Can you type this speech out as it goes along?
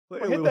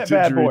Well, hit that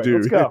bad boy.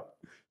 Let's go.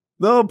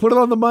 No, put it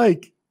on the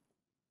mic.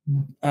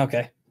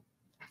 Okay.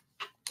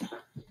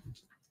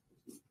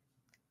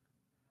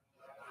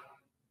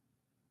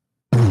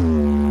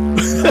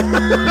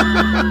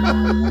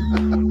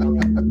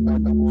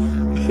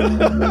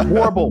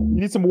 Warble. You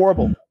need some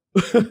warble.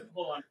 Hold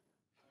on.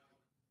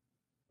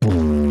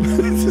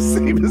 It's the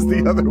same as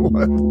the other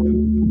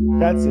one.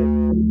 That's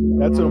it.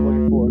 That's what I'm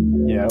looking for.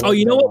 Yeah. Oh,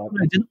 you know what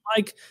I didn't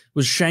like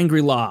was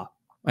Shangri-La.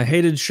 I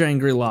hated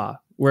Shangri-La,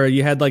 where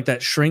you had like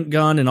that shrink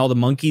gun and all the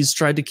monkeys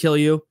tried to kill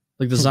you,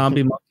 like the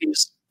zombie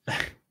monkeys.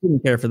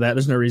 Didn't care for that.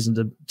 There's no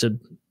reason to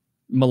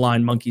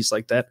malign monkeys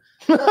like that.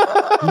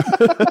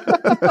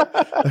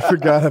 I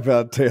forgot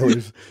about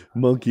Taylor's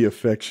monkey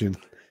affection.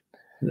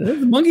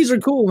 The monkeys are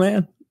cool,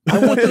 man. I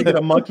want to get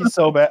a monkey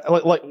so bad.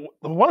 Like,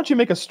 why don't you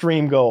make a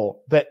stream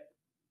goal that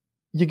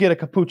you get a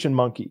capuchin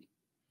monkey?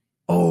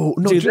 Oh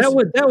no, dude,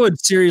 that would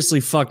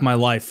seriously fuck my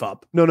life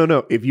up.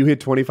 No. If you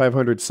hit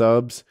 2,500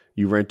 subs,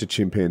 you rent a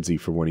chimpanzee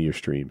for one of your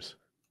streams.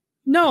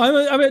 No,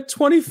 I'm at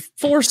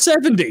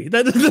 2470.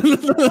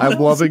 I'm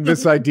loving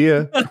this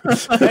idea.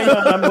 Hang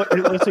on,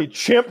 let's see,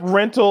 chimp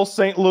rental,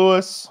 St.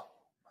 Louis.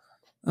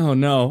 Oh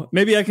no,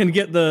 maybe I can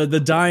get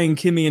the dying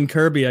Kimmy and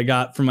Kirby I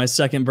got for my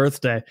second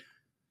birthday.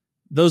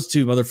 Those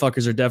two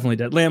motherfuckers are definitely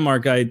dead.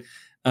 Landmark, when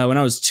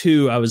I was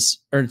 2 or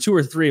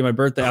 3, my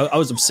birthday, I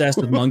was obsessed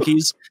with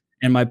monkeys,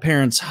 and my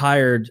parents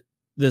hired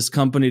this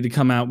company to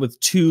come out with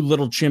 2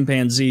 little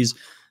chimpanzees.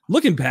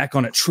 Looking back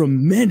on it,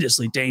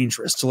 tremendously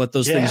dangerous to let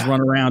those things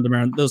run around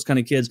those kind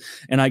of kids.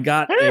 And I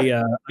got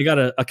a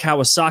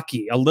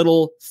Kawasaki, a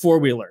little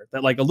 4-wheeler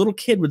that like a little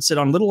kid would sit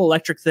on, a little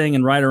electric thing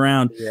and ride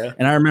around. Yeah.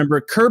 And I remember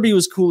Kirby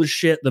was cool as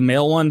shit. The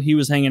male one, he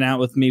was hanging out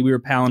with me. We were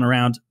palling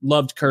around.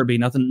 Loved Kirby.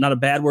 Not a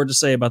bad word to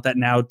say about that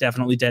now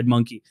definitely dead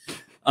monkey.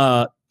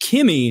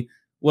 Kimmy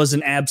was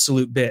an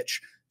absolute bitch.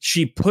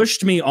 She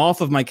pushed me off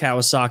of my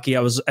Kawasaki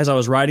as I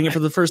was riding it for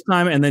the first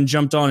time, and then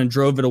jumped on and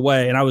drove it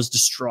away. And I was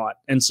distraught.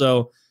 And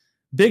so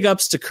big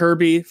ups to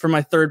Kirby for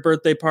my 3rd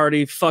birthday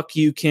party. Fuck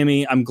you,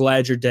 Kimmy. I'm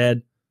glad you're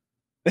dead.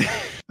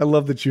 I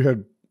love that you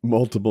had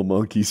multiple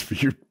monkeys for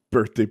your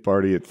birthday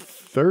party at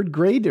 3rd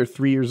grade or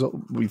 3 years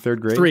old. Were you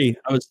 3rd grade? 3.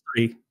 I was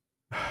 3.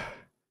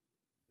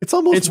 It's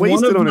almost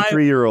wasted on a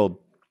 3-year-old.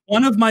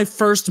 One of my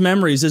first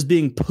memories is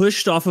being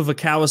pushed off of a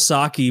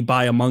Kawasaki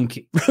by a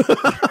monkey.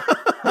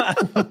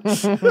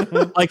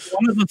 Like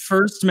one of the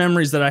first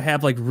memories that I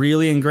have like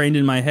really ingrained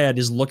in my head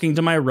is looking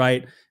to my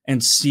right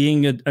and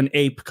seeing an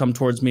ape come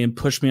towards me and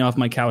push me off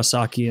my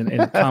Kawasaki and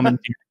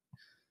commandeer.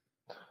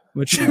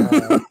 Which I'm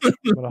gonna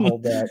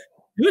hold that.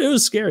 It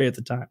was scary at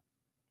the time.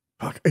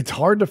 It's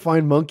hard to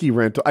find monkey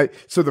rental.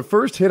 So the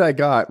first hit I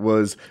got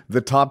was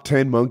the top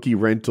 10 monkey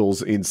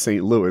rentals in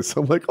St. Louis.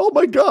 I'm like, oh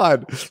my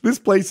God, this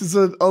place is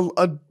a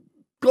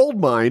gold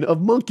mine of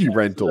monkey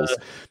rentals.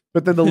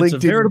 But then the link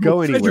didn't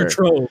go anywhere.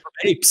 Trove of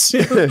apes.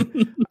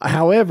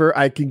 However,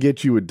 I can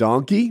get you a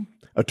donkey,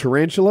 a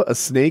tarantula, a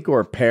snake,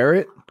 or a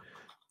parrot,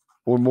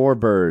 or more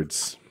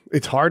birds.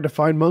 It's hard to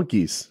find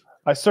monkeys.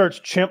 I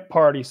searched chimp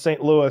party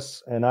St.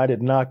 Louis, and I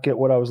did not get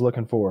what I was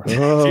looking for.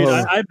 Oh. Dude,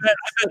 I bet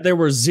there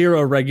were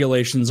 0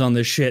 regulations on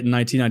this shit in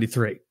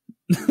 1993.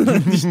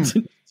 Just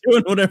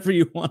doing whatever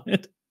you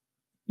wanted.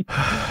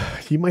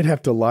 You might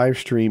have to live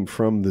stream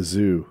from the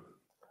zoo.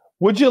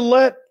 Would you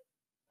let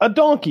a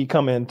donkey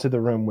come into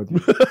the room with you?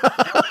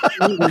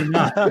 Absolutely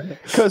not.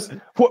 Because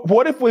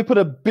what if we put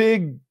a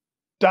big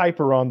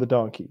diaper on the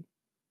donkey?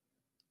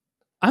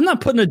 I'm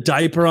not putting a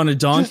diaper on a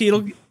donkey.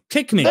 It'll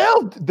kick me.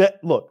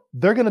 Look,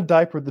 they're going to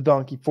diaper the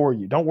donkey for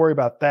you. Don't worry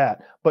about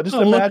that. But just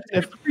imagine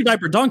if it's a free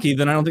diaper donkey,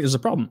 then I don't think there's a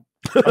problem.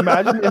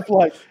 Imagine if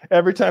like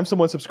every time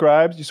someone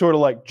subscribes, you sort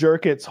of like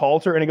jerk its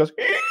halter and it goes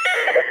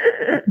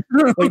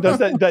like does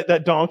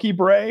that donkey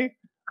bray?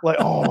 Like,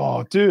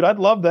 oh, dude, I'd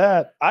love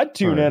that. I'd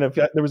tune in if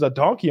there was a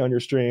donkey on your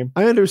stream.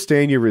 I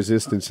understand your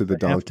resistance to the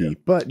donkey,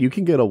 but you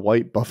can get a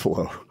white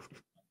buffalo.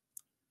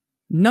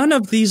 None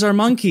of these are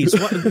monkeys.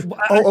 Wait.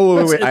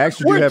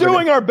 We're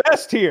doing our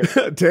best here.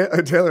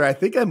 Taylor, I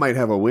think I might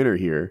have a winner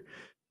here.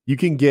 You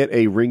can get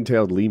a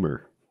ring-tailed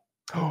lemur.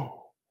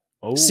 Oh.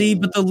 See,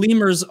 but the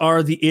lemurs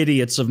are the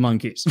idiots of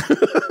monkeys.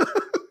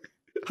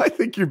 I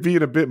think you're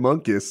being a bit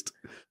monkist.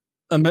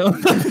 I'm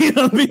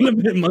being a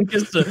bit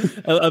monkist.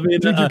 Dude,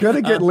 you're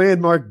gonna get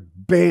Landmark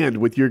banned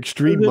with your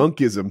extreme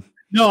monkism.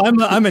 No,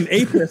 I'm an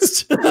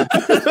apist.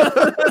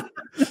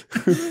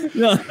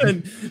 No,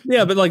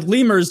 but like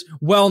lemurs,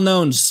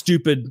 well-known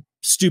stupid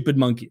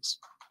monkeys.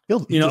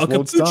 He just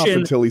won't stop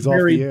until he's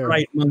off the air.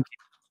 Bright monkey.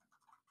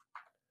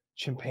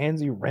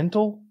 Chimpanzee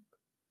rental?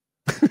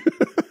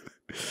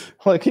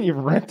 Like, can you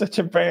rent a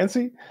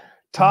chimpanzee?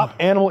 Top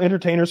animal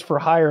entertainers for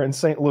hire in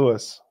St.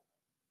 Louis.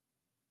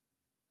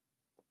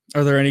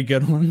 Are there any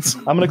good ones?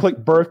 I'm going to click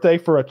birthday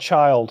for a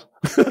child.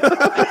 In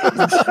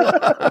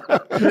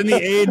the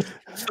age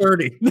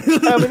 30.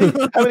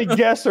 How many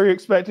guests are you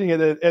expecting at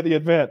the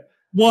event?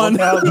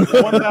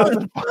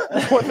 1,500.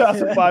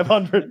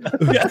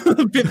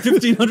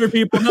 1,500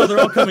 people. No, they're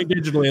all coming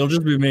digitally. It'll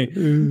just be me.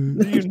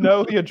 Do you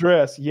know the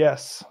address?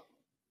 Yes.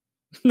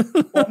 Well,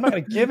 I'm not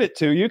gonna give it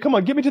to you. Come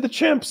on, give me to the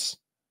chimps.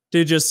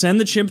 Dude, just send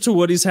the chimp to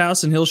Woody's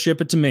house and he'll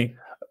ship it to me.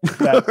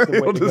 That's the way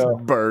It'll to just go.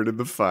 burn in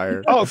the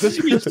fire. Oh, this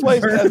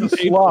place has a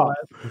sloth.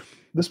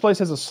 This place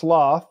has a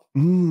sloth.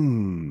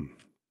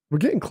 We're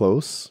getting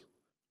close.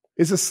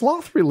 Is a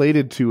sloth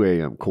related to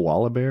a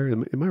koala bear?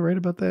 Am I right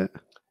about that?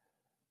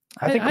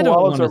 I think I don't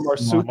koalas want are a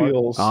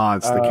marsupials. Ah,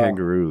 it's the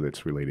kangaroo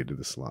that's related to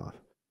the sloth.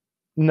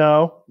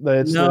 No,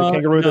 it's the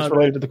kangaroo that's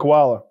related to the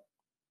koala.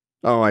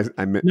 Oh,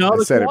 I meant No, I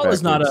the said it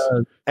koala's not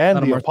backwards. And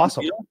not a the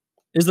opossum. marsupial.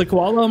 Is the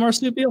koala a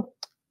marsupial?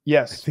 I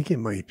Yes. think it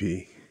might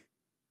be.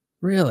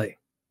 Really?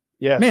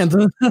 Yes. Man,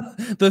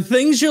 the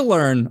things you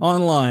learn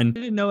online. I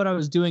didn't know what I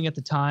was doing at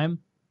the time.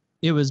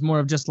 It was more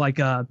of just like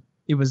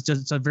it was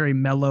just a very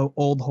mellow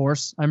old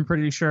horse, I'm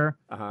pretty sure.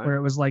 Where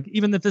it was like,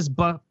 even if this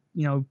buck,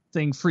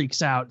 thing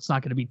freaks out, it's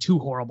not going to be too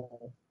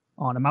horrible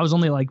on him. I was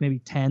only like maybe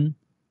 10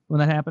 when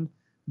that happened.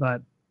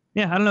 But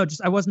yeah, I don't know.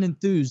 Just I wasn't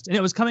enthused. And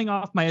it was coming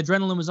off. My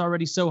adrenaline was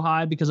already so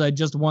high because I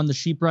just won the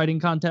sheep riding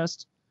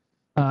contest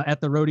at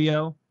the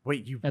rodeo.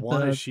 Wait, you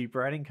won a sheep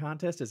riding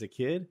contest as a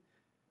kid?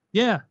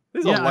 Yeah.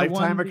 This is a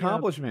lifetime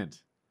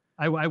accomplishment.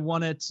 I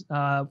won it.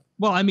 Well,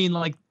 I mean,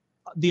 like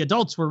the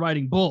adults were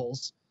riding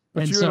bulls.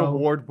 But and you're so an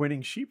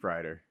award-winning sheep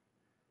rider.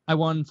 I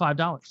won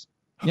 $5.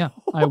 Yeah,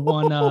 I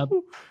won.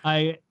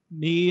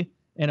 Me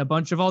and a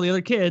bunch of all the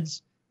other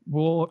kids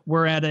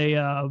were at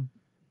a.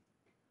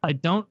 I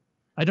don't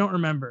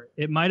remember.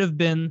 It might have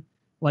been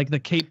like the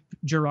Cape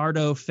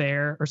Girardeau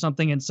Fair or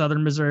something in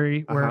southern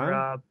Missouri,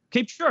 where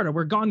Cape Girardeau,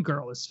 where Gone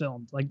Girl is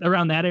filmed, like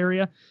around that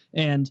area.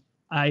 And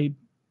my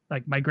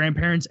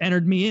grandparents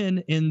entered me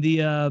in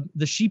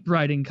the sheep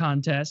riding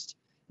contest.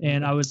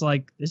 And I was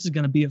like, this is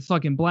going to be a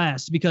fucking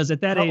blast, because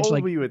at that age, How old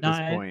like were you at this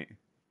point?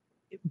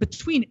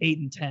 Between 8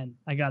 and 10,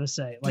 I got to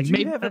say. Like, Did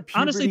you have a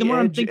honestly, the more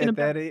I'm thinking at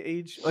about that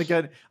age, like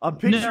I'm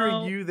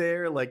picturing you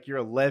there, like you're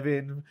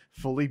 11,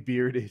 fully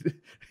bearded.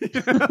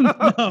 no,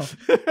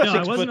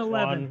 I wasn't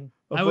 11.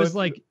 I was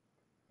like,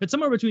 but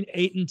somewhere between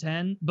 8 and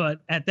 10. But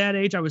at that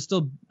age, I was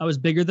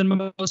bigger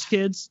than most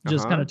kids,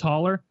 just kind of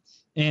taller.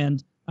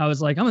 And I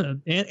was like,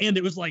 and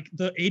it was like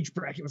the age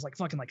bracket was like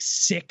fucking like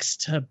 6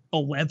 to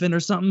 11 or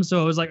something.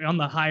 So it was like on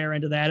the higher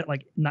end of that, at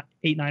like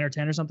 8, 9, or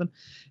 10 or something.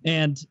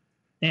 And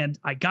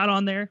I got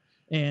on there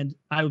and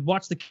I would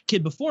watch the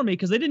kid before me,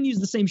 because they didn't use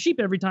the same sheep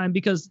every time,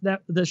 because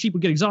the sheep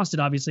would get exhausted.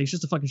 Obviously, it's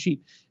just a fucking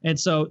sheep. And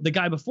so the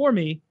guy before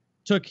me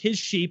took his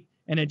sheep,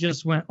 and it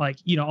just went like,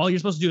 all you're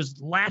supposed to do is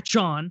latch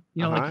on,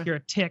 like you're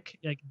a tick,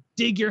 like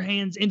dig your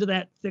hands into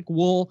that thick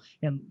wool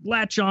and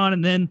latch on.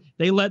 And then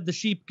they let the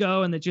sheep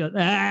go, and they just,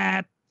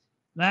 that.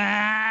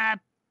 I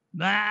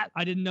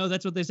didn't know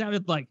that's what they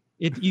sounded like.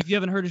 If you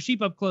haven't heard a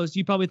sheep up close,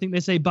 you probably think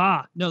they say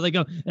ba. No, they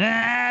go,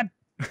 like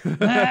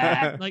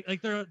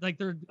they're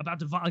about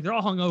to vomit, like they're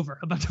all hungover,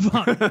 about to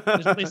vomit.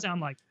 That's what they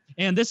sound like.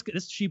 And this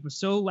sheep was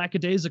so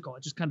lackadaisical.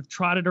 It just kind of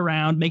trotted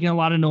around, making a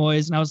lot of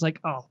noise. And I was like,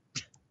 oh,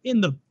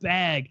 in the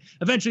bag.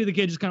 Eventually the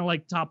kid just kind of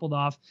like toppled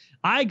off.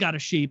 I got a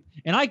sheep,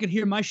 and I could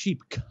hear my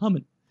sheep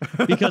coming,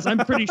 because I'm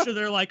pretty sure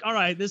they're like, all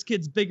right, this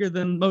kid's bigger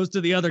than most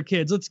of the other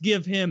kids. Let's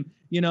give him,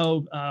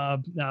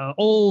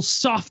 old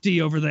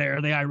Softy over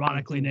there, they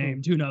ironically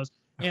named, who knows.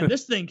 And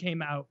this thing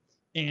came out,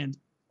 and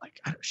like,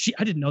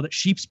 I didn't know that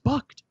sheep's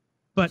bucked,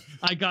 but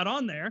I got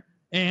on there,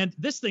 and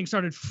this thing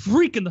started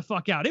freaking the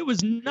fuck out.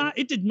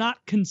 It did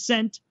not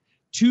consent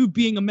to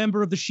being a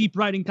member of the sheep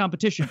riding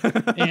competition.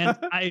 And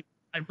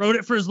I rode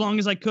it for as long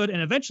as I could.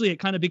 And eventually it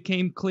kind of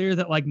became clear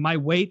that like my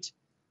weight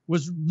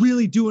was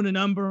really doing a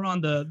number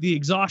on the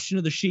exhaustion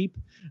of the sheep,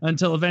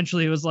 until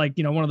eventually it was like,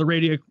 one of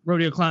the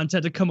rodeo clowns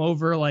had to come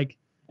over like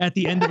at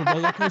the end of a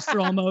roller coaster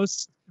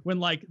almost, when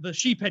like the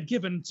sheep had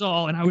given its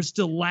all and I was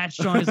still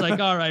latched on. He's like,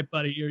 all right,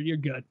 buddy, you're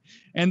good.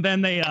 And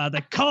then they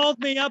called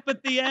me up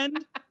at the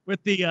end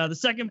with the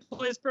second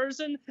place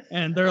person,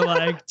 and they're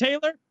like,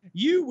 Taylor,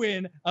 you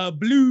win a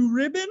blue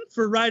ribbon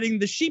for riding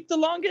the sheep the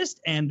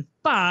longest, and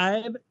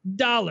 $5.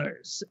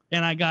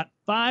 And I got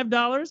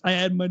 $5. I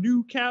had my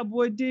new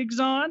cowboy digs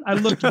on. I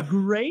looked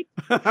great.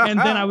 And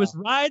then I was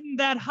riding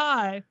that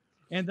high,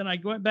 and then I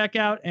went back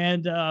out,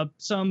 and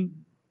some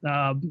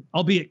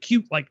albeit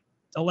cute, like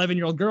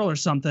 11-year-old girl or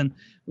something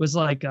was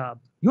like,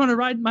 you want to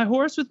ride my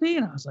horse with me?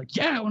 And I was like,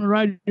 yeah, I want to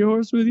ride your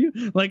horse with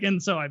you. Like,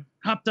 and so I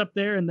hopped up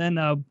there, and then,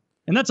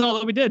 and that's all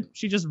that we did.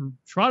 She just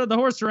trotted the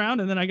horse around,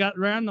 and then I got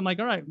around, and I'm like,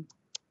 all right.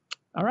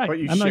 But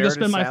you I'm not shared gonna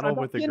spend my saddle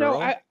with the You girl?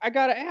 know, I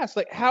gotta ask,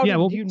 like, how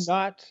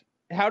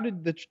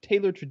did the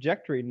Taylor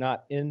trajectory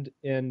not end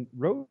in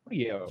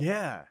rodeo?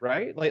 Yeah.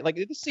 Right? Like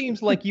it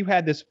seems like you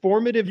had this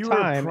formative You were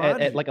a time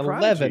at like 11,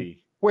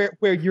 prodigy.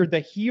 where you're the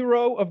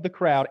hero of the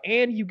crowd,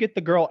 and you get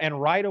the girl and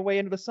ride away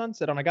into the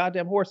sunset on a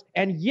goddamn horse,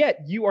 and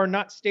yet you are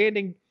not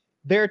standing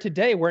there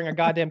today wearing a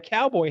goddamn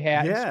cowboy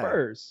hat and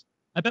spurs.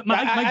 I bet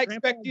I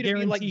expect you to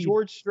be like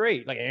George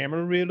Strait, like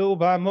Amarillo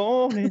by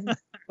morning.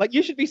 Like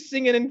you should be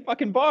singing in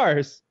fucking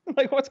bars.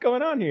 Like what's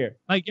going on here?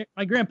 My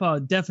grandpa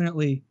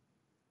definitely,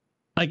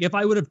 like if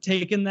I would have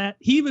taken that,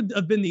 he would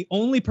have been the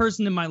only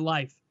person in my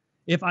life.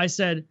 If I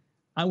said,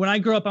 when I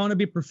grow up, I want to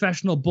be a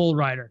professional bull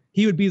rider,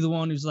 he would be the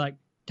one who's like,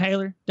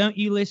 Taylor, don't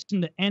you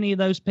listen to any of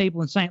those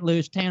people in St.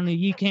 Louis telling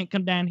you can't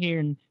come down here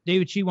and do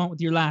what you want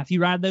with your life.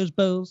 You ride those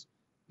bulls,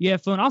 you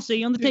have fun. I'll see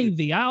you on the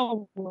TV. I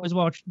always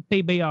watch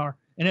PBR.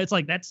 And it's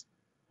like,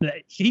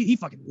 he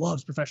fucking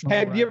loves professional.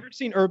 Have you ever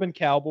seen Urban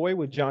Cowboy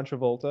with John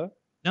Travolta?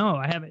 No,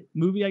 I haven't.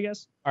 Movie, I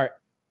guess. All right.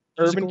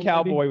 Musical, Urban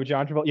Cowboy maybe? with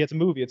John Travolta. Yeah, it's a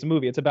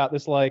movie. It's about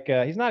this like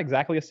he's not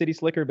exactly a city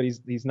slicker, but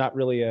he's not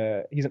really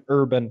he's an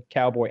urban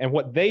cowboy. And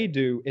what they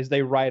do is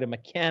they ride a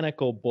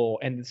mechanical bull,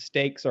 and the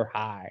stakes are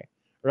high,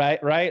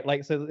 right?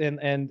 Like so,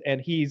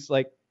 and he's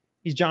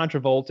John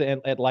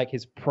Travolta at like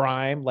his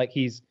prime, like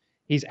he's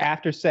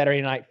after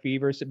Saturday Night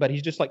Fever, but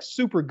he's just like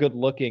super good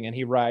looking, and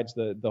he rides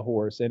the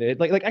horse, and it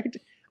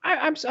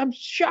I'm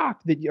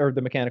shocked that or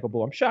the mechanical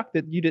bull. I'm shocked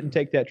that you didn't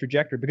take that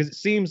trajectory because it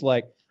seems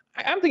like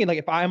I'm thinking like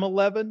if I'm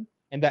 11.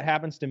 And that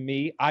happens to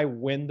me, I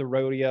win the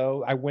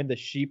rodeo, I win the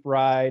sheep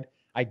ride,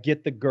 I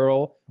get the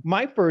girl.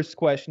 My first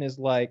question is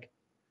like,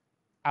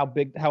 how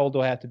old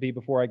do I have to be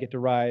before I get to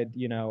ride,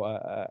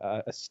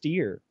 a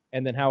steer?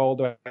 And then how old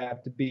do I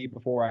have to be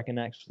before I can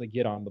actually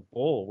get on the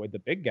bull with the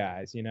big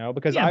guys,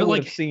 Because I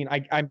would have seen,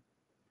 I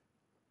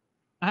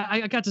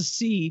got to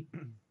see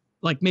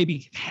like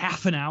maybe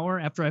half an hour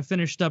after I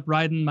finished up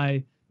riding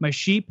my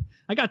sheep.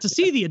 I got to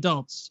see the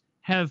adults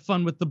have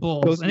fun with the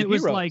bulls, and it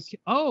was like,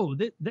 oh,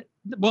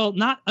 well,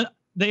 not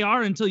they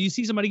are until you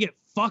see somebody get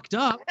fucked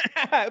up.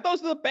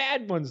 Those are the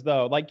bad ones,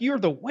 though. Like you're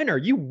the winner,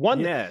 you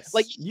won. Yes,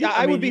 like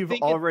I would be you've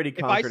thinking, already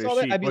conquered if I saw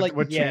a sheep. that, I'd be like,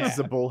 what chance does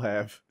a bull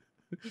have?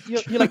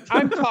 You're like,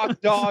 I'm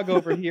top dog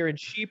over here in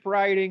sheep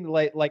riding.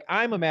 Like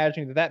I'm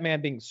imagining that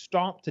man being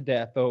stomped to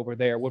death over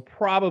there would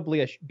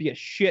probably be a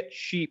shit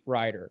sheep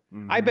rider.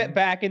 Mm-hmm. I bet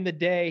back in the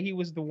day he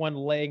was the one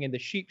laying in the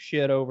sheep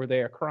shit over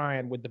there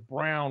crying with the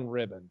brown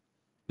ribbon.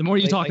 The more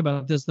you talk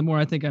about this, the more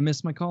I think I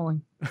miss my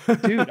calling.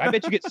 Dude, I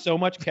bet you get so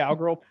much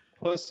cowgirl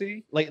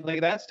pussy. Like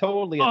that's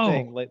totally a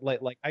thing.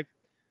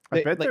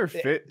 I bet they're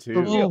fit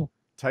too.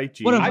 Tight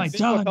jeans. What have I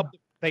done?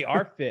 They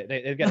are fit.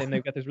 They've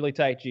got those really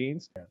tight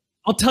jeans.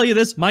 I'll tell you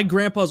this: my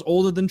grandpa's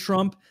older than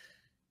Trump,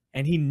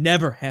 and he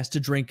never has to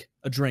drink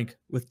a drink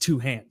with two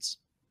hands,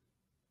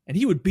 and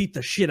he would beat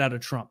the shit out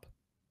of Trump.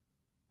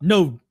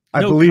 I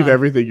believe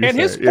everything you're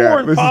saying. And his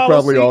foreign this is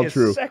probably all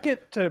true. Second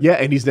to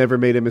and he's never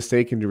made a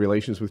mistake in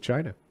relations with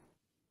China.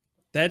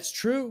 That's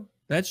true.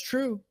 That's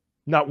true.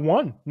 Not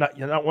one. Not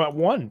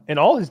one in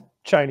all his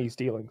Chinese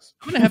dealings.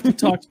 I'm gonna have to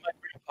talk to my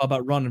grandpa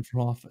about running for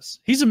office.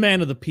 He's a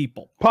man of the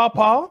people.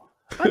 Papa,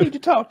 I need to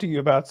talk to you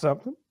about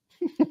something.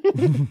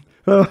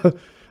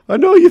 I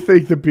know you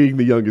think that being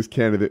the youngest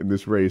candidate in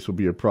this race will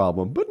be a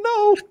problem, but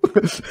no.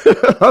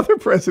 Other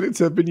presidents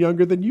have been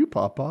younger than you,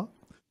 Papa.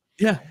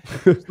 Yeah.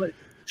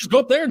 Just go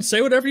up there and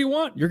say whatever you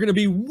want. You're going to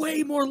be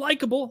way more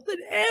likable than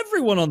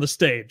everyone on the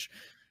stage.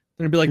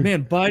 They're going to be like,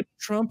 man, Biden,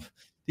 Trump,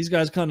 these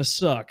guys kind of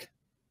suck.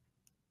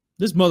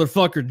 This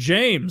motherfucker,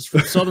 James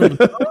from Southern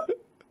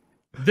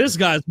this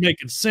guy's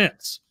making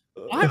sense.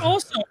 I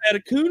also had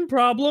a coon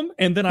problem,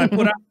 and then I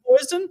put out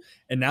poison,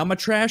 and now my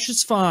trash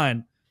is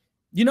fine.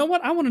 You know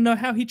what? I want to know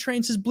how he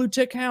trains his blue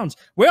tick hounds.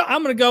 Well,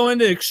 I'm going to go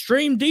into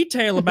extreme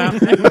detail about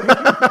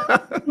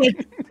that.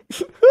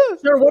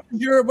 Sir,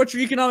 what's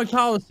your economic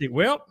policy?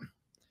 Well,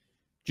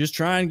 just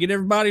try and get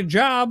everybody a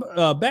job.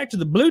 Back to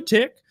the blue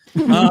tick.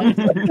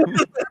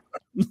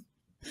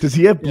 Does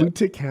he have blue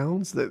tick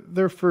hounds?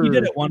 They're for. He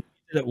did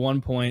at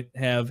one point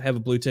have a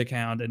blue tick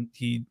hound, and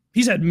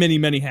he's had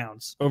many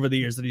hounds over the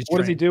years that he's. What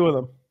does he do with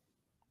them?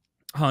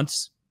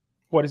 Hunts.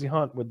 What does he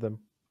hunt with them?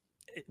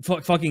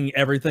 Fucking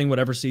everything,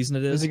 whatever season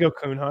it is. Does he go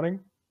coon hunting?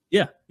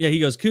 Yeah, he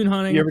goes coon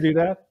hunting. You ever do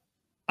that?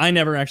 I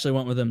never actually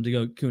went with him to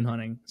go coon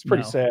hunting. It's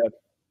pretty sad.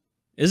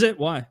 Is it?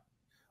 Why?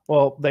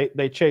 Well,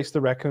 they chase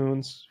the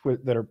raccoons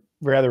that are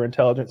rather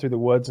intelligent through the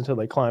woods until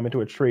they climb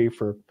into a tree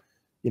for,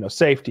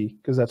 safety,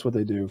 because that's what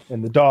they do.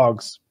 And the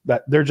dogs,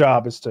 that their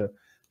job is to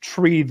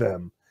tree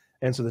them.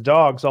 And so the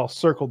dogs all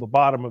circle the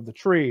bottom of the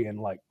tree and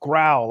like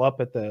growl up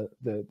at the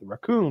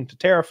raccoon to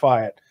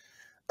terrify it.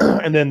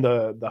 And then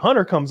the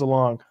hunter comes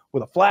along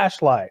with a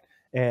flashlight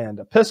and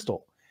a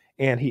pistol.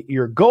 And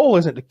your goal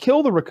isn't to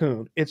kill the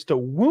raccoon, it's to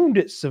wound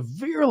it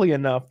severely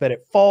enough that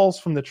it falls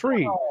from the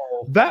tree.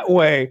 Oh. That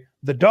way,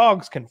 the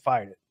dogs can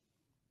fight it.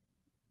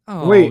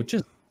 Oh, wait.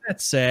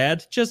 That's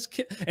sad.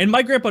 And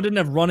my grandpa didn't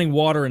have running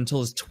water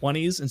until his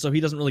 20s, and so he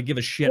doesn't really give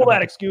a shit. Well,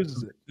 that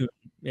excuses it.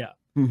 Yeah.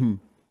 Mm-hmm.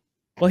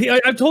 Well,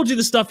 I've told you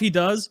the stuff he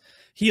does.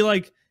 He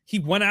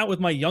went out with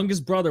my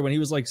youngest brother when he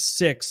was like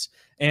 6,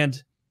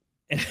 and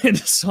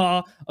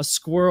saw a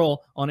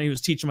squirrel he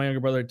was teaching my younger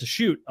brother to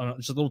shoot on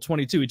just a little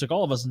 22. He took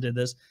all of us and did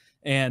this,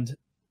 and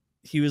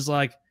he was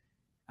like,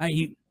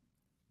 "Hey,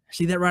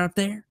 see that right up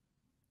there?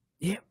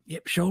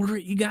 Yep, shoulder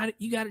it. You got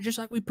it just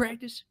like we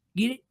practiced.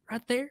 Get it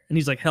right there." And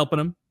he's like helping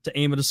him to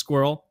aim at a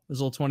squirrel. His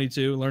little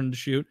 22, learning to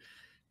shoot.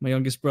 My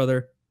youngest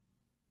brother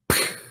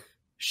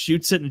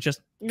shoots it and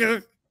just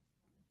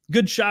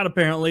good shot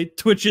apparently,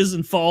 twitches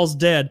and falls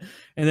dead.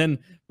 And then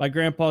my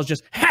grandpa's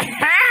just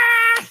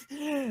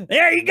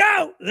There you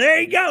go.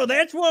 There you go.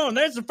 That's one.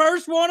 That's the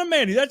first one of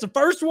many. That's the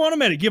first one of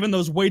many. Giving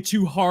those way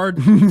too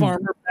hard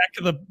farmer back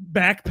of the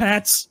back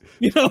pats.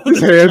 You know,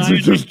 his hands are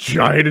just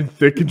giant and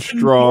thick and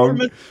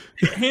strong.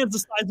 Hands the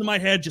size of my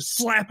head, just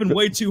slapping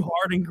way too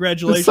hard. And The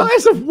congratulations.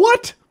 size of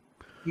what?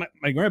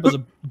 My grandpa's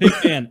a big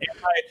fan,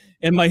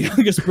 and my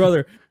youngest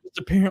brother just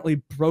apparently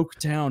broke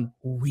down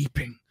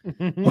weeping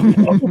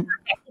over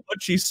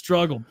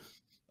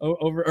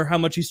how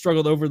much he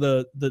struggled over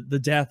the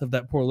death of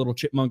that poor little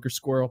chipmunk or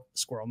squirrel,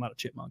 not a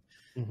chipmunk.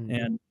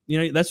 And you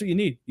know, that's what you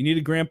need. You need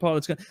a grandpa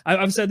that's gonna.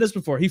 I've said this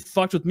before. He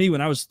fucked with me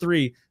when I was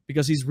 3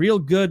 because he's real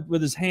good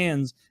with his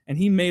hands, and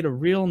he made a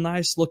real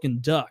nice looking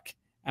duck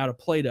out of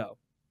Play-Doh.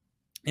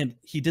 And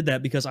he did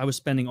that because I was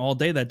spending all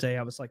day that day.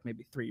 I was like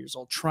maybe 3 years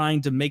old,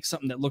 trying to make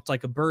something that looked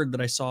like a bird that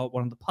I saw at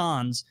one of the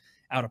ponds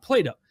out of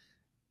Play-Doh.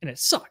 And it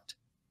sucked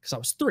because I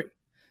was 3.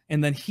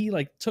 And then he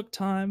like took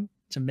time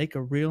to make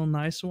a real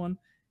nice one.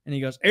 And he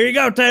goes, "Here you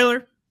go,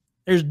 Taylor.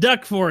 There's a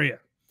duck for you."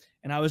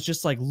 And I was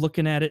just like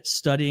looking at it,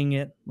 studying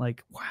it,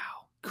 like,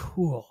 wow,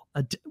 cool.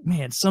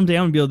 Man, someday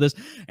I'm gonna be able to do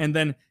this. And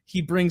then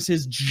he brings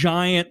his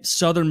giant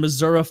Southern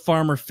Missouri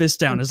farmer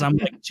fist down as I'm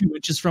like 2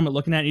 inches from it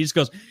looking at it. And he just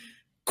goes,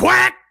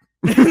 "Quack!"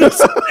 And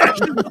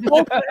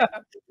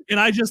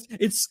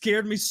it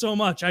scared me so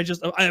much. I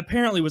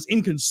apparently was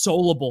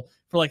inconsolable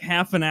for like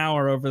half an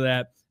hour over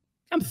that.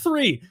 I'm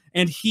 3,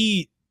 and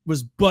he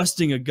was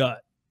busting a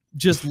gut,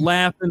 just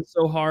laughing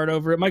so hard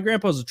over it. My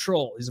grandpa's a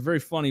troll. He's a very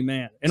funny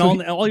man, and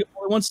all he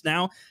wants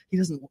now, he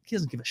doesn't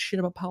give a shit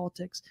about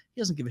politics.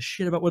 He doesn't give a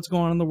shit about what's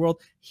going on in the world.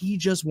 He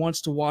just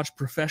wants to watch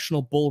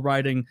professional bull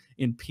riding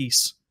in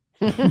peace.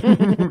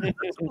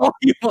 That's all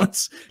he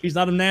wants. He's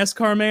not a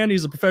NASCAR man.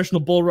 He's a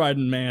professional bull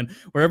riding man.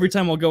 Where every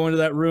time I'll go into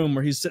that room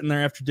where he's sitting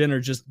there after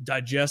dinner just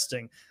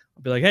digesting,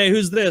 I'll be like, "Hey,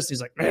 who's this?"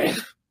 He's like,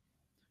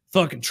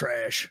 "Fucking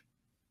trash."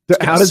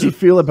 How does he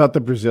feel about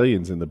the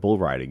Brazilians in the bull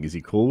riding? Is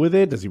he cool with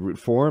it? Does he root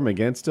for him,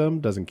 against him?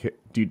 Doesn't care?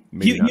 He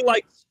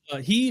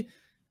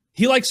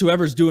likes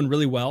whoever's doing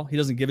really well. He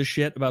doesn't give a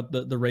shit about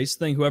the race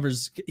thing.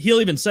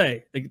 He'll even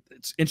say, like,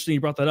 it's interesting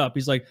you brought that up.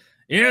 He's like,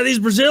 "Yeah, these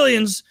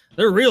Brazilians,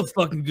 they're real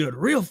fucking good.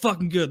 Real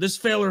fucking good. This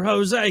feller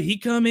Jose, he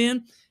come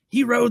in,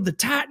 he rode the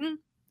Titan.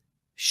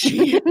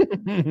 Shit.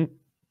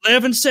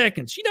 11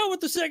 seconds. You know what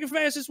the second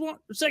fastest one,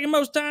 second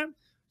most time?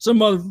 Some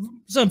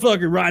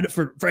fucker ride it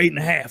for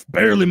 8.5.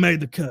 Barely made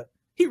the cut.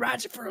 He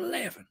rides it for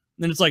 11.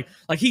 And it's like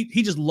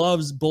he just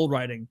loves bull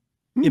riding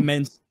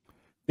immensely.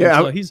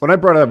 Yeah, so when I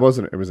brought it up,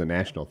 it was a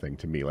national thing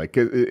to me.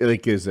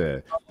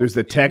 There's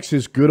the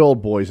Texas good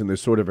old boys, and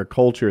there's sort of a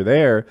culture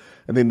there,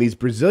 and then these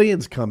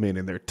Brazilians come in,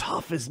 and they're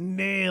tough as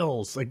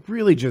nails, like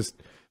really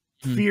just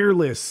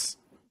fearless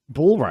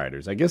bull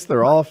riders. I guess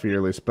they're all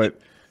fearless, but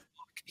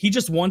he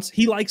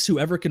likes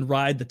whoever can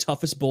ride the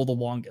toughest bull the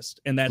longest,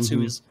 and that's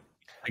who is.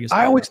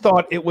 I always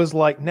thought it was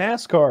like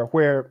NASCAR,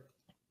 where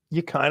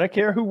you kind of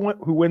care who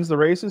wins the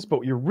races,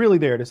 but you're really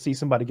there to see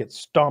somebody get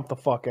stomped the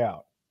fuck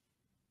out.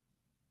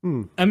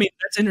 I mean,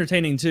 that's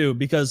entertaining too,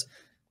 because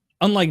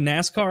unlike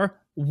NASCAR,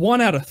 1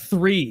 out of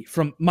 3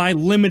 from my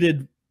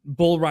limited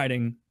bull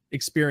riding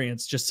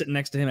experience, just sitting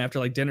next to him after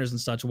like dinners and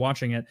such,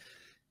 watching it,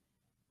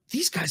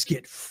 these guys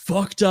get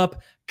fucked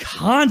up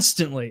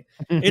constantly.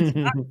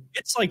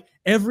 It's like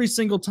every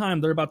single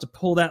time they're about to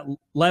pull that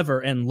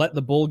lever and let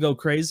the bull go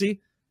crazy,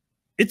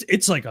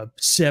 it's like a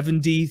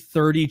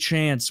 70-30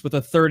 chance, with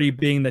a 30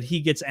 being that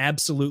he gets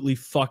absolutely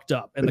fucked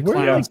up. And the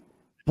clowns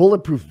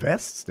bulletproof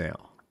vests now.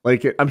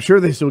 Like, I'm sure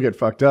they still get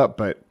fucked up,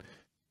 but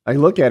I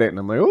look at it and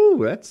I'm like, oh,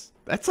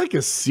 that's like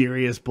a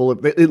serious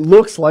bullet. It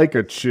looks like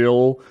a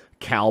chill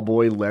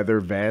cowboy leather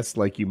vest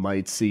like you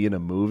might see in a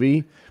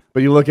movie,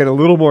 but you look at it a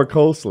little more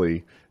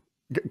closely.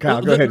 Kyle,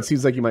 go ahead. It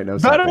seems like you might know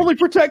something. That only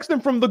protects them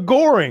from the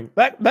goring.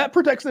 That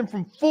protects them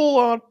from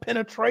full-on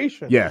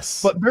penetration.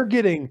 Yes. But they're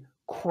getting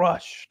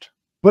crushed.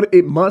 But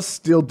it must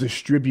still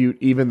distribute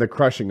even the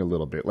crushing a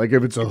little bit. Like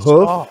if it's a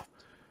hoof, soft.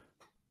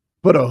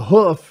 But a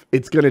hoof,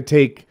 it's going to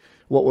take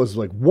what was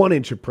like 1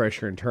 inch of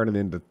pressure and turn it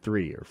into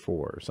 3 or 4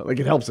 or something. Like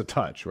it helps a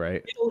touch,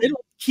 right?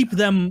 It'll keep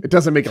them. It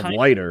doesn't make them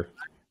lighter.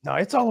 No,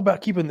 it's all about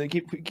keep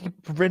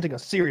preventing a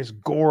serious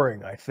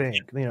goring, I think.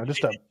 You know,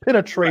 just a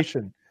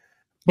penetration.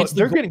 But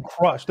they're getting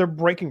crushed. They're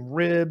breaking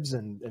ribs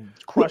and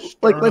crushed.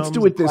 Like, let's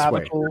do it this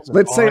way.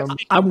 Let's say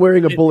I'm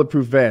wearing a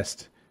bulletproof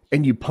vest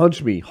and you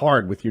punch me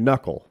hard with your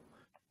knuckle.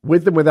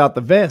 With and without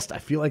the vest, I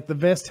feel like the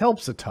vest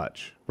helps a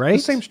touch, right? The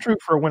same's true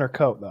for a winter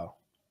coat, though.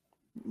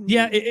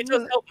 Yeah, it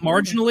does help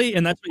marginally,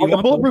 and that's what you want.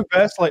 A bulletproof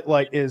vest,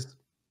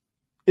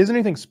 isn't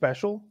anything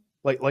special.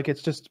 Like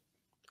it's just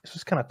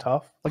kind of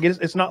tough. Like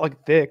it's not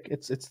like thick.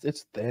 It's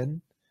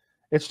thin.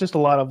 It's just a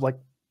lot of like,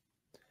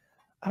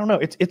 I don't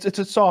know. It's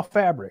a soft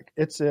fabric.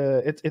 It's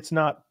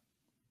not.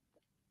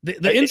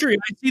 The injury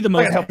I see the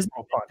most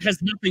has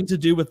nothing to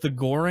do with the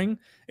goring.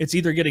 It's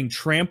either getting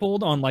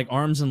trampled on like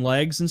arms and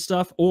legs and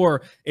stuff,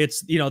 or it's,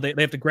 they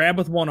have to grab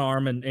with one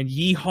arm and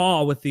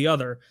yee-haw with the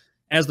other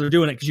as they're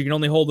doing it, because you can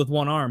only hold with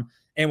one arm.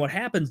 And what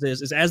happens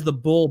is as the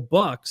bull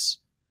bucks,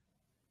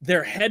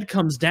 their head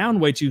comes down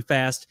way too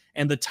fast,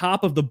 and the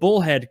top of the bull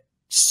head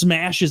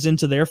smashes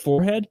into their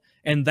forehead.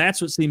 And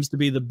that's what seems to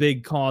be the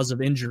big cause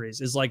of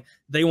injuries, is like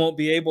they won't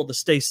be able to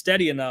stay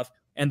steady enough.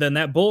 And then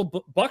that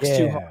bull bucks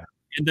too hard.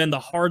 And then the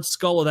hard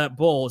skull of that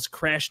bull is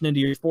crashing into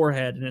your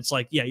forehead. And it's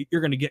like, yeah,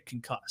 you're going to get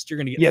concussed. You're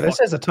going to get this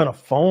has a ton of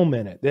foam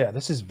in it. Yeah,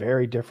 this is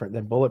very different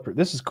than bulletproof.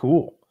 This is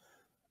cool.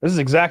 This is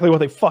exactly what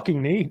they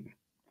fucking need.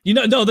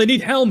 No, they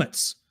need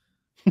helmets.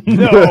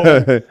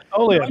 No,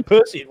 only a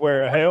pussy'd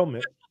wear a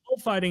helmet.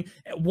 Bullfighting,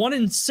 1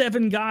 in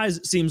 7 guys,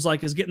 it seems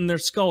like, is getting their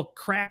skull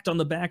cracked on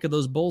the back of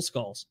those bull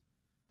skulls.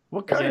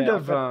 What kind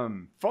of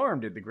farm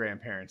did the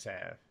grandparents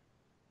have?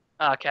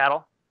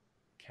 Cattle.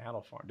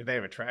 Cattle farm. Did they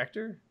have a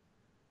tractor?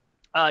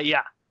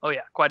 Yeah. Oh,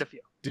 yeah. Quite a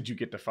few. Did you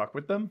get to fuck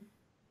with them?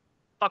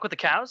 Fuck with the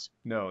cows?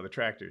 No, the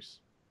tractors.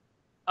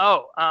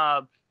 Oh,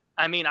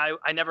 I mean,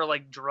 I never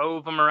like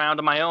drove them around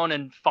on my own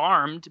and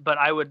farmed, but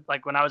I would,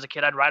 like, when I was a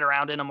kid, I'd ride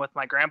around in them with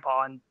my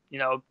grandpa and, you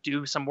know,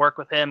 do some work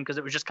with him, because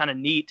it was just kind of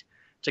neat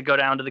to go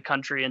down to the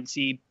country and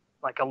see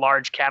like a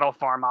large cattle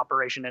farm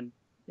operation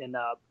in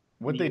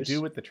What'd they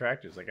do with the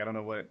tractors? Like, I don't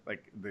know what,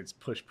 like, they just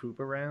push poop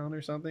around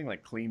or something?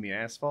 Like, clean the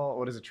asphalt?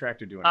 What does a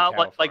tractor do on a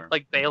cattle farm?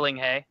 Like baling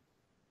hay.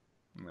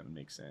 That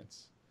makes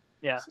sense.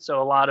 Yeah,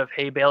 so a lot of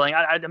hay baling.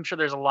 I'm sure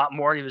there's a lot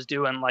more he was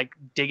doing, like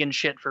digging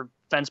shit for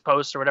fence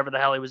posts or whatever the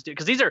hell he was doing.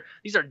 Because these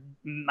are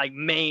like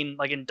main,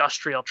 like,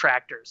 industrial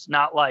tractors,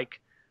 not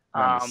like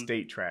Not a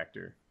state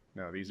tractor.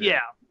 No, these are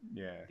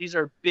yeah. These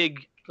are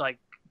big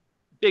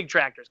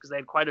tractors, because they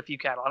had quite a few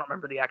cattle. I don't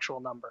remember the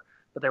actual number,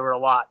 but there were a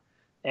lot.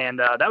 And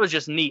that was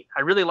just neat.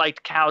 I really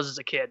liked cows as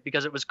a kid,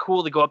 because it was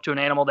cool to go up to an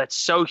animal that's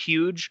so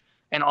huge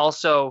and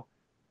also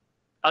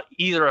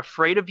either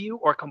afraid of you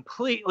or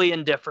completely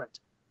indifferent.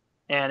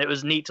 And it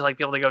was neat to like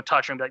be able to go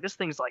touch her and be like, this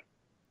thing's like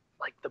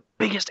the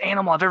biggest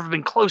animal I've ever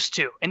been close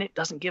to, and it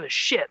doesn't give a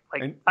shit.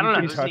 Like, And I don't know.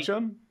 you it can was touch neat.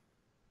 them?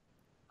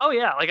 Oh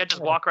yeah, like I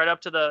just walk right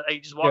up to I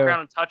just walk around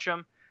and touch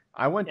them.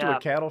 I went to a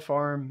cattle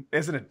farm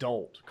as an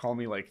adult, call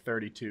me like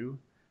 32,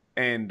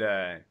 and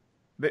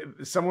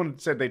someone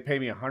said they'd pay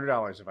me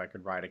 $100 if I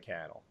could ride a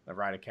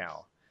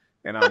cow.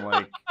 And I'm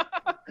like,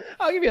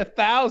 I'll give you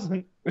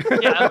 1,000.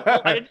 Yeah,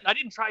 I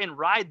didn't try and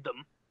ride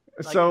them.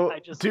 Like, so,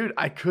 just, dude,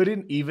 I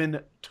couldn't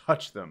even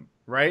touch them,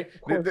 right?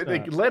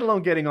 They, let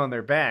alone getting on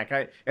their back.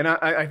 I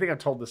think I've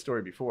told this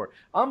story before.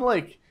 I'm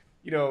like,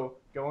 you know,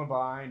 going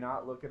by,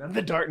 not looking, and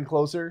then darting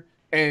closer,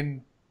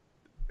 and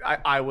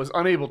I was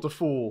unable to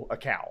fool a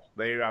cow.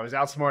 I was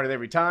outsmarted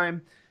every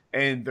time,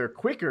 and they're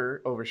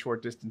quicker over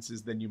short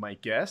distances than you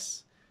might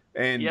guess.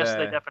 And yes,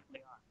 they definitely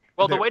are.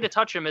 Well, the way to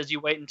touch them is you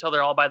wait until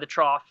they're all by the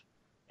trough,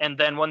 and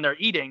then when they're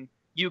eating,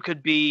 you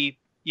could be,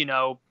 you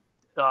know,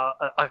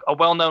 a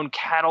well-known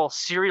cattle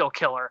serial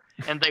killer,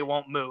 and they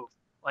won't move.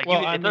 Like,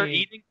 if they're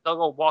eating, they'll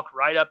go walk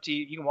right up to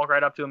you. You can walk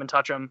right up to them and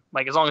touch them.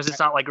 Like, as long as it's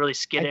not like really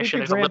skittish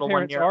and there's a little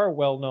one near. Are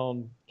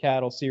well-known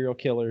cattle serial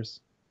killers.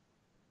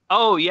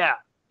 Oh yeah,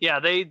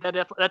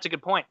 that's a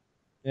good point.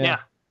 Yeah.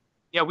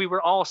 We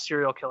were all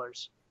serial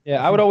killers.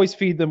 Yeah, I would always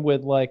feed them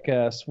with like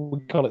we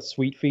call it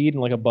sweet feed,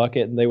 and like a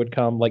bucket, and they would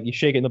come, like you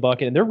shake it in the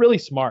bucket, and they're really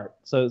smart.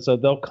 So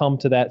they'll come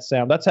to that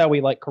sound. That's how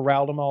we like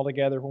corralled them all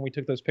together when we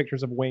took those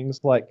pictures of Wings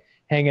like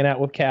hanging out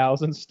with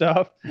cows and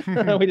stuff.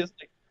 We just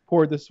like,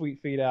 poured the sweet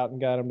feed out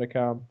and got them to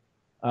come.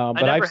 I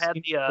never had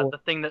the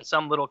thing that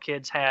some little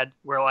kids had,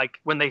 where like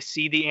when they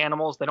see the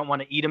animals, they don't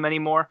want to eat them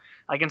anymore.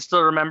 I can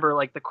still remember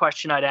like the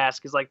question I'd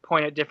ask is like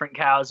point at different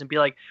cows and be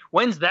like,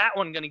 "When's that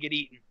one gonna get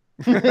eaten?"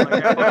 My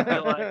grandpa would be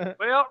like,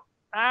 "Well,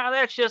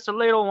 that's just a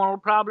little one. It'll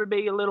probably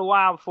be a little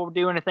while before we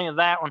do anything of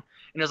that one."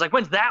 And it's like,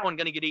 "When's that one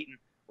gonna get eaten?"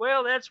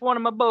 "Well, that's one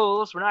of my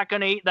bulls. We're not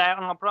gonna eat that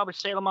one. I'll probably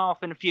sell them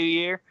off in a few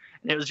years."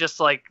 And it was just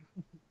like,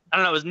 I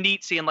don't know, it was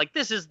neat seeing like,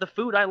 this is the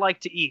food I like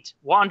to eat,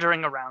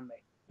 wandering around me.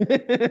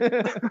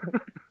 That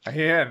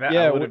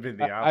would have been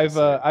the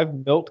opposite. I've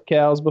milked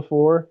cows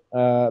before.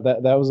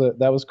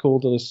 That was cool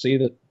to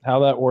see how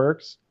that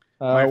works.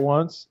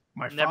 Once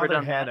my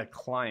father had a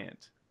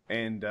client,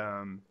 and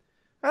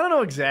I don't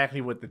know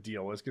exactly what the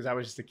deal was because I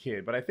was just a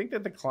kid, but I think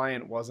that the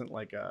client wasn't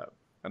like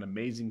an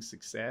amazing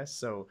success.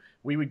 So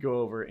we would go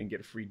over and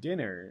get free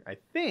dinner, I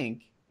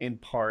think, in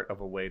part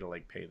of a way to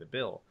like pay the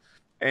bill.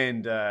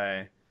 And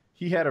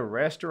he had a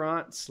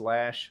restaurant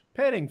 /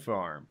 petting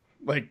farm,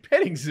 like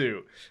petting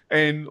zoo.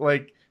 And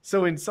like,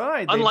 so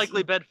inside.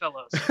 Unlikely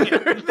bedfellows. That's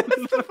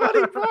the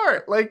funny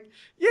part. Like,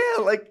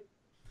 yeah, like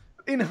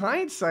in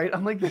hindsight,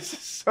 I'm like, this is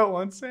so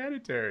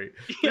unsanitary.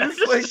 Yeah, this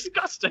is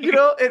disgusting. You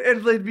know,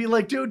 and they'd be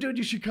like, dude,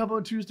 you should come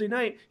on Tuesday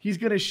night. He's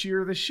going to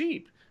shear the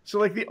sheep. So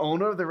like the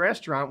owner of the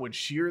restaurant would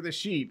shear the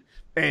sheep.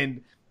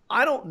 And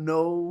I don't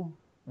know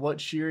what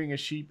shearing a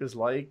sheep is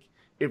like,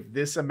 if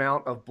this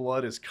amount of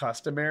blood is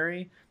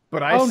customary,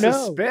 but I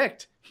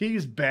suspect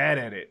he's bad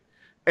at it.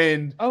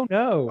 And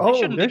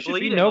there should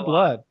be no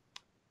blood.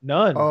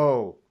 None.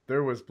 Oh,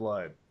 there was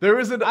blood. There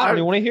was an. I don't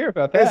even want to hear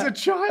about that. As a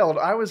child,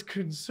 I was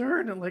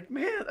concerned and like,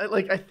 man,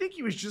 I think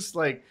he was just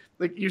like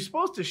you're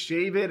supposed to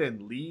shave it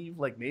and leave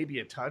like maybe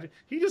a touch.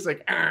 He just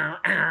like,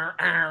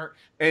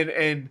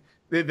 and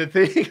The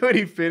thing when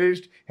he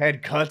finished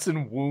had cuts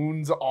and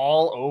wounds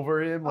all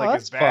over him, like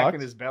his that's back fucked.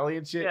 and his belly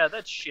and shit. Yeah,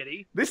 that's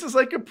shitty. This is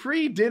like a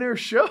pre-dinner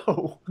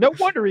show. No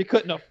wonder he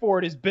couldn't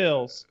afford his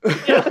bills.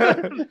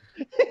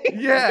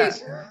 Yeah.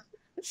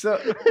 So,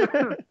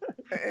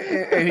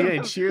 and he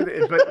had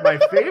cheered. But my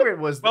favorite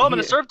was. Well, I'm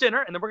going to serve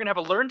dinner, and then we're going to have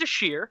a learn to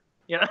shear.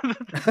 Yeah.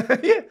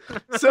 Yeah.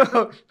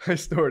 So I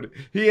snorted.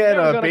 He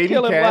had baby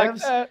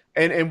calves, like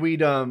and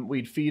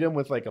we'd feed him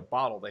with like a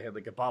bottle. They had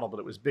like a bottle, but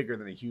it was bigger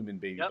than a human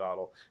baby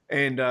bottle.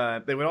 And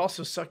they would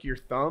also suck your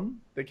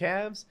thumb, the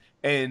calves,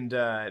 and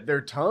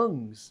their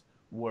tongues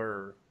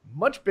were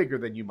much bigger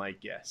than you might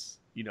guess.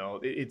 You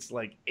know, it's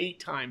like 8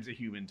 times a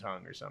human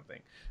tongue or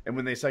something. And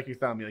when they suck your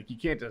thumb, you're like, you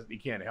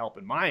can't help,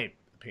 in my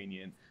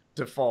opinion,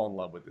 to fall in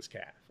love with this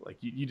calf. Like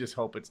you just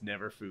hope it's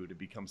never food and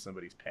becomes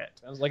somebody's pet.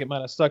 Sounds like it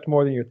might have sucked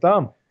more than your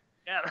thumb.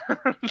 Yeah.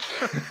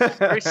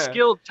 Very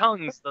skilled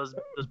tongues, those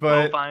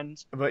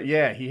bovines. But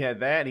yeah, he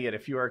had that. He had a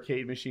few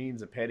arcade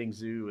machines, a petting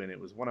zoo, and it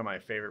was one of my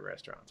favorite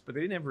restaurants. But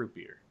they didn't have root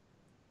beer.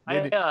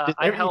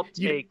 I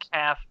helped a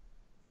calf.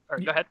 Or,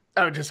 go ahead.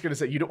 I was just gonna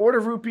say, you'd order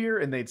root beer,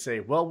 and they'd say,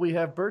 "Well, we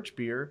have birch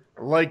beer."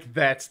 Like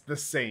that's the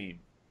same.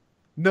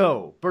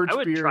 No, birch beer.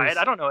 I would try it.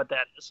 I don't know what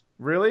that is.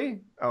 Really?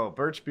 Oh,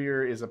 birch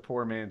beer is a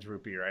poor man's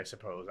root beer, I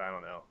suppose. I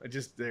don't know.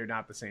 They're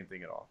not the same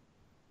thing at all.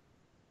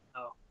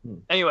 Oh.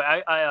 Anyway,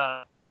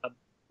 I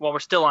well, we're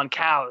still on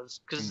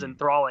cows because it's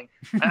enthralling.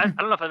 I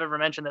don't know if I've ever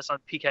mentioned this on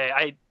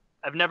PK.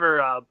 I've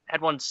never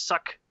had one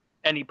suck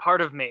any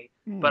part of me,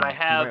 but I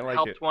have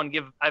helped one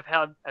give. I've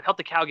helped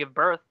a cow give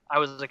birth. I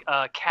was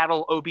a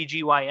cattle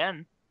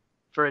OBGYN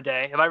for a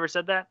day. Have I ever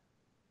said that?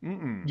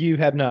 You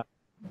have not.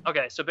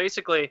 Okay, so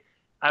basically,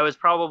 I was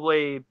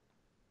probably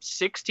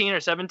 16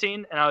 or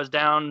 17, and I was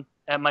down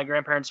at my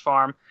grandparents'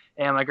 farm,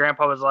 and my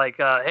grandpa was like,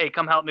 "Hey,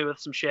 come help me with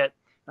some shit."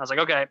 And I was like,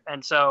 "Okay."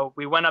 And so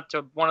we went up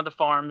to one of the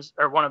farms,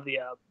 or one of the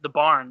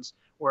barns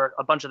where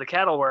a bunch of the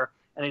cattle were,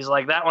 and he's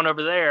like, "That one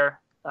over there,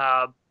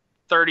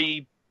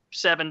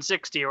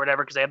 3760 or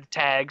whatever, because they have the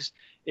tags,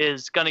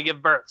 is gonna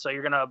give birth. So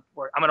I'm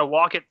gonna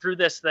walk it through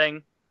this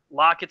thing,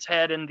 lock its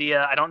head in the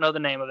I don't know the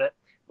name of it."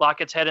 Lock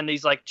its head in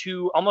these like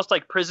 2 almost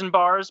like prison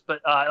bars,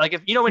 but like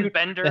if you know when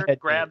Bender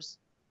grabs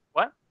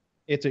what?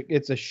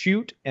 It's a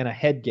chute and a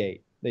head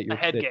gate a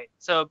head gate.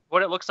 So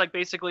what it looks like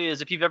basically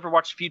is if you've ever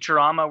watched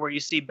Futurama where you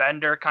see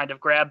Bender kind of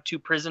grab 2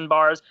 prison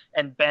bars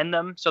and bend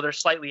them so they're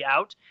slightly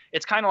out.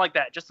 It's kind of like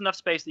that, just enough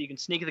space that you can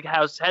sneak the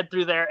cow's head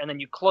through there and then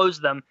you close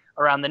them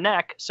around the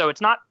neck so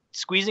it's not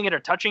squeezing it or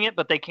touching it,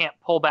 but they can't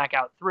pull back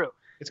out through.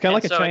 It's kind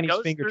of like a Chinese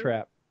finger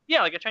trap.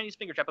 Yeah, like a Chinese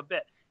finger trap a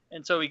bit.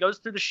 And so he goes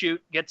through the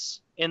chute,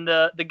 gets in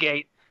the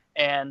gate,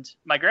 and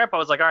my grandpa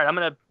was like, "All right, I'm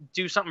going to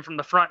do something from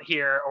the front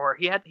here," or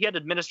he had to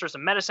administer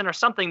some medicine or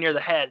something near the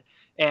head,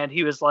 and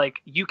he was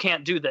like, "You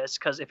can't do this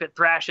because if it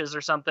thrashes or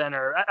something,"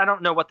 or I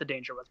don't know what the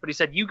danger was, but he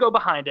said, "You go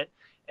behind it."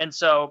 And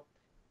so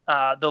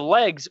the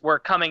legs were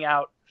coming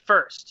out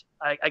first.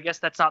 I guess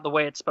that's not the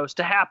way it's supposed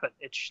to happen.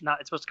 It's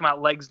supposed to come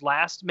out legs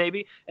last,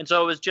 maybe. And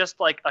so it was just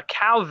like a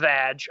cow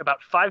vag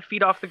about 5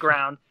 feet off the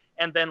ground,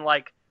 and then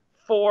like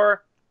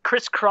 4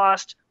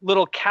 crisscrossed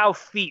little cow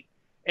feet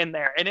in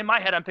there. And in my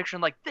head, I'm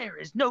picturing like, there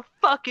is no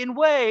fucking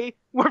way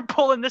we're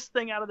pulling this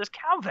thing out of this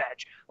cow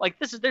vag. Like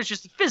there's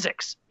just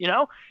physics, you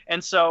know?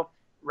 And so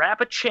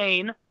wrap a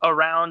chain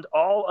around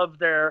all of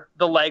the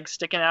legs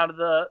sticking out of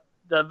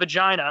the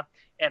vagina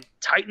and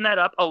tighten that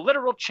up, a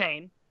literal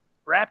chain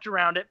wrapped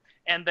around it.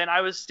 And then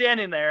I was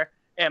standing there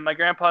and my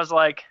grandpa's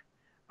like,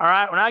 "All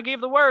right, when I gave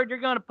the word, you're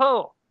going to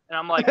pull." And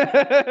I'm like,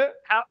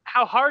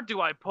 how hard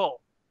do I pull?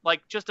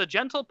 Like just a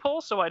gentle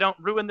pull so I don't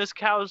ruin this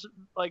cow's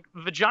like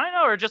vagina,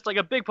 or just like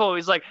a big pull?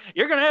 He's like,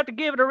 "You're going to have to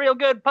give it a real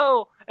good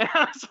pull." And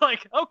I was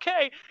like,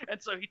 "Okay."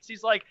 And so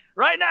he's like,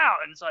 "Right now."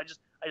 And so I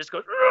just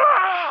go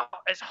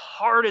as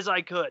hard as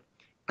I could,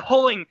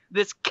 pulling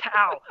this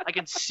cow. I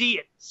can see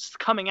it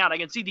coming out. I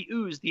can see the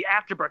ooze, the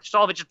afterbirth, just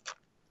all of it just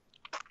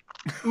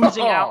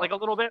oozing out like a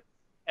little bit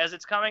as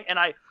it's coming. And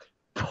I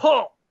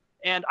pull,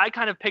 and I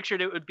kind of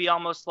pictured it would be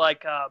almost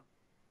like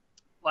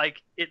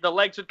the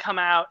legs would come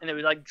out and it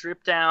would like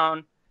drip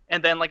down,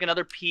 and then like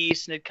another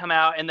piece and it'd come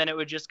out, and then it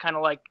would just kind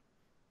of like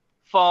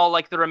fall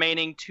like the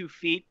remaining 2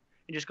 feet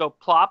and just go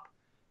plop.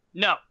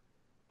 No,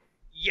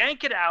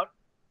 yank it out,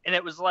 and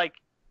it was like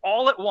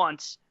all at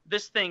once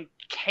this thing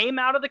came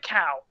out of the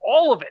cow,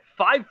 all of it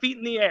 5 feet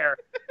in the air,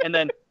 and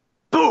then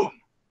boom,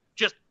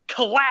 just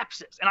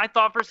collapses. And I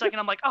thought for a second,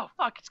 I'm like, "Oh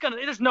fuck,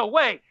 there's no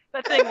way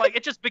that thing, like,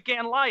 it just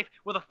began life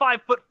with a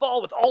 5-foot fall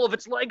with all of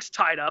its legs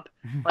tied up."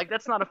 Like,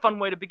 that's not a fun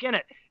way to begin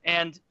it.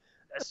 And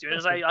as soon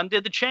as I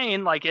undid the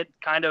chain, like, it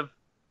kind of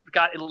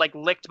got like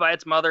licked by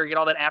its mother, get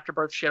all that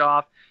afterbirth shit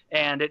off,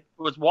 and it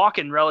was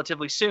walking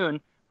relatively soon.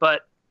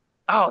 But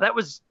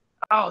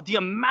the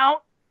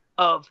amount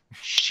of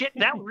shit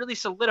that really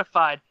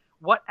solidified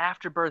what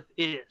afterbirth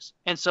is.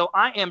 And so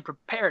I am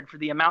prepared for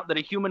the amount that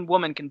a human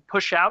woman can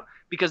push out,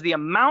 because the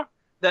amount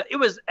that it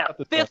was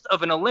a fifth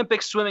of an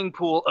Olympic swimming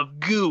pool of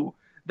goo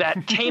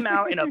that came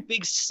out in a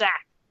big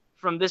sack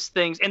from this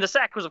thing. And the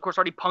sack was, of course,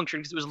 already punctured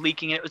because it was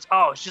leaking. And it was,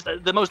 it's just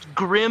the most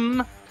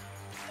grim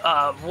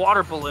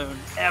water balloon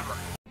ever.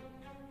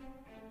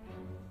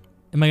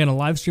 Am I gonna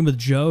live stream with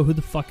Joe? Who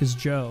the fuck is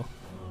Joe?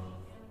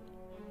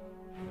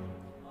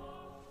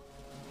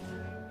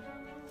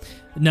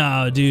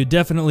 No, dude,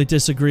 definitely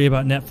disagree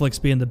about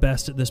Netflix being the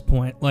best at this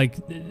point. Like,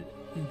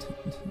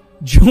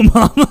 Joe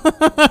Mama.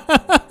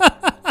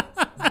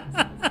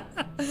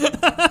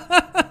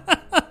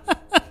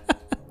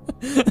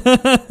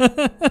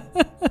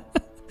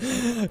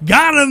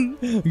 Got him!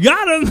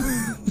 Got him!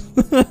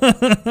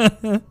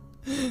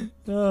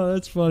 Oh,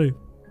 that's funny.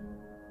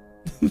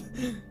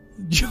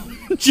 Joe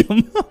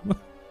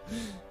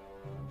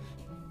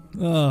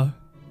Mama.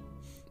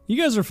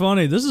 You guys are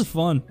funny. This is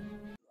fun.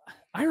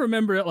 I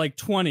remember at like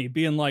 20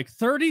 being like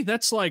 30,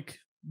 that's like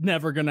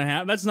never gonna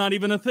happen. That's not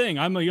even a thing.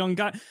 I'm a young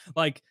guy.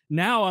 Like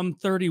now I'm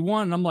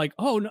 31 and I'm like,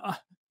 oh no,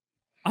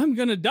 I'm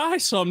gonna die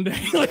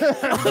someday. Like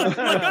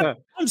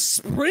I'm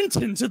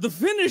sprinting to the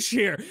finish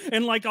here.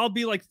 And like I'll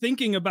be like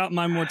thinking about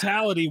my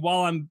mortality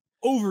while I'm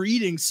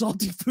overeating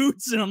salty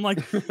foods, and I'm like,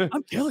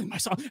 I'm killing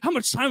myself. How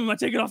much time am I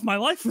taking off my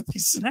life with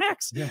these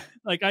snacks? Yeah.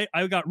 Like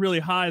I got really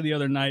high the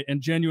other night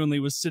and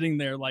genuinely was sitting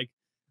there like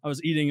I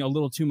was eating a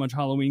little too much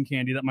Halloween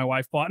candy that my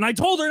wife bought, and I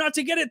told her not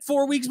to get it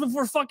 4 weeks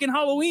before fucking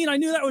Halloween. I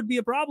knew that would be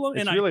a problem.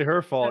 It's really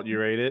her fault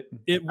you ate it.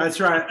 That's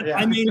right. Yeah.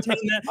 I maintain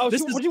that. Oh,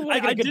 so would you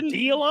like a good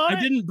deal on it?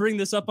 I didn't bring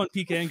this up on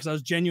PKN because I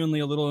was genuinely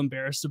a little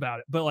embarrassed about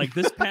it. But like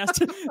this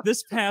past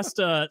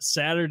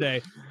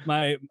Saturday,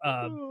 my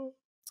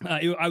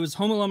I was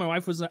home alone. My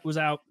wife was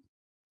out.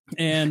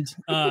 And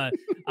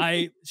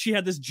she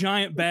had this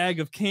giant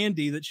bag of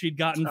candy that she'd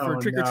gotten for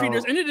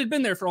trick-or-treaters, and it had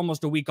been there for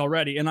almost a week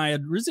already, and I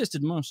had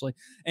resisted mostly.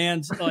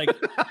 And like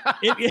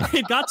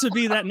it got to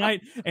be that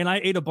night, and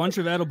I ate a bunch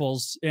of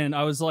edibles, and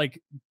I was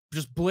like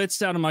just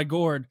blitzed out of my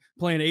gourd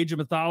playing Age of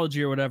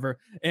Mythology or whatever.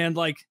 And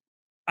like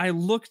I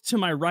looked to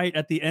my right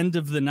at the end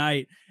of the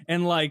night,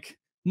 and like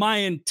my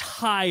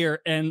entire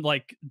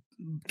like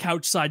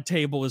couch side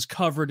table is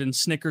covered in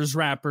Snickers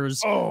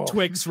wrappers,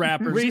 Twix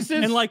wrappers, Reese's?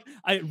 And like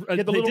they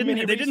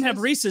didn't have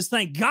Reese's,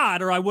 thank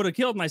God, or I would have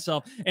killed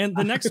myself. And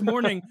the next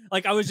morning,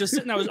 like I was just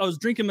sitting, I was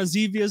drinking my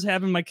Zevias,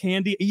 having my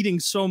candy, eating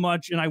so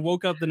much, and I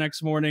woke up the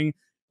next morning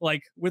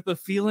like with a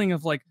feeling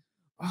of like,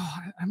 oh,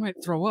 I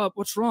might throw up.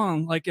 What's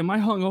wrong? Like, am I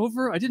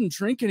hungover? I didn't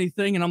drink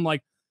anything, and I'm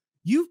like,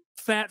 you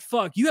fat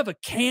fuck, you have a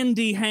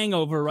candy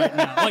hangover right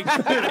now. Like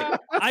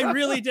I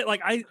really did.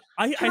 Like I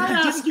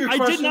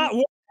did not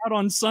work out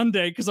on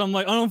Sunday because I'm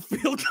like, I don't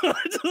feel good.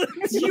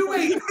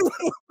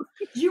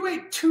 You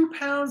ate 2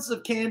 pounds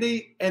of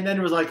candy and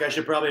then was like, I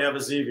should probably have a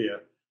Zevia.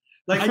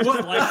 Like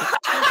what? What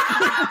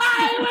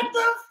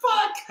the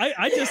fuck?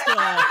 I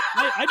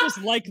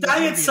just like the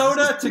diet Zevias.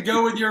 Soda to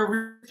go with your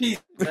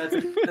repeat.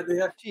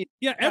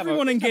 Yeah,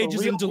 everyone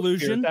engages in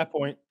delusion at that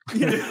point.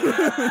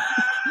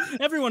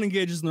 Everyone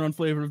engages in their own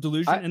flavor of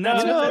delusion, and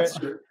that's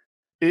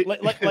If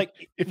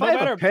no I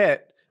have a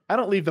pet, I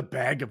don't leave the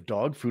bag of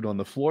dog food on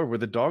the floor where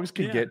the dogs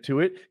can get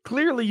to it.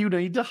 Clearly, you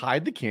need to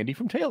hide the candy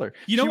from Taylor.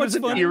 You know what's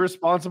funny? An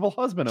irresponsible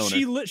husband owner.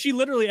 She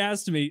literally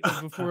asked me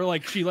before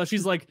like she left.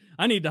 She's like,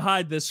 I need to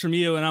hide this from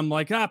you, and I'm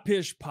like,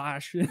 pish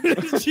posh.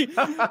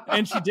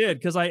 and she did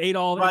because I ate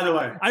all. By the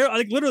way,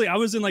 I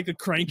was in like a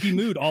cranky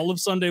mood all of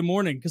Sunday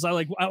morning because I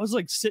was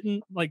like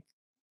sitting like.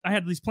 I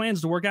had these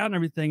plans to work out and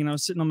everything, and I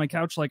was sitting on my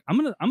couch like I'm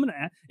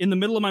gonna in the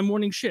middle of my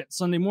morning shit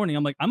Sunday morning.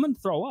 I'm like, I'm gonna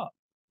throw up.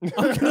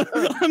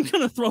 I'm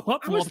gonna throw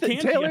up from all the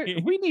candy. Taylor,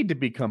 we need to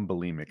become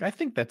bulimic. I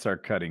think that's our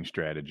cutting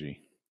strategy.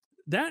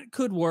 That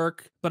could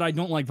work, but I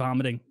don't like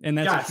vomiting, and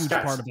that's a huge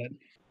part of it.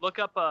 Look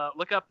up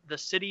the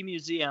City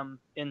Museum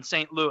in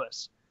St.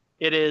 Louis.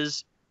 It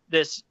is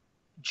this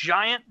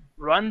giant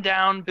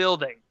rundown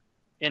building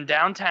in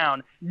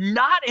downtown,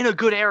 not in a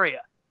good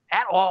area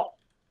at all.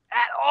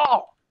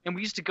 And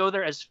we used to go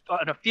there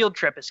on a field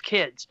trip as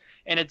kids.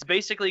 And it's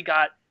basically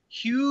got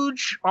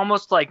huge,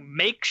 almost like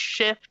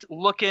makeshift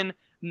looking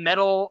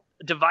metal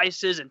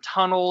devices and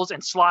tunnels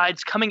and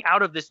slides coming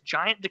out of this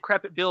giant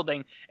decrepit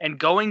building and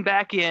going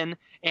back in.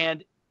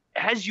 And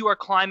as you are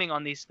climbing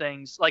on these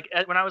things, like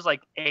when I was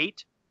like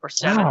 8 or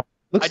 7,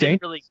 I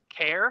didn't really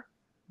care.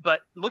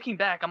 But looking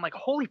back, I'm like,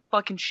 holy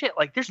fucking shit.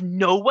 Like there's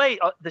no way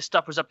this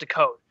stuff was up to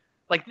code.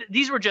 Like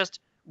these were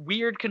just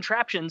weird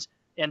contraptions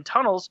and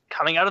tunnels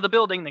coming out of the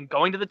building, then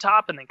going to the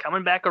top and then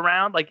coming back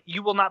around. Like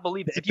you will not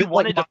believe it. If you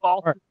wanted to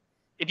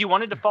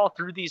fall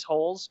through these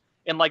holes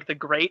in like the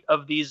grate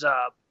of these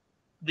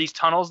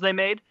tunnels they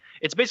made,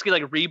 it's basically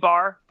like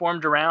rebar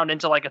formed around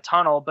into like a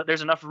tunnel, but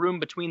there's enough room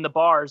between the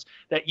bars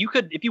that you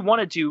could, if you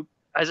wanted to,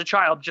 as a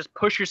child, just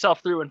push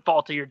yourself through and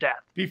fall to your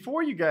death.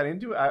 Before you got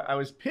into it, I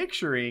was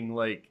picturing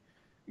like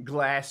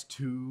glass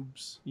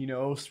tubes,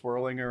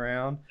 swirling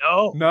around.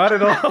 No, not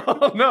at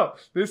all. No,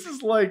 this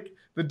is like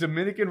the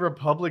Dominican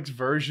Republic's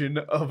version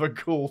of a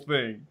cool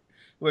thing.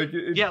 Like,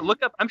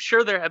 look up. I'm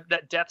sure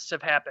that deaths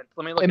have happened.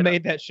 Let me look. They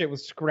made that shit with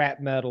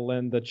scrap metal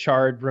and the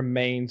charred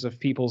remains of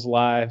people's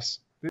lives.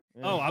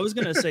 Oh, I was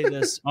gonna say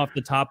this off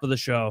the top of the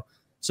show.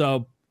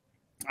 So,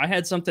 I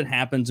had something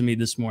happen to me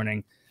this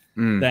morning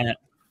that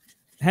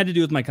had to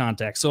do with my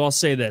contacts. So I'll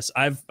say this.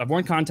 I've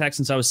worn contacts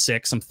since I was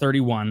 6. I'm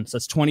 31. So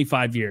that's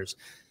 25 years.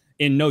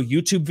 In no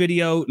YouTube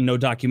video, no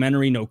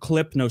documentary, no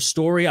clip, no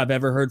story I've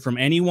ever heard from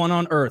anyone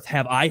on earth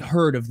have I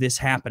heard of this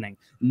happening.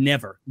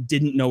 Never.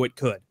 Didn't know it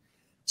could.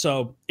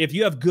 So if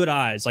you have good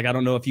eyes, like I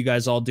don't know if you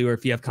guys all do or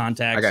if you have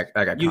contacts,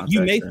 I got contacts.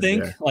 You may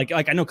think like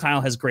I know Kyle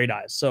has great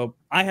eyes. So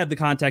I have the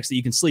contacts that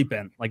you can sleep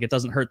in. Like it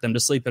doesn't hurt them to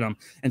sleep in them.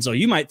 And so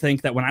you might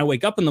think that when I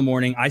wake up in the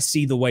morning, I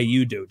see the way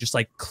you do, just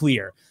like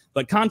clear.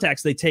 But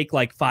contacts, they take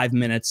like 5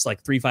 minutes,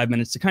 like 3-5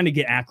 minutes to kind of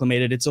get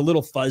acclimated. It's a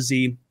little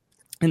fuzzy.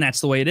 And that's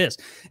the way it is.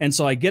 And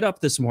so I get up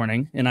this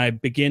morning and I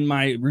begin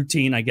my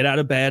routine. I get out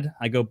of bed,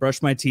 I go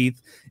brush my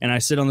teeth, and I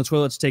sit on the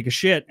toilet to take a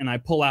shit, and I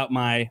pull out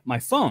my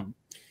phone.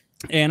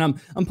 And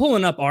I'm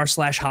pulling up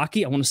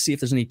r/hockey. I want to see if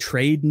there's any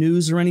trade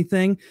news or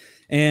anything.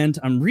 And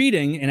I'm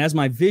reading, and as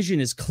my vision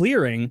is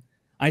clearing,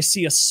 I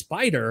see a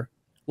spider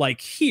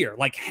like here,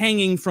 like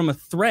hanging from a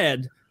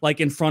thread, like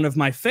in front of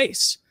my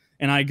face.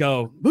 And I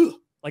go, "Ugh,"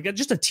 like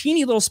just a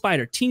teeny little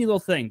spider, teeny little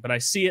thing, but I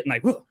see it and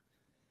I, "Ugh,"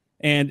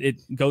 and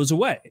it goes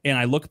away. And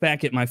I look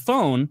back at my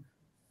phone,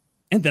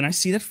 and then I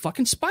see that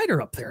fucking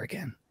spider up there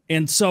again.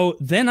 And so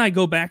then I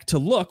go back to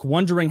look,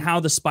 wondering how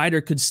the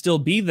spider could still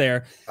be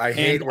there. I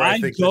hate where I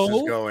think this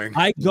is going.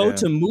 I go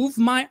to move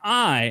my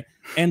eye,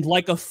 and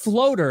like a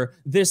floater,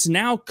 this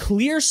now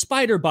clear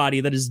spider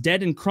body that is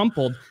dead and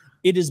crumpled,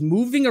 it is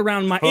moving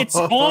around my. It's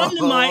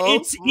on my.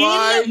 It's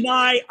in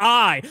my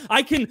eye.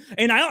 I can,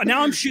 and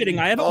now I'm shitting.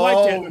 I haven't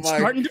wiped it. I'm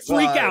starting to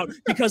freak out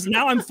because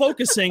now I'm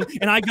focusing,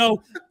 and I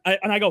go,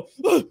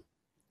 "Ugh,"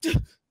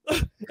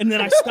 and then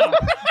I stop,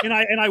 and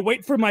I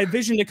wait for my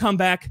vision to come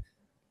back.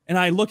 And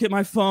I look at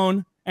my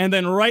phone, and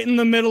then right in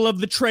the middle of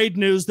the trade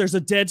news, there's a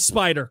dead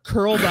spider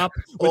curled up.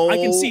 I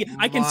can see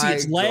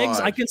its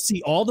legs. I can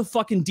see all the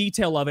fucking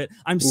detail of it.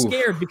 I'm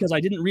scared because I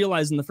didn't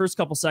realize in the first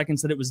couple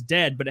seconds that it was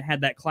dead, but it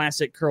had that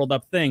classic curled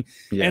up thing.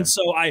 Yeah. And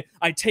so I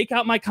take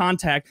out my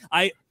contact.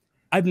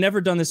 I've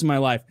never done this in my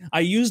life.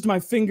 I used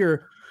my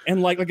finger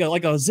and like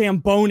a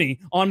Zamboni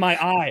on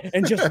my eye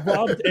and just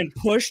rubbed and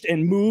pushed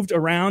and moved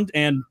around.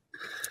 And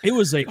it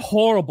was a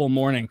horrible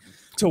morning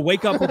to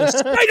wake up with a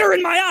spider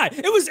in my eye.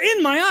 It was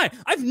in my eye.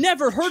 I've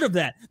never heard of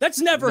that.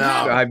 That's never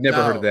happened. I've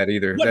never heard of that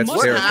either. That's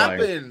terrifying.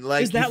 Happened?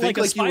 Like, is that you think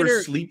like you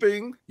were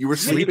sleeping? You were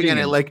sleeping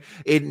and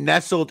it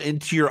nestled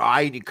into your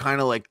eye and you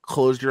kind of like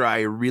closed your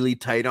eye really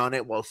tight on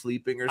it while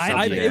sleeping or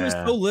something. It was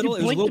so little.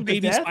 It was a little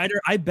baby spider.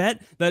 I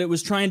bet that it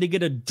was trying to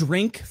get a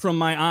drink from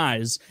my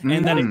eyes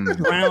and then it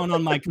drowned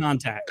on my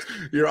contact.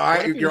 Your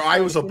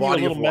eye was a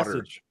body of water.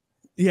 Message.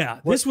 Yeah,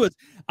 this was.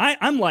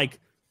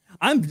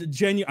 I'm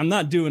genuine. I'm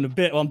not doing a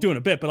bit. Well, I'm doing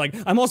a bit, but like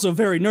I'm also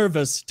very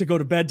nervous to go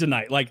to bed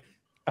tonight. Like,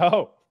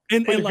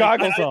 and like,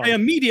 I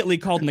immediately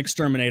called an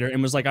exterminator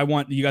and was like, I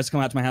want you guys to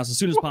come out to my house as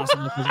soon as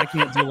possible because I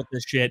can't deal with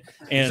this shit.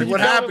 And so what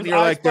happened? You're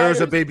like,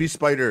 there's a baby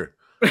spider.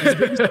 There's a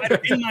baby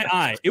spider in my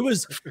eye. It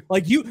was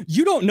like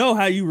you don't know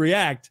how you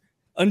react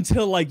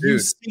until like you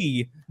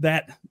see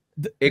that.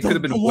 It could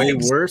have been way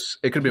worse.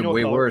 It could have been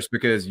way worse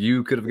because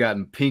you could have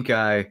gotten pink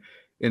eye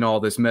in all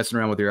this messing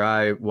around with your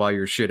eye while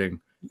you're shitting.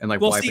 And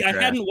like, well, see, I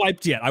hadn't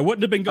wiped yet. I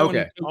wouldn't have been going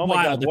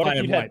wild. What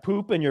if you had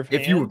poop in your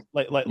hand? If you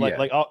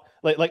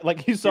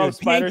like you saw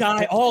spiders. Pink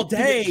eye all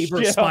day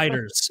for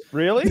spiders.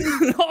 Really?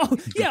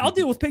 Yeah, I'll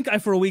deal with pink eye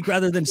for a week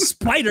rather than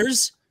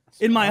spiders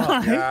in my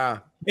eye. Yeah.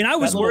 And I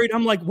was worried.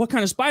 I'm like, what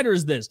kind of spider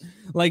is this?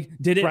 Like,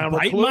 did it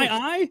bite my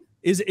eye?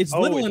 It's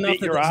little enough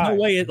that there's no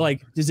way it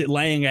like. Is it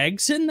laying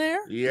eggs in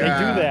there?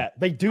 Yeah,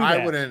 They do that.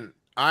 I wouldn't.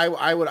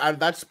 I would.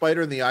 That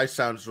spider in the eye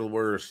sounds the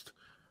worst.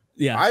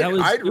 Yeah,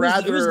 I'd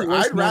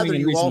rather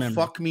you all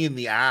fuck me in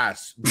the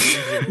ass,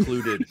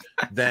 included,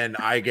 than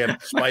I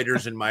get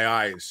spiders in my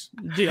eyes.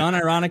 Gee,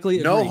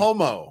 unironically, no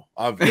homo.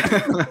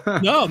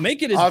 No,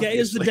 make it as gay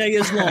as the day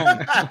is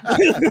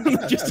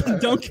long. Just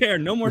don't care.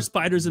 No more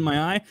spiders in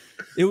my eye.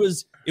 It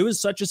was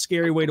such a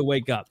scary way to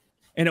wake up,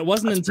 and it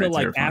wasn't until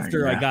like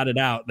after I got it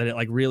out that it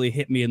like really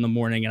hit me in the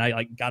morning, and I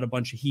like got a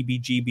bunch of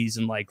heebie-jeebies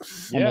and like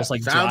almost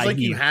like sounds like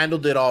you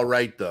handled it all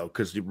right though,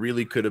 because it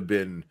really could have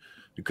been.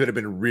 It could have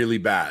been really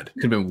bad.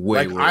 Could have been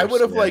way worse. I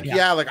would have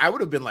I would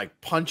have been like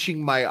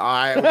punching my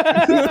eye,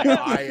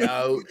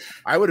 out.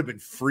 I would have been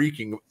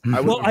freaking.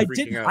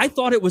 I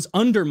thought it was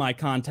under my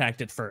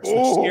contact at first,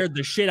 which scared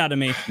the shit out of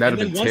me. And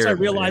then once I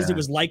realized it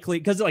was likely,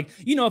 because like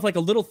if like a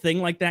little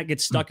thing like that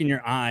gets stuck in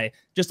your eye,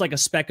 just like a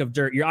speck of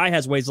dirt, your eye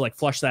has ways to like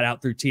flush that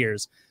out through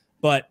tears.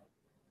 But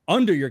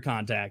under your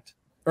contact,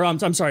 or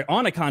I'm sorry,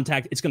 on a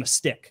contact, it's gonna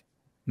stick.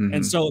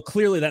 And so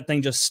clearly that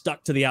thing just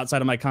stuck to the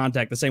outside of my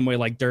contact the same way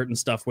like dirt and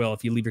stuff will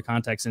if you leave your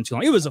contacts in too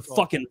long. It was a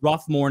fucking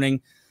rough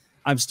morning.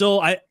 I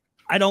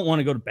don't want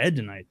to go to bed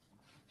tonight.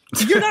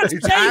 You're not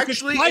safe.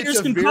 Actually, spiders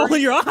can crawl in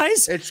your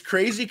eyes. It's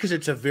crazy because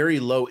it's a very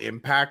low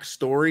impact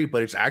story,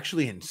 but it's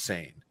actually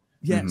insane.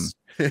 Yes.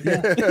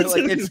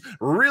 It's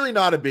really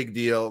not a big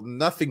deal.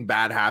 Nothing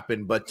bad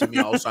happened, but to me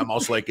also, I'm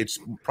also like, it's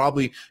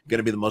probably going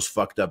to be the most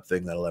fucked up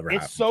thing that'll ever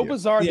happen. It's so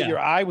bizarre that your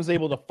eye was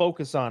able to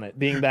focus on it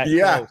being that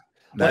close.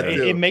 Like,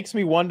 it makes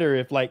me wonder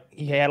if like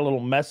he had a little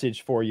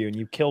message for you and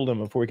you killed him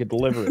before he could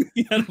deliver it.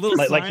 He had a little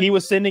like he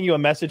was sending you a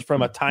message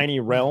from a tiny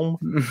realm.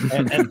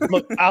 And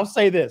look, I'll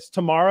say this: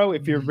 tomorrow,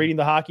 if you're reading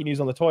the hockey news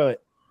on the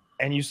toilet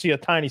and you see a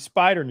tiny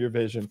spider in your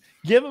vision,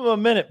 give him a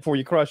minute before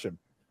you crush him.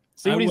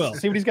 See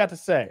what he's got to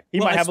say. He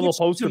might have a little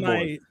poster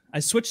board. I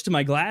switched to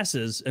my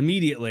glasses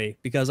immediately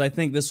because I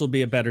think this will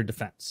be a better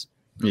defense.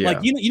 Yeah. Like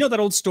you know that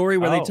old story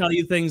where they tell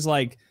you things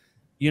like,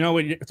 you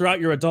know, throughout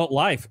your adult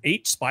life,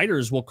 8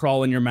 spiders will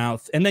crawl in your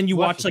mouth, and then you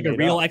watch like a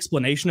real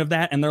explanation of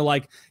that, and they're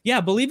like,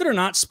 yeah, believe it or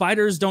not,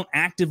 spiders don't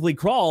actively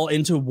crawl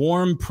into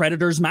warm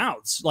predators'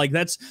 mouths. Like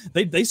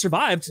they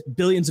survived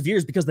billions of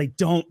years because they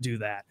don't do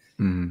that,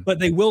 but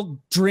they will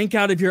drink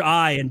out of your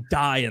eye and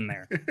die in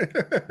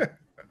there.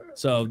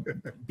 So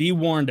be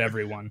warned,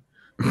 everyone.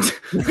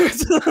 PSA.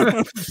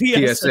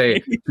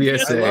 I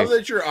love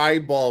that your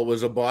eyeball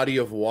was a body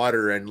of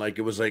water and like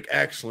it was like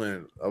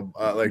excellent,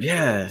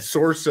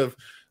 source of.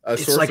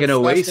 It's source like of an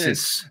sustenance.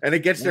 oasis, and it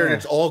gets there and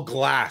it's all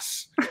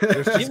glass.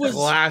 There's just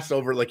glass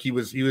over, like he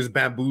was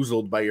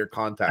bamboozled by your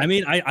contact. I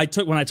mean,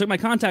 when I took my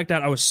contact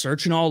out, I was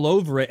searching all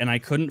over it and I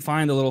couldn't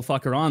find the little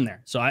fucker on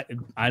there. So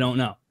I don't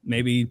know.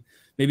 Maybe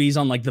he's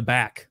on like the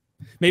back.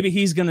 Maybe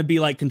he's gonna be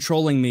like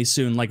controlling me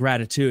soon, like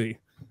Ratatouille.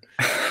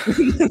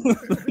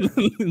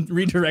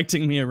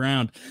 Redirecting me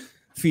around,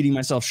 feeding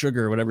myself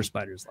sugar or whatever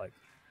spiders like.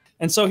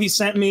 And so he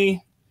sent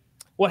me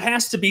what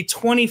has to be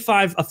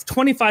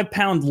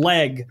 25-pound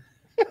leg.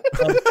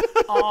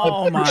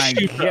 Oh my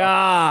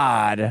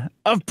god!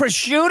 Of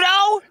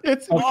prosciutto? We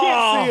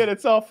can't see it.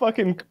 It's all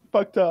fucking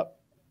fucked up.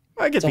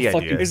 I get the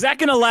idea. Is that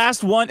going to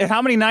last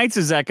how many nights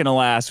is that going to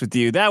last with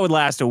you? That would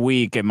last a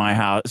week at my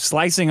house.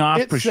 Slicing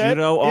off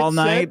prosciutto all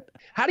night.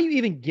 How do you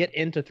even get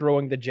into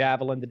throwing the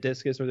javelin, the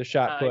discus, or the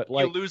shot put?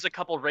 Like you lose a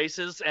couple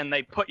races and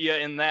they put you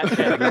in that.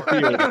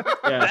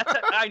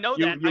 I know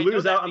that. You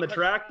lose out on the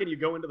track and you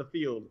go into the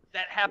field.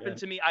 That happened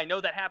to me. I know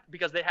that happened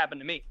because they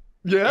happened to me.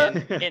 Yeah.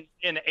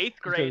 In 8th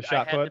grade,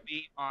 I had to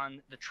be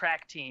on the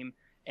track team,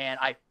 and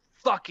I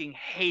fucking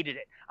hated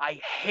it. I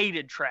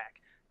hated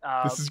track.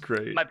 This is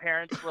great. My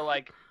parents were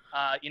like,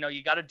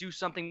 you got to do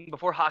something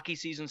before hockey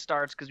season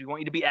starts because we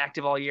want you to be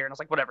active all year. And I was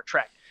like, whatever,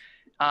 track.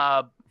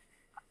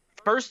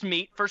 First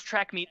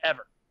track meet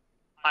ever.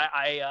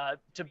 I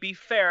to be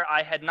fair,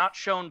 I had not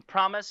shown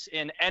promise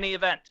in any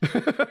event. They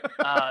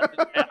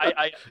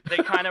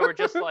kind of were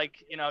just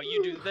like,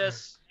 you do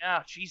this.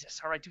 Yeah,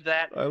 Jesus. All right, do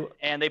that.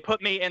 And they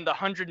put me in the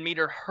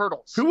 100-meter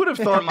hurdles. Who would have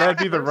thought that'd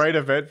be the right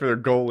event for their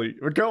goalie?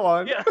 But go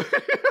on. Yeah,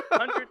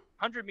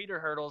 100-meter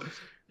hurdles.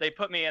 They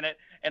put me in it,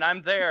 and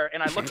I'm there,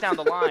 and I look down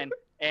the line,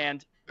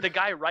 and the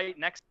guy right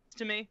next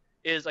to me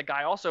is a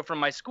guy also from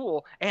my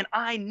school, and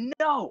I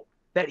know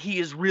that he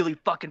is really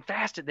fucking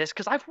fast at this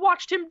because I've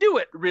watched him do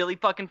it really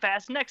fucking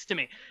fast next to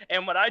me.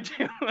 And what I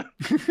do,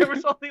 there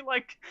was only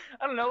like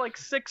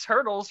 6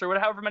 hurdles or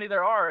however many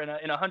there are in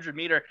a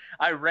 100-meter.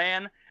 I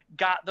ran,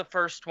 got the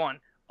first one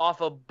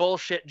off a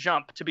bullshit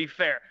jump, to be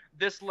fair.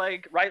 This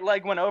right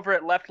leg went over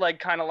it, left leg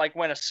kind of like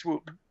went a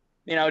swoop.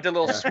 Did a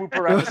little swoop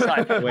around the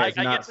side. I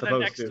get to the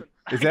next one.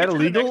 Is that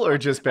illegal or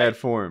just bad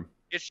form?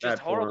 It's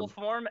just horrible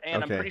form,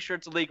 and I'm pretty sure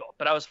it's illegal.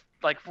 But I was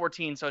like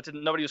 14, so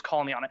nobody was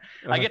calling me on it.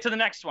 I get to the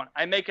next one.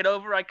 I make it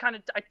over. I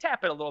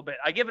tap it a little bit.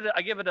 I give it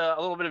a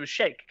little bit of a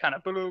shake, kind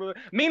of.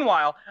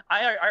 Meanwhile,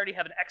 I already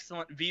have an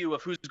excellent view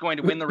of who's going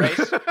to win the race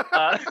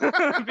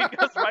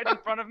because right in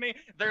front of me,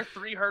 they're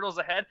 3 hurdles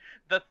ahead.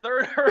 The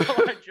 3rd hurdle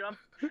I jump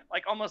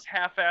like almost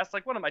half-assed,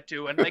 like what am I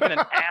doing? Making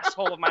an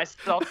asshole of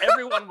myself.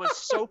 Everyone was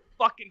so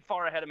fucking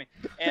far ahead of me,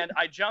 and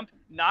I jumped,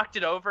 knocked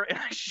it over, and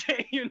I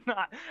shit you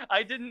not,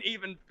 I didn't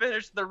even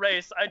finish the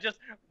race. I just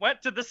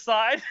went to the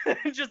side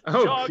and just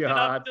jogged it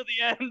up to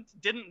the end.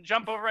 Didn't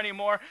jump over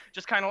anymore.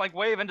 Just kind of like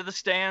wave into the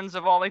stands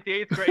of all like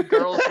the 8th grade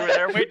girls who were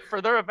there waiting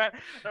for their event.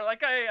 They're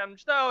like, hey,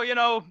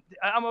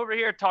 I'm over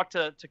here. Talk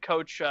to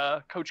Coach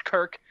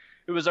Kirk,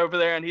 who was over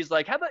there, and he's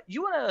like, how about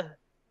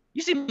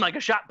you seem like a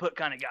shot put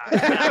kind of guy.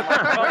 And I'm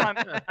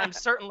like, well, I'm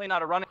certainly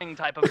not a running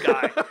type of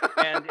guy.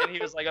 And he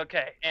was like,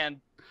 okay. And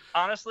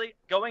honestly,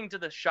 going to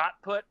the shot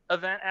put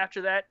event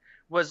after that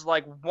was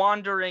like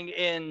wandering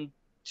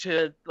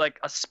into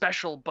like a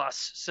special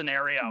bus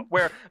scenario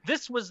where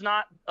this was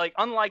not like,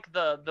 unlike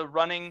the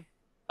running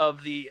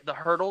of the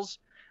hurdles,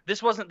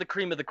 this wasn't the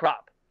cream of the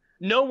crop.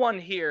 No one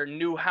here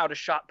knew how to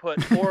shot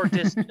put or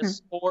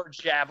discus or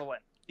javelin.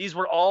 These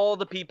were all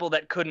the people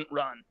that couldn't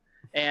run.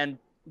 And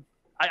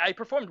I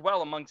performed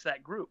well amongst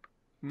that group.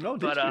 No,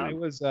 but I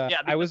was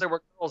there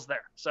were girls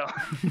there, so,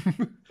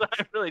 so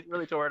I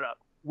really tore it up.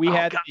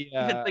 Even thinking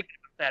about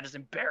that is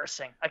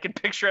embarrassing. I can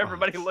picture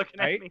everybody looking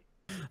at me.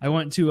 I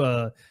went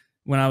to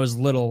when I was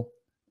little,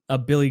 a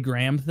Billy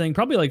Graham thing,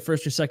 probably like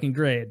 1st or 2nd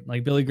grade.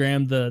 Like Billy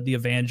Graham, the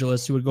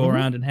evangelist, who would go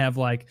around and have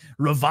like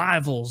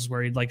revivals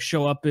where he'd like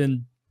show up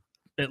in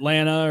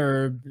Atlanta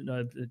or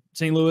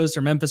St. Louis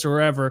or Memphis or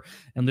wherever,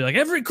 and they're like,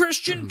 every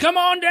Christian, come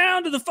on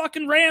down to the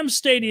fucking Rams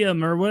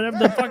Stadium or whatever,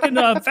 the fucking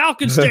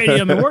Falcon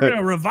Stadium, and we're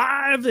gonna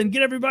revive and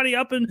get everybody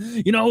up, and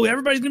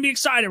everybody's gonna be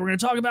excited. We're gonna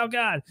talk about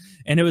God.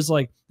 And it was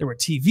like there were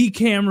TV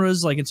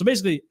cameras, like, and so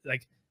basically,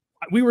 like,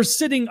 we were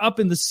sitting up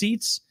in the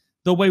seats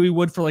the way we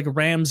would for like a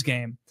Rams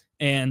game,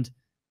 and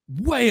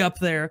way up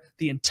there,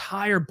 the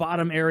entire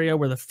bottom area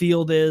where the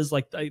field is,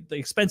 like the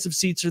expensive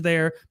seats are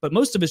there, but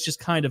most of it's just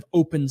kind of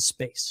open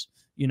space,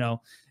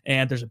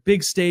 and there's a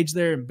big stage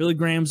there, and Billy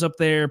Graham's up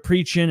there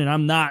preaching, and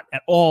I'm not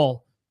at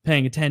all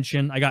paying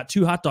attention. I got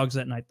 2 hot dogs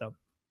that night though.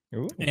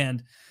 Ooh.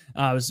 And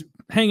I was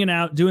hanging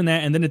out doing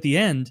that, and then at the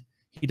end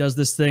he does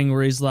this thing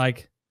where he's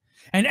like,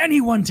 and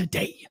anyone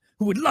today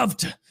who would love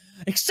to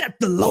accept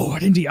the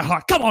Lord into your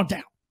heart, come on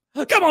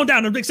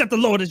down and accept the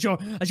Lord as your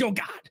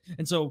God.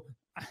 And so,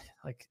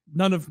 like,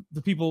 none of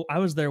the people I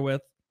was there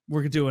with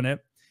were doing it.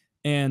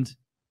 And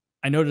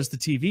I noticed the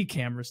TV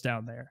cameras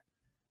down there.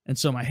 And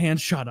so my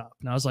hand shot up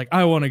and I was like,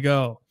 I want to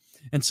go.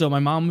 And so my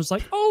mom was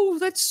like, oh,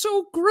 that's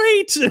so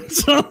great. And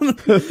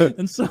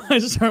so I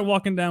just started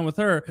walking down with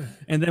her.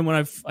 And then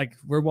when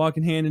we're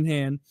walking hand in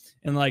hand,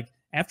 and like,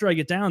 after I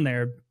get down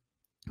there,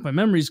 if my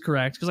memory's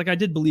correct, because like I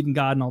did believe in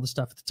God and all this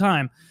stuff at the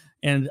time.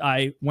 And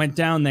I went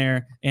down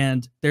there,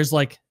 and there's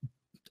like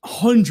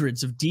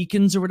hundreds of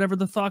deacons or whatever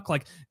the fuck,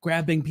 like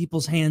grabbing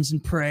people's hands in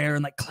prayer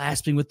and like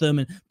clasping with them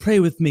and pray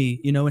with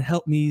me, and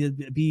help me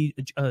be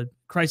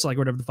Christ-like,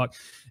 whatever the fuck.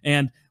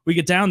 And we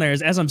get down there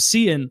as I'm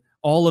seeing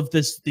all of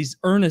these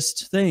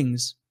earnest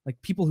things,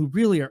 like people who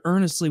really are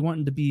earnestly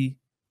wanting to be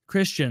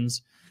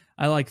Christians.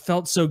 I like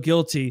felt so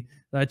guilty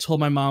that I told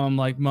my mom, I'm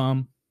like,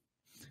 Mom,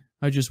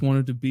 I just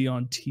wanted to be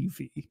on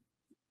TV.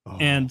 Oh.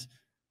 And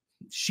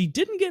she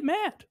didn't get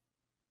mad.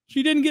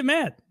 She didn't get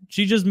mad.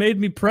 She just made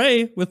me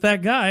pray with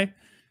that guy,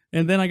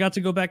 and then I got to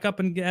go back up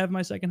and have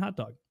my second hot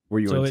dog. Were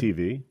you on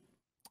TV?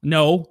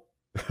 No.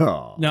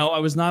 Oh. No, I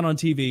was not on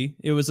TV.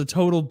 It was a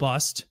total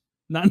bust.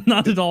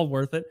 Not at all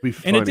worth it.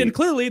 And it did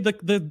clearly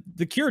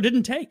the cure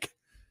didn't take.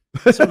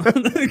 So,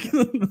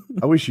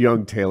 I wish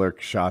young Taylor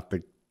shot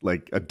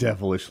a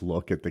devilish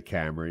look at the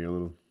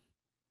camera.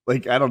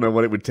 Like, I don't know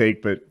what it would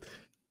take, but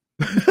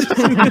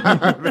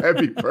that'd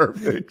be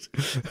perfect.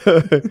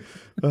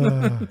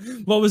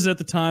 What was it at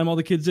the time? All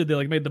the kids did, they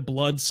like made the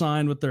blood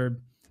sign with their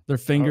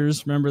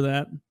fingers. Remember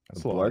that? A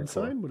blood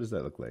sign? What does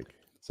that look like?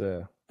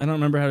 I don't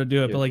remember how to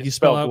do it, but like you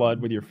spell out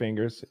blood with your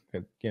fingers.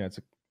 It's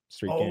a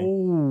street game.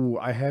 Oh,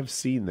 I have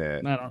seen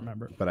that. I don't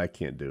remember, but I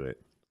can't do it.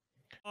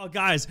 Oh,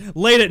 guys,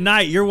 late at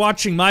night, you're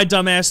watching my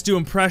dumbass do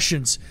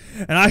impressions,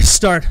 and I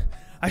start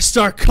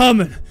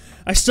coming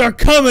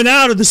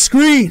out of the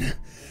screen.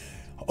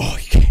 Oh,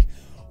 you can't.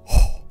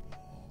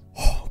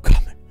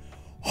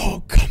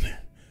 Coming.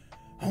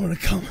 I'm gonna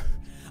come.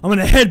 I'm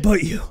gonna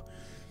headbutt you.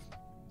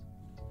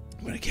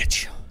 I'm gonna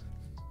get you.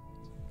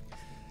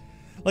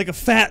 Like a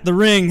fat the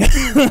ring.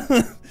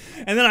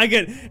 and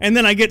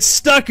then I get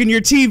stuck in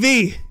your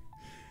TV.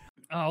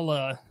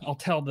 I'll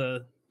tell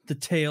the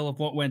tale of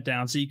what went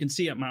down so you can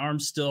see it. My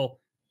arm's still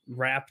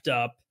wrapped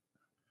up.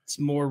 It's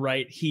more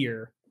right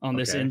here on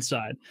this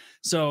inside.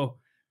 So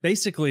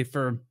basically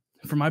for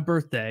my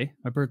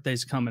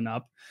birthday's coming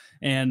up,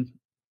 and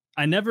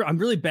I'm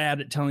really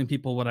bad at telling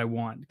people what I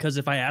want, because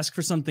if I ask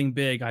for something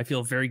big, I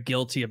feel very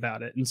guilty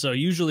about it. And so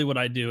usually what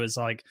I do is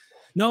like,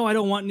 no, I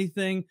don't want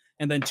anything.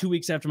 And then 2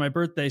 weeks after my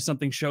birthday,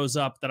 something shows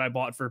up that I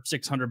bought for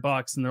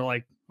 $600, and they're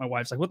like, my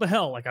wife's like, what the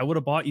hell? Like, I would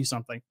have bought you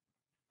something.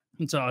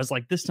 And so I was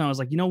like, this time I was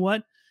like, you know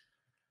what?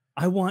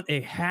 I want a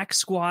hack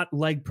squat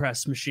leg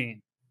press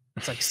machine.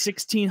 It's like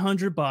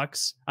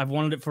 $1,600. I've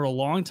wanted it for a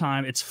long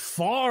time. It's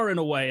far and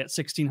away at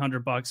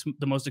 $1,600,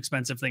 the most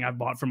expensive thing I've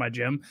bought for my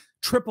gym.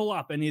 Triple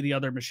up any of the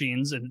other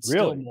machines, and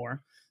still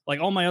more. Like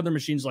all my other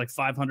machines are like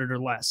 500 or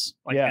less,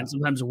 and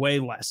sometimes way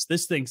less.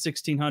 This thing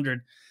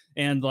 $1,600,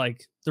 and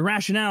like the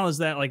rationale is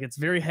that like it's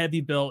very heavy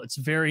built, it's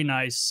very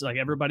nice. Like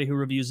everybody who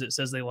reviews it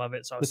says they love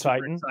it. So I was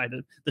super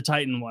excited. The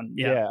Titan one,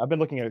 yeah, I've been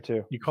looking at it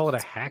too. You call it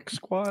a hack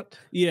squat?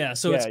 Yeah,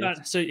 so it's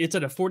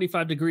at a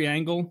 45-degree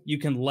angle. You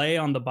can lay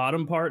on the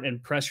bottom part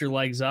and press your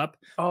legs up,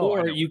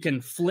 or you can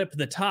flip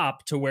the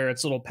top to where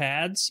it's little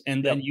pads,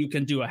 and then you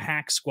can do a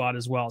hack squat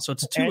as well. So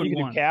it's a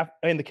 2-in-1. Calf,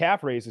 and the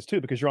calf raises too,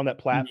 because you're on that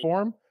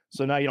platform.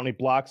 So now you don't need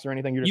blocks or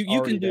anything.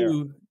 You can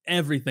do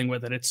everything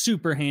with it. It's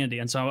super handy.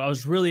 And so I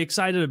was really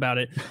excited about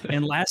it.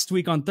 And last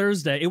week on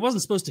Thursday, it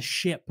wasn't supposed to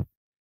ship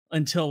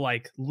until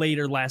like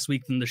later last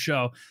week than the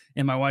show.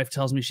 And my wife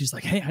tells me, she's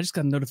like, hey, I just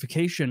got a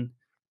notification.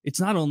 It's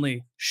not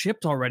only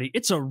shipped already,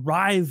 it's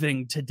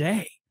arriving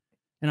today.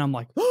 And I'm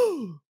like,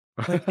 oh,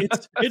 like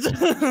it's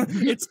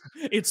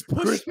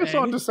push Christmas day.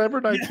 On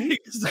December 19th. Yeah,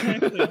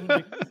 exactly. I'm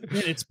like,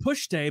 man, it's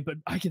push day, but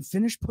I can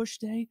finish push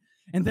day.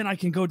 And then I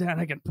can go down,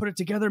 I can put it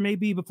together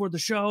maybe before the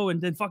show and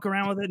then fuck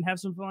around with it and have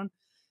some fun.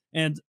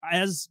 And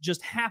as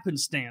just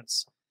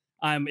happenstance,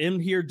 I'm in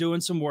here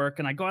doing some work,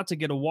 and I go out to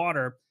get a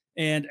water.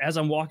 And as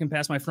I'm walking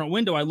past my front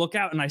window, I look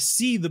out and I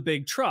see the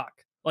big truck,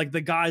 like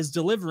the guy's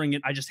delivering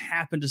it. I just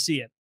happen to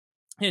see it.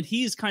 And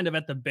he's kind of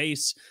at the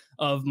base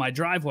of my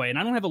driveway. And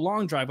I don't have a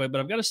long driveway,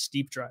 but I've got a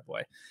steep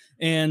driveway.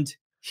 And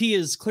he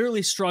is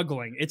clearly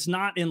struggling. It's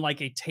not in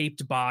like a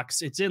taped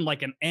box. It's in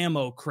like an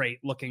ammo crate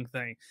looking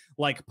thing,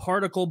 like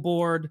particle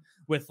board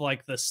with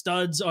like the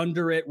studs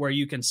under it where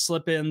you can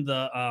slip in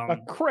the a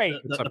crate,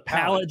 the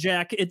pallet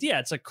jack.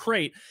 It's a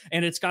crate,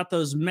 and it's got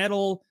those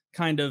metal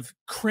kind of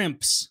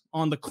crimps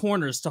on the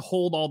corners to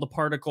hold all the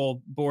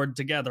particle board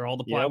together, all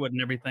the plywood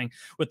and everything,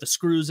 with the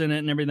screws in it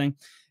and everything.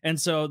 And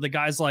so the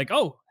guy's like,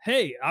 "Oh,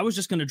 hey, I was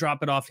just going to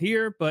drop it off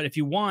here, but if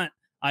you want,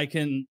 I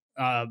can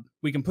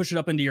we can push it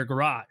up into your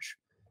garage."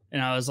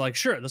 And I was like,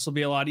 sure, this will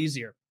be a lot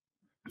easier.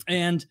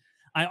 And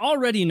I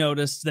already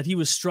noticed that he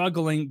was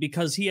struggling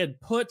because he had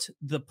put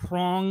the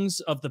prongs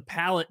of the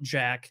pallet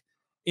jack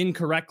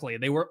incorrectly.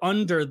 They were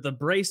under the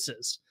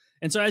braces.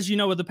 And so, as you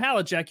know, with the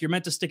pallet jack, you're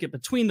meant to stick it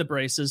between the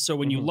braces. So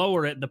when you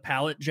lower it, the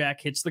pallet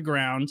jack hits the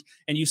ground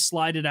and you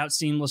slide it out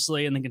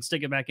seamlessly and then can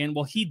stick it back in.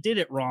 Well, he did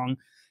it wrong.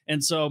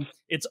 And so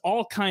it's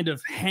all kind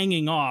of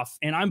hanging off,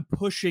 and I'm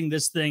pushing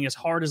this thing as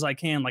hard as I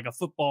can, like a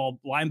football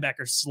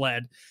linebacker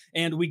sled.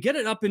 And we get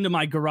it up into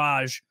my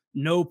garage,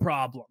 no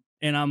problem.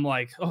 And I'm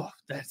like, oh,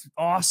 that's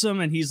awesome.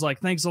 And he's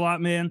like, thanks a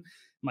lot, man. I'm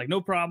like,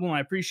 no problem.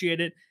 I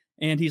appreciate it.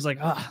 And he's like,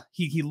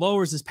 he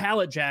lowers his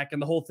pallet jack and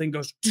the whole thing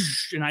goes,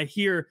 and I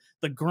hear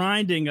the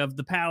grinding of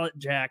the pallet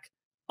jack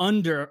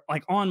under,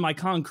 like on my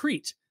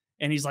concrete.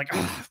 And he's like,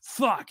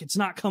 fuck, it's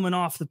not coming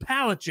off the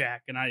pallet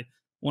jack. And I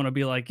want to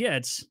be like, yeah,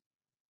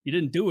 you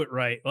didn't do it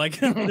right. Like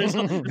there's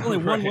only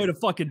one way to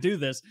fucking do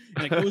this.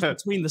 And it goes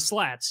between the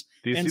slats.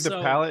 Do you see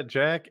the pallet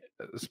jack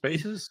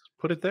spaces?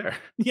 Put it there.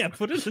 Yeah,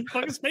 put it in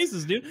fucking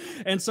spaces, dude.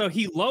 And so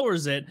he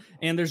lowers it,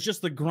 and there's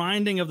just the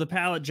grinding of the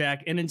pallet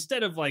jack. And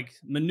instead of like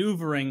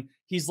maneuvering,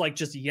 he's like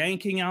just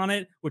yanking on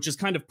it, which is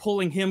kind of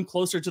pulling him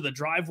closer to the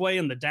driveway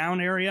and the down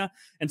area.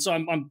 And so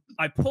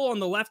I pull on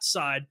the left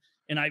side,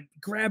 and I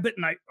grab it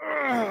and I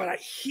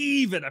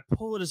heave it. I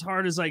pull it as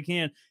hard as I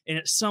can, and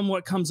it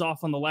somewhat comes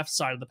off on the left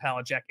side of the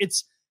pallet jack.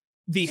 It's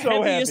the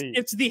heaviest. Heavy.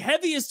 It's the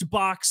heaviest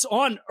box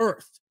on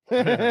earth.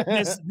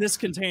 this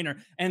container,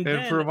 and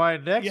then, for my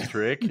next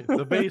trick,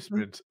 the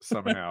basement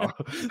somehow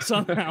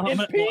I'm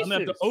gonna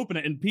have to open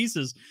it in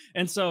pieces.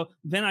 And so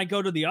then I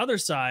go to the other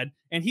side,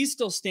 and he's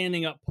still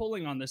standing up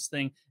pulling on this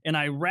thing, and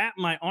I wrap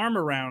my arm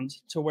around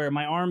to where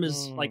my arm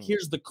is like,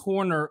 here's the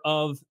corner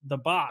of the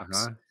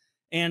box,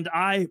 and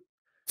I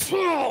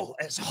pull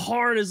as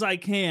hard as I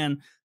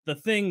can. The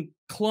thing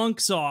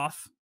clunks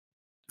off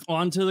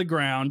onto the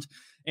ground,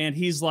 and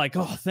he's like,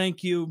 oh,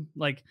 thank you.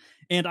 Like,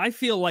 and I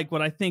feel like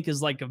what I think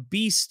is like a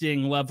bee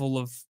sting level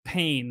of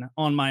pain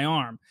on my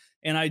arm.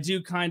 And I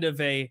do kind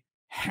of a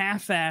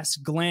half-ass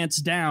glance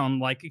down,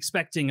 like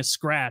expecting a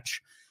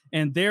scratch.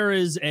 And there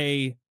is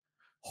a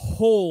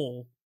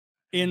hole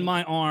in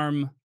my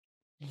arm,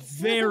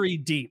 very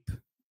deep.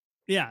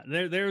 Yeah,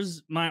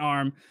 there's my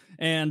arm.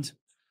 And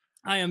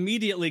I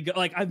immediately go,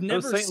 like, I've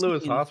never St.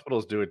 Louis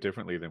hospitals do it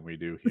differently than we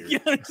do here.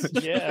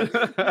 Yeah.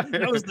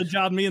 That was the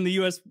job me and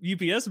the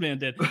UPS man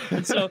did.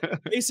 And so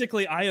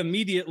basically I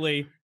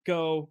immediately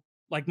go,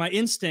 like, my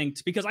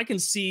instinct, because I can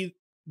see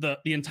the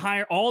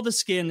entire, all the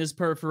skin is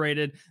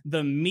perforated,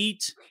 the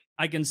meat,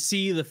 I can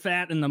see the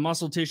fat and the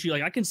muscle tissue,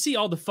 like I can see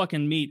all the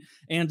fucking meat,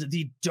 and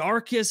the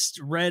darkest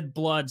red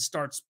blood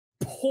starts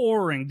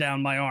pouring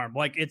down my arm.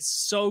 Like, it's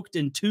soaked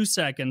in 2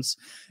 seconds,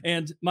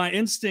 and my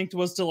instinct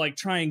was to like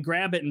try and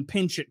grab it and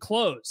pinch it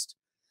closed.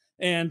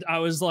 And I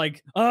was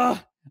like,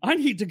 I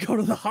need to go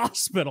to the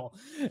hospital.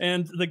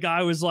 And the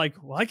guy was like,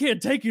 well, I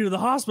can't take you to the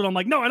hospital. I'm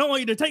like, no, I don't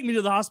want you to take me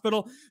to the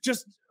hospital.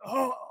 Just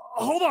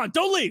hold on.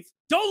 Don't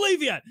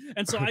leave yet.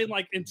 And so I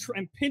like,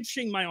 I'm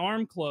pinching my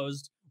arm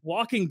closed,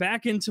 walking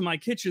back into my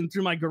kitchen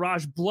through my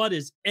garage. Blood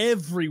is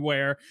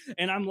everywhere.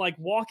 And I'm like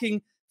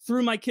walking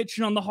through my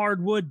kitchen on the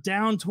hardwood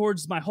down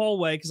towards my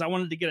hallway, because I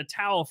wanted to get a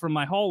towel from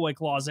my hallway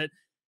closet.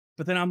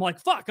 But then I'm like,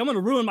 fuck, I'm going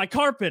to ruin my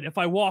carpet if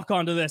I walk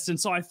onto this. And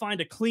so I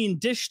find a clean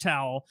dish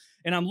towel,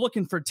 and I'm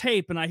looking for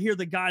tape. And I hear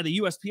the guy, the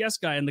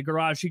USPS guy in the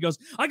garage, he goes,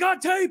 I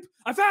got tape.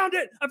 I found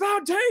it. I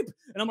found tape.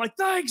 And I'm like,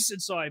 thanks.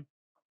 And so I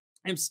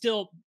am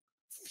still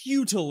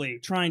futilely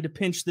trying to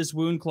pinch this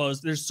wound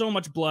closed. There's so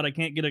much blood, I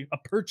can't get a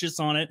purchase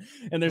on it.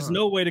 And there's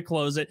no way to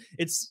close it.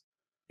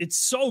 It's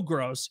so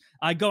gross.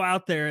 I go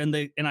out there and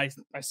I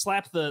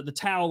slap the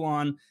towel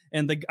on,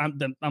 and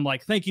I'm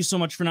like, thank you so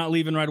much for not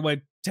leaving right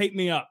away. Tape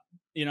me up.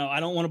 You know, I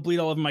don't want to bleed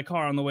all over my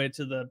car on the way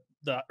to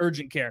the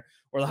urgent care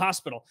or the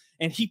hospital.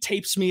 And he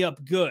tapes me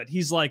up good.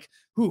 He's like,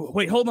 ooh,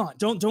 wait, hold on.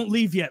 Don't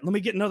leave yet. Let me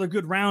get another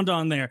good round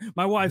on there.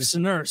 My wife's a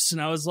nurse.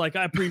 And I was like,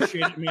 I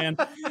appreciate it, man.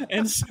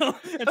 And so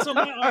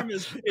my arm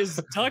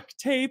is duct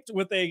taped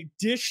with a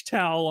dish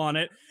towel on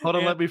it. Hold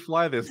on, let me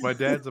fly this. My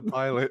dad's a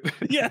pilot.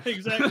 Yeah,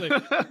 exactly.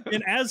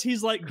 And as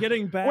he's like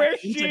getting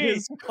back into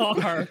his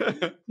car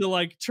to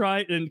like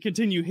try and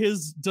continue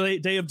his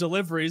day of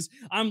deliveries,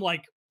 I'm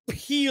like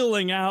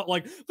peeling out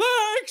like,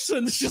 thanks,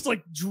 and it's just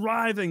like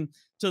driving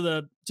to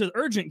the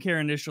urgent care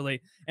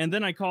initially. And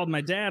then I called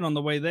my dad on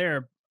the way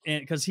there, and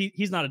because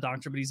he's not a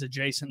doctor, but he's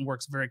adjacent and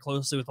works very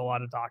closely with a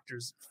lot of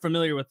doctors,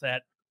 familiar with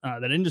that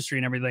that industry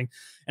and everything.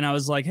 And I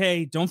was like,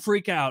 hey, don't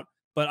freak out.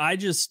 But I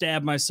just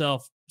stabbed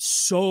myself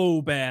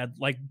so bad,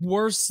 like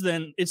worse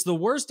than it's the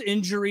worst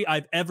injury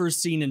I've ever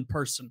seen in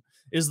person,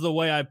 is the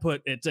way I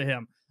put it to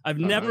him. I've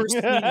never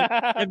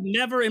I've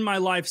never in my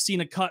life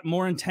seen a cut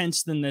more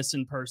intense than this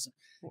in person.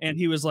 And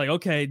he was like,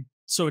 okay,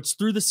 so it's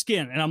through the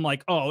skin. And I'm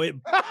like, oh, it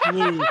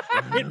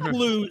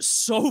blew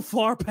so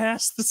far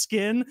past the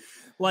skin.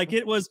 Like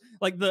it was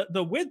like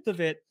the width of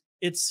it,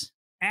 it's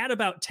at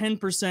about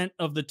 10%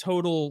 of the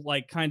total,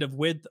 like kind of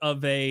width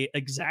of a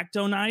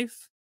X-Acto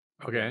knife.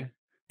 Okay.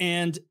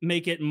 And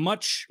make it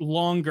much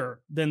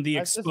longer than the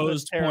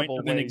exposed point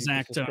of an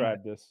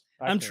X-Acto.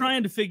 I'm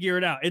trying to figure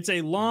it out. It's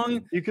a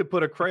long. You could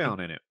put a crayon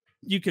in it.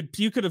 You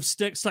could have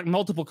stuck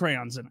multiple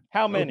crayons in it.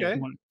 How many? Okay.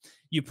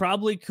 You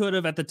probably could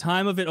have, at the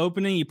time of it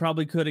opening, you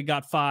probably could have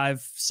got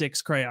 5,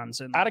 6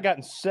 crayons in. I'd have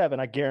gotten 7.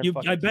 I guarantee.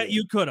 I bet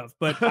you could have,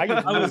 but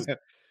I was.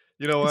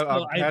 You know what?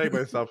 I'm patting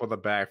myself on the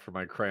back for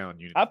my crayon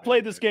unit. I've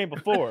played this game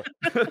before.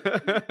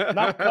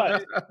 Not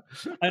cut.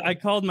 I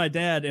called my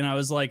dad and I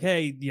was like,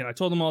 hey, I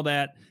told him all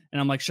that.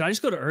 And I'm like, should I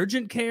just go to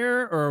urgent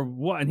care or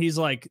what? And he's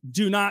like,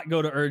 do not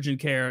go to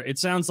urgent care. It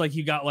sounds like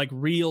you got like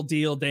real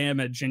deal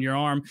damage in your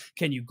arm.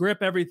 Can you grip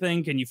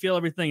everything? Can you feel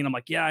everything? And I'm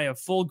like, yeah, I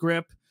have full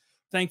grip.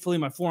 Thankfully,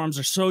 my forearms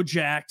are so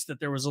jacked that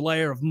there was a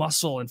layer of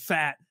muscle and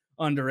fat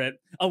under it.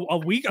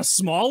 A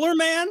smaller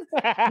man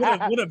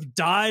would have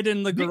died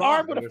in the garage. The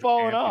arm would have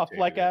fallen off.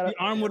 The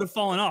arm would have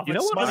fallen off. You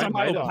know what?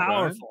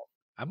 Powerful.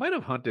 I might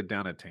have hunted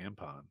down a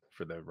tampon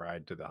for the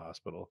ride to the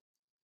hospital.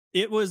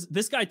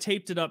 This guy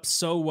taped it up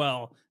so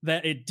well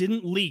that it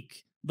didn't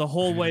leak the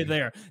whole way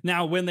there.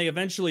 Now, when they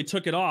eventually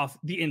took it off,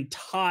 the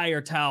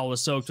entire towel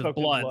was soaked with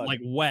blood,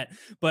 like wet.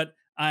 But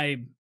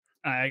I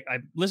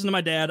listened to my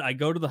dad. I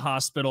go to the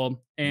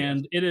hospital,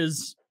 and it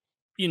is,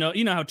 you know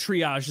how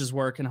triages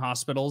work in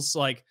hospitals.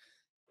 Like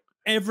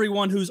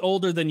everyone who's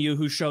older than you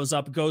who shows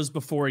up goes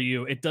before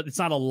you. It's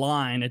not a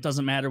line. It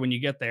doesn't matter when you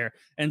get there.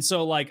 And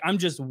so like I'm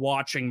just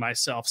watching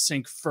myself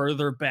sink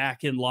further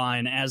back in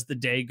line as the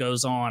day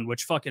goes on,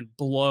 which fucking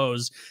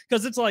blows,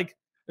 because it's like,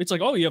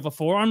 oh, you have a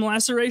forearm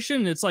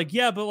laceration. It's like,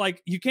 yeah, but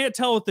like you can't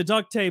tell with the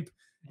duct tape.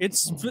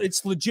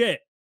 It's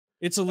legit.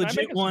 It's a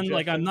legit one.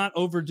 Like I'm not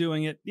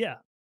overdoing it. Yeah.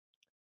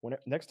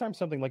 Next time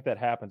something like that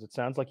happens, it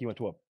sounds like you went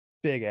to a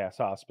big ass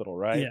hospital,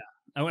 right?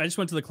 Yeah. I just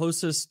went to the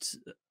closest.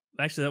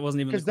 Actually, that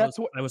wasn't even the closest.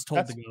 I was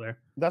told to go there.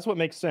 That's what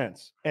makes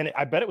sense. And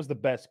I bet it was the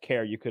best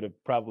care you could have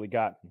probably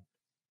gotten.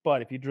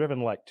 But if you'd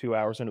driven like 2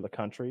 hours into the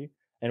country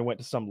and went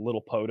to some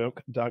little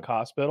podunk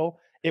hospital,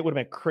 it would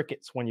have been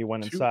crickets when you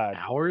went inside. 2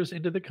 hours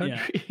into the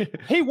country? Yeah.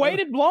 He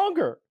waited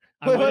longer.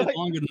 I waited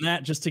longer than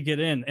that just to get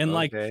in. And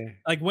like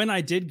when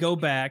I did go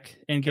back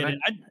and get in.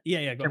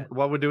 Go ahead.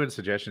 While we're doing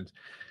suggestions,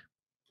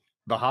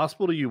 the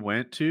hospital you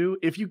went to,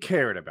 if you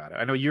cared about it,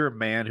 I know you're a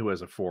man who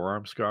has a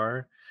forearm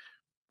scar,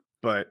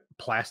 but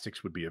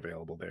plastics would be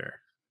available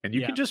there. And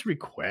you can just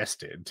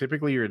request it. And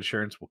typically your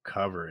insurance will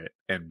cover it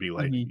and be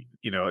like,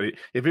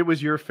 if it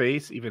was your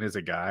face, even as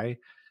a guy,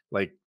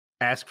 like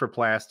ask for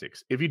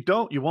plastics. If you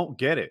don't, you won't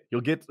get it.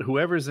 You'll get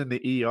whoever's in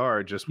the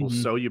ER just will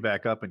sew you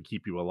back up and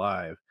keep you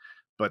alive.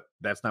 But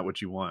that's not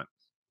what you want.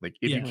 Like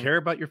if you care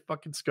about your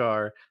fucking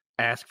scar,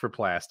 ask for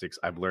plastics.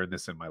 I've learned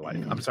this in my life.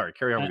 I'm sorry.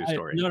 Carry on with your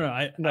story.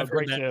 I've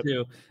heard that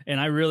too. And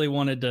I really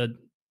wanted to,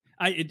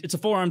 it's a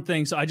forearm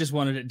thing. So I just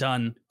wanted it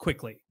done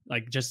quickly.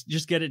 Like just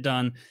get it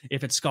done.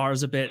 If it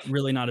scars a bit,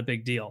 really not a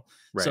big deal.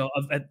 Right. So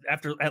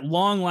at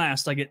long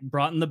last, I get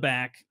brought in the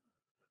back,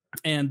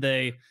 and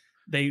they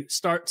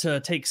start to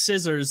take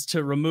scissors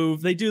to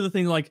remove. They do the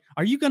thing like,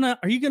 are you gonna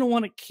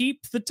want to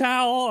keep the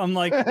towel? I'm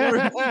like, is there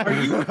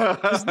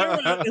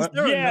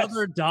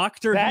another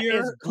doctor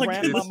here? Is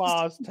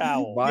grandmama's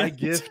towel. My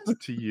gift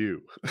to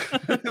you.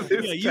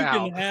 You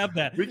can have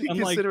that. We can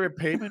consider it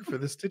payment for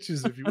the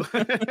stitches if you want.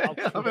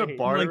 I'm a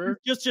barter.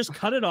 Like, just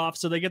cut it off.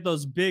 So they get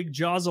those big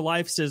jaws of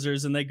life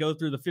scissors, and they go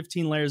through the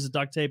 15 layers of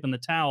duct tape and the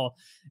towel.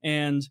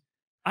 And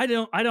I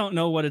don't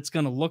know what it's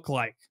gonna look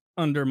like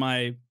under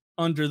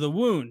the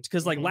wound,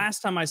 because like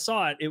last time I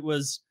saw it, it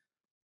was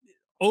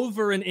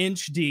over an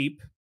inch deep,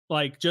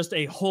 like just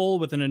a hole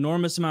with an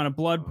enormous amount of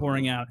blood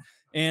pouring out.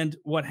 And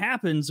what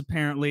happens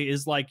apparently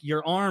is like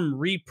your arm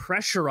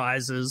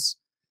repressurizes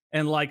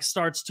and like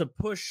starts to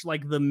push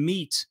like the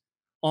meat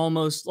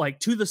almost like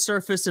to the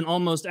surface and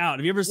almost out.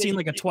 Have you ever seen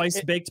like a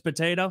twice baked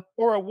potato?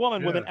 Or a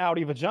woman with an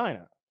outie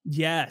vagina?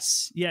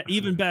 Yes. Yeah,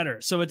 even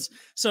better. So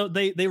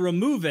they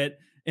remove it.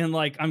 And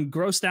like, I'm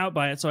grossed out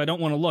by it, so I don't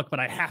want to look, but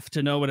I have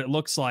to know what it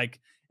looks like.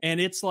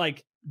 And it's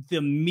like the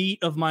meat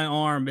of my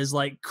arm is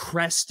like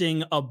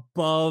cresting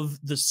above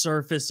the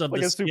surface of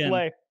the skin.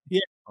 Souffle. Yeah.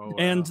 Oh, wow.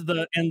 And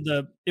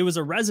it was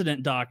a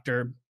resident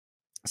doctor.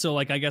 So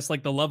like, I guess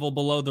like the level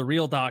below the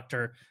real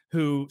doctor,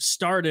 who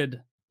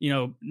started,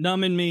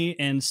 numbing me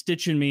and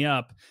stitching me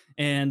up.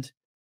 And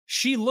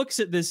she looks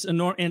at this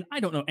and I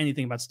don't know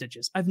anything about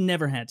stitches. I've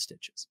never had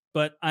stitches,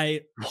 but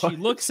she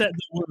looks at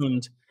the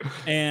wound,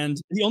 and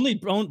the only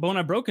bone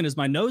I've broken is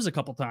my nose a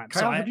couple times.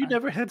 Kyle, have you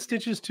never had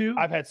stitches too?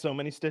 I've had so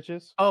many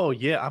stitches. Oh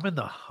yeah, I'm in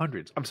the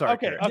hundreds. I'm sorry.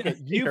 Okay,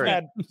 you've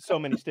had so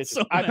many stitches.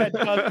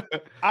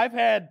 I've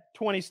had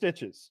 20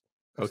 stitches.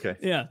 Okay.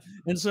 Yeah.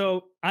 And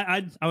so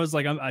I was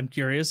like, I'm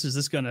curious, is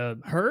this gonna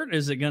hurt?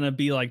 Is it gonna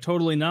be like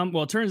totally numb?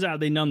 Well, it turns out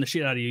they numb the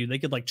shit out of you. They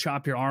could like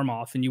chop your arm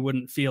off and you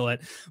wouldn't feel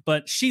it.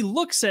 But she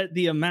looks at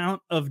the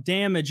amount of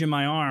damage in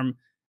my arm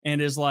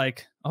and is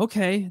like,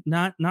 okay,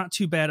 not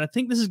too bad. I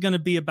think this is gonna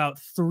be about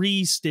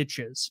 3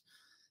 stitches.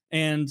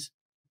 And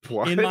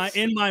in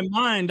my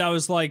mind, I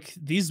was like,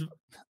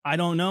 I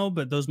don't know,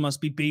 but those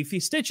must be beefy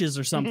stitches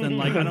or something.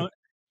 Like I don't.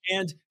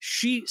 And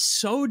she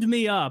sewed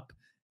me up.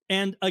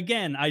 And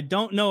again, I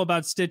don't know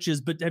about stitches,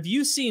 but have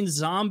you seen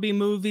zombie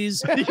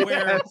movies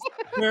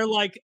where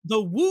like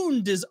the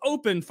wound is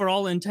open for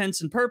all intents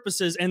and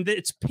purposes and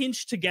it's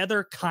pinched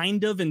together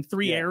kind of in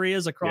 3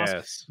 areas across?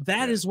 Yes.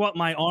 That is what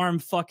my arm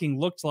fucking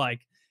looked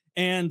like.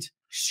 And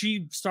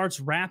she starts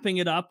wrapping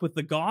it up with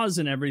the gauze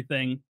and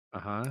everything.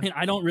 And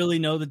I don't really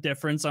know the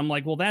difference. I'm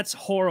like, well, that's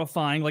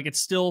horrifying. Like it's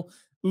still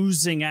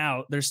oozing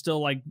out. There's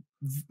still like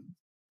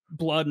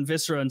blood and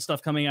viscera and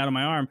stuff coming out of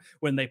my arm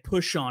when they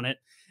push on it.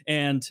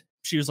 And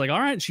she was like, all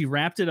right, she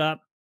wrapped it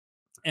up.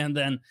 And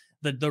then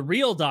the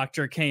real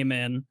doctor came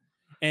in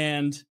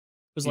and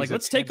was like,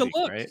 let's take a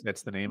look. Right?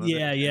 That's the name of it.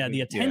 Yeah,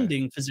 the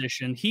attending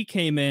physician. He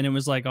came in and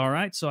was like, all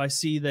right, so I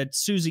see that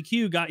Susie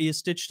Q got you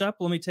stitched up.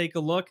 Let me take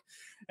a look.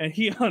 And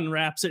he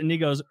unwraps it and he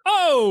goes,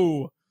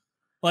 oh,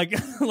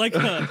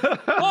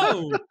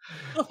 oh,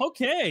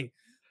 okay.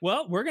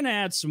 Well, we're going to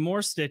add some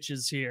more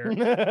stitches here.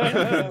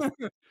 And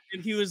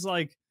he was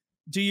like,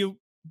 do you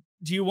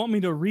want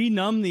me to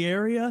renumb the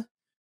area?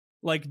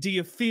 Like, do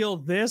you feel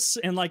this?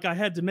 And like, I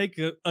had to make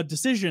a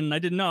decision. I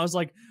didn't know. I was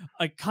like,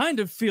 I kind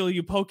of feel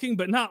you poking,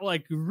 but not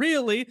like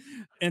really.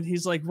 And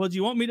he's like, well, do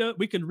you want me to,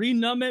 we can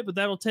renumb it, but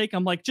that'll take,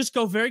 I'm like, just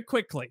go very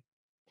quickly.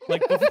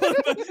 Like,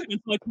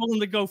 it's like told him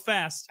to go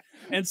fast.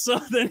 And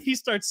so then he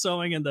starts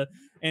sewing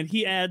and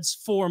he adds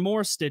 4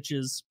 more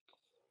stitches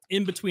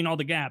in between all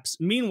the gaps.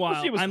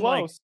 Meanwhile,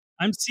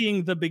 I'm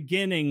seeing the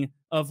beginning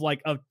of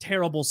like a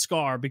terrible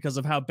scar because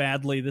of how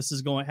badly this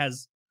is going,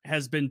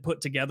 has been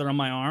put together on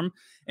my arm.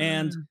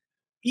 And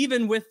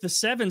even with the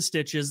 7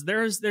 stitches,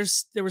 there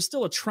was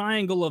still a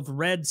triangle of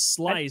red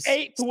slice.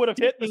 8 would have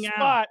hit the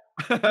spot.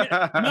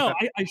 No,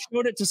 I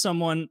showed it to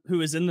someone who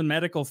is in the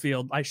medical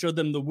field. I showed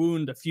them the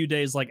wound a few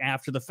days like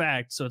after the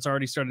fact. So it's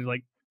already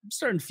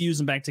starting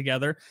fusing back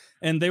together.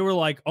 And they were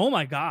like, oh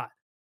my God,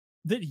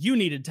 that you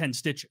needed 10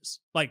 stitches.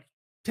 Like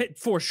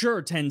for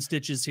sure 10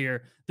 stitches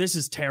here. This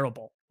is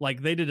terrible.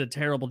 Like they did a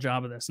terrible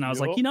job of this. And I was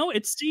like,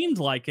 it seemed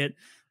like it,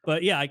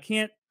 but yeah, I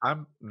can't.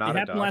 I'm not. It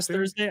happened last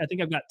Thursday. I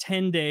think I've got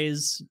 10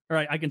 days. All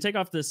right, I can take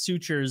off the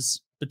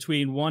sutures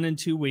between 1 and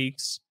 2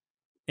 weeks,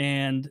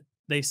 and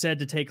they said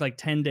to take like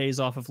 10 days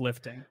off of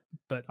lifting.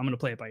 But I'm gonna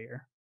play it by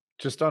ear.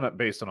 Just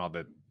based on all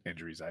the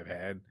injuries I've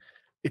had,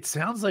 it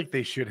sounds like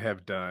they should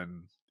have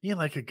done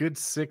like a good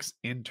 6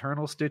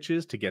 internal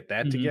stitches to get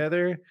that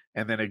together,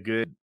 and then a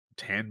good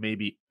 10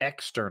 maybe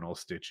external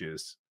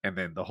stitches, and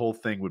then the whole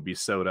thing would be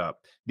sewed up.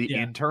 The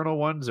internal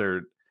ones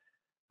are,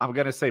 I'm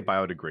going to say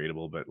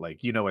biodegradable, but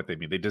like, you know what they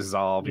mean. They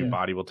dissolve, your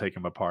body will take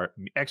them apart.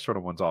 And the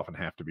external ones often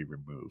have to be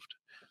removed.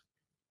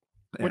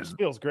 Which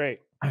feels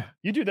great.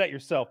 You do that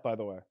yourself, by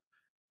the way.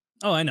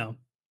 Oh, I know.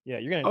 Yeah,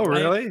 you're going to. Oh,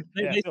 really?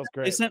 It feels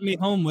great. They sent me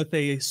home with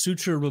a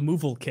suture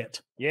removal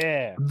kit.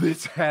 Yeah.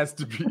 This has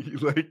to be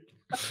like,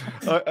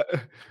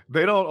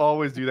 they don't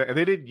always do that. And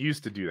they didn't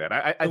used to do that.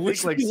 I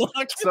think like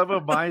some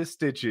of my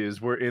stitches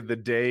were in the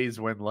days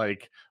when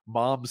like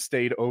mom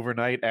stayed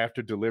overnight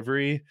after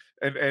delivery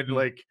and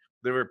like,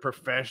 there were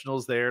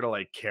professionals there to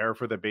like care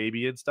for the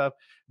baby and stuff.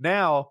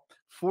 Now,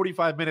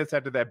 45 minutes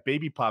after that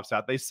baby pops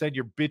out, they send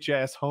your bitch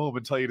ass home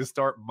and tell you to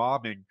start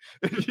momming.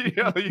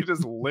 You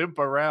just limp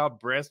around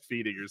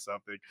breastfeeding or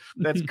something.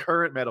 That's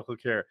current medical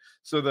care.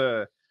 So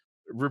the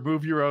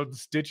remove your own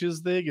stitches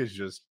thing is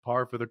just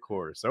par for the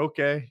course.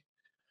 Okay.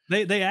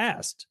 They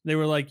asked. They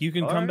were like, you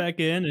can come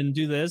back in and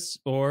do this,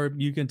 or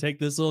you can take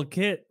this little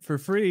kit for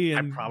free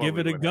and give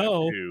it a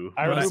go.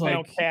 I remove my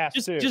own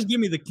cast too. Just give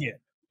me the kit.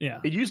 Yeah,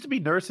 it used to be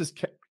nurses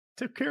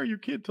took care of your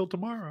kid till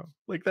tomorrow.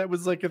 Like that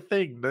was like a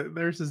thing that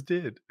nurses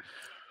did.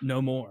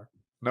 No more.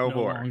 No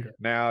more. Longer.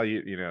 Now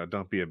you know,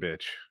 don't be a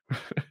bitch.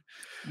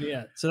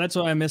 Yeah, so that's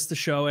why I missed the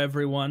show.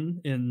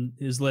 Everyone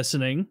is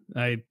listening.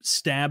 I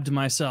stabbed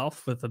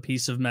myself with a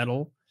piece of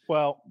metal.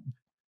 Well,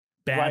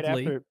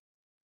 badly. Right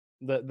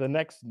after the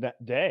next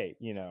day,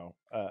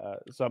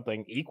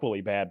 something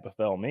equally bad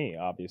befell me.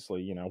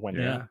 Obviously,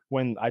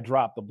 when I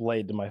dropped the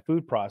blade to my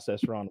food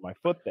processor onto my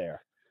foot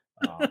there.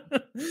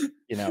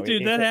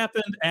 Dude, that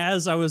happened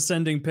as I was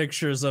sending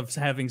pictures of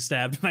having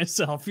stabbed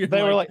myself.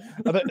 They were like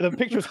the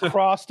pictures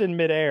crossed in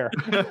midair.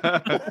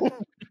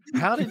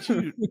 How did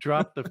you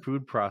drop the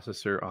food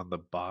processor on the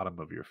bottom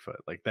of your foot?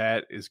 Like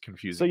that is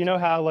confusing. So you know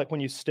how like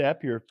when you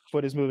step, your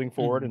foot is moving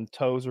forward and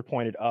toes are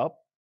pointed up.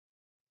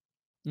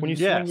 When you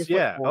swing your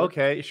foot forward.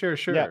 Okay, sure.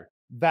 Yeah,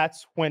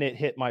 that's when it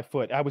hit my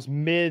foot. I was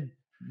mid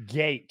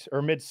gait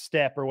or mid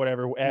step or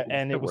whatever,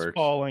 and it was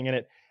falling, and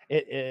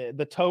it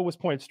the toe was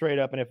pointed straight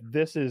up. And if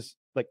this is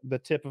like the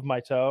tip of my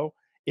toe,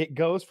 it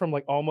goes from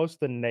like almost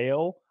the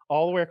nail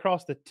all the way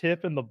across the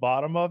tip and the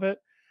bottom of it.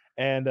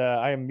 And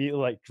I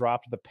immediately like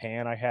dropped the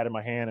pan I had in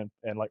my hand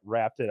and like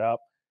wrapped it up.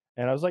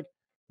 And I was like,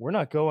 we're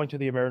not going to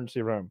the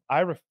emergency room.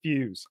 I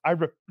refuse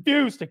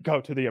to go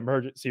to the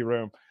emergency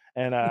room.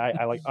 And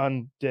I like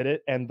undid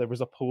it, and there was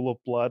a pool of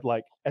blood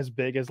like as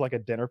big as like a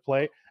dinner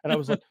plate. And I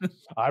was like,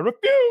 I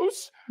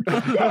refuse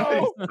to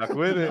go. Stuck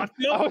with it. I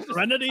feel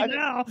serenity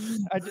now.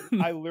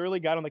 I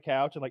literally got on the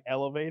couch and like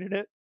elevated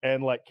it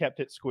and like kept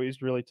it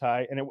squeezed really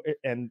tight.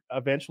 And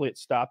eventually it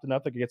stopped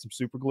enough that I could get some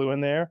super glue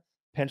in there.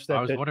 Pinched that.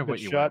 I was wondering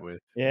what you went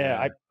with.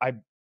 Yeah, I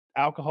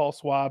alcohol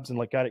swabs and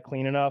like got it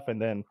clean enough,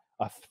 and then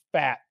a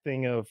fat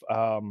thing of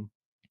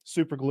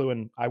super glue,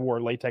 and I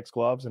wore latex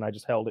gloves and I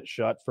just held it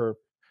shut for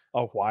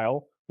a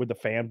while with the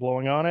fan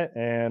blowing on it,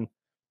 and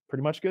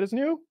pretty much good as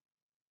new.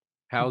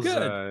 How's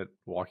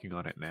walking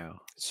on it now?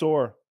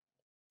 Sore.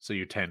 So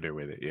you're tender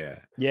with it,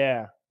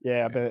 yeah.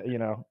 But you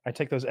know, I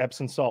take those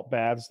Epsom salt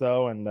baths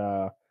though, and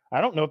I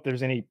don't know if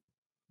there's any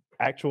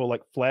actual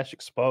like flesh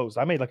exposed.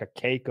 I made like a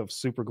cake of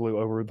super glue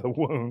over the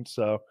wound,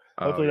 so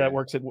hopefully that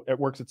works. It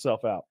works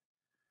itself out.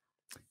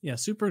 Yeah,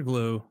 super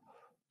glue,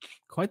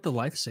 quite the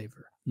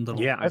lifesaver.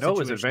 I know it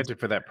was invented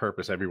for that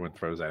purpose. Everyone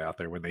throws that out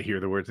there when they hear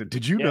the words.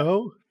 Did you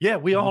know? Yeah,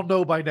 we all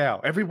know by now.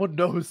 Everyone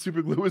knows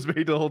super glue was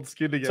made to hold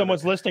skin together.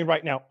 Someone's listening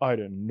right now. I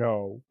didn't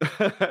know.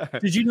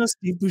 Did you know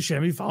Steve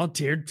Buscemi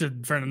volunteered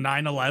for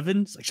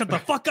 9/11? It's like, shut the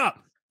fuck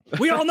up.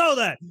 We all know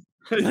that.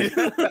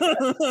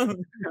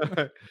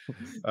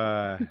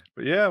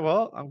 But yeah,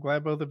 well, I'm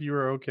glad both of you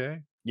are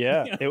okay.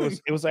 Yeah, it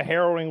was a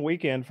harrowing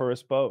weekend for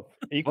us both.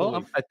 Equally.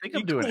 Well, I think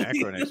I'm doing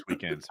Acro next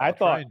weekend. So I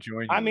thought.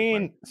 I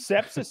mean,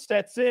 sepsis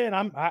sets in.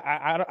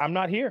 I'm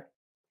not here.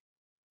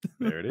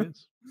 There it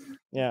is.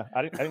 Yeah,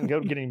 I didn't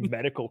go get any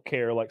medical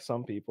care like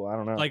some people. I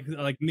don't know.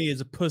 Like me as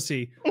a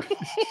pussy.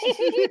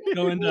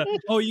 Going to,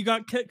 you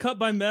got cut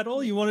by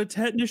metal? You want a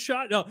tetanus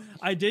shot? No,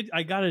 I did.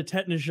 I got a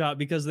tetanus shot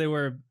because they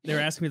were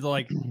asking me to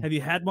like, have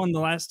you had one in the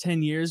last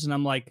 10 years? And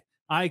I'm like,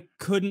 I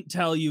couldn't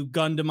tell you,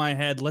 gun to my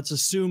head. Let's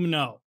assume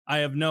no. I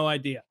have no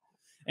idea.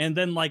 And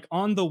then like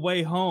on the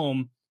way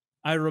home,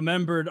 I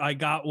remembered I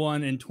got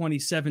one in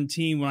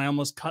 2017 when I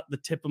almost cut the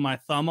tip of my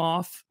thumb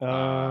off.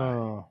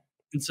 Oh.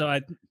 And so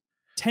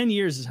 10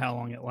 years is how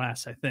long it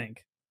lasts, I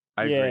think.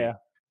 I agree.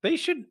 They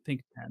should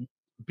think 10.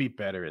 Be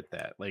better at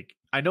that. Like,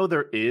 I know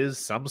there is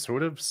some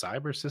sort of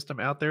cyber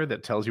system out there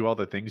that tells you all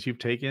the things you've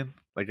taken.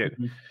 Like,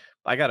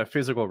 I got a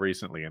physical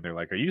recently, and they're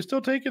like, "Are you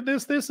still taking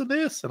this, this, and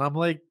this?" And I'm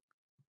like,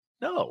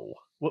 "No."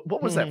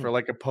 What was that for?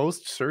 Like a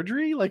post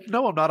surgery? Like,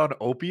 no, I'm not on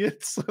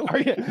opiates. Are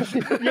you?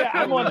 Yeah,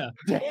 I'm on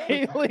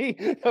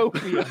daily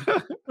opium.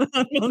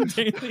 I'm on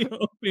daily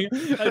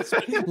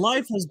opium.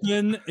 Life has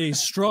been a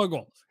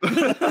struggle.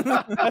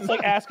 That's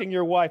like asking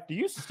your wife, "Do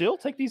you still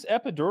take these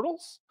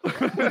epidurals?"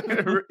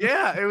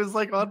 Yeah, it was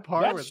like on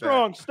par. That's with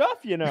strong stuff,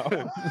 you know.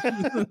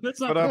 That's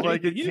not but I'm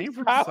like, it came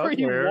from How somewhere.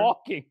 are you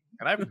walking?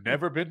 And I've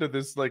never been to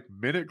this like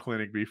minute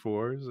clinic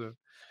before. So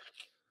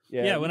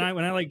yeah, when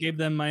I like gave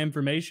them my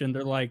information,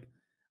 they're like,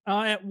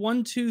 at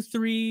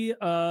 123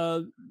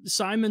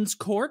 Simon's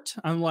Court.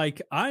 I'm like,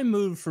 I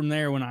moved from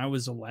there when I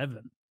was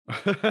 11.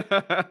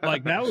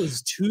 Like that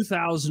was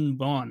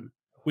 2001.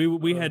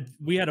 We had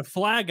a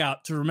flag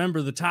out to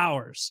remember the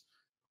towers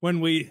when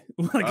we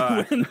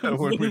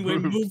when we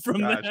moved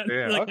from that.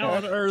 Like, how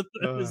on earth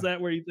is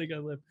that where you think I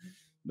live?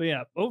 But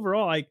yeah,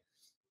 overall,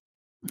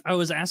 I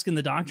was asking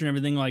the doctor and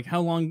everything, like,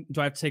 how long do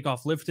I have to take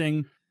off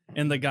lifting?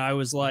 And the guy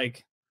was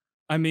like,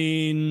 I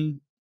mean,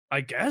 I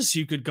guess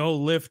you could go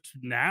lift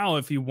now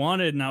if you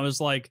wanted. And I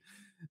was like,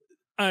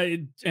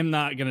 I am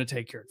not going to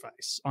take your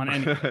advice on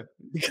anything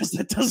because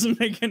that doesn't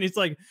make any. It's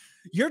like,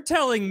 you're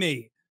telling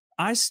me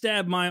I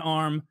stabbed my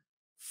arm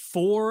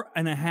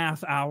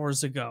 4.5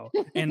 hours ago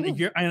and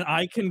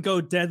I can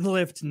go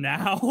deadlift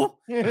now.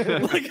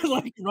 like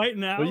right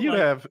now. Well, you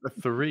have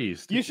 3.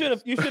 You should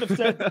have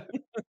said,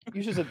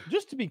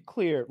 just to be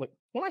clear, like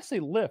when I say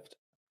lift,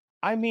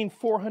 I mean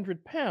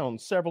 400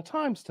 pounds several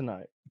times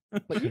tonight.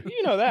 Like,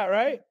 you know that,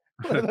 right?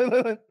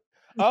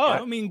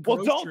 I mean,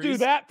 well, don't do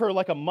that for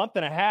like a month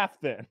and a half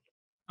then.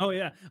 Oh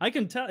yeah, I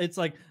can tell. It's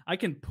like I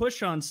can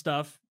push on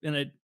stuff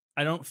and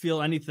I don't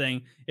feel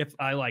anything. If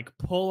I like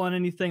pull on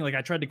anything, like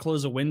I tried to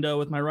close a window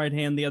with my right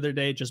hand the other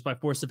day just by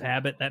force of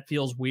habit. That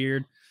feels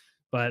weird,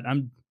 but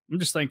I'm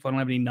just thankful I don't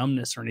have any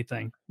numbness or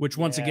anything. Which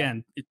once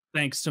again,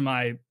 thanks to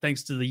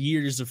the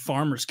years of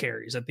farmer's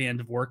carries at the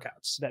end of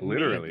workouts. That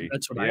literally,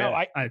 that's what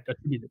I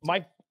attribute it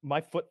to. My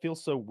foot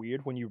feels so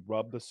weird when you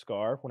rub the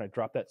scar when I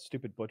drop that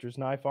stupid butcher's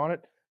knife on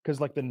it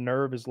because like the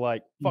nerve is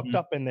like fucked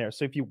up in there.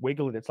 So if you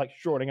wiggle it, it's like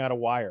shorting out a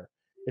wire.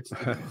 It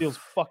feels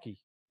fucky.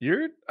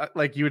 You're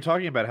like you were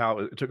talking about how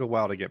it took a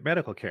while to get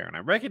medical care, and I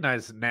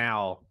recognize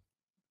now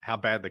how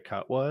bad the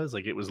cut was.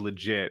 Like it was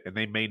legit, and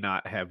they may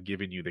not have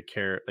given you the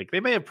care. Like they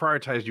may have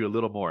prioritized you a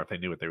little more if they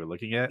knew what they were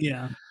looking at.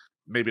 Yeah.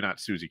 maybe not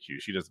Susie Q.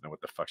 She doesn't know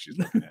what the fuck she's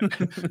looking at.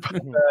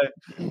 But,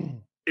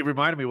 it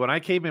reminded me when I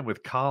came in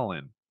with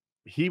Colin,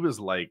 he was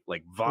like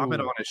vomit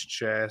on his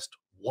chest,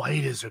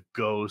 white as a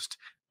ghost,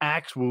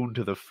 axe wound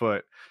to the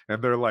foot,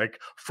 and they're like,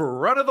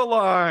 front of the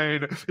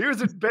line, here's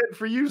a bed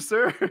for you,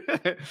 sir.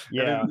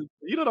 Yeah,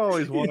 you don't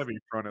always want to be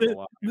front of the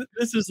line.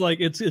 This is like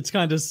it's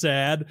kind of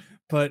sad,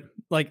 but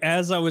like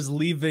as I was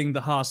leaving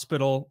the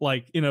hospital,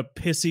 like in a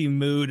pissy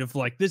mood of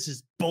like, this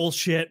is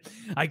bullshit.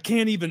 I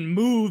can't even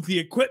move the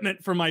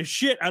equipment for my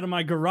shit out of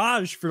my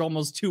garage for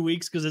almost 2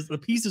 weeks because the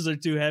pieces are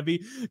too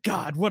heavy.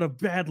 God, what a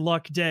bad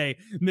luck day.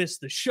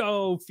 Missed the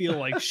show, feel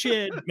like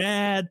shit,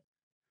 mad.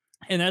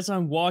 And as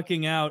I'm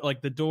walking out,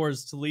 like the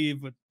doors to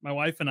leave with my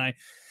wife and I,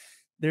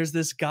 there's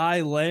this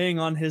guy laying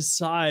on his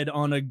side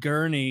on a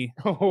gurney,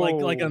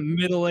 like a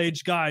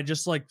middle-aged guy,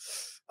 just like,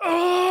 and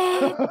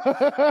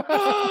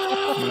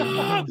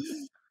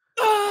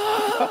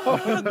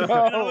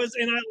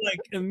I like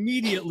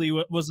immediately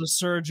was a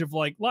surge of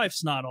like,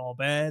 life's not all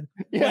bad.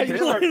 Yeah,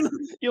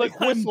 you like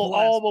whistle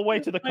all the way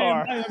to the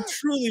car. I am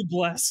truly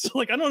blessed.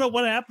 Like, I don't know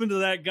what happened to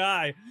that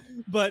guy,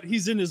 but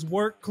he's in his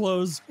work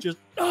clothes, just.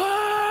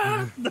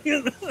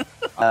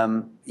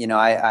 You know,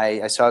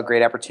 I saw a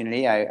great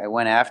opportunity. I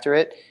went after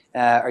it.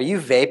 Are you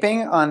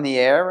vaping on the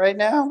air right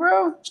now,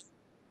 bro?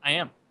 I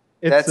am.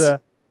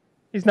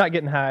 He's not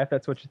getting high, if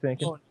that's what you're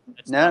thinking.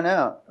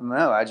 No.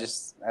 I'm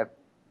just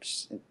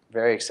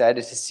very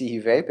excited to see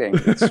you vaping.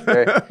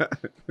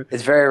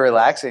 It's very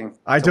relaxing.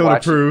 I don't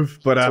approve,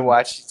 but to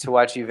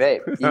watch you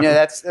vape. You know,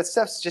 that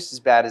stuff's just as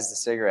bad as the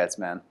cigarettes,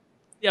 man.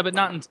 Yeah, but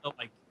not until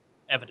like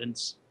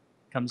evidence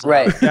comes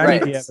right, out. Yeah, I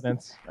need the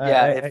evidence.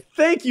 Yeah.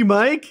 Thank you,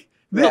 Mike.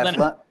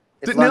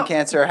 If lung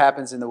cancer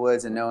happens in the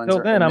woods and no one's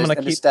then I'm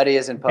the study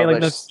isn't published.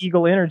 Like those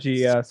Eagle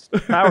Energy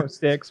power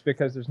sticks,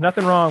 because there's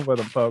nothing wrong with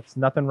them, folks.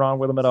 Nothing wrong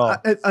with them at all.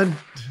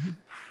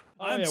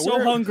 I'm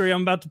so hungry.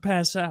 I'm about to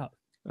pass out.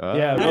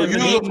 Yeah, well, you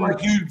look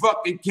like you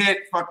fucking can't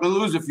fucking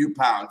lose a few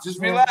pounds.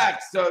 Just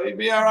relax, so you'll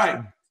be all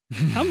right.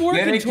 I'm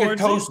working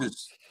towards it.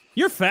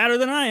 You're fatter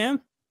than I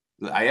am.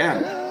 I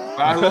am.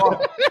 But I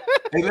lost.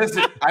 Hey,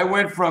 listen, I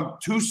went from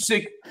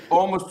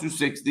almost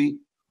 260.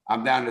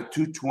 I'm down to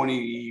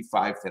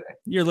 225 today.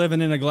 You're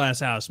living in a glass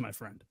house, my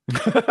friend.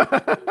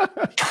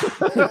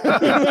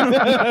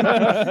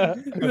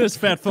 This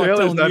fat fuck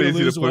telling you to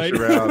lose weight.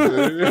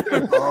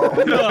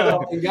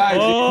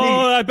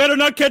 I better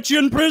not catch you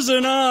in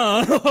prison,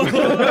 huh?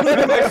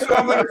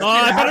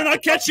 I better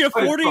not catch you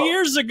 40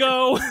 years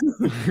ago.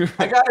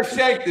 I gotta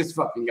shake this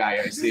fucking guy.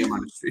 I see him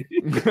on the street.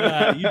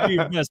 You do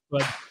your best,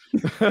 bud.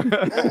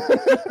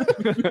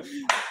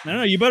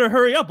 No, you better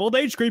hurry up. Old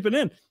age creeping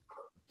in.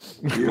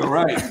 You're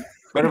right.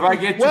 But if I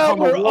get you well,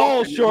 we're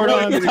all short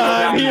on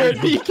time here at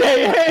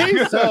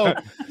PKA. So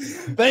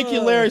thank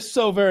you, Larry,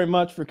 so very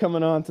much for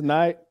coming on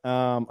tonight.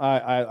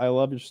 I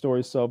love your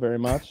stories so very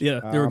much. Yeah,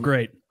 they were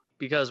great.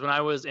 Because when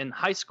I was in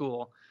high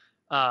school,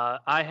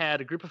 I had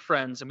a group of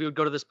friends and we would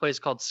go to this place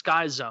called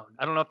Sky Zone.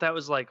 I don't know if that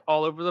was like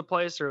all over the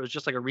place or it was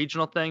just like a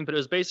regional thing, but it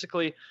was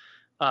basically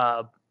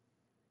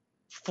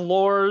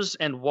floors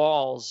and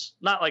walls,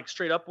 not like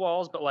straight up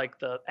walls, but like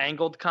the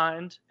angled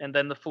kind, and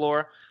then the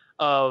floor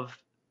of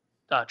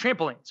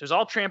trampolines. There's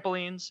all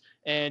trampolines,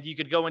 and you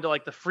could go into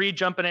like the free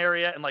jumping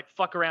area and like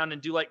fuck around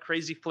and do like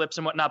crazy flips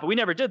and whatnot. But we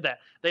never did that.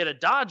 They had a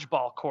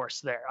dodgeball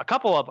course there, a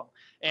couple of them,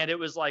 and it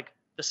was like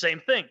the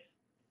same thing.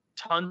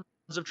 Tons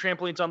of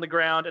trampolines on the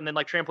ground and then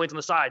like trampolines on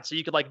the side, so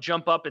you could like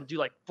jump up and do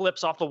like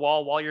flips off the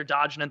wall while you're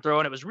dodging and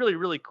throwing. It was really,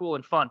 really cool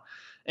and fun.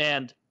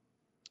 And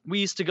we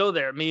used to go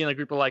there, me and a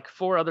group of like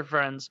 4 other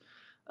friends,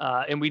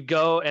 and we'd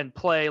go and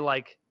play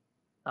like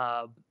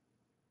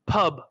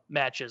pub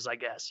matches, I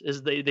guess,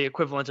 is the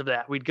equivalent of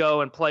that. We'd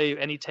go and play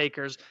any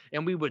takers,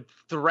 and we would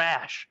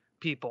thrash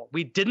people.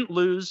 We didn't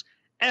lose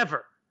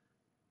ever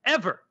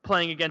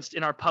playing against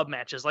in our pub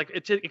matches. Like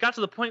it got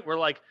to the point where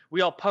like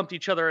we all pumped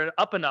each other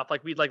up enough.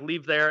 Like we'd like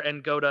leave there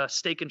and go to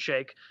Steak and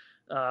Shake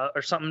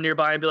or something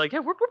nearby and be like, yeah,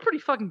 we're pretty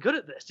fucking good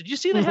at this. Did you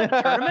see they had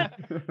a tournament?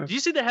 Did you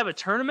see they have a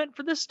tournament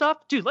for this stuff?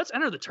 Dude, let's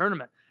enter the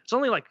tournament. It's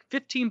only like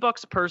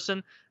 $15 a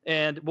person,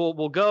 and we'll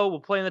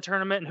play in the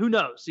tournament, and who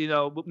knows, you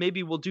know,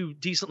 maybe we'll do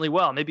decently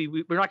well. Maybe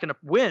we're not going to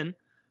win,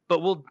 but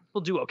we'll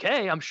do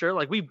okay, I'm sure.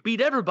 Like we beat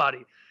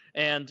everybody,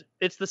 and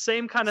it's the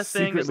same kind of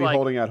thing. Secretly as like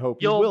holding out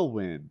hope you will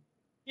win.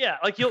 Yeah,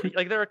 like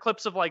like there are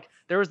clips of like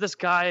there was this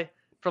guy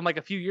from like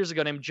a few years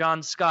ago named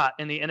John Scott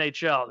in the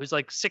NHL who's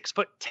like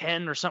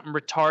 6'10" or something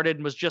retarded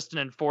and was just an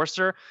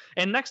enforcer.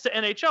 And next to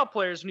NHL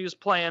players when he was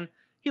playing,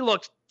 he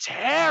looked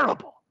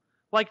terrible.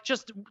 Like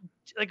just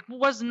like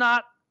was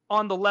not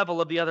on the level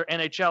of the other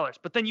NHLers.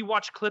 But then you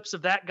watch clips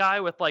of that guy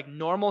with like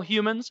normal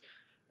humans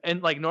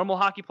and like normal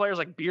hockey players,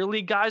 like beer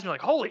league guys, and you're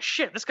like, holy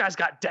shit, this guy's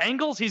got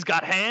dangles, he's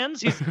got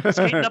hands, he's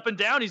skating up and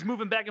down, he's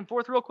moving back and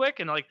forth real quick.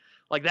 And like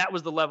that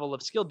was the level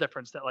of skill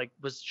difference that like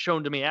was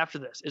shown to me after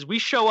this. Is we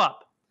show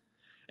up,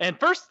 and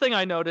first thing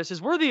I notice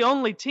is we're the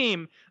only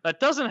team that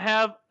doesn't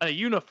have a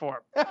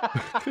uniform.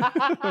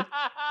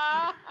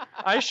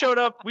 We showed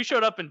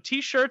up in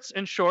t-shirts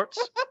and shorts.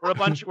 We're a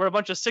bunch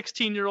of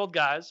 16-year-old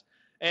guys,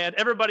 and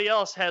everybody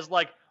else has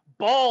like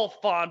ball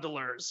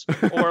fondlers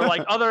or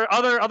like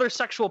other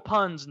sexual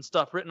puns and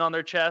stuff written on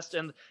their chest.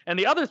 And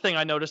the other thing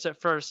I noticed at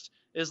first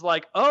is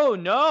like, oh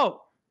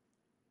no,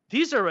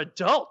 these are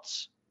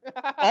adults.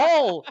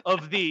 All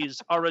of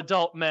these are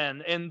adult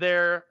men in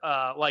their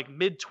like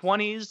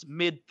mid-20s,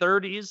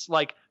 mid-30s,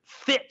 like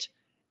fit,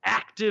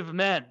 active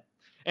men.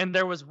 And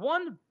there was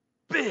one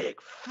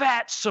big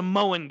fat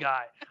Samoan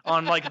guy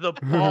on like the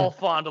ball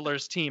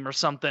fondlers team or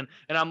something,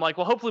 and I'm like,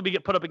 well, hopefully we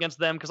get put up against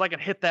them because I can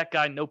hit that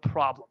guy no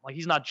problem. Like,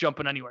 he's not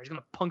jumping anywhere, he's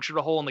gonna puncture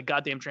a hole in the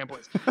goddamn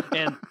trampolines.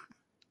 And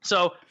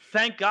so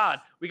thank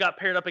God we got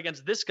paired up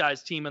against this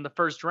guy's team in the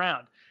first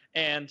round.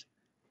 And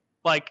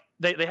like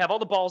they have all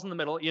the balls in the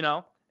middle, you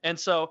know, and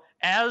so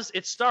as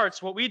it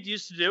starts, what we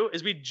used to do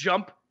is we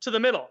jump to the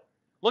middle.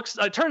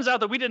 It turns out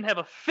that we didn't have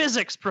a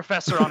physics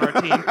professor on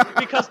our team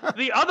because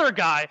the other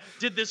guy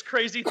did this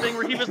crazy thing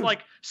where he was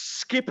like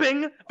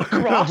skipping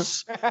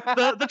across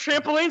the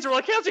trampolines. We're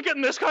like, how's he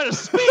getting this kind of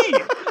speed?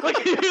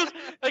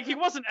 Like he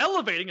wasn't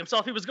elevating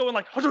himself. He was going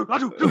like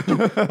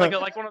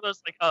like one of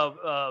those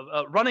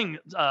like running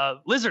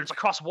lizards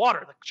across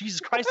water, like Jesus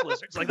Christ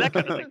lizards, like that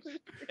kind of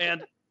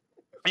thing.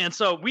 And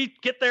so we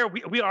get there.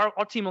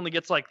 Our team only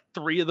gets like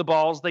 3 of the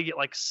balls. They get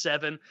like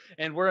 7,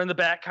 and we're in the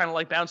back, kind of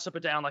like bounced up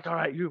and down. Like, all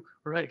right,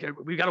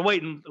 we got to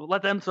wait and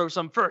let them throw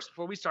some first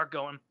before we start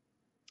going.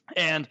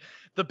 And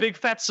the big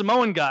fat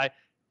Samoan guy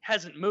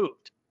hasn't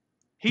moved.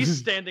 He's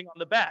standing on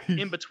the back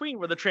in between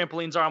where the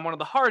trampolines are on one of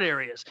the hard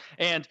areas.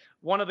 And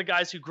one of the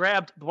guys who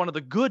grabbed one of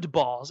the good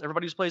balls,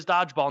 everybody who plays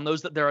dodgeball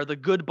knows that there are the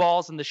good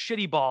balls and the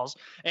shitty balls.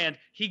 And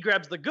he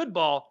grabs the good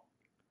ball,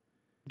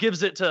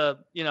 gives it to,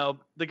 you know,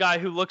 the guy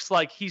who looks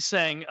like he's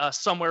saying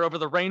Somewhere Over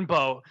the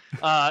Rainbow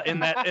in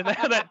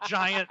that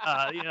giant,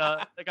 you know,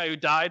 the guy who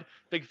died,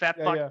 big fat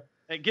fuck. Yeah.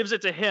 It gives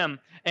it to him,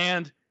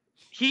 and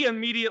he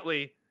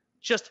immediately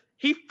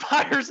he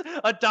fires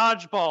a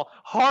dodgeball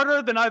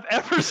harder than I've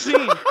ever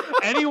seen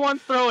anyone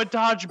throw a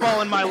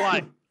dodgeball in my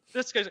life.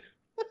 This guy's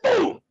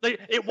boom.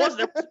 There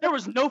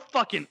was no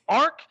fucking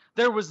arc.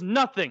 There was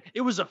nothing.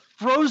 It was a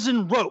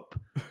frozen rope.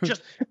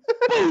 Just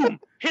boom.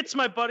 Hits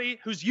my buddy,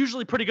 who's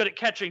usually pretty good at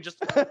catching,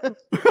 just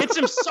hits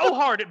him so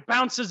hard it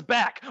bounces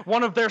back.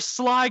 One of their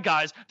sly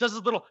guys does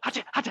his little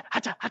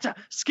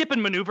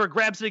skipping maneuver,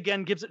 grabs it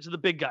again, gives it to the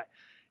big guy.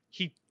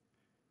 He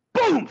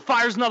boom,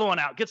 fires another one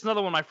out, gets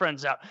another one of my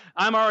friends out.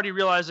 I'm already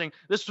realizing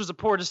this was a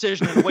poor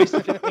decision and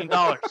wasted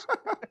 $15.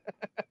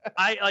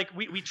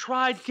 We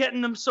tried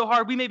getting them so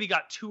hard. We maybe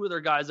got 2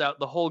 other guys out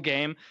the whole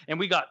game, and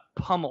we got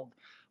pummeled.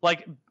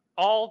 Like,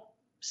 all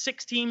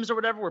 6 teams or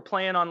whatever were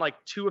playing on like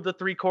 2 of the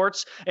 3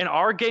 courts, and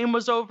our game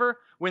was over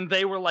when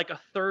they were like a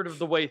third of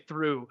the way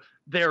through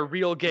their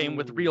real game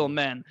with real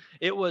men.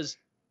 It was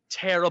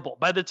terrible.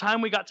 By the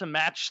time we got to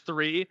match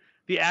 3,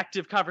 the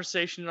active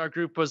conversation in our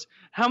group was,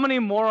 how many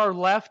more are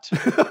left?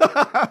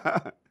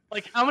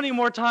 Like, how many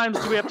more times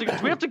do we have to go?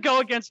 Do we have to go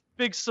against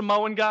big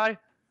Samoan guy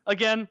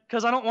again?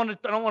 Because I don't want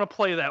to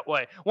play that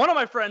way. One of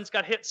my friends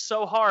got hit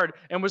so hard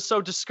and was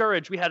so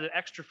discouraged. We had an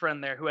extra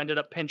friend there who ended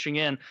up pinching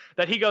in,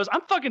 that he goes,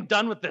 I'm fucking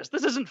done with this.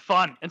 This isn't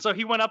fun. And so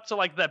he went up to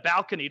like the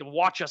balcony to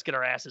watch us get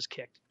our asses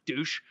kicked.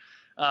 Douche.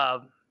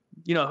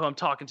 You know who I'm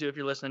talking to if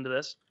you're listening to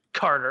this.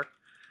 Carter.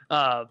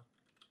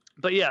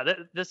 But yeah,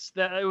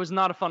 that it was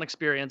not a fun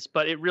experience,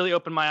 but it really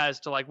opened my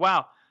eyes to like,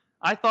 wow,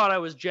 I thought I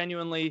was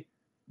genuinely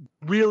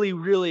really,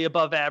 really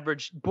above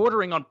average,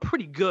 bordering on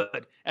pretty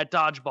good at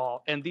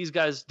dodgeball. And these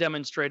guys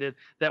demonstrated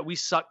that we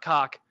suck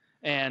cock,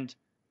 and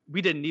we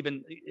didn't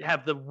even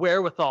have the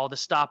wherewithal to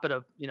stop at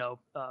a, you know,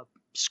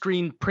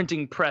 screen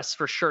printing press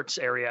for shirts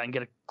area and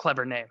get a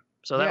clever name.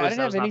 So I didn't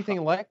have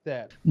anything like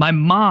that. My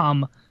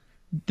mom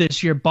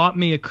this year bought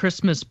me a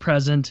Christmas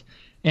present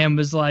and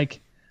was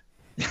like,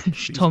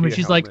 she told me,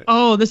 she's like,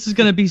 oh, this is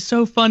going to be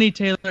so funny,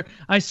 Taylor.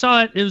 I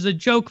saw it. It was a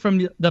joke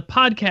from the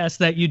podcast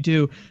that you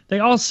do. They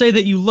all say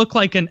that you look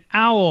like an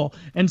owl.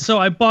 And so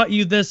I bought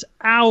you this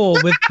owl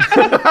with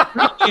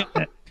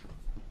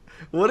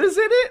What is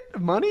in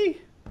it?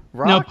 Money?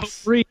 Rocks? No,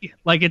 potpourri.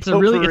 Like, it's it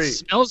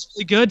smells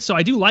really good, so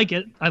I do like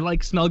it. I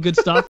like smell good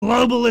stuff.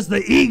 Globalists,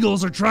 the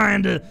Eagles, are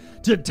trying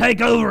to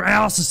take over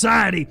our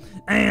society,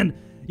 and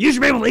you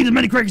should be able to eat as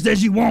many crickets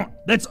as you want.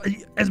 That's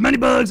as many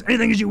bugs,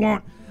 anything as you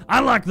want. I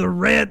like the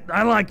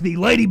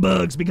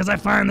ladybugs because I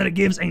find that it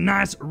gives a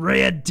nice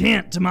red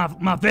tint to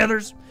my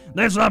feathers.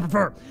 That's what I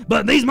prefer.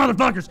 But these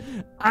motherfuckers,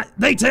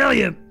 they tell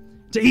you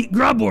to eat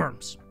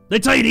grubworms. They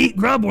tell you to eat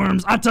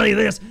grubworms. I tell you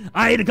this,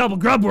 I ate a couple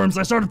grubworms.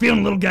 I started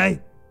feeling a little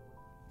gay.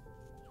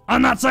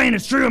 I'm not saying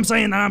it's true. I'm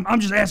saying that I'm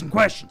just asking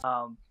questions.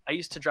 I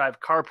used to drive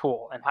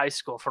carpool in high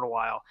school for a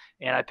while,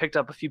 and I picked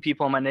up a few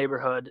people in my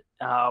neighborhood.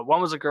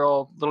 One was a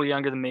girl, a little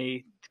younger than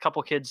me, a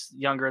couple kids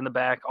younger in the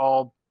back,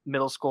 all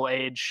middle school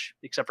age,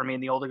 except for me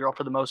and the older girl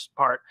for the most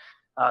part.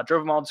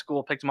 Drove them all to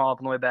school, picked them all up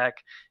on the way back,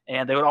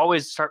 and they would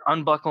always start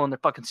unbuckling their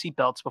fucking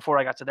seatbelts before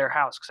I got to their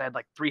house, because I had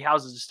like 3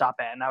 houses to stop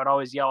at, and I would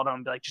always yell at them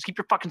and be like, just keep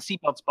your fucking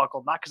seatbelts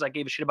buckled, not because I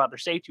gave a shit about their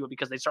safety, but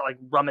because they start like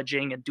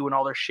rummaging and doing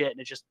all their shit, and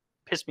it just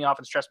pissed me off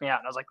and stressed me out.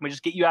 And I was like, let me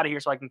just get you out of here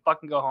so I can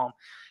fucking go home.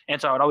 And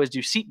so I would always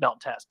do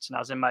seatbelt tests. And I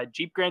was in my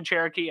Jeep Grand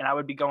Cherokee, and I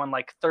would be going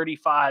like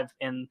 35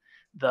 in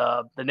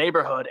the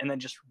neighborhood. And then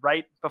just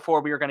right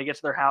before we were going to get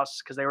to their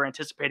house, because they were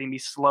anticipating me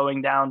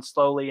slowing down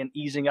slowly and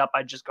easing up,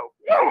 I'd just go,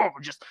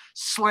 just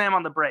slam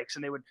on the brakes,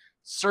 and they would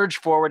surge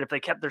forward. If they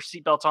kept their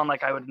seatbelts on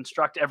like I would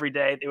instruct every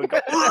day, they would go,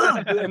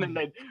 and then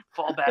they'd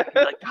fall back and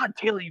be like, God,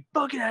 Taylor, you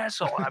fucking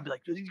asshole. And I'd be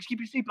like, just keep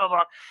your seatbelt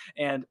on.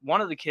 And one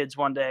of the kids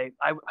one day,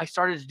 I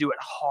started to do it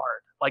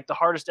hard, like the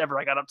hardest ever.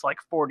 I got up to like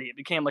 40. It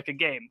became like a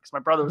game because my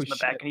brother was in the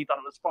back and he thought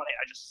it was funny.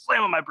 I just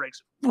slam on my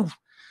brakes.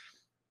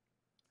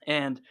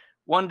 And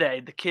one day,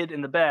 the kid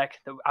in the back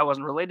that I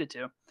wasn't related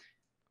to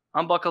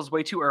unbuckles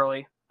way too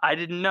early. I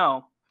didn't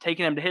know.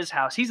 Taking him to his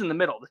house. He's in the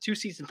middle. The 2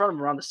 seats in front of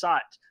him are on the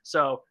sides.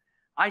 So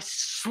I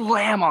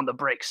slam on the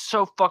brakes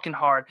so fucking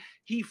hard.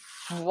 He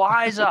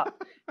flies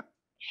up,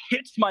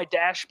 hits my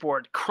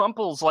dashboard,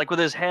 crumples like with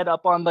his head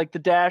up on like the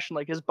dash and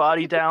like his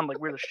body down like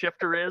where the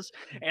shifter is.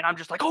 And I'm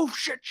just like, oh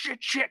shit.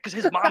 Because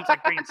his mom's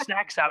like bringing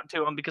snacks out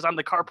to him because I'm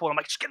the carpool. I'm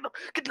like, just get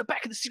in the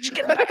back of the seat. Just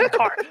get in the back of the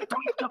car.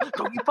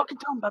 Don't you fucking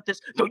tell him about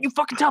this. Don't you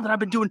fucking tell him that I've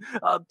been doing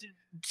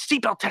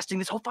seatbelt testing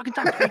this whole fucking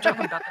time. Don't you tell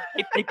them about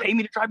that. They pay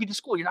me to drive you to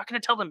school. You're not going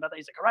to tell them about that.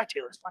 He's like, all right,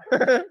 Taylor, it's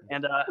fine.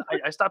 And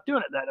I stopped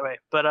doing it that way.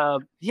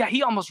 But yeah,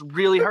 he almost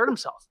really hurt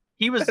himself.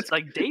 He was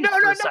like dazed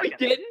for a second. No,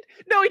 he didn't.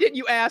 No, he didn't,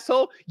 you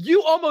asshole.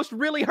 You almost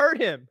really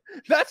hurt him.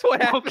 That's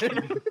what happened.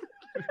 Okay.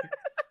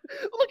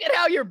 Look at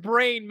how your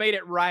brain made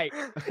it right,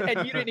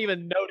 and you didn't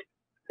even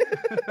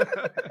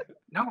notice.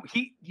 No,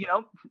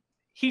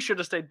 he should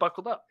have stayed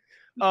buckled up.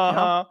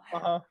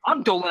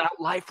 I'm doling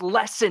out life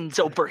lessons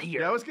over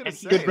here. Yeah, I was going to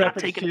say. Good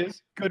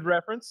reference. Good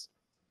reference.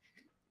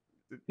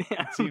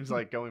 It seems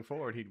like going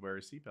forward, he'd wear a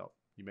seatbelt.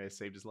 You may have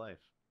saved his life.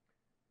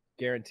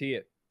 Guarantee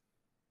it.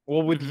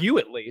 Well, with you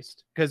at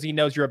least, because he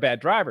knows you're a bad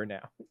driver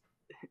now.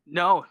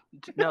 No,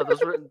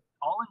 those were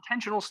all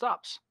intentional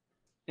stops.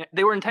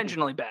 They were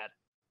intentionally bad.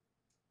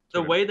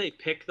 The way they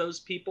pick those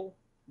people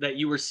that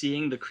you were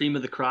seeing, the cream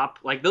of the crop,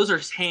 like those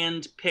are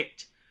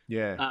hand-picked.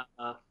 Yeah.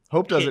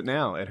 Hope does kids. it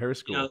now at her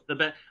school.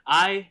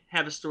 I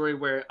have a story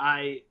where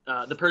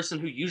the person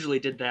who usually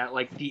did that,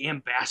 like the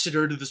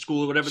ambassador to the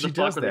school or whatever the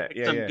fuck, where they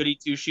picked some goody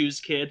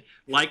two-shoes kid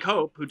like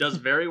Hope, who does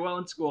very well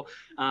in school.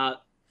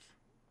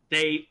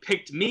 They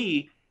picked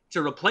me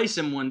to replace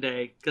him one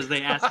day because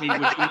they asked me, would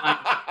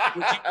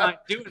you mind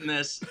doing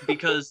this?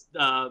 Because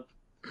I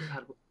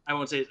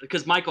won't say it,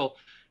 because Michael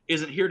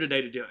isn't here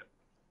today to do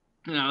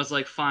it. And I was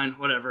like, fine,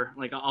 whatever.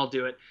 Like, I'll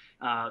do it.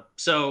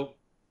 So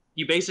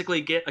you basically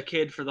get a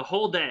kid for the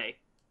whole day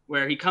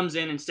where he comes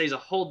in and stays a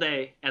whole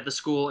day at the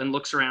school and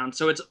looks around.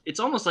 So it's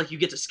almost like you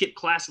get to skip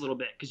class a little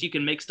bit because you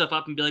can make stuff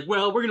up and be like,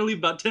 well, we're going to leave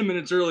about 10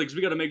 minutes early because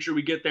we got to make sure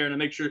we get there and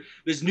make sure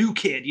this new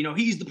kid,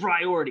 he's the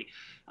priority.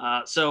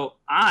 So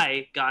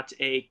I got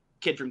a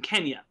kid from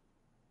Kenya,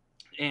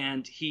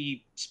 and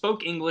he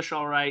spoke English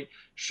all right,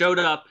 showed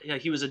up.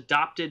 He was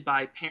adopted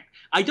by parents.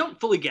 I don't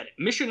fully get it.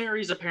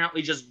 Missionaries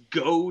apparently just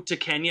go to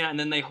Kenya, and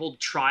then they hold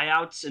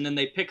tryouts, and then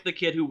they pick the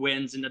kid who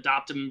wins and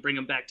adopt him and bring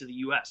him back to the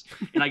U.S.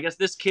 And I guess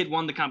this kid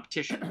won the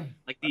competition,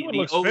 like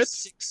the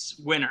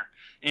 06 winner.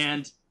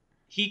 And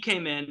he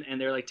came in, and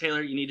they're like,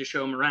 Taylor, you need to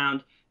show him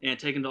around and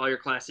take him to all your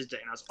classes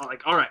today. And I was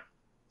like, all right.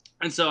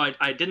 And so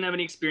I didn't have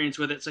any experience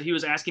with it, so he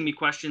was asking me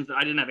questions that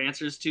I didn't have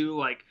answers to,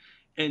 like,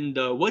 and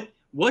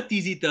what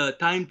is it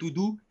time to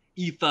do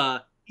if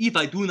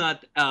I do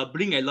not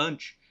bring a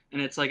lunch?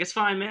 And it's like, it's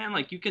fine, man.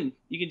 Like you can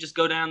just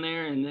go down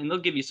there and they'll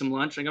give you some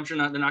lunch. Like I'm sure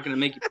they're not going to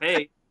make you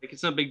pay. Like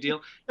it's no big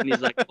deal. And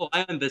he's like, oh,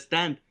 I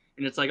understand.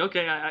 And it's like,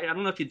 okay, I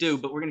don't know if you do,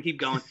 but we're gonna keep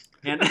going.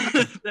 And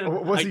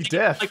was he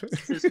deaf?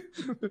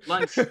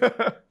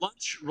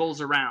 Lunch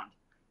rolls around,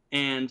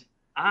 and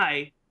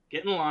I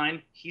get in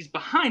line. He's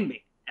behind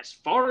me, as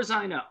far as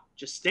I know,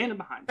 just standing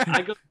behind me.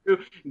 I go through,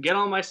 get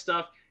all my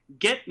stuff,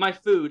 get my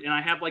food, and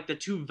I have like the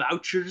 2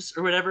 vouchers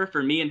or whatever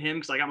for me and him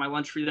because I got my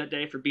lunch free that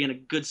day for being a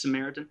good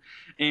Samaritan.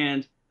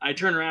 And I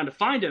turn around to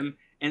find him,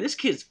 and this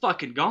kid's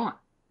fucking gone.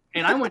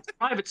 And I went to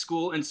private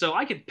school, and so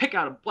I could pick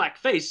out a black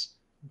face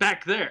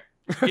back there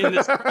in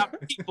this crowd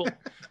of people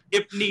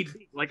if need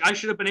be. Like I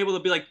should have been able to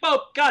be like, "Bo,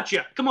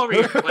 gotcha, come over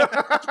here, like,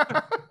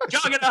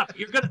 jog it up.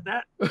 You're good at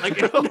that." Like,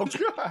 oh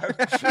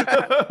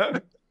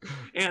god.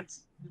 And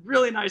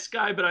really nice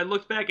guy, but I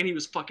looked back and he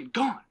was fucking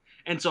gone.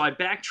 And so I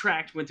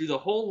backtracked, went through the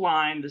whole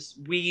line, this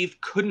weave,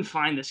 couldn't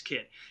find this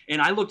kid.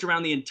 And I looked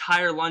around the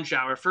entire lunch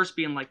hour, first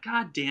being like,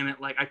 God damn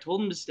it, like I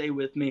told him to stay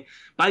with me.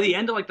 By the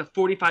end of like the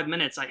 45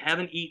 minutes, I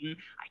haven't eaten.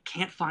 I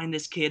can't find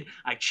this kid.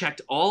 I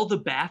checked all the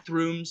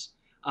bathrooms.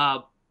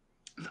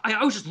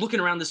 I was just looking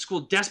around the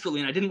school desperately,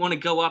 and I didn't want to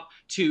go up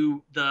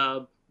to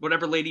the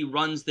whatever lady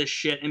runs this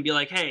shit and be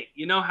like, hey,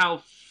 you know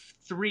how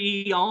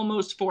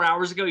almost 4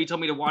 hours ago you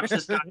told me to watch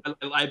this guy?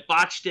 I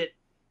botched it.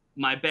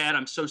 My bad.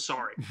 I'm so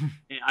sorry.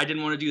 And I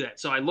didn't want to do that.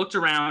 So I looked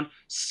around,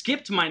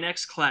 skipped my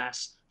next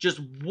class, just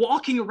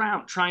walking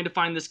around trying to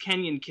find this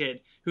Kenyan kid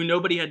who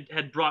nobody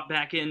had brought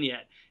back in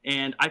yet.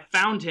 And I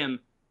found him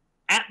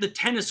at the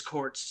tennis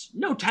courts.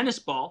 No tennis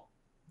ball,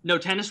 no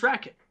tennis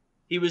racket.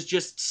 he was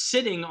just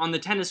sitting on the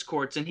tennis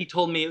courts, and he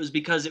told me it was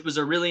because it was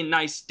a really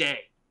nice day.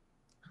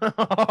 You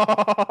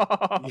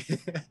gotta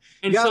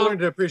learn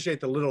to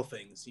appreciate the little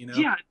things, you know?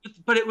 Yeah,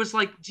 but it was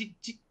like,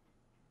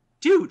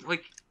 dude,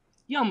 like,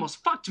 you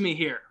almost fucked me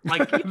here.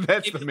 Like,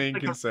 that's the main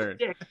concern.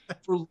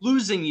 For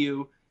losing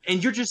you,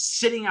 and you're just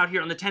sitting out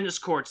here on the tennis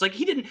courts. Like,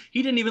 he didn't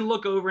even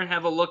look over and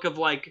have a look of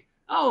like,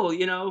 oh,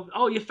 you know,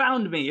 oh, you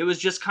found me. It was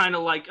just kind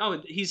of like, oh,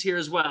 he's here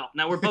as well.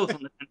 Now we're both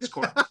on the tennis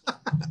court.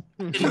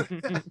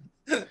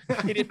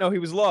 He didn't know he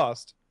was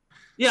lost.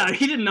 Yeah,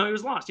 he didn't know he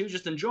was lost. He was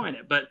just enjoying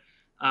it. But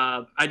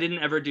I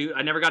never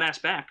got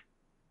asked back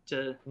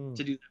to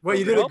do that. Well,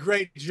 you did a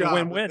great job.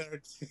 Win-win.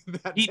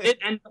 He did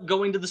end up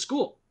going to the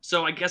school.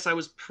 So I guess I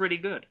was pretty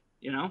good,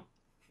 you know?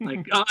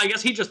 Like, I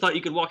guess he just thought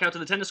you could walk out to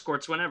the tennis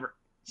courts whenever.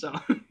 So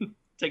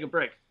take a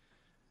break.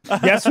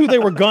 Guess who they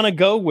were going to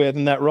go with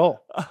in that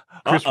role?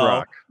 Chris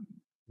Rock.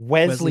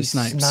 Wesley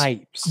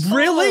Snipes.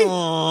 Really?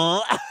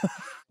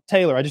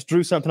 Taylor, I just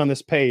drew something on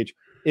this page.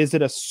 Is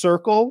it a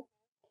circle,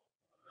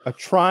 a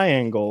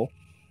triangle,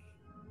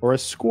 or a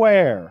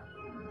square?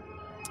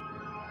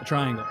 A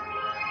triangle.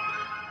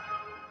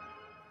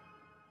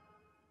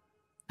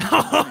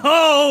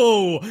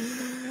 Oh,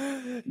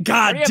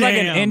 God damn! Like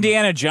an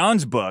Indiana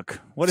Jones book.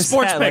 What is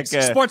sports that? picks?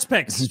 Like Sports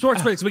picks.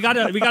 Sports picks. We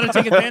gotta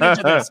take advantage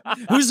of this.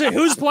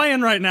 Who's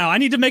playing right now? I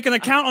need to make an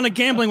account on a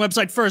gambling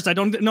website first. I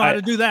don't know how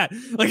to do that.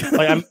 Like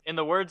in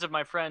the words of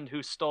my friend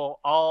who stole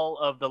all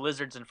of the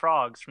lizards and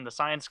frogs from the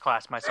science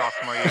class my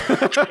sophomore year,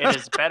 it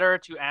is better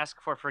to ask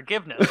for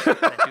forgiveness than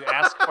to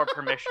ask for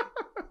permission.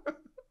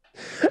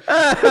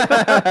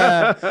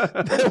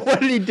 What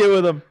did he do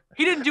with them?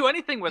 He didn't do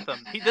anything with them.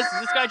 This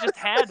guy just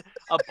had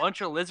a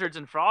bunch of lizards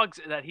and frogs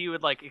that he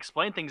would like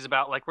explain things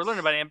about. Like, we're learning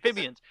about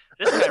amphibians.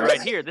 This guy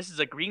right here, this is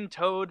a green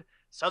toad,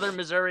 southern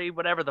Missouri,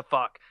 whatever the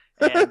fuck.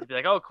 And be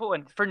like, oh, cool.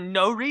 And for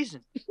no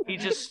reason, he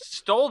just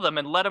stole them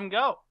and let them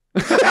go.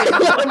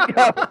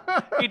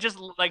 He just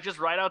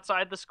right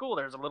outside the school,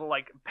 there's a little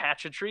like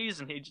patch of trees,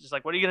 and he's just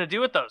like, what are you gonna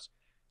do with those?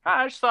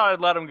 I just thought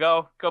I'd let him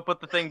go put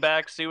the thing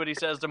back, see what he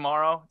says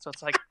tomorrow. So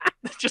it's like,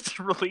 just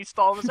released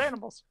all of his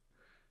animals.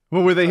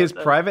 Well, were they his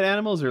private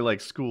animals or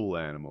like school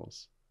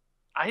animals?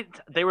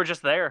 They were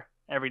just there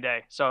every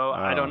day, so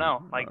I don't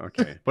know. Like,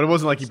 okay, but it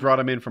wasn't like he brought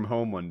them in from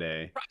home one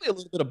day. Probably a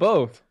little bit of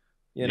both.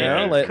 You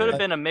know, it could have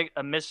been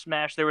a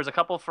mismatch. There was a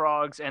couple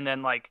frogs, and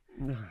then like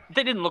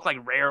they didn't look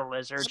like rare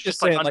lizards,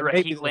 just like under a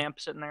heat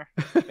lamp sitting there.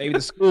 Maybe the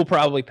school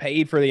probably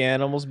paid for the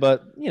animals,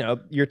 but you know,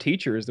 your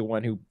teacher is the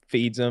one who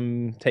feeds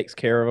them, takes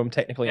care of them,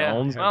 technically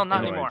owns them. Well,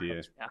 not anymore.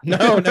 Yeah.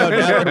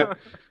 No.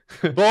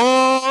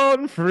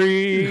 Born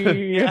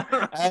free,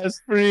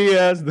 as free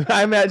as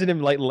I imagine him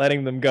like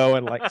letting them go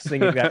and like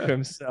singing that to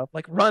himself,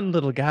 like "Run,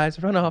 little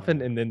guys, run off,"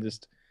 and then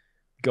just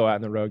go out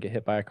in the road, get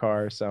hit by a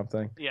car or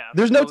something. Yeah.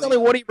 There's no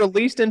telling what he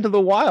released into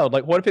the wild.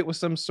 Like, what if it was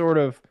some sort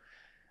of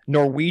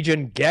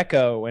Norwegian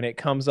gecko and it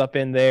comes up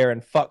in there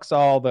and fucks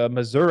all the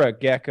Missouri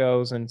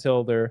geckos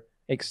until they're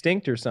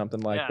extinct or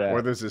something like that?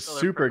 Or there's a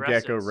super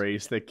gecko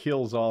race that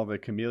kills all the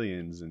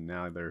chameleons and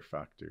now they're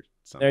fucked or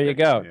something. There you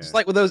go. Yeah. Just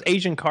like with those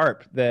Asian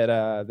carp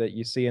that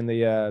you see in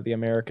the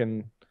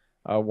American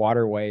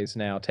waterways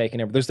now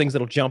taking over. There's things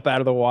that'll jump out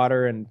of the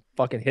water and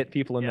fucking hit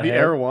people in the head. The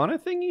arowana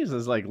thingies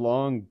is like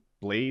long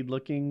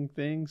blade-looking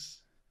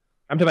things.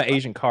 I'm talking about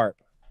Asian carp.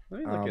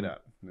 Let me look it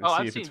up.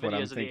 I've seen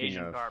videos of the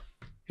Asian carp.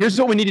 Here's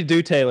what we need to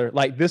do, Taylor.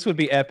 Like, this would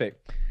be epic.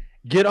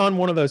 Get on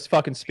one of those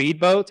fucking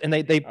speedboats, and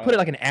they put it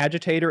like an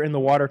agitator in the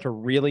water to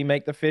really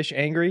make the fish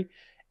angry.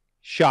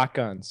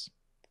 Shotguns.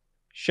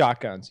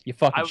 You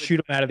fucking shoot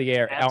them out of the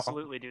air.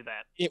 Absolutely do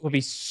that. It would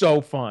be so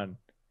fun.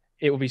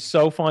 It would be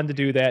so fun to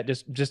do that.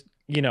 Just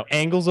you know,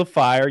 angles of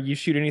fire. You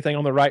shoot anything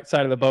on the right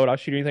side of the boat, I'll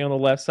shoot anything on the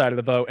left side of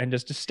the boat, and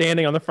just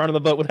standing on the front of the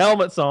boat with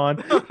helmets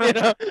on, you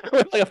know,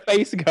 with like a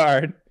face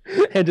guard,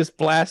 and just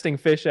blasting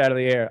fish out of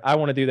the air. I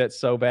want to do that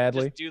so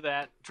badly. Just do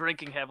that,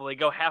 drinking heavily,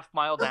 go half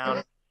mile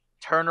down,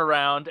 turn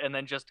around, and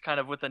then just kind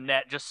of with a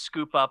net, just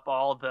scoop up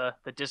all the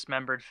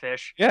dismembered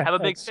fish. Yeah, have a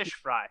big fish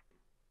fry.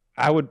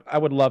 I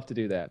would love to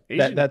do that.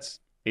 That's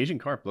Asian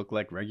carp look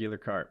like regular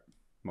carp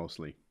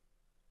mostly.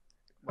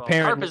 Well,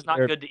 carp is not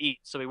good to eat,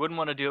 so we wouldn't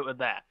want to do it with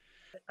that.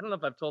 I don't know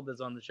if I've told this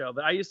on the show,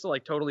 but I used to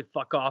like totally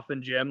fuck off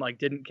in gym, like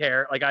didn't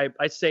care. Like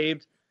I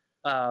saved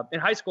in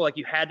high school, like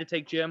you had to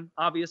take gym,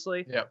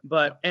 obviously. Yeah.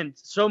 But and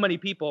so many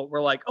people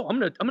were like, oh, I'm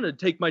gonna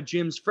take my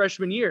gyms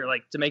freshman year,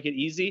 like to make it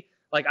easy.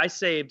 Like I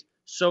saved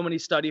so many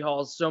study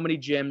halls, so many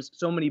gyms,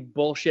 so many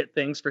bullshit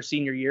things for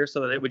senior year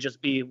so that it would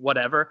just be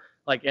whatever.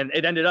 Like, and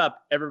it ended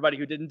up everybody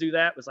who didn't do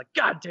that was like,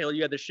 God, Taylor,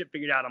 you had this shit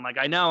figured out. I'm like,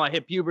 I know, I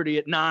hit puberty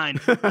at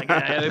 9. Like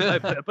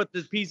I put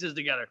the pieces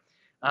together.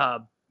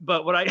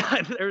 But what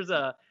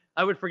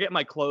I would forget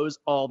my clothes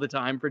all the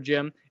time for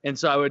gym. And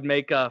so I would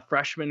make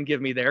freshmen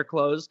give me their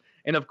clothes.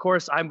 And of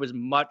course I was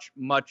much,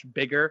 much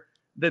bigger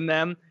than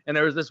them. And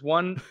there was this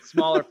one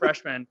smaller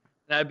freshman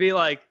and I'd be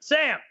like,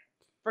 Sam,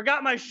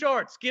 forgot my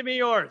shorts. Give me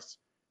yours.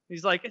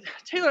 He's like,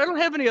 Taylor, I don't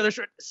have any other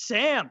shorts.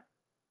 Sam,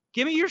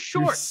 give me your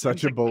shorts. You're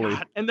such a bully.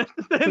 God. And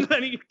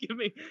then he'd give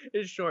me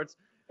his shorts.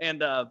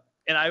 And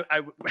and I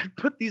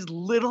put these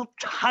little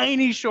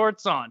tiny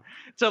shorts on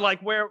to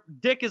like where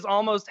Dick is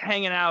almost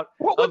hanging out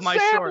What of would my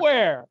Sam shorts.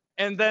 wear?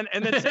 And then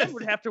Sam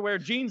would have to wear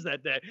jeans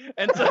that day.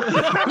 And so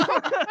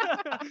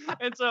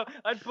and so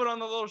I'd put on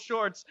the little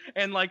shorts,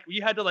 and like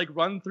you had to like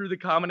run through the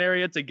common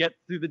area to get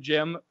through the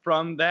gym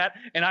from that.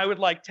 And I would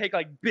like take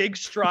like big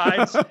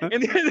strides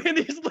in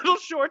these little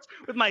shorts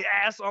with my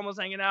ass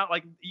almost hanging out.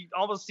 Like you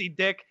almost see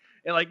Dick,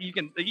 and like you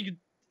can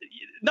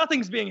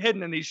nothing's being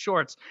hidden in these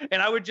shorts. And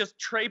I would just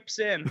traipse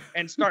in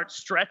and start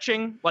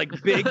stretching like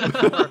big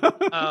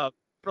for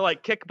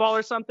like kickball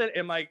or something.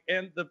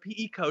 And the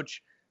PE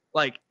coach,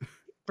 like,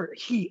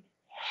 he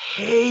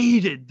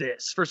hated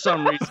this for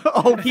some reason.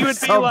 He would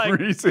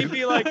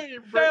be like,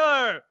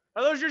 Taylor,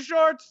 are those your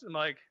shorts? I'm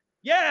like,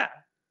 yeah.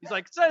 He's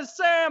like, says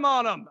Sam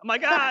on them. I'm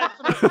like,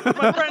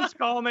 my friends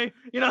call me,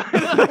 you know.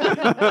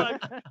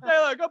 Like,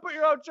 Taylor, go put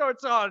your own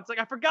shorts on. It's like,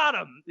 I forgot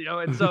them, you know.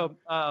 And so,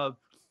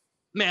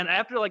 man,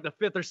 after like the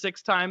 5th or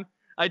 6th time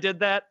I did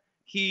that,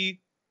 he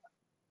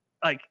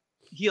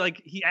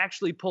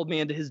actually pulled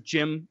me into his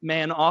gym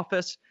man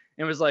office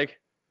and was like,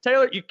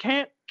 Taylor, you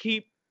can't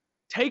keep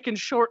taking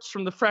shorts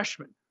from the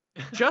freshmen.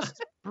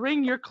 Just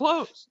bring your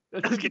clothes.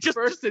 That's the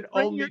first and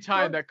only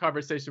time that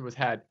conversation was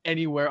had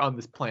anywhere on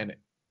this planet.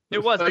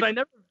 It was, but I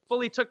never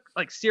fully took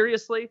like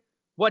seriously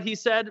what he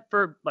said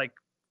for like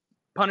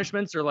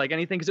punishments or like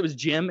anything, because it was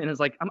gym and it's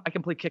like I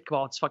can play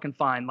kickball, it's fucking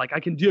fine. Like I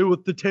can deal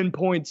with the 10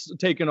 points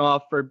taken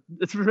off for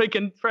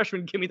making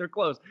freshmen give me their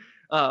clothes.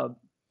 But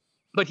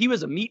he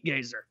was a meat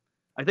gazer.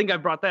 I think I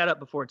brought that up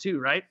before too,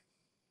 right?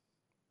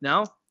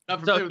 No.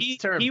 So he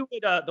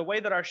would the way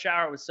that our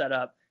shower was set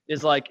up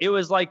is like it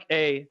was like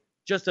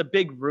just a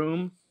big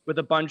room with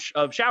a bunch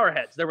of shower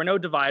heads. There were no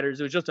dividers.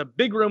 It was just a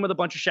big room with a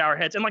bunch of shower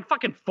heads, and like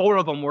fucking 4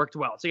 of them worked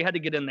well. So you had to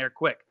get in there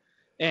quick.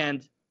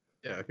 And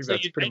yeah, I think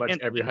that's pretty much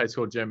every high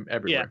school gym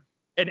everywhere.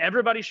 Yeah. And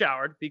everybody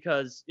showered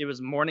because it was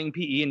morning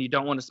PE and you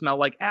don't want to smell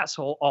like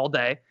asshole all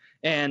day.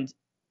 And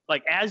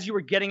like as you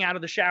were getting out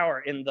of the shower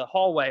in the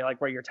hallway,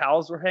 like where your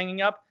towels were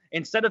hanging up,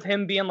 instead of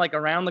him being like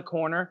around the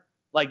corner,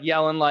 like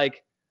yelling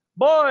like,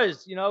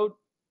 boys, you know,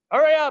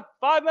 hurry up,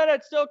 5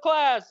 minutes till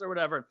class or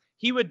whatever,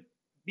 he would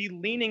be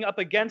leaning up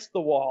against the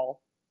wall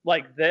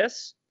like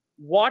this,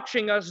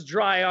 watching us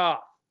dry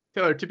off.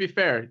 Taylor, to be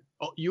fair,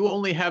 you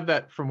only have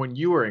that from when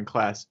you were in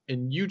class,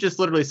 and you just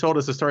literally told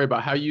us a story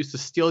about how you used to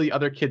steal the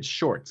other kids'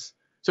 shorts.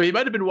 So he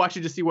might have been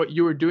watching to see what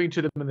you were doing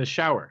to them in the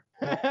shower.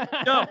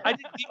 No,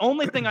 the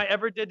only thing I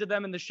ever did to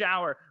them in the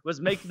shower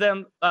was make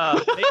them.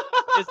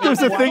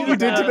 There's a thing you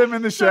did to them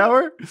in the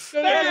shower?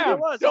 Yeah, it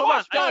was.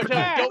 I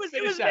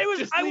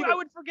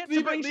would forget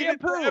to bring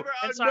shampoo,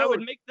 and so I would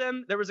make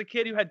them. There was a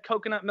kid who had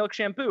coconut milk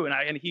shampoo,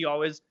 and he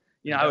always,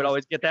 you know, I would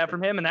always get that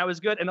from him, and that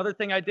was good. Another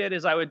thing I did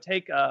is I would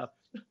take a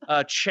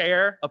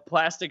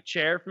plastic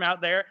chair from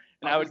out there,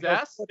 and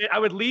I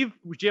would leave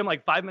gym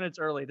like 5 minutes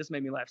early. This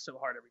made me laugh so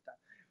hard every time.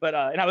 But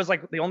and I was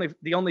like the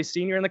only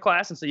senior in the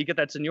class, and so you get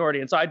that seniority.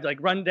 And so I'd like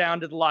run down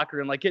to the locker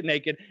room, like get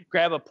naked,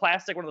 grab one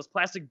of those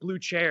plastic blue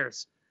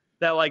chairs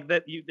they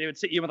would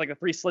sit you with like the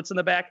 3 slits in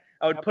the back.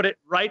 I would put it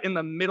right in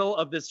the middle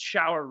of this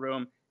shower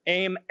room,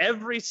 aim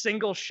every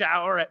single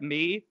shower at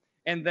me,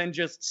 and then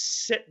just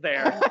sit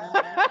there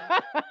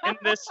in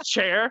this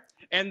chair.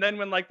 And then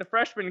when like the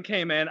freshmen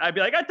came in, I'd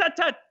be like,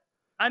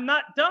 I'm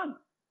not done.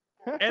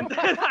 And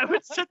then I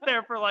would sit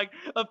there for like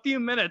a few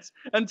minutes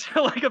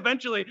until like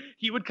eventually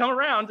he would come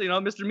around, you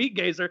know, Mr. Meat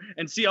Gazer,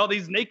 and see all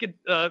these naked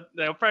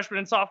freshmen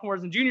and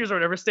sophomores and juniors or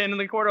whatever standing in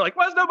the corner like,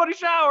 why's nobody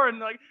showering?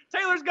 Like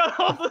Taylor's got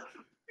all the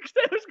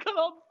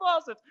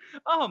faucets.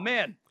 Oh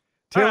man.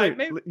 Taylor,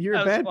 you're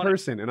a bad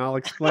person, and I'll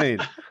explain.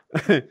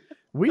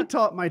 We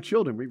taught my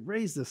children, we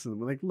raised this, and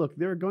we're like, look,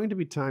 there are going to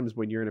be times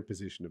when you're in a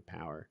position of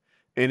power,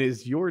 and it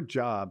is your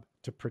job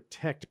to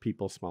protect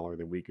people smaller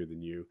than weaker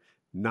than you,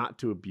 not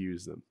to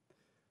abuse them.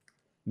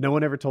 No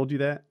one ever told you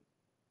that?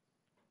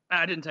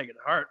 I didn't take it to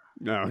heart.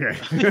 No, okay.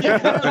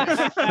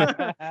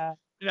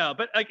 No,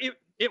 but like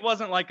it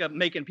wasn't like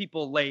making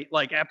people late.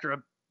 Like after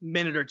a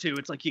minute or two,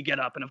 it's like you get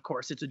up, and of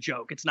course it's a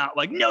joke. It's not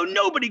like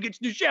nobody gets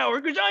to shower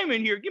because I'm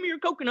in here. Give me your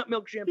coconut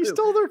milk shampoo. He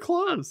stole their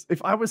clothes.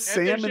 If I was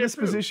Sam in this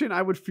position,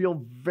 I would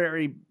feel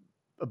very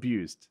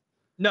abused.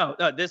 No,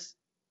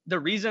 the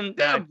reason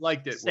that I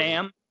liked it,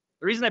 Sam.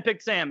 The reason I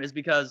picked Sam is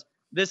because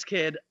this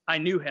kid, I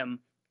knew him.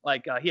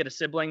 Like he had a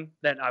sibling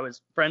that I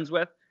was friends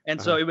with.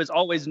 And so it was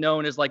always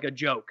known as like a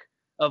joke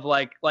of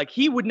like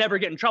he would never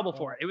get in trouble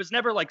for it. It was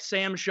never like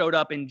Sam showed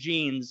up in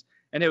jeans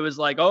and it was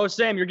like, oh,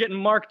 Sam, you're getting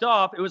marked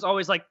off. It was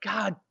always like,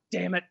 God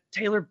damn it,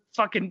 Taylor's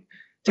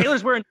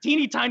wearing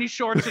teeny tiny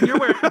shorts and you're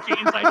wearing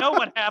jeans. I know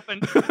what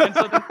happened. And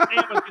so then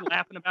Sam would be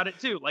laughing about it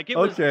too. Like it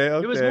was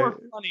more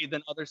funny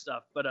than other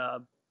stuff. But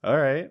all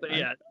right. But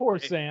yeah. Poor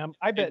Sam.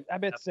 I bet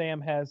Sam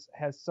has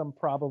some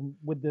problem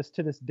with this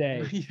to this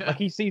day. Yeah. Like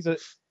he sees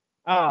it.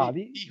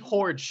 He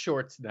hoards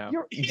shorts now.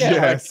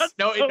 Yes.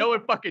 No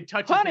one fucking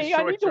touches Honey, his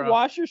shorts. I need to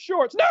wash your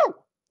shorts. No.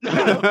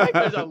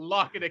 There's a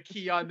lock and a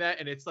key on that,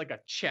 and it's like a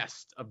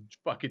chest of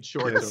fucking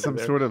shorts. Some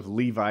sort of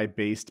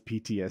Levi-based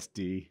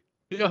PTSD.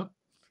 Yeah.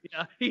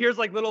 Yeah, he hears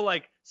like little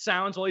like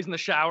sounds while he's in the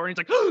shower, and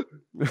he's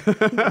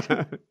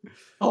like,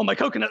 "Oh, my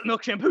coconut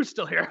milk shampoo's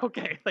still here."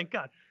 Okay, thank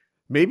God.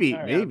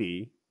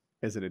 Maybe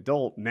as an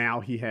adult now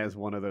he has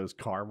one of those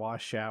car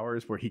wash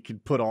showers where he can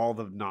put all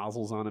the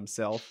nozzles on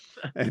himself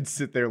and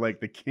sit there like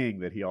the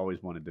king that he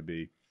always wanted to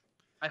be.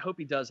 I hope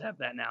he does have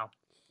that now.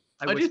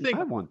 I do think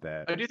I want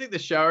that. I do think the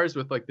showers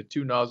with like the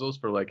 2 nozzles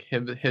for like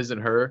his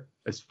and her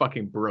is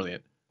fucking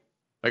brilliant.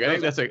 Like I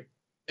think that's like,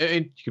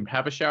 and you can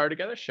have a shower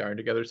together. Showering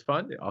together is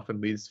fun. It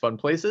often leads fun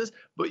places.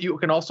 But you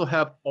can also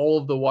have all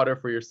of the water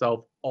for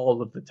yourself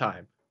all of the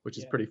time, which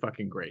is pretty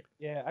fucking great.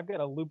 Yeah, I've got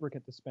a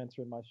lubricant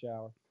dispenser in my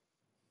shower.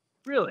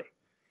 Really?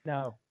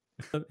 No.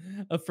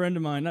 A friend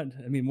of mine,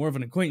 more of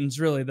an acquaintance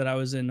really, that I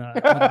was in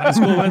high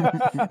school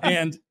with,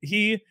 and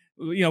he,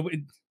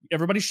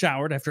 everybody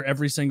showered after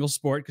every single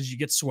sport because you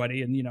get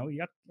sweaty and you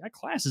got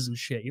classes and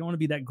shit. You don't want to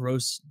be that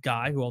gross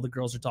guy who all the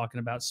girls are talking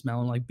about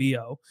smelling like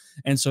BO.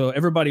 And so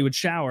everybody would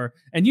shower,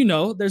 and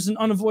there's an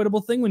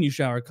unavoidable thing when you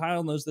shower.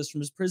 Kyle knows this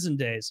from his prison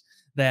days,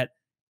 that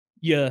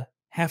you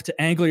have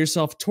to angle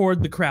yourself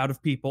toward the crowd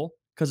of people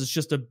because it's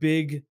just a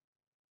big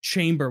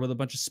chamber with a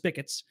bunch of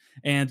spigots,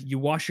 and you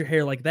wash your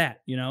hair like that,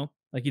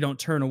 like you don't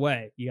turn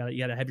away. You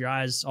gotta have your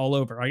eyes all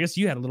over. I guess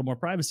you had a little more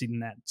privacy than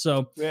that.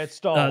 So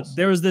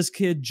there was this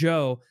kid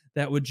Joe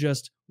that would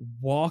just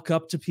walk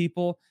up to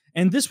people,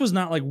 and this was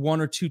not like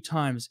 1 or 2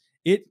 times.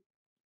 It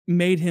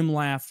made him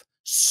laugh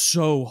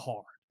so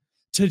hard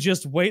to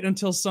just wait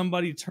until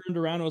somebody turned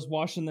around and was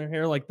washing their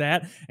hair like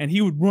that, and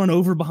he would run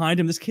over behind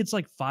him. This kid's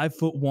like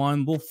 5'1",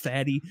 little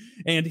fatty,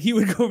 and he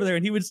would go over there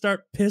and he would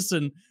start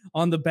pissing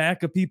on the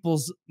back of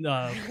people's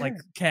like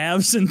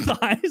calves and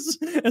thighs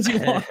as he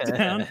walked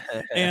down.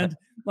 And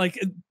like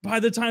by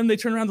the time they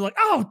turn around, they're like,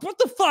 "Oh, what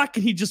the fuck?"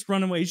 And he'd just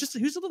run away. He's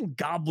a little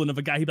goblin of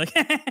a guy. He'd be like,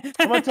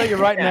 I'm gonna tell you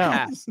right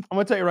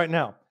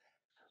now.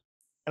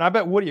 And I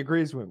bet Woody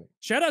agrees with me.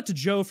 Shout out to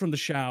Joe from the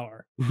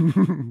shower.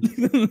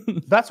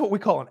 That's what we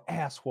call an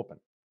ass whooping.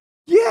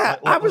 Yeah,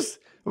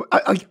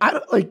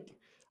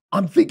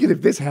 I'm thinking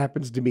if this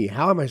happens to me,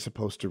 how am I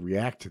supposed to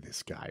react to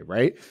this guy,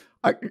 right?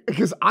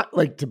 Because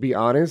to be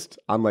honest,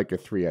 I'm like a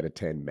 3 out of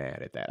 10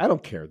 mad at that. I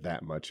don't care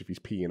that much if he's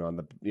peeing on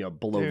the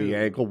below the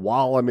ankle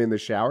while I'm in the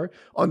shower.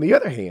 On the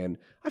other hand,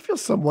 I feel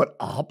somewhat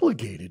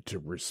obligated to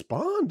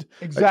respond.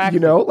 Exactly.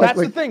 That's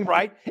the thing,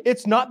 right?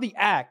 It's not the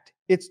act.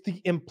 It's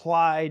the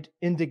implied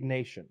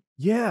indignation.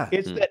 Yeah.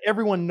 It's that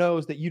everyone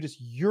knows that you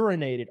just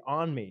urinated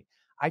on me.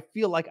 I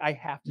feel like I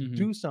have to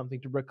do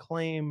something to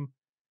reclaim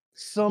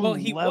some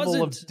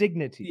level of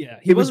dignity. Yeah,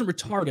 he wasn't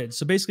retarded.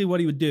 So basically what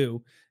he would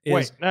do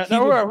is... Wait,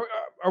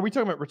 are we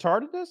talking about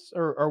retardedness?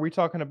 Or are we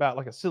talking about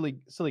like a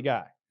silly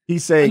guy?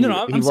 He's saying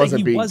I'm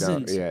saying he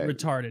wasn't dumb.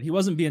 retarded. He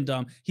wasn't being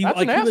dumb.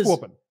 That's an ass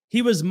whooping.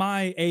 He was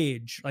my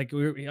age. Like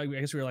I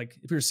guess we were like,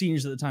 if we were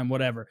seniors at the time,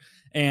 whatever.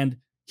 And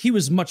he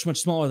was much, much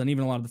smaller than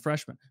even a lot of the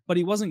freshmen, but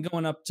he wasn't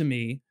going up to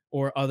me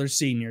or other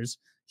seniors.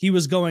 He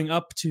was going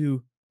up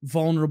to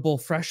vulnerable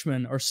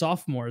freshmen or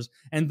sophomores,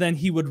 and then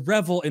he would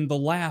revel in the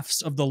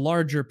laughs of the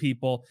larger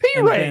people.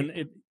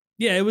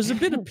 It was a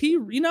bit of pee.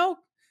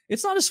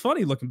 It's not as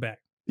funny looking back.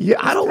 Yeah,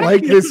 I don't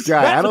like this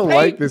guy. I don't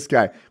like this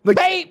guy.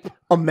 Like,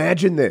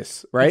 imagine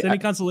this, right? If any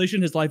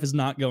consolation, his life is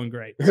not going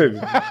great. And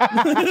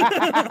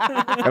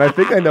I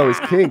think I know his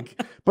kink.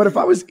 But if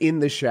I was in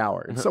the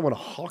shower and someone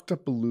hawked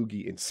up a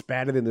loogie and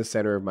spat it in the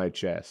center of my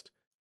chest,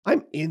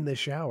 I'm in the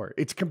shower.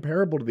 It's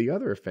comparable to the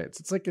other offense.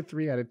 It's like a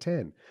 3 out of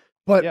 10.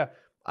 But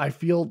I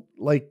feel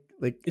like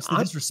it's the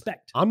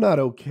disrespect. I'm not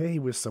okay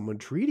with someone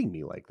treating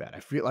me like that. I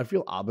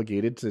feel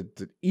obligated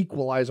to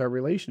equalize our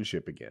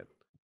relationship again.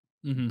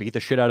 Mm-hmm. Beat the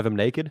shit out of him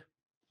naked?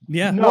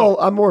 Yeah. No, well,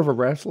 I'm more of a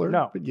wrestler.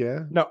 No, but yeah.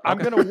 No, I'm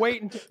gonna wait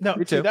until. No,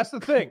 see, that's the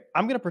thing.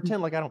 I'm gonna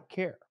pretend like I don't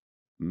care,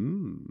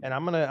 and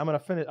I'm gonna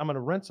finish. I'm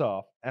gonna rinse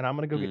off, and I'm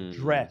gonna go get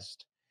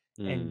dressed,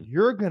 and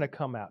you're gonna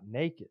come out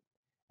naked,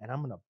 and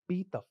I'm gonna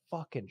beat the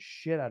fucking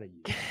shit out of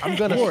you. I'm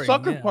gonna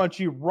sucker punch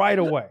you right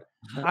away.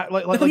 You're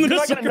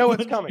not gonna know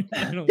it's coming.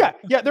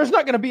 Yeah. There's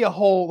not gonna be a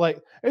whole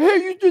like, hey,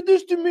 you did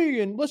this to me,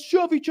 and let's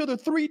shove each other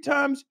 3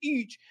 times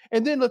each,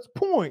 and then let's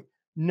point.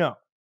 No.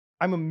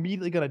 I'm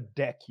immediately going to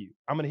deck you.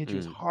 I'm going to hit you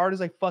as hard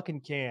as I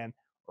fucking can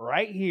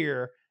right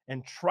here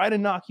and try to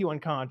knock you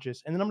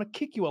unconscious. And then I'm going to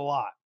kick you a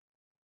lot.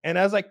 And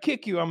as I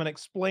kick you, I'm going to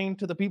explain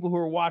to the people who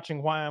are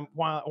watching why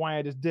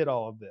I just did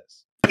all of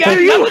this.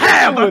 Do you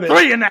have a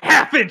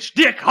 3.5-inch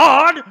dick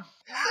hard?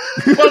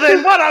 Well,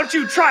 then why don't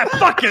you try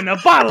fucking a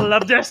bottle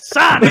of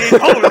Dasani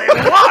holy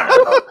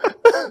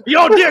water?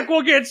 Your dick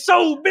will get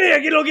so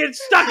big, it'll get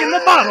stuck in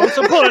the bottle,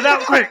 so pull it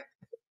out quick.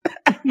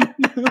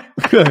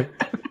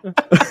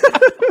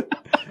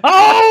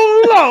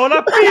 Oh, Lord,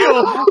 I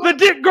feel the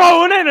dick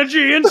growing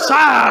energy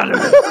inside.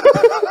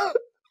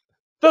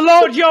 The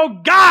Lord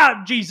your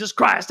God, Jesus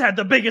Christ, had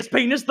the biggest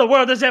penis the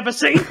world has ever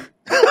seen.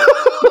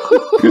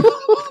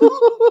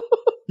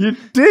 Your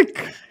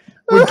dick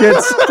would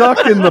get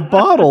stuck in the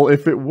bottle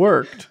if it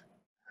worked.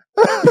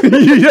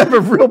 You have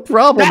a real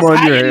problem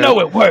on your hand. Know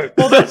it worked.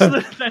 Well,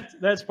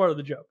 that's part of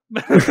the joke.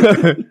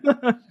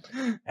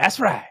 That's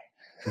right.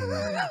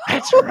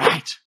 That's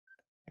right.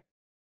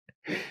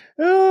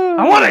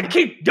 I want to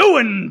keep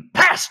doing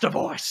pasta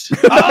voice.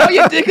 Oh,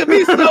 your dick will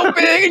be so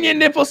big and your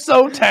nipples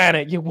so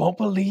tiny, you won't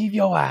believe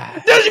your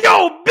eyes. Does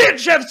your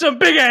bitch have some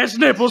big ass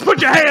nipples?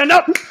 Put your hand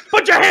up.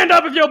 Put your hand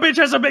up if your bitch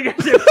has some big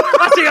ass nipples.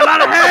 I see a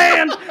lot of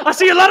hands. I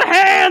see a lot of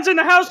hands in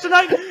the house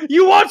tonight.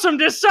 You want some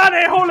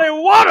Dasani holy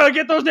water to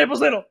get those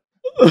nipples little.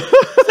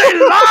 Say,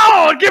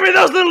 Lord, give me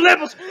those little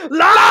nipples.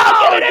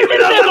 Lord, give me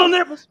those little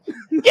nipples.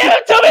 Give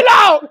it to me,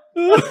 Lord.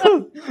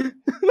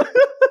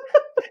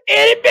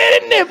 Itty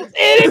bitty nipples,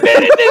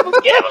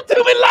 give them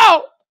to me,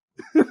 Lord.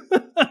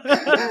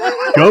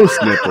 Ghost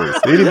nipples.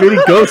 Itty bitty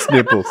ghost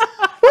nipples.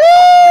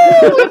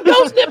 Woo!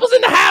 Ghost nipples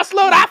in the house,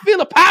 Lord. I feel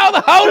the power of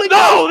the Holy Ghost.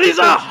 No, these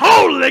are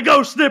holy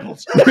ghost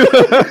nipples.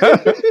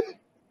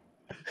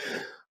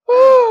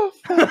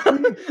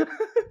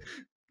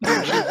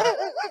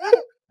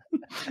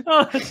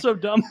 Oh, that's so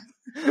dumb.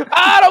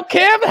 I don't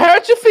care if it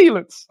hurts your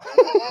feelings.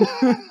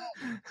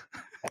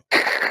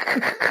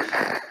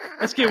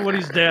 Let's get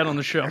Woody's dad on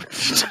the show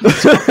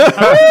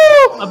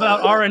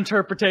about our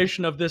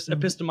interpretation of this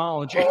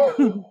epistemology.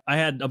 I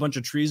had a bunch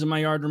of trees in my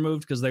yard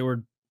removed because they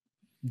were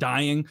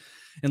dying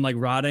and like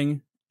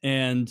rotting,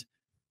 and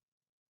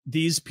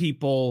these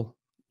people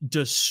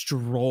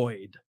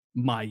destroyed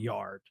my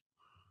yard.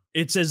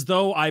 It's as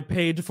though I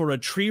paid for a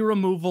tree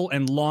removal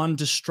and lawn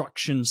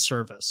destruction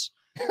service.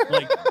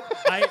 Like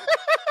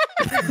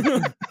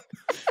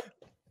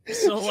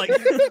so like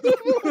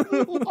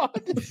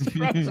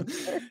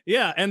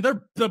yeah, and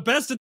they're the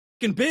best at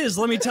fucking biz,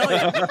 let me tell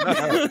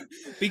you.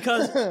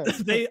 Because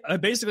they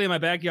basically in my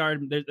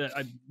backyard,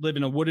 I live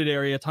in a wooded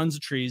area, tons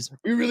of trees.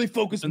 We really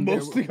focus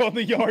mostly on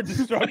the yard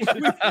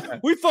destruction.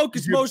 we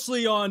focus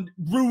mostly on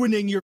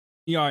ruining your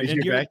yard. Is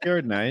your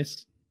backyard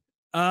nice?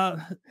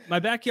 My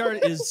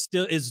backyard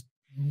is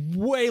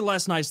way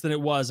less nice than it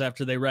was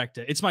after they wrecked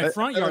it. It's my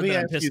front yard that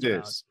I'm pissed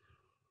about.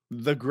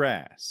 The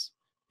grass.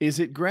 Is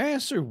it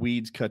grass or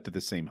weeds cut to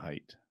the same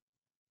height?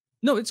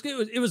 No, it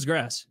was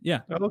grass. Yeah.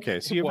 Okay.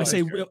 So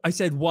I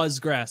said was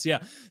grass. Yeah.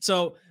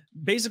 So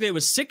basically it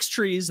was 6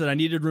 trees that I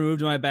needed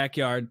removed in my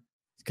backyard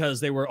because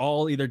they were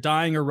all either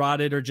dying or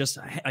rotted or just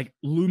like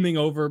looming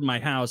over my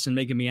house and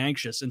making me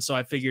anxious. And so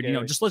I figured,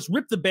 just let's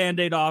rip the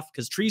Band-Aid off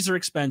because trees are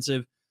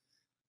expensive.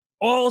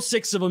 All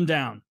 6 of them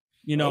down.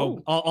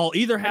 I'll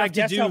either have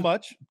to do how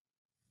much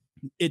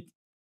it.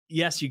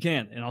 Yes, you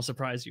can, and I'll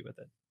surprise you with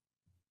it.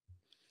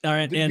 All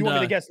right. You want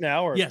me to guess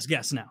now, or yes,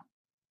 guess now.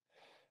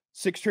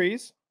 6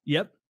 trees.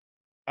 Yep.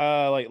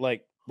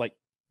 Like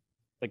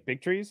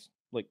big trees.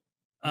 Like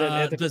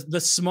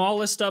the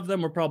smallest of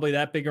them were probably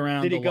that big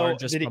around. Did he go?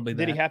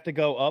 Did he have to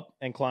go up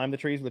and climb the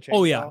trees with a chainsaw?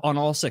 Oh yeah, on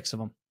all 6 of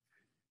them.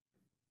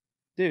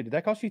 Dude, did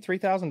that cost you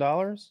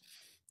 $3,000?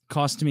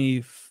 Cost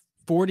me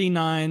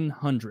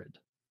 $4,900.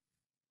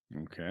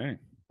 Okay.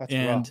 That's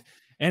rough.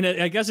 And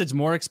I guess it's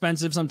more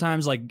expensive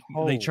sometimes. Like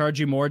they charge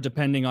you more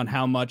depending on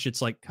how much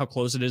it's like how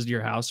close it is to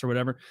your house or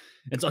whatever.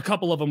 It's a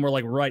couple of them were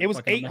like right. It was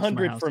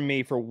 $800 for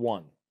me for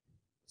one.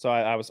 So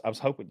I was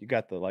hoping you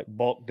got the like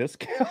bulk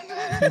discount.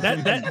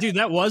 Dude,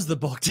 that was the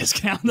bulk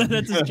discount.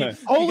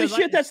 Holy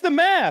shit, that's the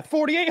math.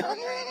 4,800.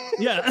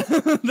 Yeah,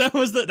 that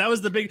was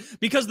the big,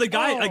 because the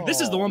guy like this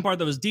is the one part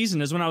that was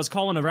decent is when I was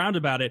calling around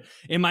about it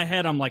in my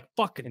head. I'm like,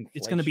 fuck it,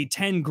 it's gonna be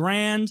 10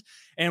 grand.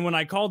 And when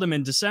I called him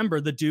in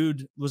December, the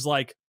dude was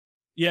like,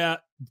 yeah,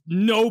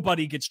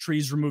 nobody gets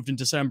trees removed in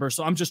December,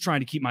 so I'm just trying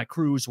to keep my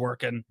crews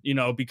working,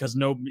 because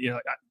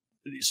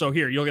so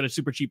here you'll get a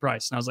super cheap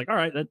price. And I was like, all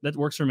right, that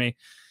works for me.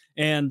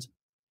 And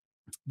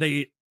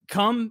they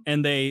come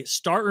and they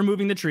start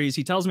removing the trees.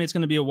 He tells me it's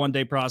going to be a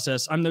 1-day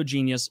process. I'm no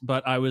genius,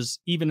 but I was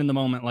even in the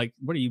moment like,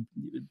 what are you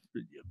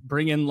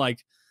bringing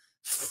like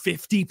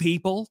 50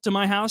 people to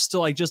my house to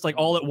like just like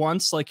all at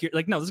once? Like you're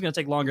like, no, this is going to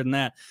take longer than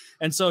that.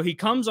 And so he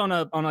comes on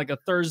like a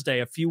Thursday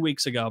a few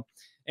weeks ago,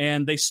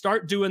 and they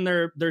start doing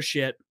their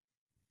shit.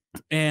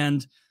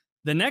 And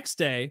the next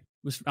day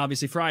was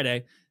obviously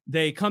Friday.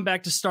 They come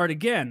back to start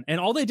again. And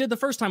all they did the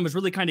first time was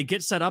really kind of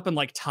get set up and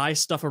like tie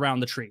stuff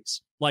around the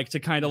trees, like to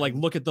kind of like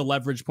look at the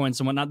leverage points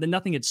and whatnot. Then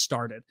nothing had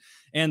started.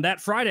 And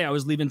that Friday I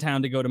was leaving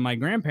town to go to my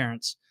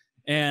grandparents.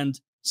 And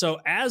so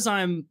as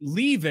I'm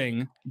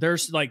leaving,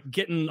 there's like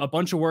getting a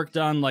bunch of work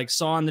done, like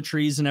sawing the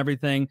trees and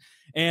everything.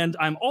 And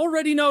I'm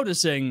already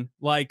noticing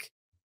like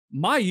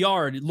my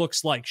yard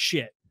looks like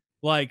shit.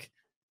 Like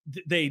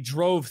they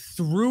drove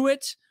through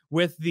it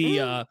with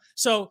the,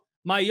 so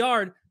my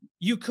yard,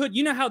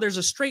 you know how there's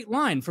a straight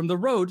line from the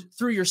road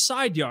through your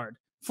side yard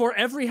for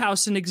every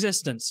house in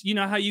existence. You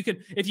know how you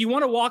could, if you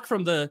want to walk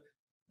from the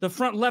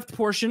front left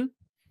portion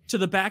to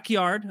the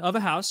backyard of a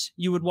house,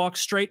 you would walk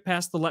straight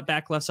past the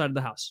back left side of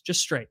the house,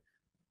 just straight.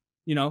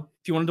 If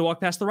you wanted to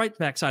walk past the right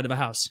back side of a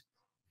house,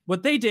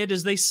 what they did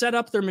is they set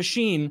up their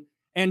machine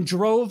and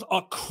drove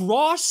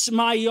across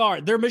my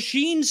yard. Their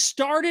machine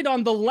started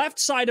on the left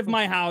side of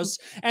my house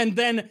and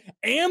then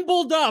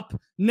ambled up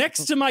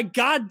next to my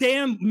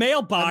goddamn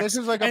mailbox. And this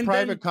is like a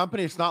private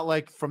company. It's not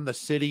like from the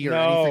city or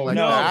anything like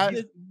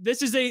that.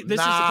 This is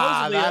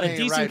supposedly a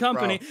decent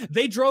company. Bro.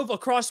 They drove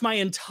across my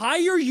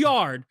entire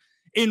yard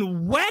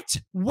in wet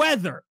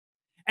weather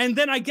And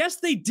then I guess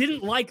they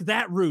didn't like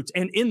that route.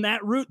 And in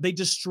that route, they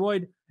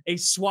destroyed a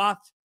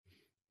swath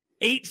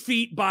 8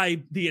 feet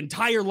by the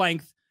entire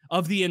length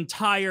of the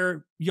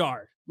entire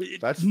yard.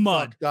 That's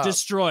mud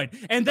destroyed.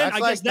 And then I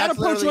guess that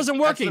approach wasn't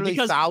working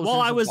because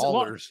while I was,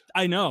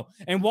 I know.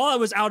 And while I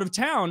was out of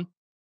town,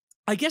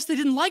 I guess they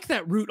didn't like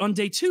that route on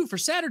day 2 for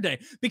Saturday,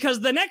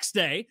 because the next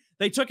day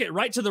they took it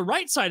right to the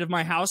right side of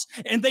my house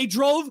and they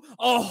drove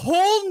a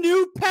whole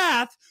new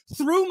path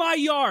through my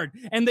yard,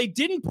 and they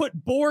didn't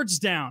put boards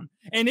down,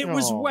 and it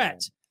was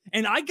wet.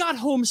 And I got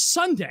home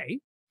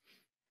Sunday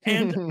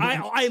and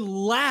I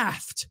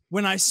laughed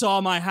when I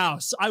saw my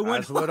house. I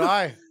went, that's what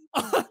I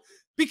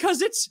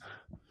because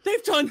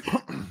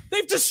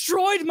they've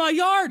destroyed my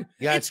yard.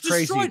 Yeah, it's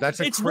crazy. Destroyed. That's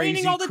a it's crazy,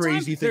 raining all the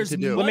crazy time. thing There's to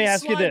do. Let me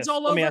ask you this.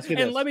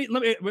 Let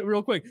me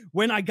real quick.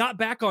 When I got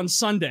back on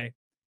Sunday,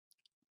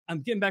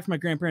 I'm getting back from my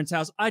grandparents'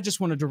 house. I just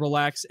wanted to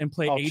relax and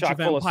play Age of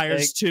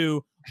Empires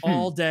 2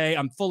 all day.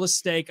 I'm full of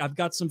steak. I've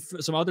got some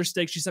other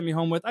steak she sent me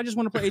home with. I just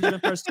want to play Age of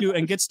Empires 2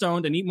 and get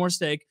stoned and eat more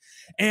steak.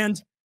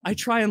 And I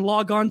try and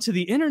log on to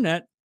the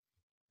internet.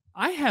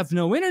 I have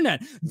no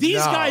internet. These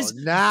guys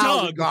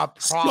dug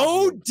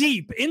so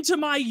deep into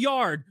my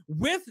yard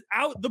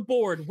without the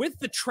board, with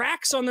the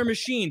tracks on their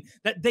machine,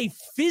 that they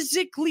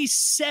physically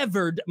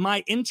severed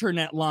my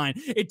internet line.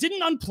 It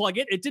didn't unplug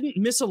it. It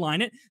didn't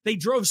misalign it. They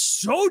drove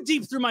so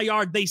deep through my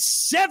yard, they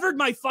severed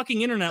my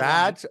fucking internet line.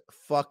 That's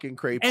fucking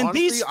crazy. And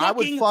honestly, these I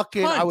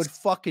would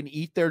fucking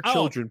eat their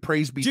children.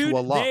 Praise be to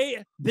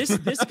Allah. This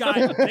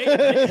guy,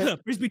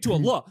 praise be to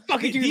Allah.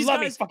 These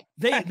guys,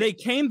 they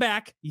came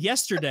back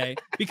yesterday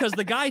because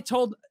the guy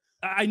told,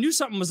 I knew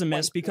something was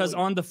amiss because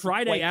on the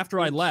Friday after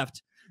I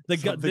left,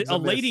 a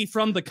lady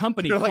from the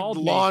company called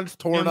me lawns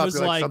torn and up. was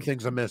You're like,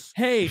 something's amiss.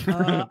 Hey,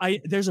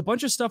 there's a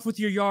bunch of stuff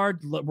with your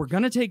yard. We're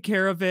gonna take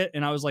care of it.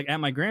 And I was like, at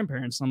my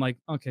grandparents. I'm like,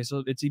 okay,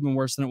 so it's even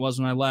worse than it was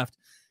when I left.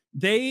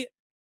 They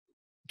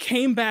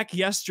came back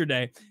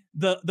yesterday.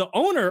 The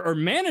owner or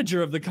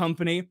manager of the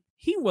company,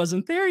 he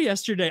wasn't there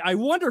yesterday. I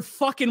wonder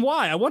fucking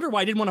why. I wonder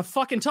why he didn't want to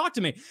fucking talk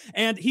to me.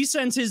 And he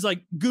sends his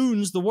like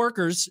goons, the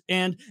workers,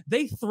 and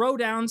they throw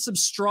down some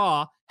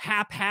straw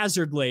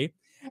haphazardly.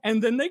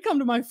 And then they come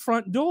to my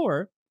front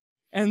door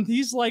and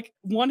he's like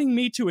wanting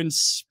me to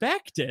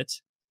inspect it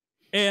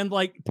and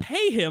like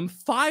pay him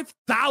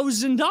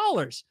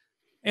 $5,000.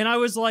 And I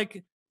was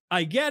like,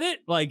 I get it.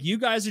 Like, you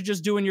guys are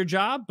just doing your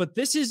job, but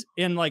this is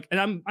in like,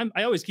 and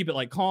I always keep it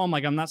like calm.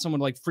 Like, I'm not someone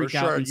to like freak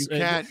out. You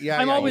can't. Yeah,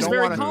 I'm always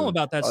very calm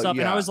about that stuff.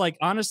 And I was like,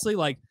 honestly,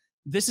 like,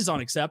 this is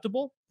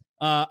unacceptable.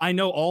 I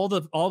know all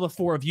the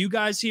 4 of you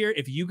guys here.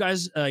 If you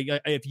guys,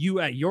 if you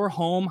at your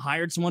home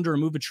hired someone to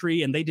remove a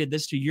tree and they did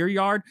this to your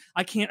yard,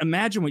 I can't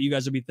imagine what you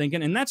guys would be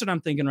thinking. And that's what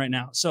I'm thinking right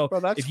now. So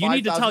if you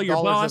need to tell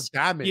your boss,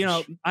 you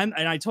know, and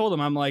I told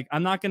him, I'm like,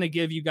 I'm not going to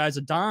give you guys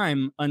a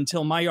dime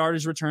until my yard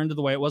is returned to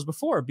the way it was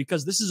before,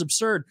 because this is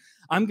absurd.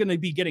 I'm going to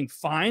be getting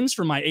fines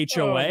from my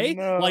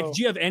HOA. Like,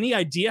 do you have any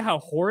idea how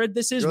horrid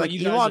this is? You're what like,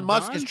 you guys Elon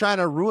Musk is trying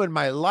to ruin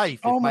my life.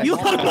 Oh my God,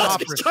 Elon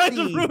Musk is trying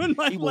to ruin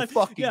my life. He will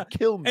fucking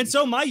kill me. And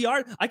so my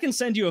yard, I can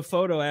send you a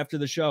photo after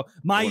the show.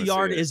 My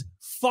yard is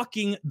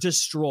fucking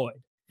destroyed,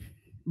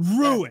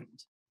 ruined.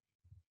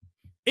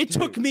 It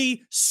took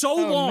me so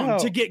long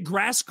to get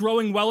grass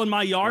growing well in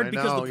my yard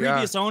because the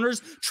previous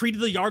owners treated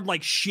the yard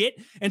like shit.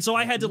 And so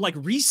I had to like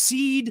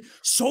reseed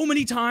so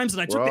many times,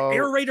 and I took the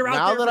aerator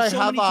out there. Now that I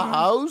have a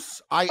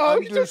house, I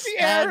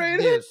understand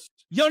this.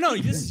 Yo, no,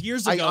 this is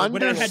years ago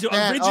when I had to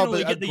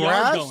originally get the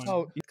yard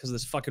going. Because of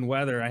this fucking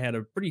weather, I had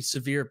a pretty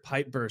severe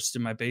pipe burst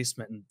in my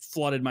basement and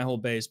flooded my whole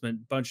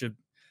basement. Bunch of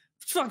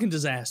fucking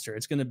disaster.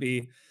 It's gonna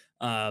be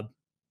a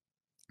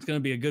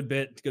good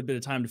bit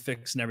of time to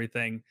fix and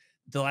everything.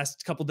 The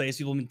last couple days,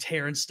 people have been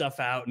tearing stuff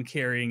out and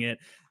carrying it.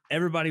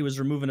 Everybody was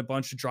removing a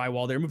bunch of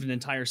drywall. They removed an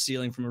entire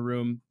ceiling from a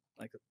room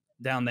like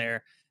down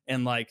there,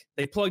 and like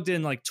they plugged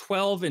in like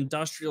 12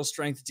 industrial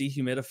strength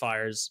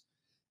dehumidifiers.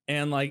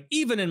 And like,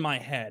 even in my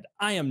head,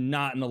 I am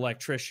not an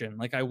electrician.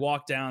 Like, I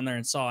walked down there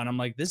and saw, and I'm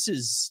like, this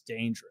is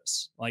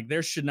dangerous. Like,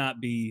 there should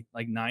not be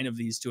like 9 of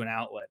these to an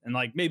outlet. And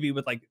like, maybe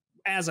with like,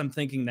 as I'm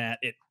thinking that,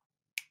 it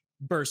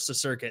bursts a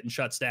circuit and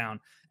shuts down.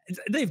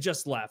 They've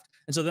just left.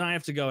 And so then I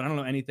have to go, and I don't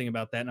know anything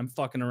about that. And I'm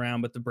fucking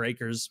around with the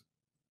breakers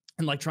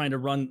and like trying to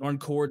run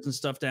cords and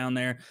stuff down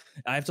there.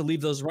 I have to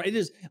leave those right.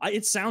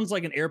 It sounds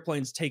like an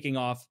airplane's taking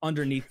off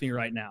underneath me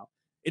right now.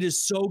 It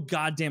is so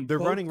goddamn. They're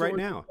running right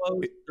now.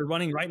 They're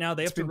running right now.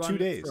 They have to run 2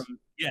 days.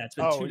 It's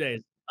been 2 days.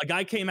 A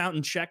guy came out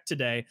and checked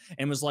today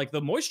and was like,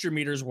 the moisture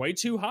meter is way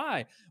too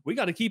high. We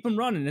got to keep them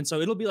running. And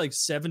so it'll be like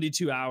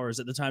 72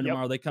 hours at the time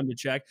tomorrow they come to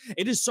check.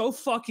 It is so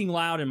fucking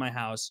loud in my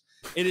house.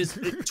 It is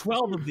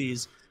 12 of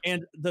these.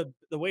 And the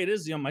way it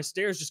is, you know, my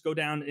stairs just go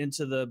down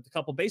into the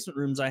couple basement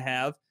rooms I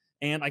have,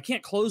 and I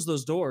can't close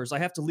those doors. I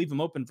have to leave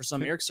them open for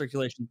some air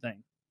circulation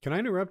thing. Can I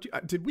interrupt you?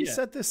 Did we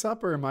set this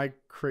up, or am I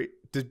crazy?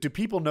 Do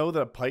people know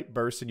that a pipe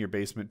burst in your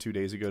basement 2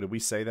 days ago? Did we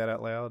say that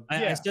out loud?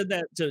 I said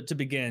that to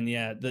begin.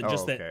 Yeah.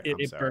 Just that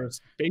it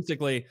burst.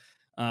 Basically,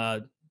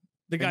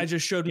 The guy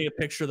just showed me a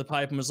picture of the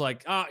pipe and was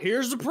like,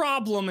 here's the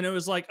problem. And it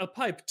was like a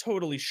pipe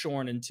totally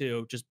shorn in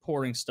two, just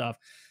pouring stuff.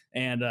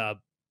 And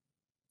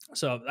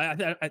so I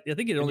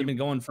think it had only been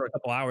going for a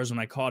couple hours when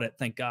I caught it,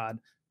 thank God.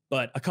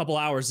 But a couple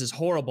hours is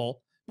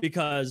horrible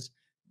because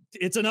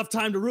it's enough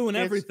time to ruin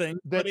everything.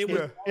 But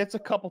it's a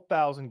couple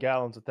thousand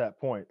gallons at that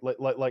point.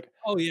 Like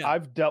oh yeah,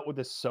 I've dealt with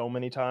this so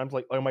many times.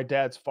 Like on my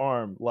dad's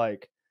farm,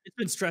 like it's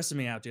been stressing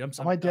me out, dude. I'm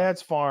sorry. On my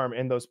dad's farm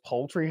in those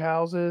poultry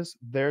houses,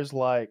 there's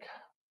like,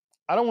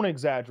 I don't want to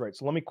exaggerate,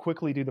 so let me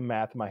quickly do the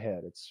math in my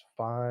head. It's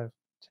 5,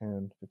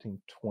 10,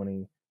 15,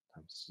 20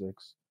 times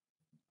 6,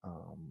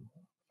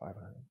 500,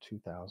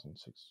 2,000,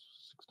 6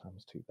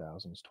 times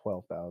 2,000 is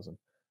 12,000.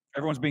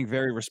 Everyone's being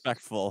very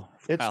respectful.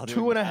 It's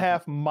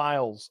 2.5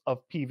 miles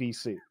of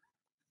PVC.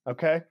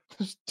 Okay?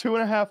 There's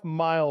 2.5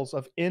 miles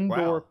of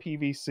indoor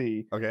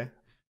PVC. Okay.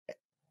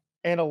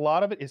 And a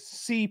lot of it is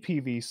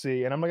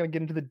CPVC, and I'm not going to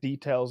get into the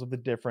details of the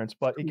difference,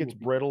 but it gets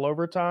brittle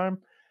over time.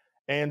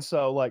 And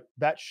so like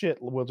that shit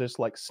will just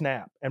like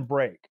snap and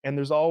break. And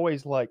there's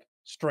always like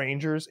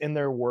strangers in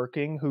there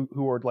working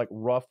who are like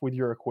rough with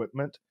your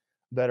equipment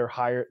that are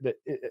hired.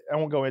 I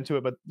won't go into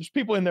it, but there's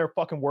people in there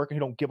fucking working who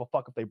don't give a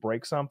fuck if they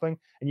break something.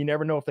 And you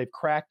never know if they've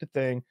cracked a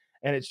thing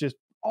and it's just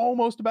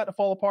almost about to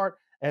fall apart.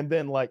 And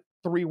then like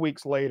 3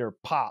 weeks later,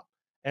 pop.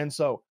 And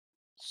so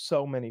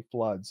many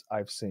floods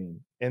I've seen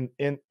in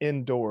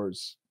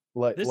indoors.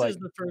 This is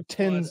the first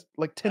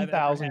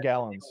 10,000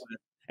 gallons.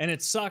 And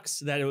it sucks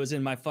that it was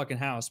in my fucking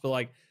house, but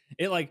like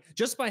it like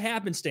just by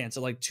happenstance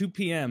at like 2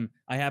 p.m.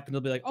 I happened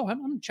to be like, oh, I'm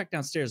gonna check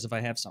downstairs if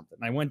I have something.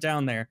 And I went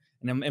down there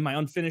and I'm in my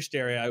unfinished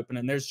area. I open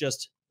it and there's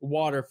just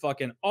water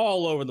fucking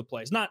all over the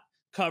place. Not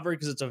covered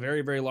because it's a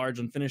very, very large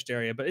unfinished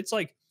area, but it's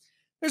like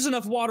there's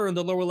enough water in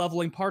the lower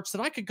leveling parts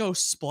that I could go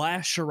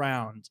splash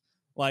around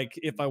like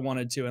if I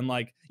wanted to. And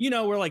like, you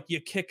know, where like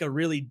you kick a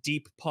really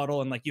deep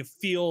puddle and like you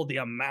feel the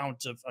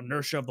amount of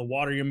inertia of the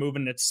water you're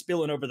moving, and it's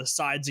spilling over the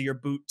sides of your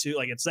boot too.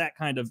 Like it's that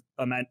kind of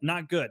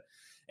not good.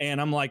 And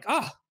I'm like,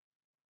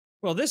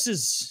 well, this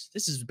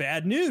is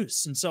bad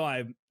news. And so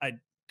I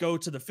go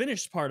to the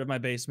finished part of my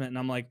basement and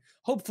I'm like,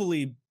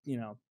 hopefully, you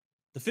know,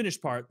 the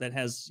finished part that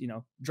has, you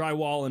know,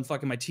 drywall and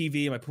fucking my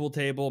TV, my pool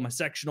table, my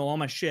sectional, all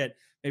my shit,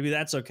 maybe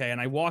that's okay.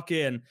 And I walk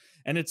in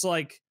and it's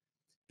like,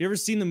 you ever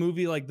seen the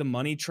movie like The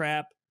Money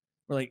Trap?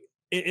 Where like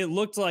it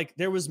looked like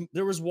there was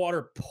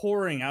water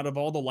pouring out of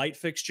all the light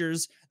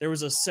fixtures. There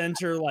was a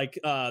center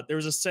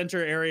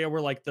area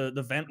where like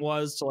the vent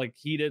was to like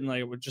heat it, and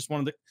like just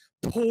one of the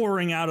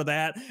pouring out of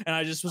that. And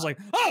I just was like,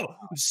 oh,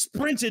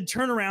 sprinted,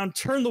 turn around,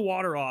 turn the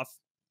water off,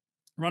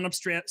 run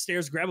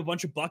upstairs, grab a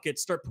bunch of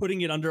buckets, start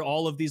putting it under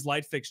all of these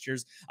light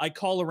fixtures. I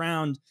call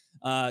around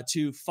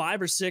to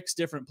 5 or 6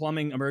 different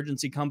plumbing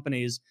emergency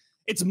companies.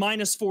 It's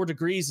 -4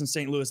 degrees in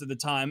St. Louis at the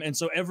time. And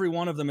so every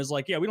one of them is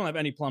like, yeah, we don't have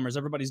any plumbers.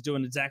 Everybody's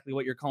doing exactly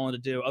what you're calling to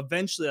do.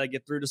 Eventually I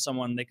get through to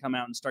someone, they come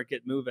out and start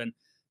getting moving.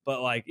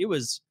 But like, it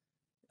was,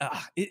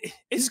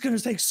 it's going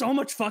to take so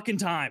much fucking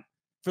time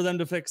for them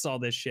to fix all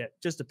this shit.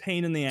 Just a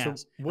pain in the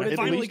ass. So at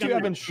least you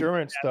have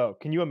insurance though.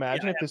 Can you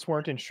imagine if this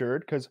weren't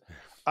insured? Because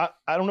I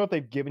don't know if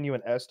they've given you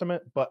an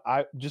estimate, but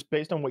I just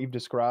based on what you've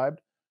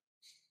described,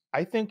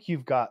 I think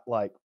you've got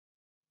like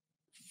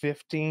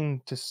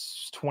 $15,000 to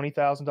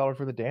 $20,000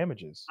 for the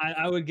damages.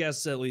 I would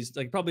guess at least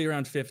like probably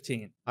around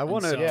 15. I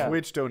want a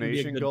Twitch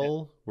donation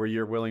goal where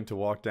you're willing to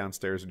walk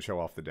downstairs and show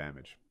off the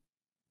damage.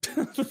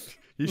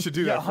 You should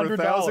do that for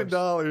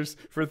 $1,000.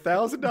 For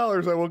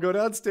 $1,000, I will go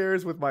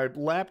downstairs with my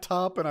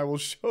laptop and I will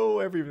show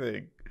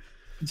everything.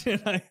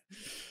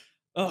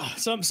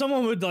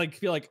 Someone would like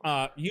be like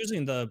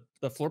using the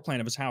floor plan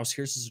of his house.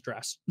 Here's his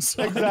address.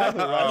 So,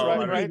 exactly.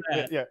 Right.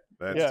 Yeah.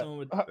 That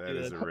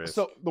is a risk.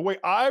 So the way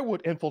I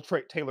would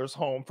infiltrate Taylor's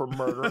home for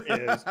murder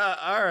is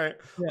all right.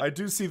 Yeah. I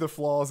do see the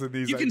flaws in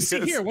these. You can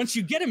see here once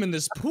you get him in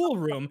this pool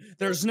room,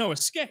 there's no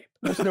escape.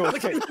 There's no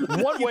escape.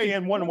 One way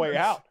in, one way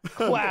out.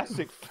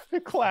 Classic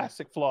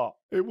flaw.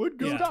 It would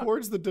go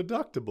towards the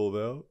deductible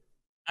though.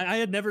 I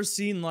had never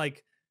seen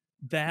like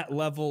that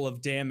level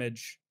of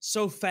damage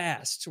so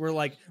fast. Where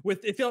like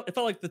it felt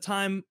like the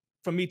time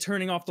from me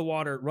turning off the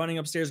water, running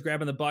upstairs,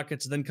 grabbing the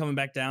buckets, and then coming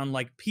back down,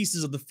 like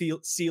pieces of the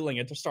ceiling,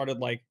 it just started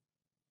like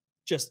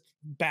just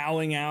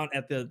bowing out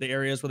at the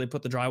areas where they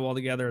put the drywall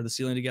together or the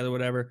ceiling together,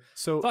 whatever.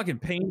 So fucking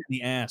pain in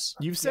the ass.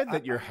 You've said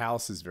that your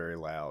house is very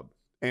loud,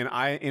 and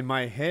in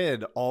my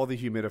head, all the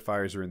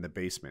humidifiers are in the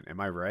basement. Am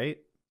I right?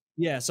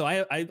 Yeah. So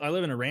I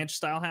live in a ranch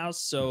style house,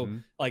 so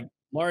like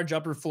large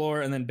upper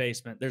floor and then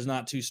basement. There's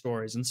not 2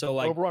 stories, and so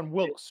like over on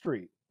Wilkes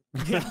Street.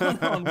 Yeah,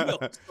 on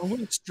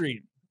Wilkes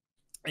Street.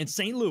 In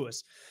St.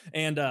 Louis.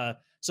 And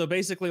so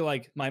basically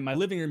like my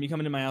living room, you come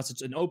into my house,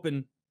 it's an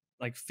open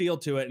like feel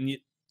to it. And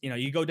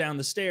you go down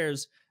the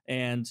stairs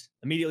and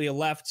immediately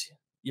left,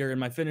 you're in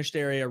my finished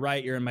area,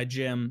 right, you're in my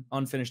gym,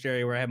 unfinished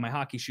area where I have my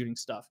hockey shooting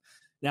stuff.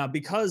 Now,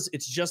 because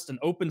it's just an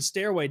open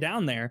stairway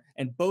down there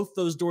and both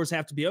those doors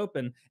have to be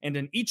open, and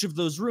in each of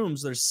those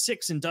rooms, there's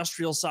 6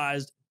 industrial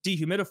sized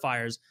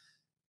dehumidifiers.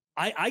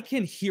 I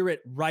can hear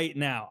it right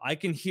now. I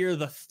can hear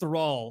the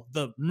thrall,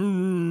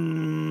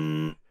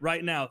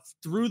 right now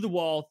through the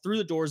wall, through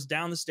the doors,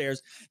 down the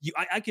stairs.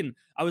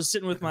 I was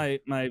sitting with my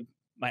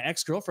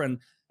ex-girlfriend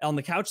on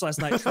the couch last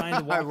night trying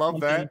to watch I love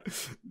something.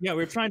 that. Yeah, we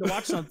were trying to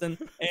watch something,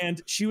 and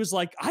she was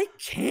like, I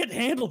can't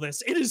handle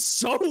this. It is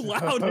so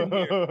loud in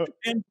here.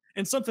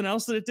 And something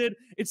else that it did,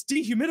 it's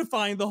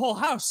dehumidifying the whole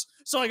house.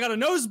 So I got a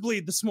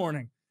nosebleed this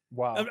morning.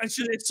 Wow.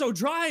 It's so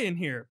dry in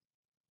here.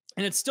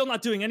 And it's still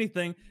not doing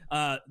anything.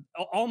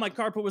 All my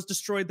carpet was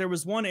destroyed. There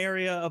was one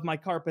area of my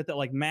carpet that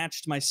like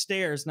matched my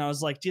stairs. And I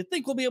was like, do you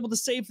think we'll be able to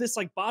save this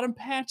like bottom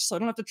patch so I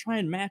don't have to try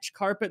and match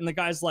carpet? And the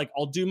guy's like,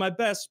 I'll do my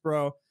best,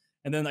 bro.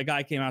 And then the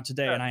guy came out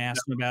today and I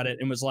asked him about it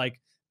and was like,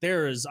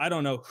 I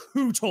don't know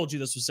who told you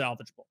this was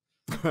salvageable.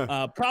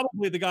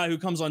 Probably the guy who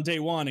comes on day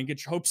one and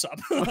gets your hopes up.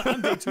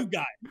 I'm day two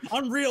guy.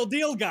 I'm real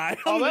deal guy.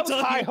 Oh, that was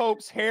High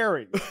Hopes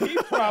Harry. He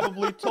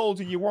probably told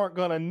you weren't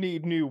going to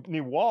need new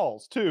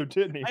walls too,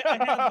 didn't he?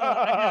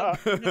 I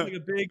had like a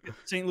big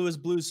St. Louis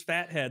Blues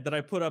fathead that I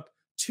put up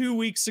 2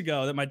 weeks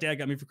ago that my dad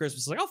got me for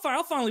Christmas. Like,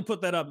 I'll finally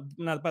put that up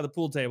not by the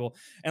pool table.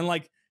 And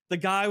like the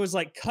guy was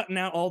like cutting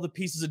out all the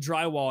pieces of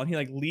drywall and he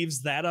like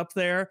leaves that up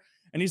there.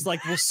 And he's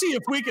like, we'll see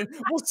if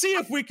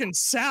we can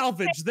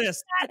salvage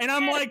this. And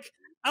I'm like,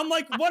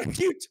 what are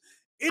you?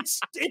 It's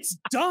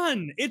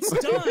done. It's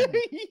done.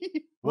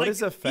 What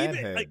is a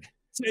fathead?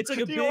 It's like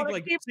a big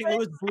like St.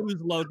 Louis Blues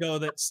logo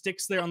that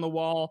sticks there on the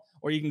wall,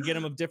 or you can get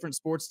them of different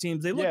sports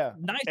teams. They look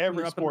nice.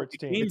 Every sports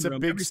team. It's a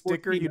big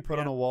sticker you put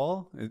on a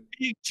wall.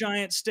 Big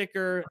giant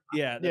sticker.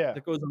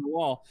 That goes on the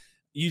wall.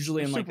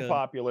 Usually in like super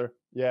popular.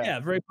 Yeah,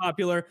 very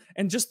popular.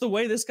 And just the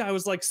way this guy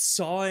was like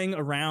sawing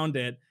around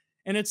it.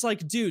 And it's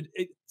like, dude,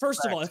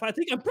 first of all,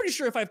 I'm pretty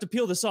sure if I have to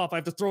peel this off, I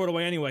have to throw it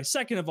away anyway.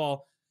 Second of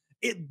all,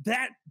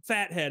 that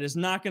fathead is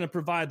not going to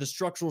provide the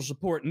structural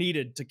support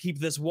needed to keep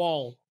this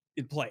wall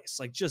in place.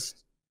 Like,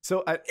 just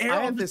err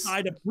on the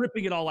side of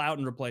ripping it all out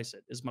and replace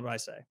it is what I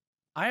say.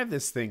 I have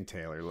this thing,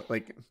 Taylor.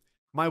 Like,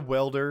 my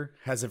welder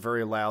has a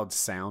very loud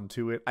sound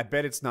to it. I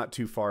bet it's not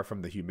too far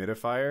from the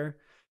humidifier,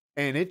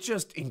 and it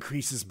just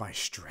increases my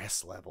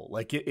stress level.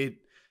 Like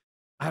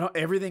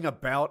everything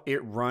about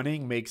it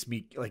running makes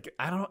me like,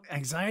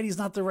 anxiety is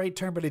not the right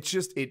term, but it's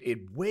just, it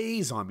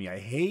weighs on me. I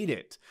hate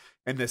it.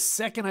 And the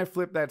second I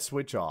flip that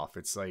switch off,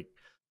 it's like,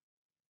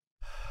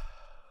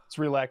 it's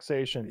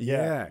relaxation.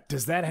 Yeah.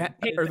 Does that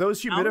are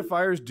those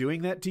humidifiers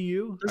doing that to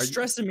you? They're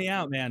stressing me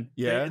out, man.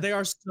 Yeah. They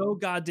are so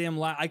goddamn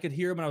loud. I could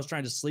hear them when I was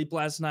trying to sleep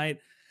last night.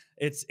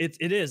 It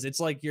is. It's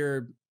like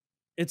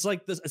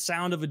the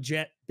sound of a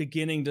jet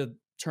beginning to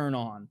turn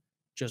on.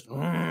 Just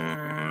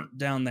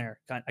down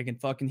there. I can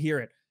fucking hear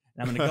it.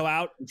 And I'm going to go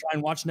out and try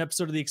and watch an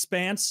episode of The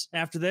Expanse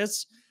after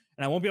this.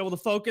 And I won't be able to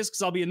focus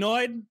because I'll be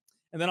annoyed.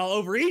 And then I'll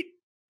overeat.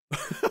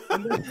 I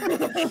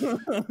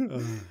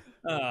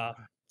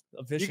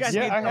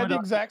had the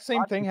exact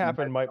same thing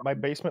happen. My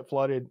basement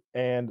flooded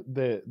and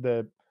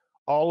the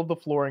all of the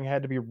flooring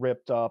had to be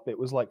ripped up. It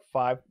was like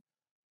I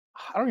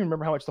don't even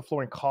remember how much the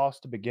flooring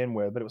cost to begin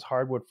with, but it was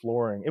hardwood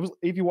flooring. It was,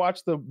 if you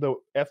watch the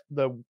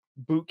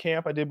boot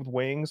camp I did with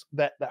Wings,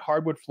 that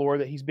hardwood floor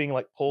that he's being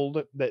like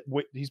pulled,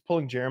 he's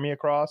pulling Jeremy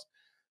across,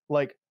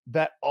 like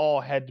that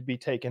all had to be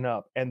taken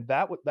up, and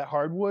that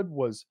hardwood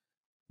was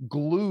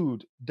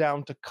glued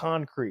down to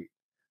concrete.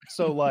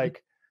 So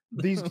like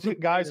these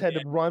guys had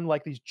to run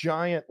like these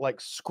giant like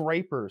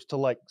scrapers to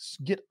like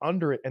get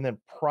under it and then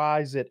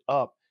prise it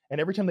up. And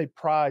every time they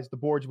prise, the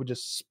boards would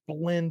just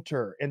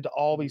splinter into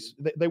all these.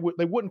 They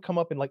wouldn't come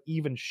up in like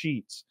even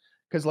sheets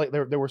because like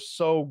they were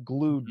so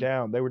glued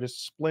down. They were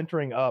just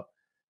splintering up.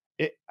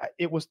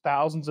 It was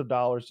thousands of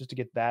dollars just to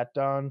get that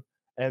done,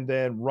 and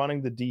then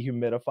running the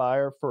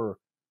dehumidifier for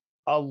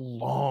a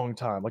long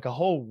time, like a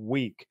whole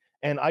week.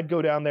 And I'd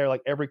go down there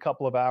like every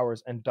couple of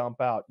hours and dump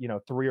out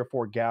 3 or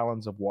 4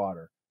 gallons of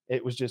water.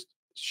 It was just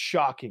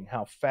shocking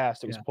how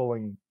fast it was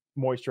pulling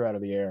moisture out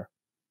of the air.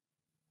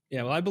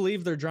 Yeah, well, I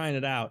believe they're drying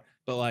it out,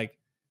 but like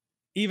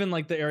even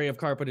like the area of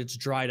carpet, it's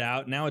dried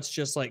out. Now it's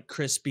just like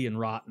crispy and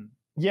rotten.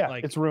 Yeah,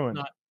 like, it's ruined.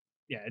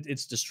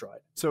 It's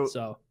destroyed.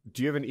 So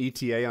do you have an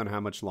ETA on how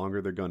much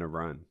longer they're going to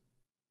run?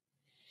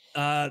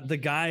 The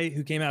guy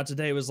who came out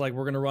today was like,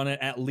 we're going to run it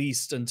at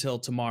least until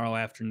tomorrow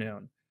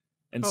afternoon.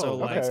 And so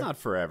like, that's not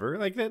forever.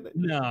 Like that.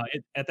 No,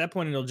 at that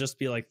point, it'll just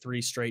be like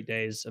 3 straight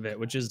days of it,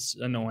 which is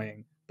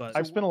annoying. But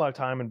I've spent a lot of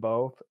time in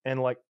both.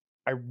 And like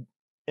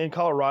in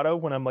Colorado,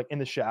 when I'm like in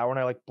the shower and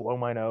I like blow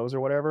my nose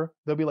or whatever,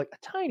 there'll be like a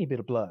tiny bit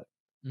of blood.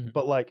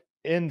 But like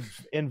in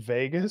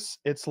Vegas,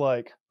 it's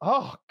like,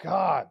 oh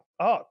God.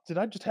 Oh, did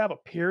I just have a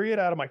period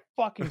out of my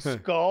fucking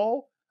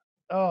skull?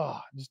 Oh,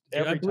 just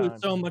every I blew time.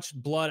 so much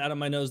blood out of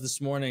my nose this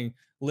morning,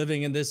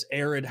 living in this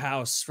arid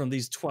house from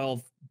these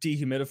 12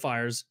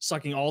 dehumidifiers,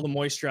 sucking all the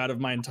moisture out of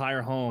my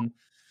entire home.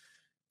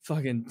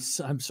 I'm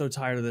so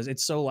tired of this.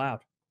 It's so loud.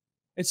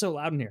 It's so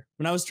loud in here.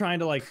 When I was trying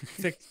to like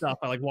fix stuff,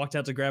 I like walked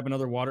out to grab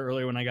another water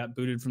earlier when I got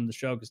booted from the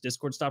show because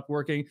Discord stopped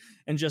working,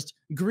 and just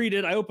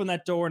greeted. I opened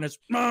that door and it's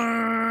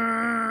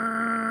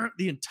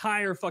the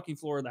entire fucking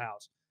floor of the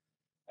house.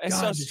 It's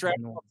God, so this is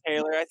stressful, annoying.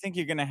 Taylor. I think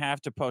you're gonna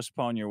have to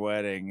postpone your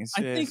wedding.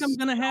 I think I'm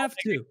gonna have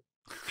to. You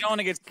don't want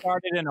to get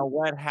started in a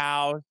wet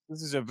house.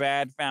 This is a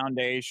bad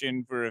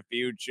foundation for a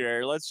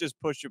future. Let's just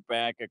push it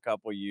back a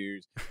couple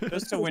years.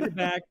 Just to win Push it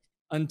back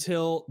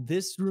until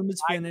this room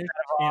is finished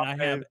and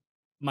I have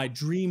my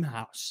dream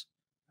house.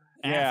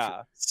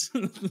 Yeah.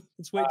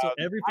 Let's wait till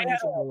every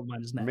financial goal of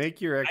mine is met. Make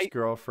your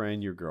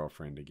ex-girlfriend your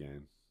girlfriend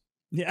again.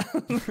 Yeah.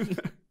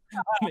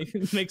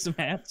 make some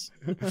hats.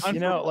 You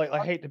know, like,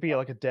 I hate to be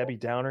like a Debbie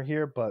Downer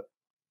here, but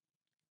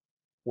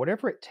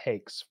whatever it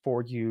takes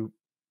for you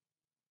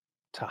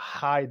to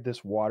hide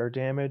this water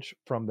damage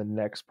from the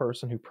next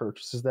person who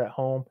purchases that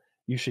home,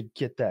 you should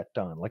get that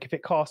done. Like, if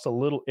it costs a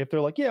little, if they're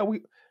like, yeah,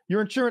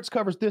 your insurance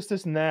covers this,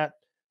 this, and that.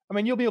 I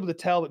mean, you'll be able to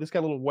tell that this got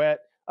a little wet.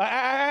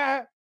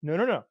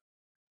 No.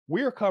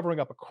 We are covering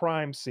up a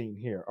crime scene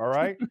here. All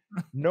right.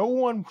 No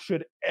one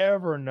should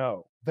ever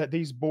know that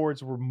these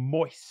boards were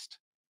moist.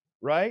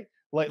 Right.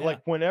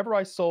 Like whenever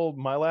I sold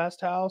my last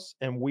house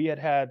and we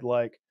had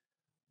like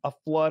a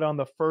flood on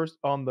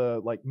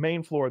the like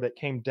main floor that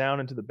came down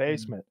into the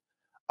basement,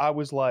 I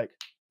was like,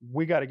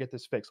 we got to get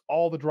this fixed.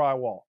 All the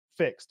drywall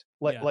fixed.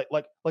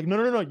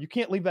 No. You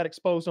can't leave that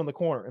exposed on the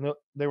corner. And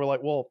they were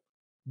like, well,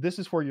 this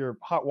is where your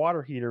hot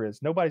water heater is.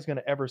 Nobody's going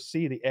to ever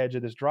see the edge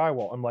of this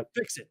drywall. I'm like,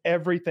 fix it.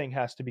 Everything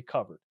has to be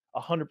covered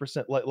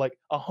 100%. Like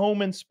a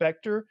home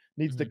inspector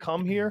needs to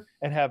come here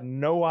and have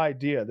no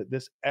idea that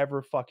this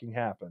ever fucking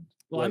happened.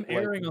 Well, I'm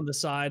erring on the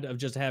side of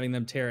just having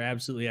them tear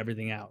absolutely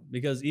everything out,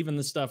 because even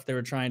the stuff they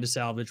were trying to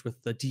salvage with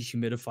the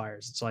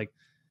dehumidifiers, it's like,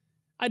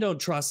 I don't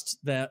trust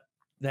that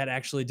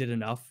actually did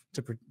enough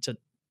to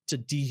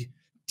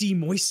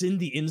de-moisten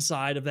the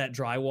inside of that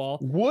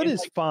drywall. Wood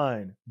is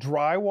fine.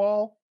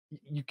 Drywall,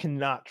 you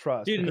cannot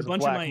trust. Dude, and a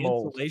bunch of my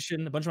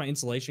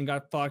insulation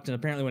got fucked, and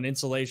apparently when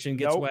insulation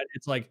gets wet,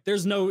 it's like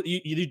there's no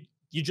you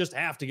just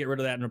have to get rid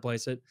of that and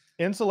replace it.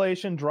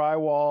 Insulation,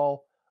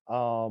 drywall,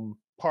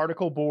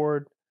 particle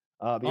board.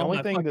 The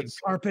only thing that's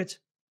carpet,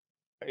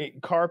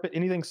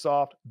 anything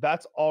soft,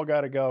 that's all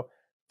got to go.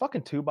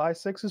 Fucking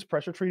 2x6s,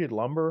 pressure treated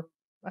lumber,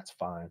 that's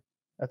fine.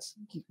 That's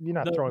you're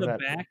not throwing that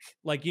back,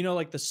 like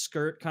like the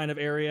skirt kind of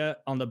area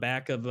on the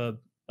back of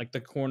like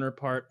the corner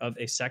part of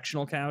a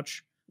sectional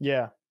couch.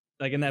 Yeah,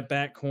 like in that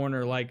back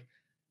corner, like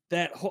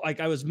that whole,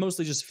 like I was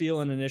mostly just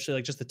feeling initially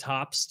like just the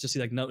tops, just see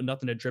like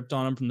nothing had dripped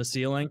on them from the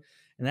ceiling,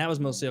 and that was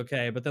mostly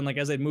okay. But then like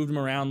as they moved them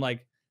around,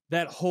 like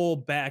that whole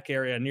back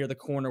area near the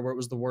corner where it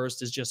was the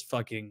worst is just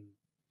fucking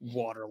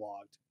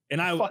waterlogged.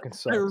 And I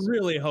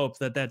really hope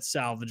that that's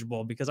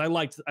salvageable, because I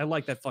like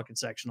that fucking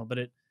sectional,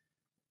 but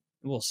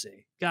we'll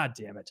see. God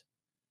damn it.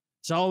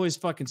 It's always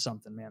fucking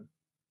something, man.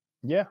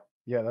 Yeah.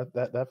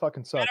 That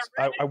fucking sucks.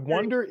 I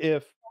wonder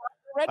if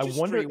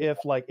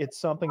like it's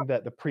something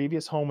that the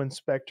previous home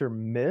inspector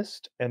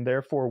missed and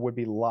therefore would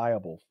be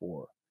liable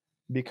for,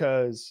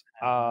 because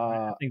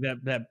I think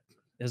that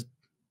is,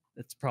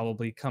 it's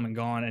probably come and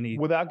gone.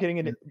 Without getting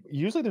into,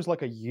 usually there's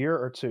like a year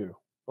or two.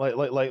 Like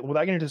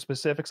without getting into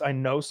specifics, I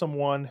know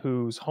someone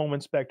whose home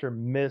inspector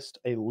missed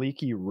a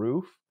leaky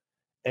roof,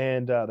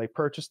 and they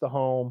purchased the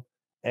home,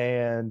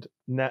 and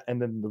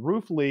then the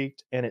roof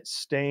leaked and it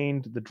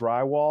stained the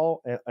drywall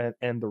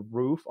and the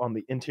roof on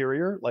the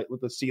interior, like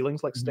with the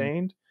ceilings like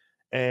stained,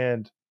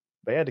 and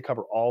they had to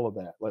cover all of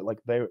that.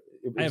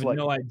 I have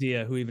no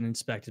idea who even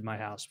inspected my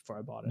house before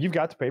I bought it. You've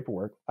got the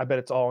paperwork. I bet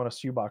it's all in a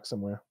shoebox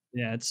somewhere.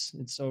 Yeah, it's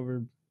in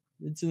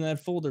that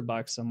folder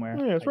box somewhere.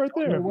 Yeah, it's right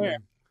there. Where?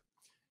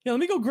 Yeah,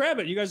 let me go grab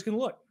it. You guys can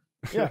look.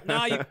 Yeah.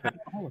 Now you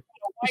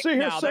see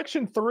here,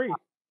 section 3.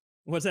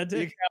 What's that?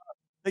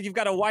 You've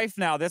got a wife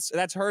now.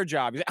 That's her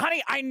job. Like,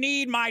 honey, I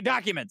need my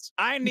documents.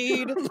 I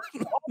need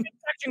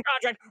inspection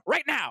contract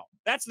right now.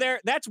 That's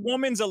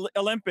women's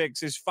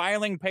Olympics, is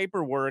filing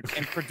paperwork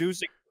and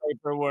producing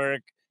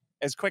paperwork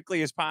as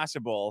quickly as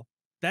possible.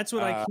 That's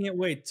what I can't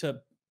wait to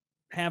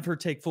have her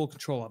take full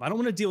control of. I don't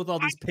want to deal with all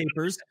these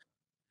papers.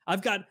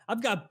 I've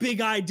got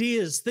big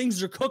ideas.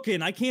 Things are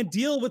cooking. I can't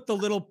deal with the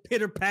little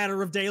pitter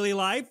patter of daily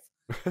life.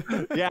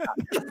 Yeah.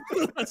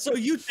 So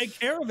you take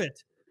care of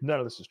it. None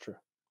of this is true.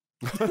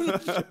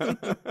 This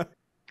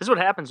is what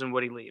happens when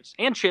Woody leaves,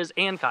 and Chiz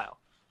and Kyle.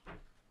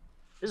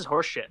 This is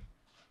horse shit.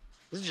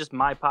 This is just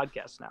my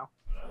podcast now.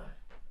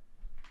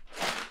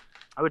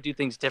 I would do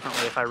things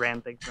differently if I ran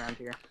things around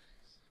here.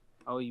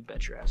 Oh, you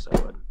bet your ass I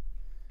would.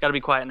 Got to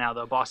be quiet now,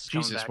 though. Boss is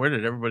coming back. Jesus, where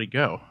did everybody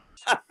go?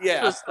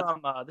 Yeah.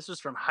 This was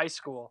from high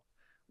school,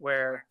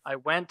 where I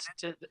went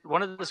to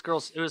one of this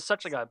girl's. It was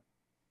such like a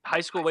high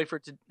school way for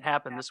it to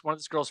happen. One of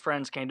this girl's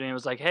friends came to me and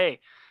was like, "Hey,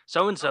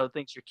 so and so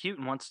thinks you're cute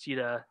and wants you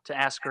to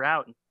ask her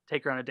out and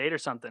take her on a date or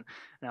something."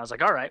 And I was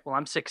like, "All right, well,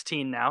 I'm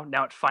 16 now.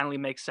 Now it finally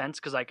makes sense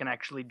because I can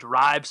actually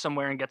drive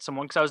somewhere and get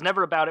someone." Because I was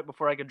never about it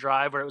before I could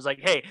drive. Where it was like,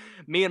 "Hey,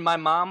 me and my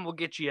mom will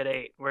get you at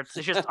 8," where it's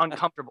just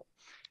uncomfortable.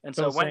 And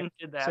so I went and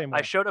did that.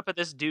 I showed up at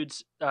this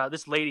dude's,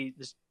 this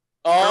dude's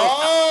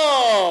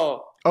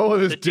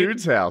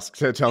house.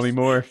 Tell me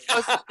more.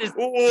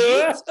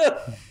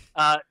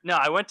 No,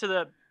 I went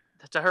to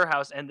her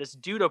house, and this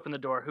dude opened the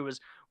door who was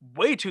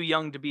way too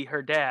young to be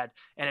her dad.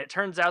 And it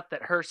turns out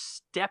that her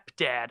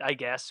stepdad, I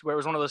guess, where it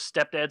was one of those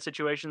stepdad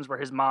situations where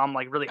his mom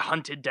like really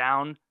hunted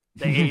down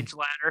the age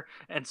ladder.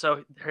 And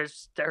so her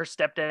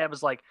stepdad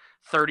was like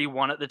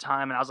 31 at the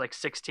time, and I was like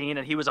 16,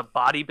 and he was a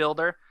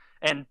bodybuilder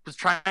and was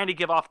trying to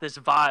give off this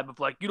vibe of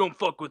like, you don't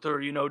fuck with her,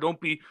 you know,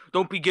 don't be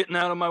getting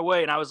out of my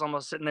way. And I was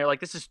almost sitting there like,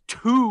 this is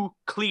too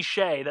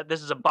cliche that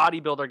this is a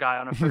bodybuilder guy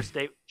on a first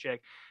date with a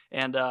chick.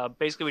 And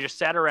basically we just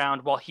sat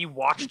around while he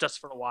watched us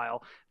for a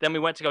while. Then we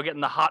went to go get in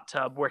the hot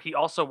tub where he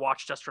also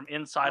watched us from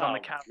inside on the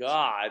couch.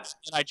 God.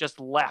 And I just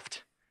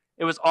left.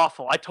 It was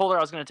awful. I told her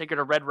I was going to take her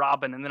to Red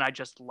Robin, and then I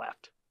just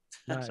left.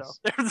 Nice. So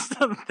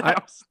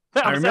that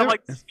was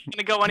like, this isn't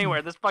gonna go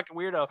anywhere. This fucking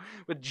weirdo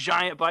with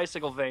giant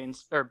bicycle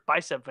veins or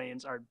bicep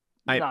veins are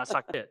it's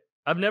not good.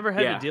 I've never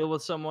had to deal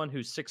with someone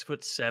who's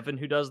 6'7"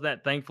 who does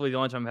that. Thankfully, the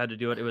only time I had to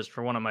do it, it was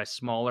for one of my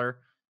smaller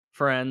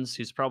friends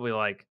who's probably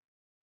like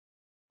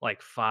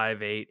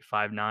 5'8",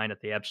 5'9" at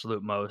the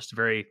absolute most.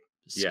 Very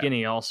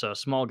skinny, also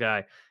small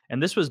guy.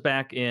 And this was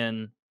back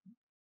in,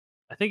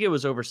 I think it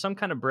was over some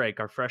kind of break,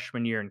 our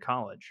freshman year in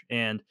college,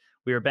 and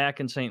we were back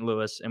in St.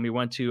 Louis, and we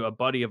went to a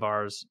buddy of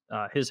ours,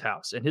 his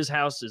house. And his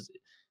house is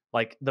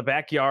like, the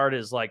backyard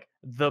is like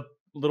the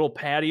little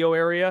patio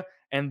area,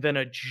 and then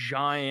a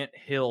giant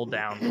hill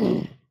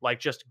down,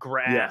 like just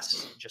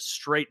grass, just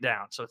straight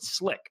down. So it's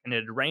slick, and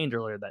it had rained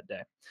earlier that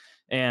day.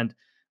 And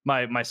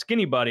my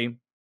skinny buddy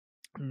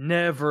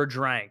never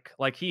drank.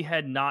 Like he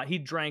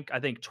drank,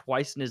 I think,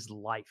 twice in his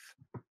life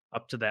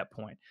up to that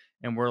point.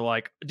 And we're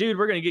like, dude,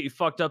 we're gonna get you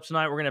fucked up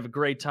tonight. We're gonna have a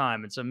great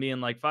time. And so me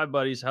and like 5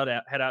 buddies head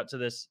out to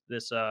this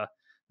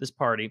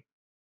party,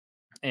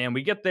 and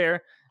we get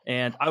there.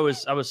 And I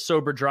was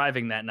sober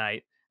driving that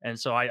night, and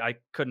so I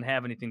couldn't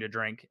have anything to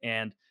drink.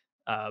 And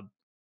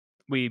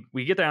we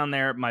get down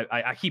there.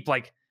 I keep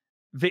like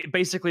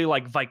basically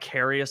like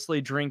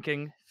vicariously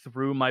drinking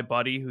through my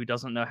buddy who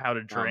doesn't know how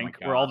to drink.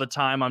 Where all the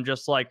time I'm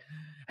just like,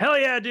 hell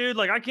yeah, dude!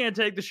 Like I can't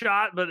take the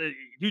shot, but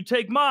you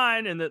take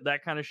mine, and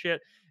that kind of shit.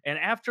 And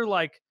after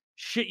like,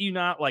 shit you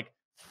not, like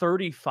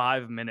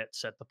 35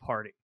 minutes at the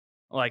party,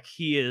 like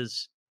he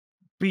is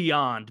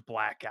beyond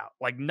blackout,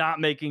 like not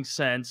making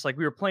sense. Like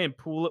we were playing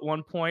pool at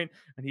one point,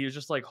 and he was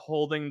just like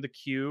holding the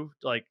cue,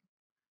 like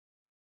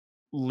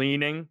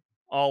leaning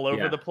all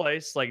over the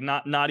place, like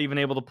not even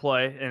able to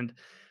play.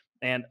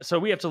 And so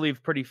we have to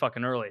leave pretty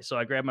fucking early. So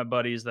I grabbed my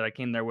buddies that I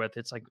came there with.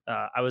 It's like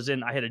I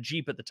had a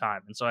Jeep at the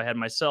time, and so I had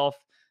myself,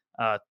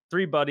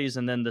 3 buddies,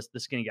 and then the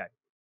skinny guy,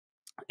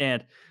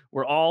 and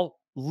we're all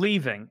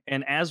leaving.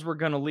 And as we're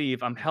gonna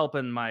leave, I'm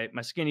helping my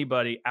skinny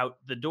buddy out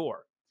the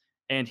door,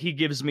 and he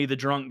gives me the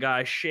drunk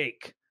guy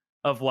shake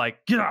of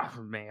like, get off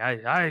of me, I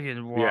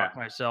can walk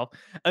myself.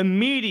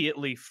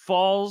 Immediately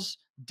falls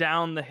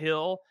down the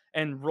hill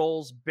and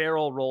rolls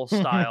barrel roll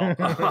style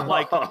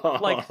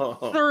like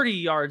 30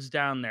 yards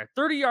down there.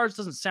 30 yards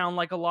doesn't sound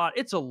like a lot.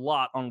 It's a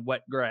lot on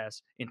wet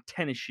grass in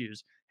tennis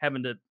shoes,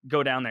 having to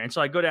go down there. And so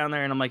I go down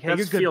there and I'm like, hey,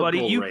 you're good, buddy.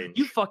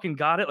 You fucking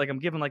got it. Like I'm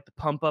giving like the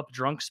pump up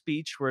drunk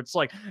speech where it's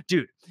like,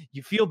 dude,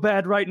 you feel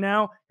bad right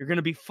now. You're going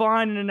to be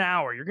fine in an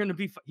hour. You're going to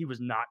be, he was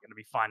not going to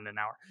be fine in an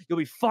hour. You'll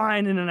be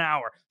fine in an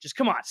hour. Just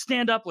come on,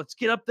 stand up. Let's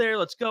get up there.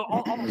 Let's go.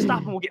 I'll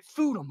stop and we'll get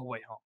food on the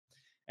way home.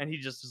 And he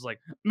just is like,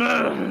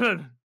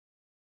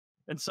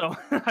 and so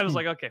I was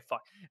like, okay,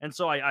 fuck. And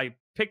so I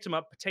picked him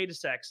up potato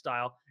sack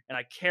style, and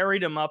I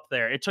carried him up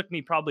there. It took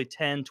me probably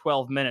 10,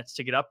 12 minutes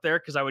to get up there,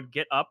 because I would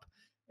get up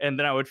and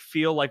then I would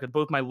feel like with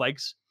both my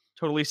legs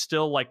totally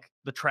still, like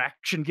the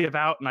traction give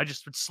out, and I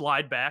just would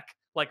slide back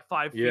like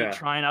 5 feet,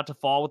 trying not to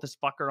fall with this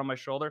fucker on my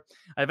shoulder.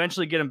 I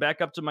eventually get him back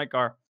up to my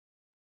car.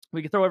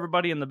 We could throw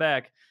everybody in the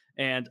back,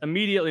 and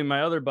immediately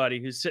my other buddy,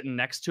 who's sitting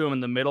next to him in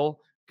the middle,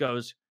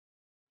 goes,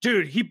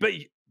 dude, you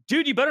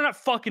better not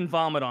fucking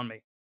vomit on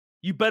me.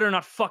 You better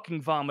not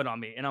fucking vomit on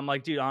me. And I'm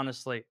like, dude,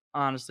 honestly,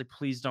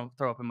 please don't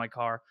throw up in my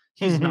car.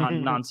 He's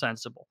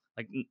nonsensical.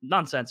 Like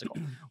nonsensical.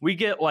 We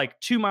get like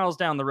 2 miles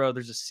down the road,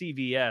 there's a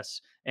CVS,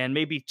 and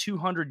maybe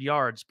 200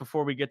 yards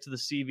before we get to the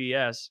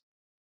CVS,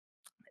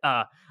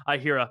 I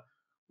hear a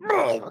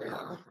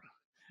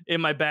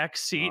in my back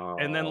seat,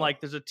 and then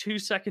like there's a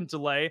 2-second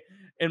delay,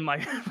 and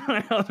my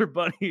other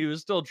buddy, who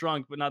was still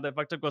drunk but not that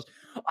fucked up, goes,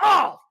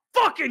 oh,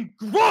 fucking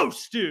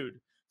gross, dude.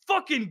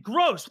 Fucking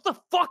gross. What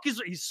the fuck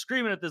is, he's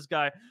screaming at this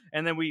guy.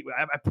 And then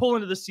I pull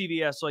into the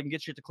CVS so I can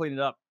get shit to clean it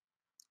up.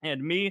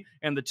 And me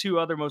and the 2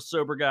 other most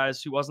sober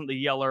guys, who wasn't the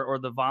yeller or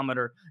the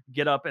vomiter,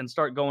 get up and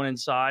start going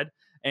inside.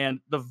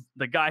 And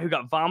the guy who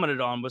got vomited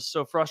on was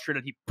so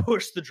frustrated, he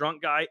pushed the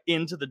drunk guy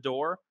into the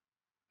door,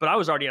 but I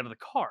was already out of the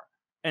car.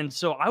 And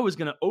so I was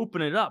going to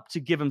open it up to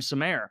give him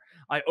some air.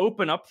 I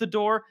open up the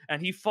door,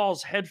 and he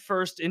falls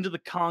headfirst into the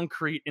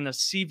concrete in a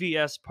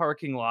CVS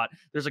parking lot.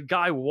 There's a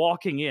guy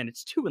walking in.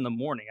 It's 2 a.m.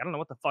 I don't know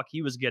what the fuck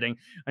he was getting.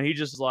 And he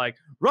just like,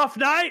 rough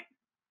night.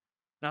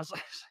 And I was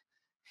like,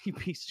 you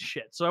piece of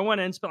shit. So I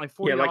went in, spent like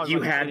 $40. Yeah, like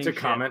you had to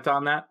comment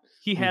on that.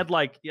 He had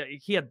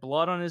he had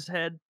blood on his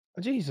head.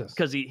 Jesus.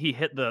 Because he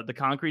hit the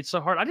concrete so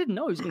hard. I didn't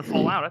know he was going to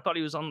fall out. I thought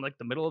he was on like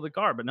the middle of the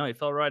car, but no, he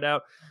fell right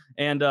out.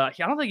 And I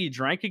don't think he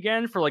drank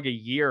again for like a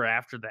year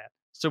after that.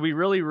 So we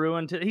really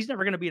ruined it. He's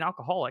never going to be an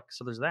alcoholic.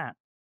 So there's that.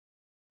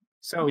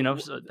 So,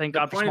 thank the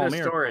God for point small of the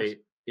miracles. story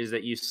is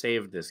that you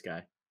saved this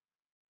guy.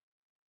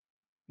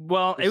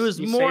 Well, it was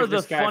You more saved the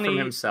this guy from funny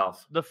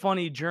himself. the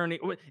funny journey.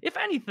 If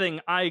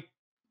anything, I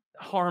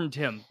harmed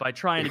him by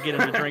trying to get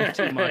him to drink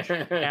too much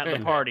at the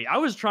party. I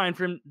was trying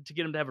for him to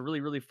get him to have a really,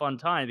 really fun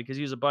time because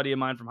he was a buddy of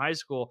mine from high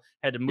school,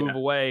 had to move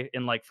away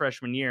in like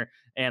freshman year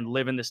and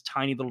live in this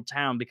tiny little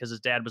town because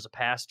his dad was a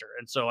pastor.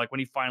 And so like when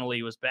he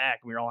finally was back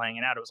and we were all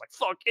hanging out, it was like,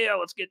 fuck yeah,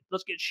 let's get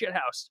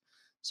shithoused.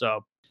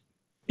 So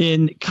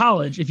in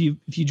college, if you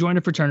join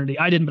a fraternity,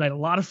 I didn't, but I had a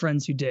lot of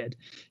friends who did.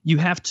 You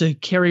have to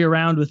carry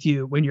around with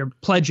you when you're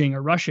pledging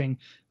or rushing,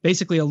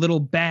 basically a little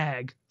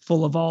bag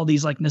full of all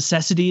these like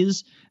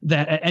necessities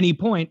that at any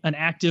point an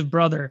active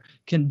brother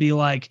can be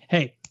like,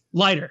 hey,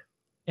 lighter.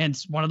 And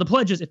one of the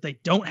pledges, if they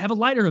don't have a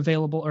lighter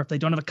available, or if they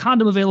don't have a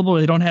condom available, or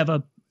they don't have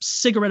a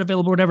cigarette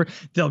available, or whatever,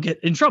 they'll get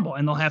in trouble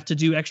and they'll have to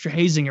do extra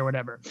hazing or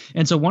whatever.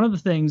 And so one of the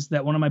things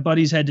that one of my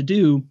buddies had to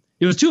do,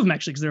 it was two of them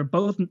actually, because they were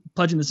both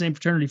pledging the same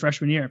fraternity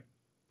freshman year.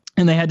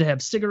 And they had to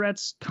have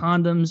cigarettes,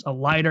 condoms, a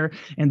lighter,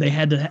 and they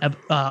had to have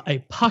a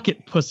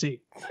pocket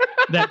pussy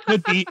that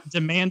could be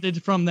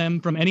demanded from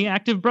them from any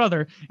active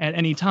brother at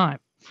any time.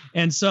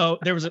 And so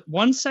there was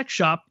one sex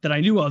shop that I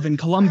knew of in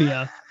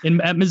Columbia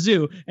at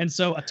Mizzou. And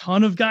so a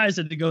ton of guys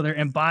had to go there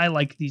and buy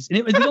like these.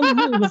 And the only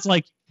rule was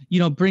like,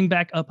 bring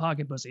back a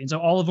pocket pussy. And so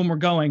all of them were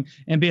going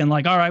and being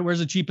like, all right, where's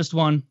the cheapest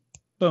one?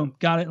 Boom,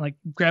 got it. Like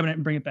grabbing it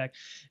and bring it back.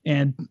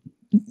 And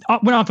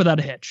went off without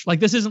a hitch. Like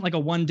this isn't like a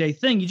one-day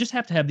thing. You just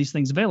have to have these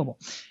things available.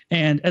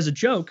 And as a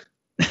joke,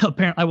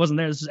 apparently I wasn't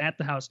there. This was at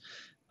the house.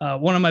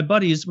 One of my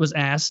buddies was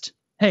asked,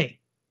 hey,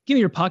 give me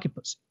your pocket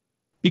pussy,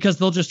 because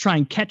they'll just try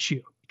and catch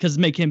you, because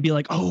make him be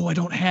like, oh, I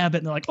don't have it.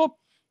 And they're like, oh,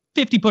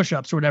 50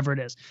 push-ups or whatever it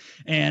is.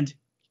 And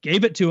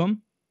gave it to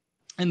him.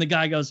 And the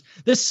guy goes,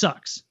 this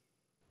sucks.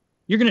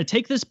 You're going to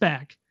take this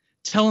back,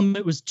 tell him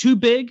it was too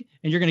big,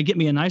 and you're going to get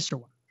me a nicer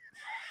one.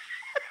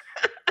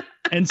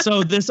 And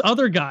so this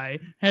other guy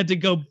had to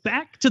go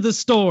back to the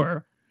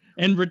store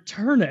and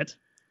return it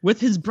with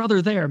his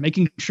brother there,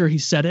 making sure he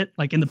said it,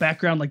 like in the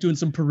background, like doing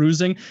some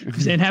perusing,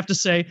 and have to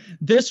say,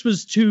 this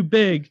was too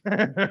big.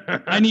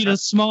 I need a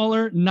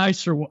smaller,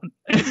 nicer one.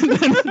 And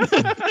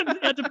then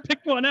had to pick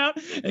one out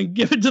and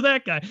give it to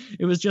that guy.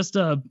 It was just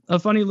a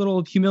funny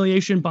little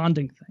humiliation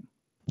bonding thing.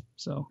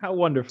 So how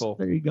wonderful.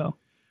 There you go.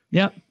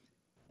 Yeah.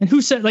 And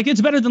who said, like,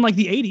 it's better than like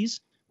the 80s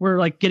where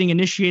like getting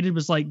initiated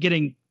was like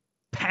getting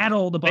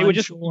paddled a bunch. They would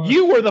just,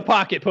 you were the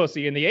pocket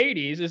pussy in the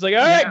 80s. It's like,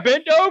 all right,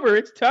 bend over,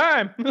 it's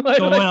time.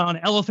 Going on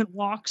elephant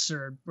walks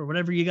or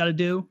whatever you got to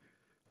do.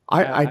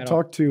 I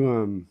talked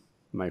to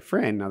my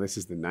friend. Now this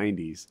is the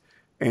 90s,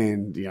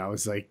 and I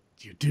was like,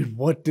 dude,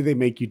 what do they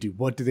make you do?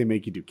 What do they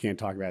make you do? Can't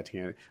talk about it.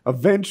 Can't.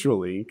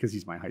 Eventually, because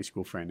he's my high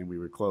school friend and we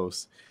were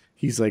close,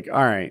 he's like,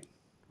 all right,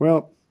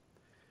 well,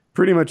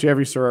 pretty much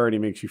every sorority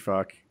makes you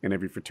fuck, and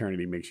every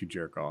fraternity makes you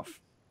jerk off.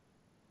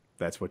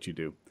 That's what you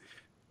do.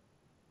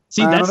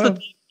 See, that's the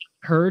thing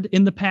I've heard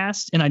in the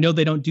past, and I know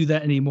they don't do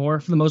that anymore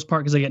for the most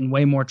part because they get in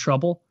way more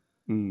trouble.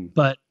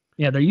 But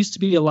yeah, there used to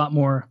be a lot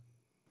more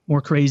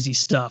crazy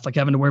stuff, like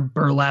having to wear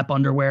burlap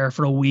underwear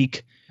for a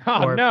week.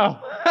 Oh, no.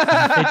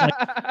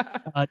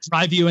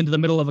 Drive you into the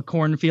middle of a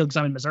cornfield, because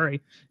I'm in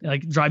Missouri,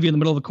 like drive you in the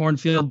middle of a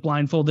cornfield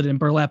blindfolded in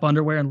burlap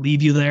underwear and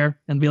leave you there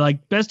and be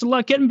like, best of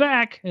luck getting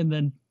back. And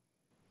then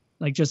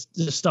like just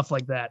stuff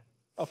like that.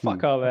 Oh,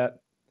 fuck all that.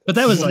 But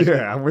that was like,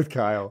 yeah, I'm with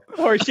Kyle.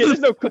 Or shit. There's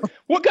no.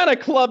 What kind of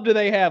club do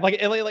they have? Like,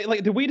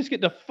 do we just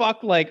get to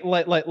fuck like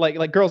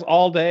girls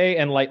all day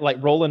and like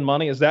rolling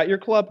money? Is that your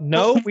club?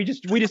 No, we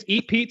just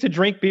eat pizza,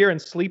 drink beer,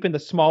 and sleep in the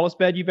smallest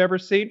bed you've ever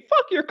seen.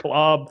 Fuck your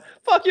club.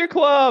 Fuck your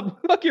club.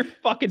 Fuck your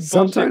fucking.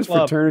 Sometimes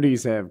club.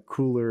 fraternities have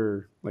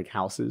cooler like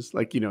houses.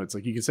 Like it's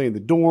like you can stay in the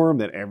dorm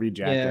that every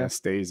jackass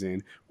stays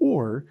in,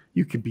 or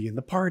you can be in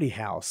the party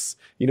house.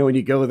 And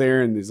you go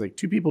there and there's like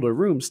two people to a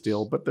room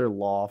still, but they're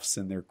lofts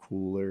and they're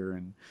cooler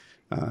and.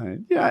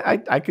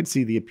 I could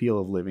see the appeal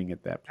of living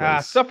at that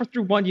place. Suffer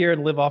through 1 year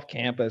and live off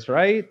campus,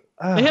 right?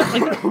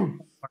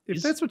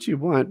 If that's what you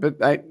want, but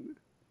I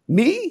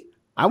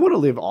want to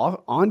live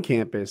on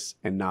campus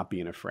and not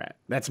be in a frat.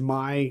 That's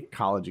my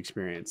college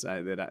experience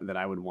that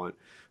I would want.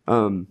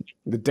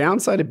 The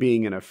downside of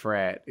being in a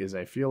frat is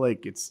I feel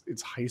like it's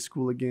high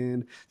school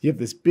again. You have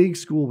this big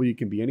school where you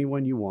can be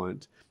anyone you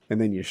want, and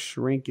then you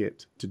shrink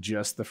it to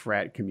just the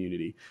frat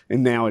community,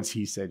 and now it's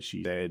he said,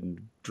 she said,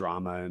 and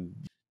drama and.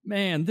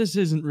 Man, this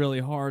isn't really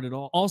hard at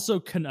all. Also,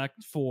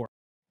 Connect 4.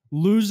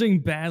 Losing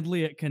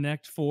badly at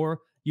Connect 4.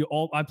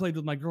 I played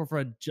with my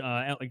girlfriend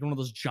at like one of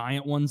those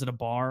giant ones at a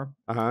bar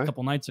a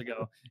couple nights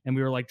ago, and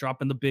we were like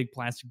dropping the big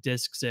plastic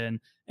discs in,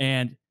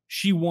 and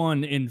she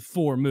won in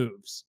 4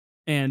 moves.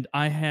 And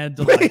I had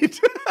to Wait.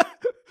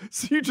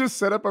 So you just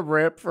set up a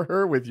ramp for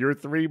her with your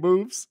 3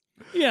 moves?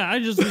 Yeah, I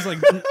just was like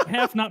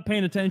half not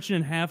paying attention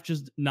and half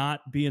just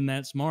not being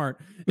that smart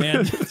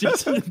and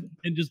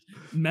just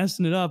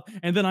messing it up.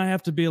 And then I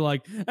have to be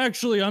like,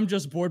 actually, I'm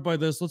just bored by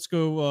this. Let's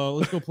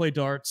go play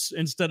darts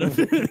instead of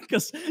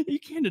because you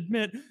can't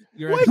admit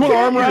you're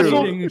actually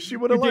dating, she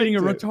would have dating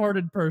a liked it.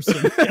 retarded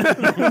person.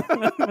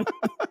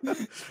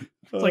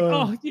 It's like,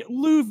 oh, yeah,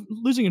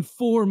 losing in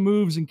 4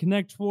 moves in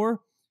Connect 4.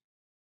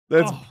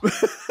 That's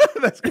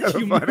that's kind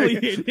of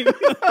funny.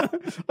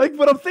 Like,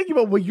 but I'm thinking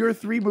about what your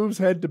 3 moves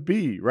had to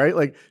be, right?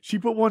 Like, she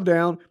put one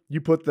down,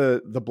 you put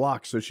the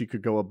block so she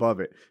could go above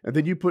it, and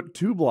then you put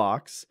 2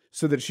 blocks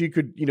so that she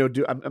could,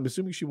 do. I'm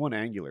assuming she won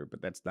angular,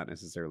 but that's not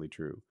necessarily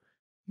true.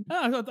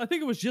 I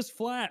think it was just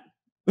flat.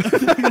 I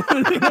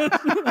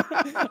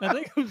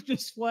think it was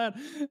just flat,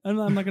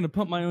 and I'm not going to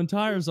pump my own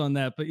tires on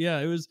that. But yeah,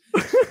 it was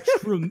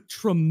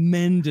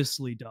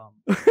tremendously dumb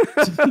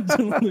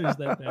to lose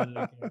that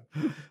bad.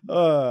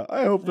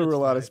 I hope there were a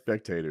lot of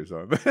spectators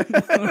on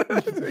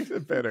that. It makes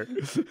it better.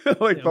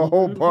 Like the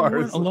whole bar. We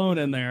weren't alone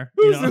in there.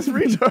 Who's this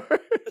retard?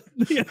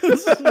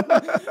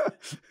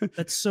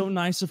 That's so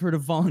nice of her to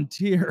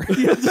volunteer.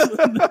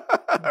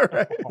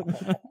 Right.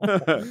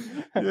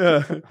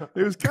 Yeah,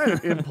 it was kind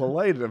of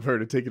impolite of her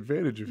to take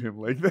advantage of him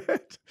like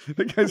that.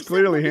 The guy's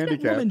clearly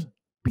handicapped.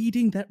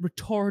 Beating that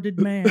retarded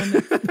man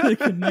at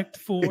Connect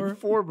 4. In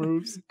 4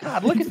 moves.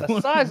 God, look at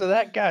the size of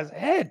that guy's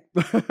head.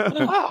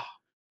 Wow.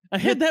 A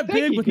head that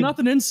big with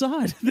nothing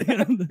inside. Look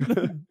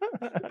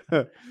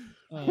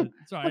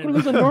Sorry, at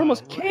those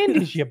enormous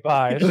candies you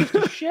buy. It's just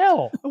a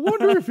shell. I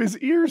wonder if his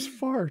ears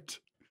fart.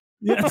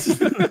 Yes.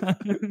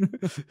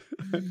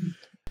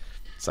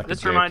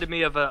 This reminded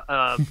me of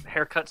a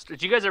haircut.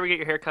 Did you guys ever get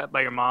your hair cut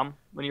by your mom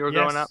when you were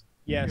growing up?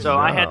 Yes. So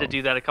I had to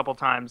do that a couple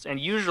times, and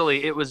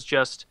usually it was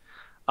just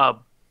a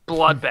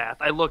bloodbath.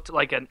 I looked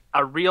like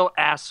a real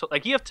asshole.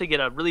 Like, you have to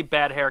get a really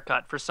bad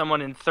haircut for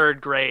someone in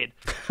 3rd grade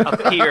up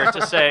here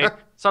to say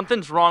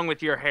something's wrong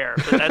with your hair.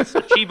 But that's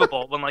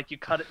achievable when, like, you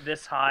cut it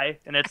this high,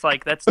 and it's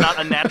like that's not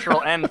a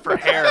natural end for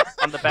hair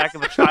on the back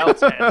of a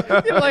child's head.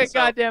 You're like a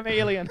goddamn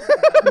alien.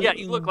 Yeah,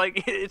 you look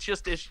like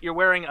you're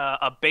wearing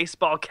a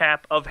baseball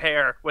cap of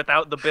hair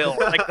without the bill.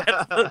 Like,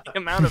 that's the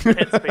amount of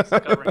head space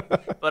it's covering.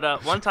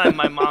 But one time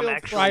my mom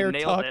actually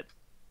nailed it.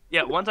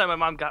 Yeah, one time my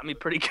mom got me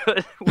pretty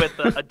good with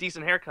a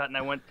decent haircut, and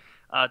I went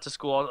to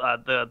school.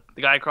 The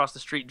guy across the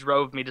street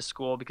drove me to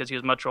school because he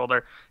was much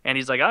older, and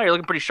he's like, "Oh, you're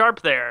looking pretty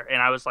sharp there."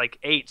 And I was like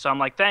 8, so I'm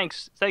like,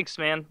 "Thanks,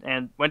 man."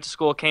 And went to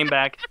school, came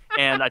back,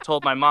 and I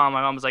told my mom.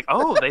 My mom was like,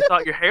 "Oh, they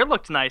thought your hair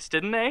looked nice,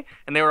 didn't they?"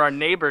 And they were our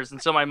neighbors,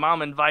 and so my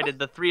mom invited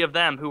the 3 of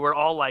them, who were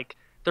all like,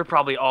 they're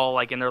probably all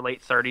like in their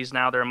late 30s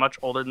now. They're much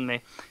older than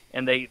me,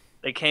 and they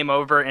came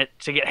over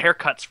to get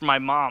haircuts for my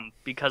mom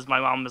because my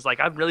mom was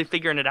like, I'm really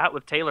figuring it out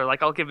with Taylor.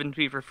 Like, I'll give it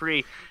to you for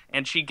free.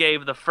 And she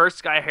gave the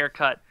first guy a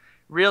haircut.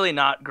 Really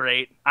not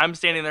great. I'm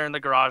standing there in the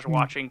garage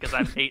watching because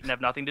I'm 8 and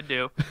have nothing to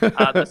do.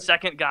 The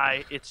second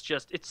guy,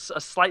 it's a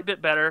slight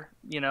bit better,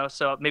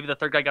 so maybe the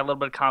 3rd guy got a little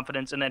bit of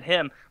confidence. And then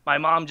him, my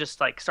mom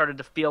just like started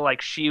to feel like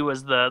she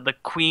was the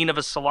queen of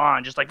a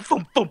salon, just like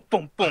boom, boom,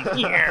 boom, boom,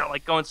 yeah,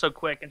 like going so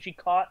quick. And she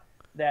caught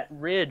that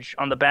ridge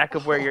on the back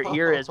of where your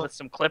ear is with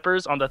some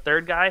clippers on the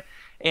 3rd guy,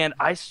 and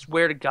I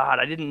swear to God,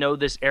 I didn't know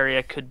this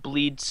area could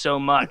bleed so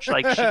much.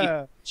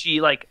 Like, she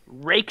like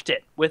raked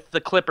it with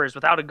the clippers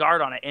without a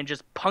guard on it and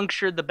just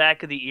punctured the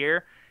back of the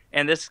ear.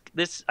 And this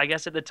I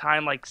guess at the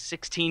time, like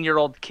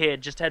 16-year-old kid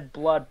just had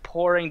blood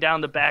pouring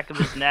down the back of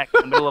his neck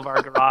in the middle of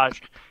our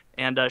garage.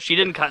 And she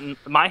didn't cut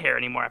my hair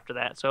anymore after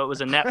that, so it was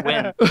a net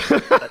win. It's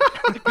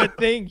a good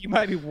thing. You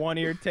might be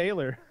one-eared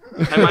Taylor.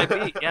 I might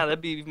be. Yeah,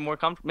 that'd be even more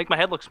comfortable. Make my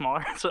head look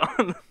smaller. So.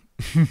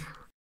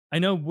 I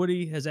know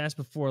Woody has asked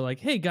before, like,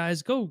 hey,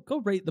 guys, go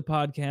rate the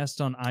podcast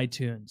on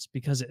iTunes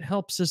because it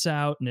helps us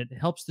out and it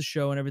helps the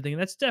show and everything.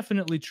 And that's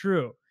definitely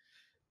true.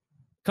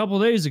 A couple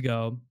of days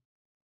ago,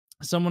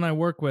 someone I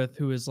work with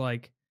who is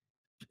like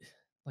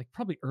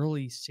probably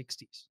early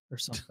 60s or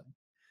something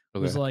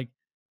was like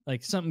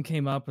something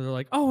came up and they're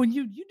like, oh, and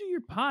you do your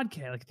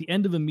podcast, like at the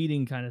end of a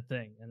meeting kind of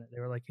thing. And they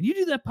were like, can you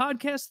do that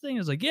podcast thing? I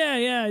was like,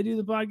 yeah, I do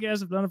the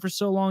podcast. I've done it for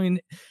so long.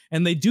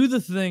 And they do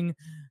the thing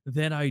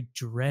that I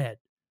dread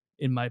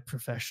in my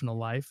professional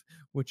life,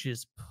 which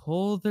is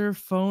pull their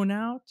phone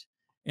out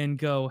and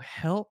go,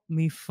 help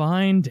me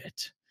find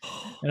it.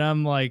 And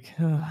I'm like,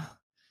 all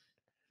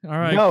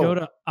right, go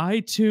to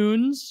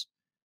iTunes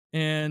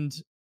and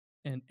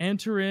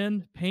enter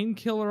in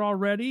Painkiller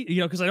already,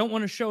 because I don't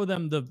want to show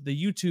them the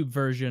YouTube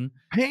version.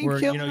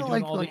 Painkiller,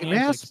 like an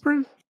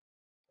aspirin.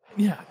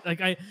 Yeah,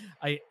 like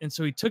I and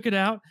so he took it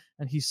out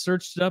and he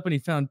searched it up and he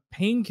found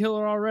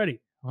Painkiller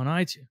already on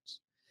iTunes,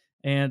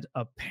 and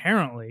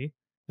apparently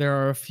there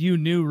are a few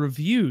new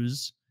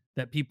reviews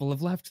that people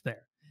have left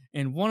there,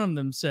 and one of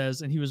them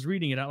says, and he was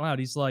reading it out loud.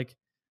 He's like,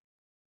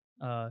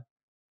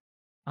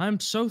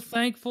 I'm so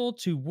thankful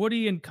to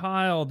Woody and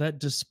Kyle that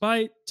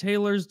despite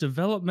Taylor's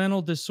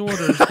developmental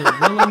disorders, they're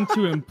willing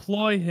to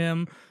employ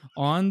him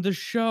on the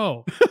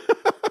show.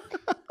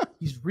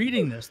 he's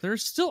reading this.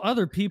 There's still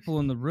other people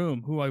in the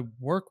room who I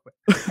work with.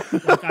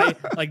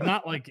 Like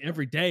not like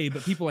every day,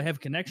 but people I have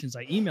connections.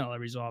 I email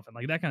every so often,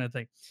 like that kind of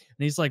thing.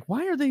 And he's like,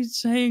 why are they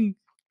saying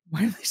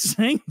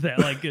that?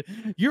 Like,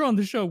 you're on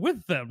the show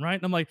with them, right?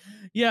 And I'm like,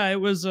 yeah, it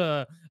was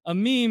a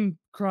meme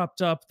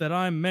cropped up that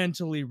I'm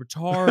mentally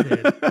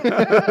retarded.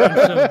 And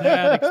so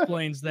that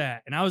explains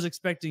that. And I was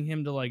expecting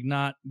him to like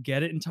not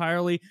get it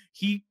entirely.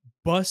 He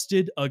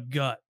busted a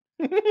gut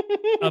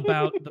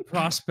about the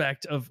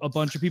prospect of a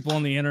bunch of people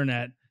on the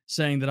internet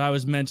saying that I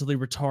was mentally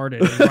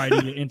retarded and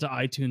writing it into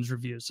iTunes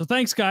reviews. So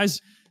thanks,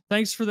 guys.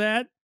 Thanks for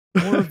that.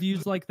 More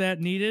reviews like that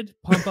needed.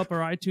 Pump up our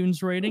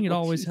iTunes rating. It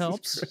always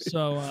helps. Christ.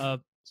 So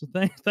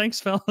thanks,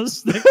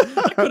 fellas.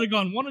 That could have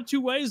gone one of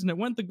two ways, and it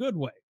went the good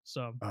way.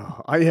 So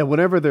yeah,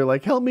 whenever they're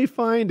like, help me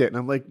find it. And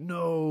I'm like,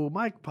 no,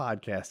 my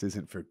podcast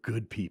isn't for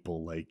good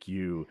people like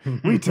you.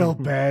 We tell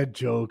bad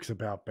jokes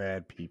about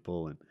bad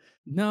people. And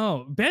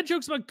no, bad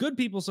jokes about good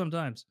people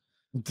sometimes.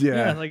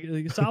 Yeah, like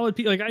solid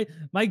people. Like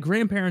my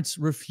grandparents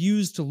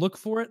refuse to look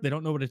for it. They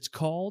don't know what it's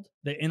called.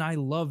 And I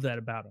love that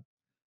about them.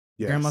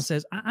 Yes. Grandma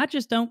says, I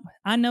just don't,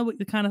 I know what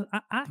the kind of,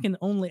 I can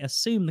only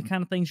assume the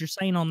kind of things you're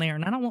saying on there.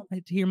 And I don't want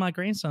to hear my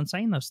grandson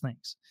saying those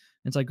things.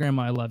 It's like,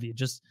 Grandma, I love you.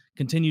 Just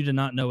continue to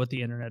not know what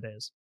the internet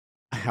is.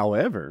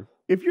 However,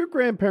 if your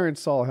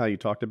grandparents saw how you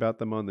talked about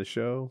them on the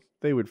show,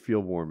 they would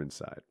feel warm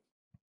inside.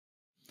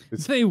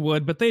 They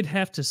would, but they'd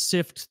have to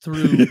sift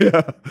through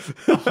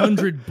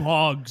 100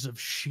 bogs of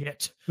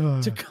shit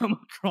to come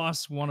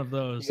across one of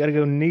those. You got to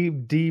go knee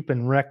deep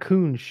in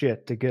raccoon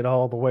shit to get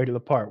all the way to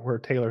the part where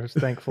Taylor is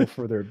thankful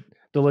for their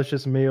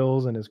delicious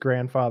meals and his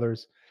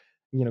grandfather's,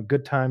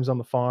 good times on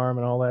the farm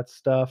and all that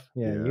stuff.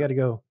 Yeah. You got to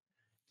go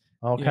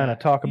kind of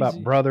talk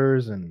about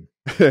brothers and.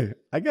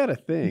 I got a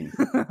thing.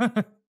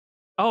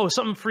 Oh,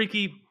 something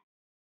freaky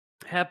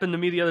happened to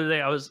me the other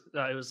day. It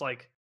was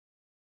like,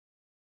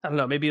 I don't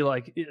know, maybe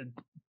like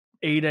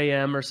 8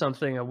 a.m. or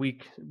something a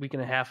week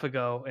and a half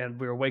ago. And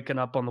we were waking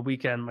up on the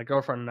weekend, my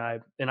girlfriend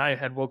and I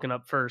had woken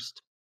up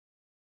first.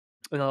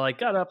 And I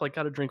got up,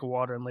 got a drink of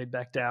water and laid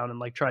back down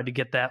and tried to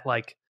get that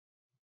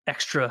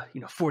extra,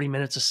 40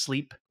 minutes of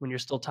sleep when you're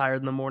still tired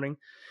in the morning.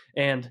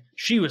 And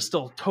she was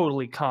still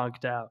totally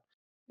conked out.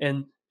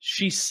 And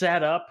she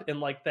sat up in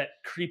that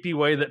creepy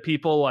way that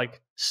people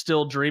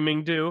still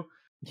dreaming do.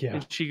 Yeah.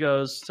 And she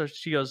goes,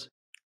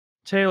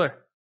 Taylor,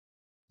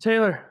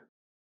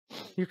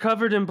 you're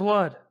covered in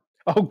blood.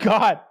 Oh,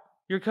 God.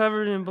 You're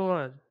covered in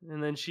blood.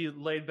 And then she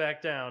laid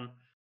back down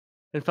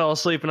and fell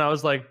asleep. And I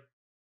was like,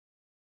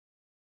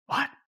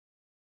 what?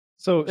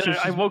 So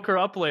I woke her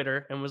up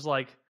later and was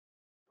like,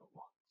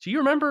 do you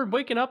remember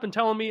waking up and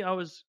telling me I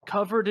was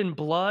covered in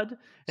blood?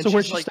 And so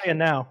where's she staying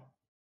now?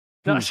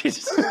 No,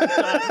 she's in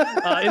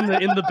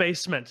the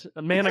basement,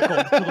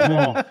 manacled to the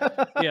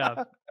wall.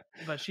 Yeah.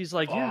 But she's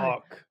like, yeah,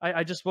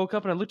 I just woke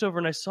up and I looked over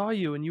and I saw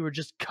you and you were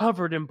just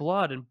covered in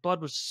blood and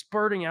blood was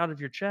spurting out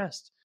of your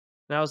chest.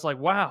 And I was like,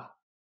 wow.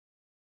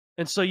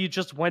 And so you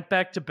just went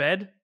back to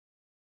bed?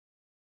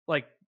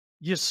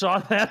 You saw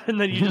that and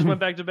then you just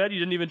went back to bed? You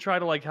didn't even try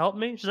to help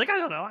me? She's like, I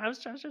don't know. I was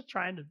just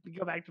trying to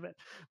go back to bed.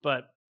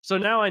 But so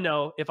now I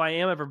know if I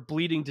am ever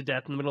bleeding to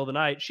death in the middle of the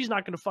night, she's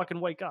not going to fucking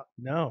wake up.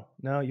 No,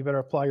 you better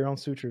apply your own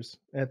sutures.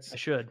 I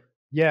should.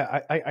 Yeah,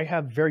 I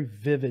have very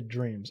vivid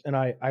dreams, and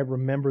I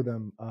remember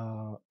them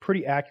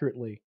pretty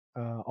accurately,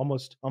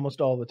 almost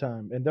all the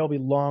time. And they'll be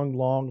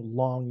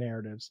long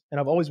narratives. And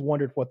I've always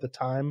wondered what the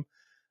time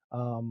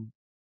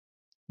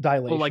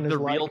dilation is the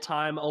real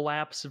time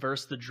elapse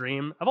versus the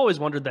dream. I've always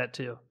wondered that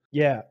too.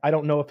 Yeah, I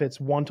don't know if it's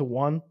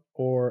 1-to-1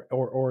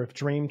 or if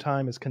dream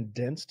time is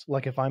condensed.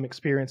 Like if I'm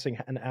experiencing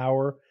an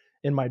hour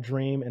in my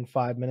dream and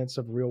 5 minutes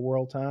of real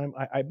world time.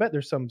 I bet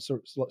there's some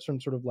sort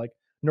of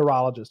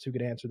neurologist who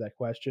could answer that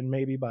question,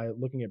 maybe by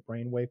looking at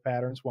brainwave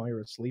patterns while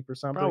you're asleep or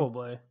something.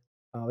 Probably.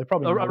 They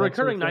probably a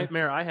recurring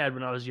nightmare I had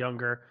when I was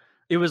younger.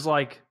 It was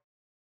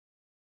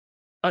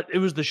it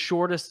was the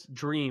shortest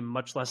dream,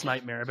 much less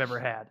nightmare I've ever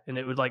had, and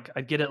it would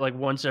I'd get it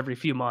once every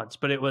few months.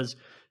 But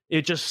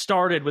it just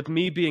started with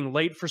me being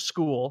late for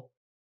school,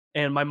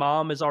 and my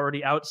mom is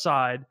already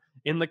outside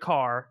in the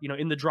car,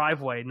 in the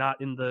driveway, not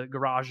in the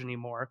garage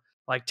anymore.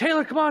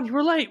 Taylor, come on,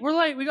 we're late,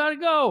 we gotta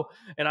go.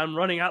 And I'm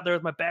running out there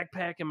with my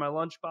backpack and my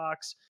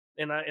lunchbox,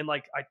 and I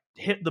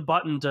hit the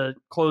button to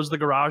close the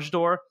garage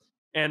door,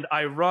 and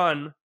I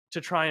run to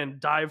try and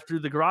dive through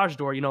the garage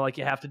door, like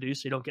you have to do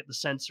so you don't get the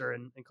sensor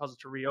and cause it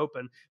to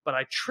reopen. But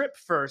I trip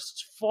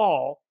first,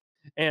 fall,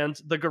 and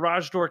the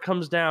garage door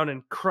comes down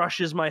and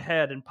crushes my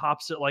head and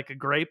pops it like a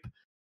grape,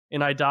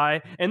 and I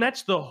die. And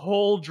that's the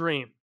whole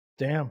dream.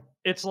 Damn.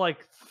 It's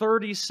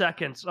 30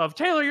 seconds of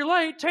Taylor, you're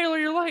late. Taylor,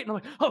 you're late. And I'm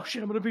like, oh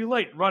shit, I'm going to be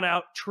late. Run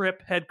out,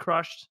 trip, head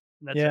crushed.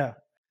 And that's it.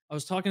 I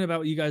was talking about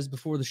with you guys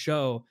before the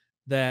show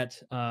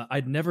that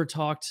I'd never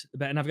talked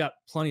about, and I've got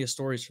plenty of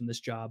stories from this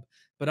job,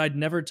 but I'd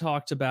never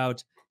talked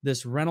about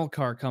this rental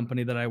car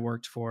company that I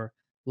worked for,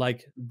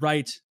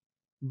 right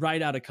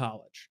out of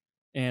college.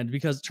 And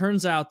because it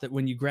turns out that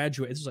when you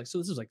graduate, this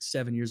was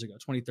 7 years ago,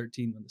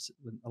 2013,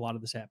 when a lot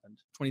of this happened,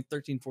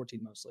 2013,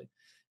 14 mostly.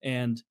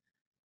 And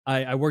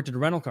I worked at a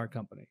rental car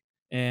company,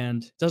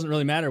 and it doesn't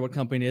really matter what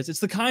company it is. It's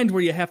the kind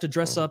where you have to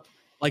dress up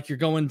like you're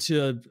going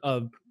to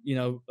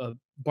a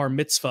bar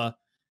mitzvah,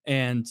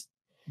 and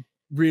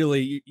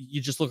really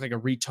you just look like a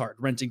retard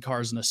renting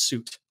cars in a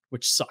suit,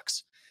 which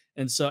sucks.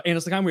 And it's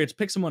the kind where you have to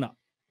pick someone up.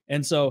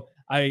 And so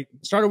I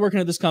started working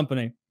at this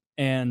company,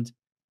 and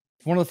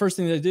one of the first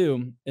things they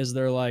do is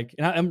they're like,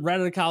 and I'm right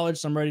out of college,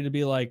 so I'm ready to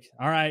be like,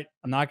 all right,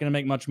 I'm not going to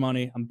make much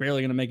money. I'm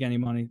barely going to make any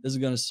money. This is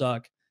going to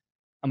suck.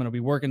 I'm going to be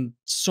working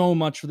so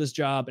much for this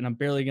job, and I'm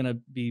barely going to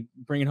be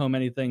bringing home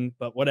anything,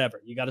 but whatever.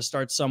 You got to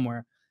start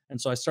somewhere. And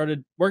so I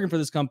started working for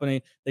this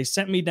company. They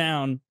sent me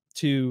down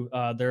to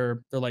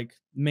their like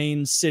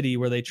main city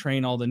where they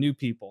train all the new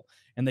people,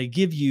 and they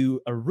give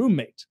you a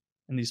roommate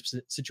in these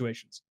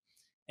situations.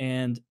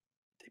 And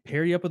they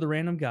pair you up with a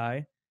random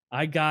guy.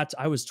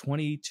 I was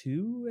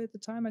 22 at the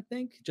time, I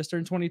think, just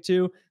turned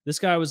 22. This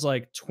guy was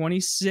like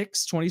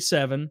 26,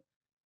 27,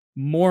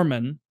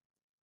 Mormon,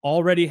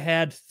 already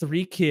had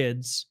 3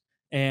 kids.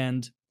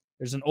 And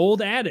there's an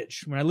old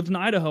adage. When I lived in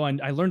Idaho,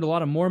 I learned a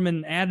lot of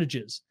Mormon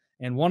adages.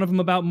 And one of them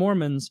about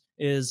Mormons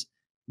is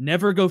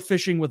never go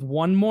fishing with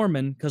one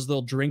Mormon because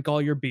they'll drink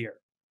all your beer.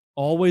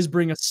 Always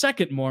bring a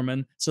second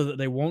Mormon so that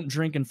they won't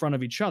drink in front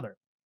of each other.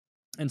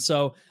 And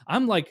so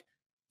I'm like,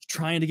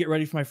 trying to get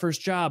ready for my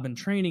first job and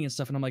training and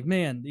stuff. And I'm like,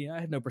 man,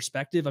 I had no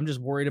perspective. I'm just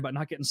worried about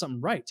not getting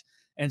something right.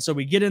 And so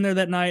we get in there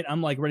that night.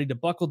 I'm like ready to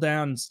buckle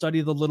down and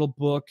study the little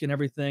book and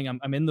everything.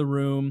 I'm in the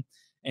room,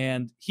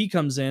 and he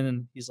comes in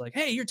and he's like,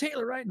 hey, you're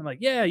Taylor, right? And I'm like,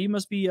 yeah, you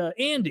must be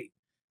Andy.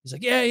 He's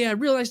like, yeah,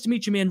 real nice to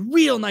meet you, man.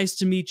 Real nice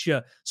to meet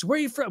you. So where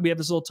are you from? We have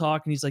this little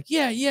talk, and he's like,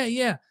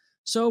 yeah.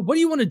 So what do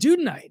you want to do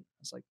tonight?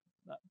 I was like,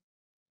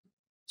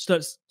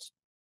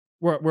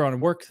 we're on a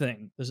work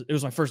thing. It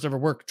was my first ever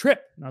work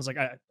trip. And I was like,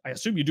 I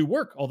assume you do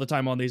work all the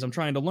time on these. I'm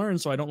trying to learn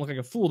so I don't look like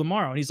a fool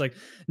tomorrow. And he's like,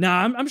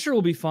 nah, I'm sure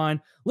we'll be fine.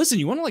 Listen,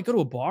 you want to like go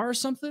to a bar or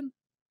something? And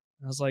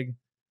I was like,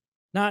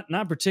 not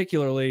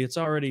particularly. It's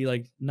already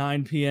like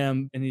 9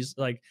 p.m. And he's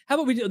like, how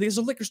about we do, there's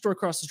a liquor store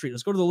across the street.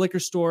 Let's go to the liquor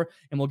store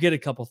and we'll get a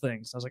couple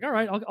things. I was like, all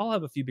right, I'll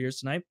have a few beers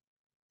tonight.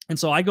 And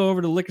so I go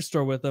over to the liquor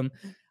store with him.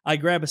 I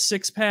grab a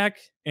 6-pack,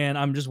 and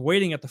I'm just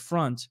waiting at the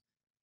front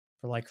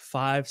for like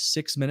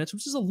 5-6 minutes,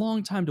 which is a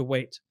long time to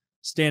wait,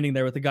 standing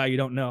there with a guy you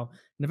don't know.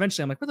 And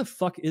eventually I'm like, where the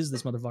fuck is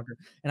this motherfucker?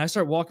 And I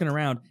start walking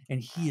around,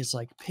 and he is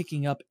like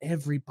picking up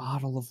every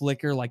bottle of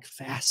liquor, like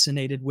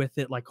fascinated with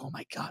it. Like, oh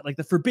my God, like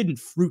the forbidden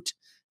fruit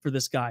for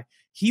this guy.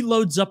 He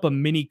loads up a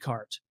mini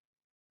cart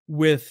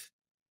with,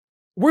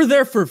 we're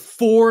there for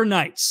 4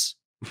 nights,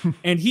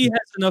 and he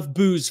has enough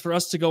booze for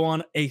us to go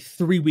on a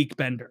 3-week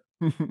bender.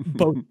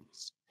 Both.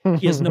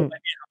 He has no idea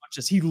how much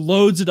this. He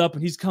loads it up,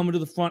 and he's coming to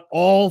the front,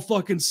 all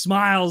fucking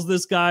smiles.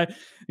 This guy,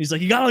 he's like,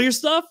 "You got all your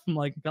stuff?" I'm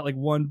like, "Got like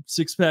 1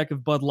 6-pack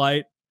of Bud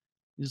Light."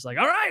 He's like,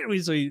 "All right."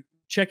 So we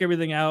check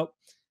everything out,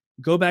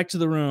 go back to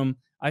the room.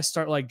 I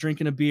start like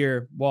drinking a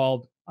beer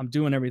while I'm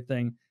doing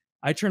everything.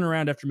 I turn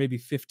around after maybe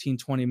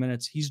 15-20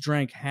 minutes. He's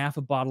drank half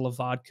a bottle of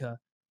vodka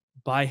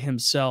by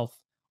himself,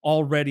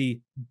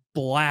 already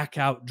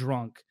blackout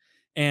drunk.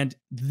 And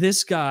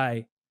this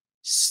guy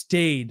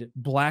stayed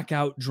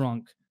blackout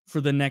drunk for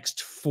the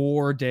next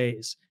 4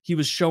 days. He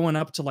was showing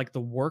up to like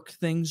the work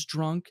things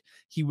drunk.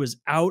 He was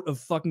out of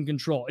fucking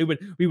control.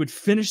 We would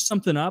finish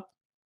something up.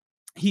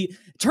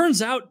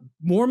 Turns out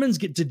Mormons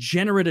get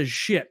degenerate as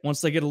shit once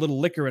they get a little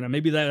liquor in them.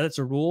 Maybe that's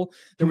a rule.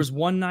 There was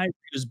one night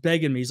he was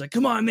begging me. He's like,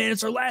 "Come on, man,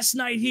 it's our last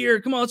night here.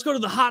 Come on, let's go to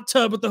the hot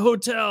tub at the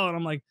hotel." And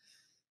I'm like,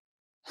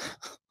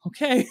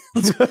 okay,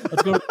 let's go to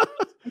the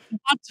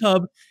hot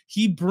tub.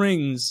 He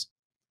brings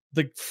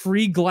the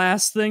free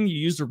glass thing you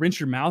use to rinse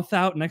your mouth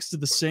out next to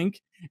the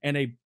sink, and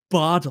a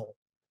bottle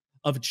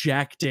of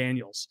Jack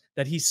Daniels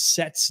that he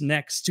sets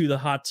next to the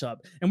hot tub.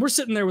 And we're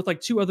sitting there with like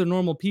 2 other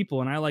normal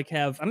people, and I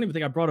don't even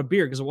think I brought a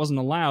beer because it wasn't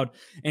allowed.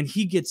 And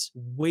he gets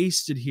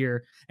wasted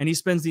here, and he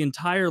spends the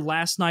entire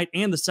last night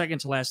and the second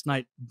to last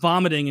night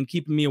vomiting and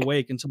keeping me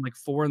awake until like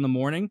 4 a.m.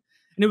 And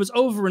it was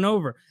over and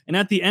over. And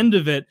at the end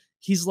of it,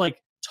 he's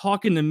like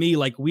talking to me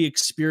like we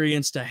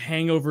experienced a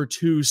Hangover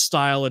 2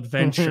 style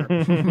adventure.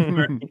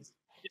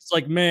 It's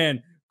like,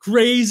 man,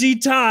 crazy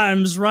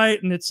times,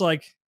 right? And it's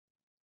like,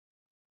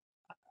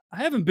 I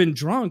haven't been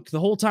drunk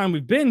the whole time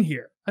we've been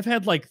here. I've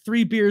had like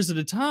 3 beers at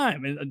a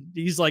time. And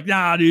he's like,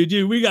 nah,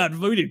 dude,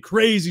 we did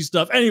crazy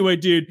stuff. Anyway,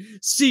 dude,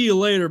 see you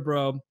later,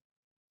 bro.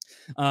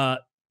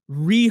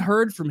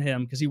 Reheard from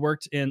him because he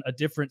worked in a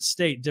different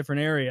state,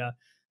 different area.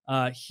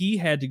 He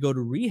had to go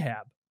to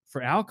rehab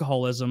for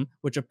alcoholism,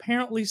 which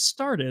apparently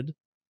started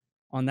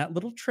on that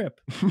little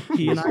trip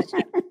he and I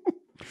had.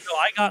 So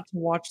I got to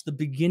watch the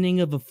beginning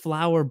of a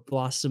flower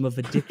blossom of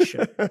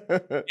addiction. And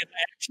I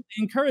actually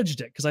encouraged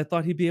it because I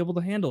thought he'd be able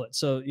to handle it.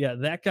 So yeah,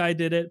 that guy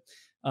did it.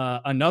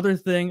 Another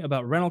thing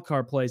about rental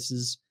car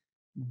places,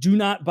 do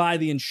not buy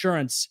the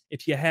insurance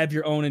if you have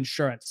your own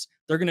insurance.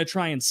 They're going to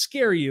try and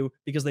scare you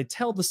because they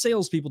tell the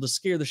salespeople to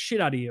scare the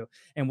shit out of you.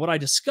 And what I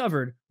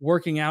discovered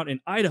working out in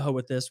Idaho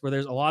with this, where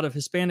there's a lot of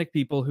Hispanic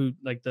people who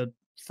like the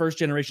first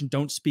generation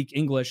don't speak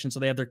English, and so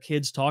they have their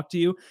kids talk to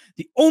you.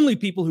 The only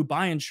people who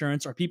buy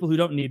insurance are people who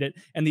don't need it,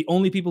 and the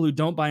only people who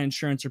don't buy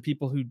insurance are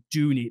people who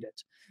do need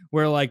it.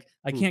 Where like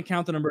I can't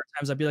count the number of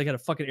times I'd be like at a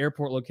fucking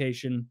airport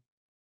location,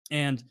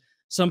 and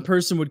some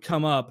person would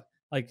come up,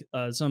 like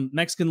some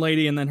Mexican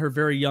lady, and then her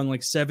very young,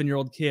 like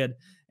 7-year-old kid,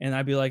 and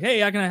I'd be like, "Hey,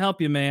 how can I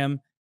help you, ma'am?"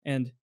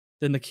 And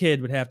then the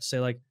kid would have to say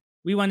like,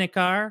 "We want a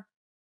car."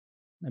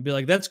 I'd be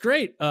like, "That's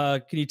great.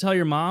 Can you tell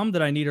your mom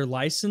that I need her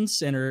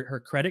license and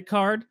her credit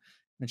card?"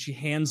 And she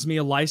hands me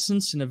a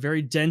license and a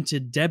very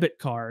dented debit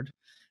card,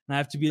 and I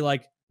have to be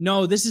like,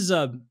 "No, this is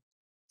a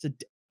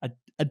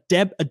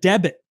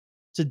debit.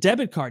 It's a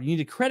debit card. You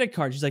need a credit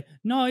card." She's like,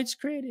 "No, it's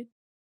credit.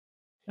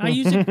 I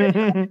use it credit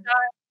all the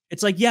time."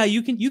 It's like, yeah,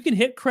 you can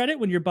hit credit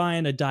when you're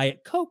buying a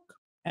Diet Coke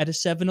at a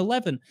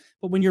 7-Eleven,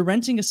 but when you're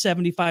renting a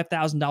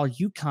 $75,000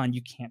 Yukon,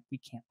 we can't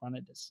run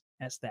it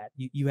as that.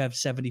 You have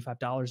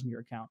 $75 in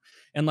your account.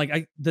 And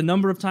like the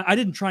number of times I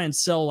didn't try and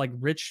sell like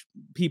rich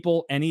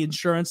people any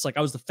insurance. Like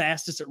I was the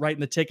fastest at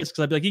writing the tickets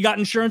because I'd be like, "You got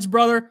insurance,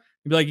 brother?"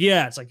 You'd be like,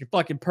 "Yeah." It's like, "You're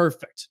fucking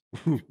perfect.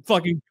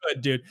 Fucking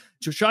good, dude.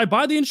 Should I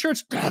buy the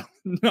insurance?"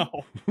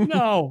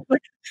 No.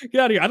 Like,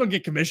 get out of here. I don't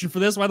get commission for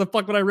this. Why the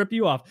fuck would I rip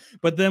you off?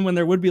 But then when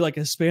there would be like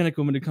a Hispanic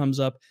woman who comes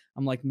up,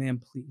 I'm like, "Ma'am,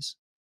 please.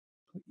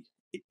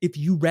 If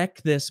you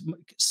wreck this,"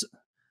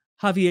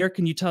 Javier,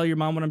 can you tell your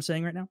mom what I'm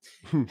saying right now?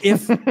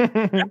 If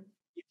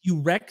you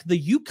wreck the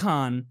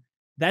Yukon,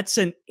 that's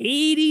an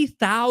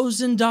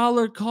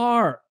 $80,000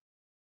 car.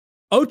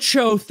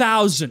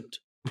 8,000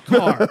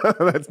 car.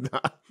 That's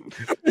not.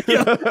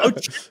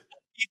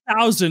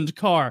 80,000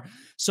 car.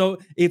 So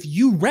if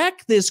you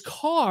wreck this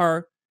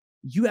car,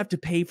 you have to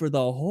pay for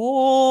the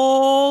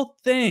whole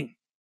thing.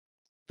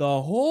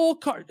 The whole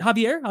car.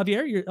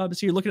 Javier, you're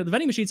obviously you're looking at the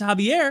vending machines.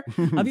 Javier,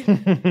 tell your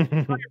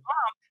mom,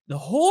 the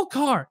whole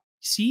car.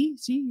 See,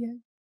 yeah.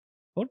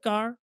 Whole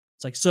car.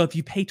 It's like, so if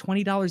you pay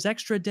 $20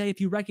 extra a day,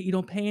 if you wreck it, you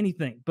don't pay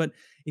anything. But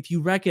if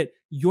you wreck it,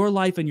 your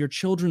life and your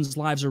children's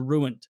lives are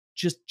ruined.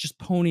 Just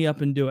pony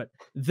up and do it.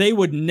 They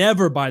would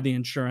never buy the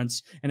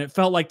insurance, and it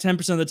felt like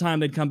 10% of the time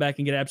they'd come back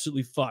and get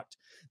absolutely fucked.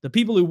 The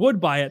people who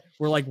would buy it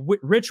were like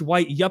rich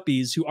white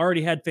yuppies who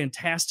already had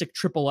fantastic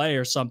AAA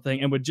or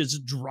something and would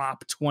just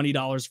drop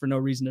 $20 for no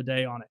reason a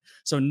day on it.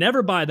 So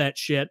never buy that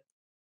shit.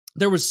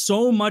 There was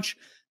so much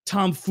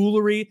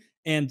tomfoolery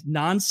and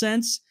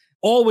nonsense.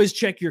 Always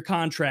check your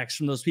contracts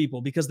from those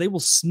people because they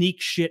will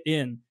sneak shit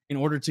in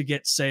order to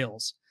get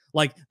sales.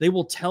 Like they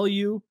will tell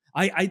you,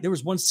 there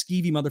was one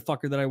skeevy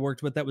motherfucker that I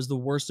worked with that was the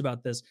worst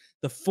about this.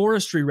 The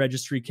forestry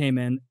registry came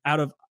in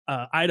out of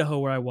Idaho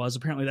where I was.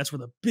 Apparently that's where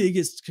the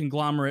biggest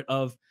conglomerate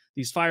of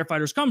these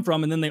firefighters come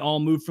from. And then they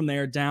all moved from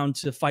there down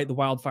to fight the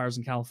wildfires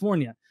in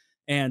California.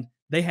 And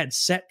they had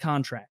set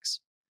contracts.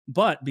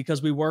 But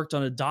because we worked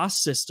on a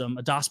DOS system,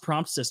 a DOS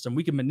prompt system,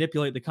 we could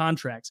manipulate the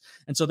contracts.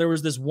 And so there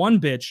was this one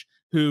bitch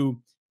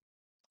who,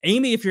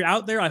 Amy, if you're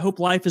out there, I hope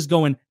life is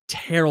going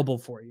terrible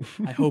for you.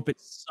 I hope it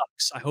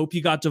sucks. I hope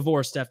you got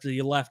divorced after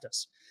you left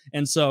us.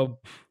 And so,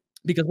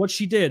 because what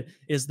she did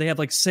is they have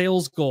like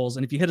sales goals.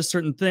 And if you hit a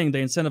certain thing,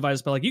 they incentivize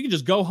us by like, you can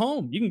just go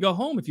home. You can go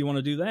home if you want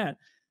to do that.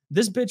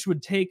 This bitch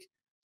would take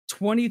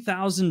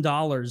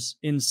 $20,000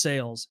 in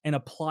sales and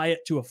apply it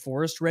to a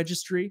forest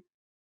registry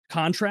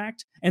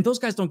contract. And those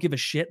guys don't give a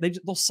shit.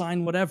 They'll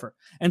sign whatever.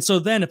 And so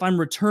then if I'm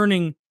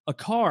returning a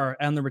car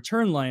on the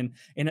return lane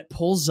and it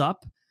pulls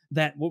up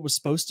that what was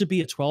supposed to be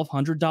a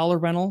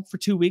 $1,200 rental for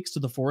 2 weeks to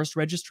the forest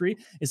registry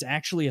is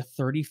actually a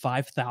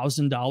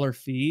 $35,000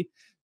 fee.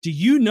 Do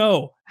you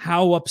know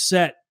how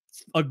upset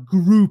a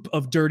group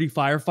of dirty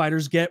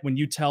firefighters get when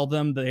you tell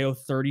them they owe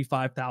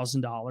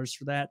 $35,000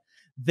 for that?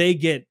 They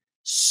get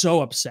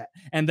so upset.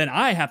 And then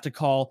I have to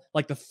call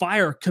like the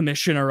fire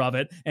commissioner of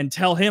it and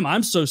tell him,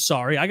 "I'm so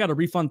sorry. I got to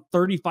refund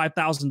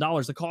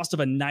 $35,000, the cost of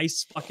a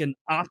nice fucking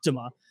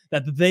Optima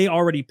that they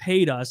already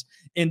paid us."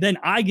 And then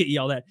I get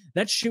yelled at.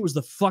 That shit was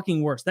the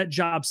fucking worst. That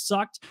job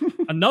sucked.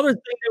 Another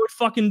thing they would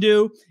fucking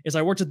do is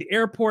I worked at the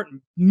airport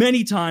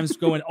many times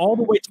going all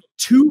the way to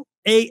 2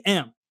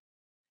 a.m.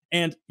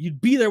 And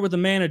you'd be there with the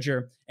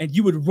manager and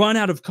you would run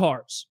out of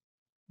cars,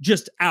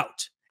 just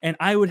out. And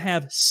I would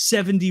have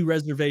 70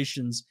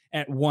 reservations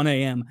at 1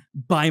 a.m.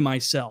 by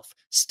myself,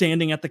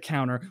 standing at the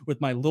counter with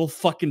my little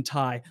fucking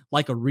tie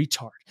like a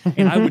retard.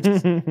 And I would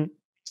just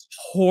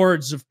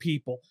hordes of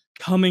people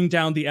coming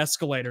down the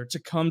escalator to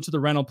come to the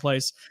rental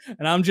place.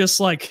 And I'm just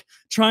like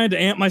trying to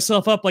amp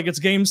myself up like it's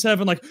game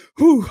 7, like,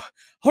 whew,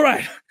 all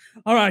right,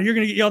 you're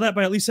going to get yelled at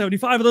by at least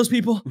 75 of those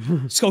people.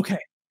 It's okay.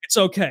 It's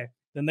okay.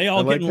 Then they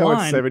all get in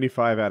line. It's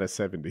 75 out of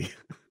 70.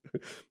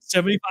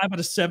 75 out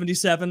of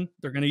 77,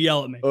 they're going to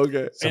yell at me.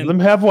 Okay. Some of them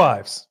have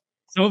wives.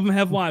 Some of them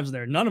have wives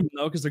there. None of them,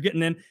 though, because they're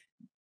getting in.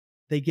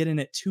 They get in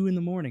at 2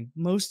 a.m.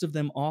 Most of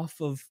them off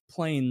of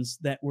planes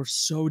that were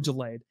so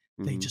delayed.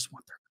 They just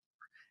want their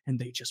car and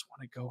they just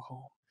want to go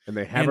home. And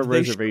they have a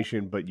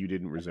reservation, but you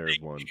didn't reserve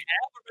one. They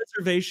have a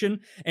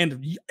reservation.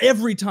 And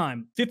every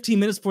time,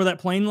 15 minutes before that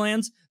plane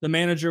lands, the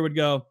manager would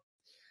go,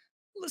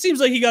 "It seems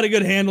like you got a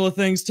good handle of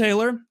things,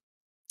 Taylor.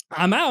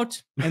 I'm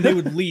out." And they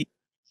would leave.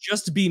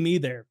 Just to be me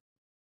there.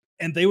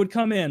 And they would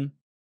come in,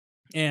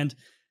 and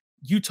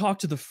you talk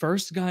to the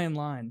first guy in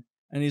line,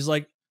 and he's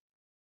like,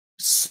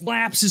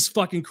 slaps his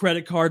fucking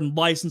credit card and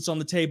license on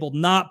the table,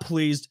 not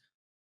pleased.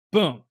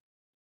 Boom.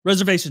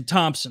 Reservation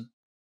Thompson.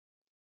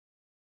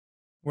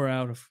 We're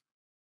out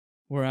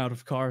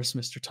of cars,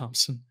 Mr.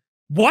 Thompson.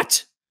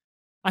 What?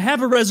 I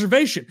have a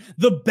reservation.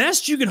 The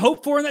best you could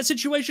hope for in that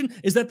situation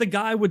is that the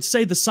guy would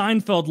say the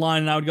Seinfeld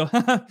line, and I would go,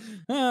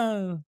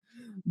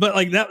 but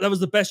like that was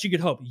the best you could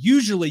hope.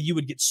 Usually you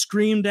would get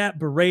screamed at,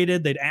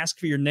 berated. They'd ask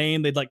for your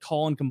name. They'd like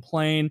call and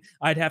complain.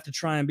 I'd have to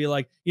try and be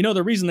like,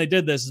 the reason they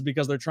did this is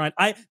because they're trying.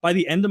 By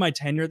the end of my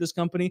tenure at this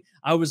company,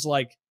 I was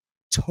like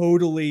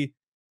totally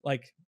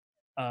like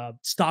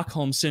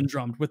Stockholm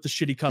syndrome with the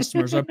shitty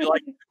customers. I'd be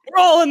like,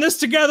 we're all in this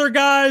together,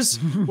 guys.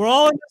 We're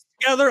all in this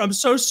together. I'm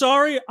so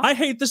sorry. I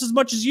hate this as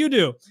much as you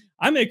do.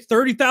 I make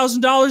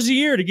 $30,000 a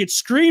year to get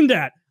screamed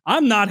at.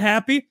 I'm not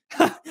happy.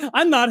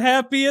 I'm not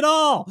happy at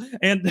all.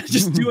 And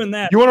just doing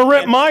that. You want to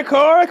rent my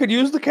car? I could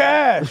use the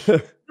cash.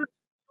 What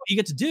you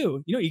get to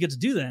do, what you get to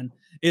do then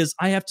is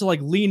I have to like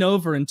lean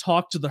over and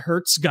talk to the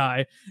Hertz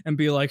guy and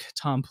be like,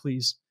 Tom,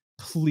 please,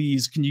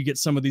 can you get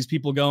some of these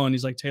people going?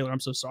 He's like, Taylor,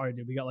 I'm so sorry,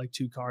 dude. We got like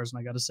 2 cars and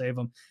I got to save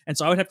them. And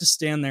so I would have to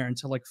stand there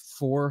until like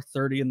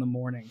 4:30 in the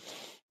morning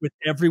with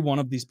every one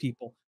of these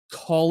people,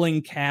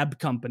 calling cab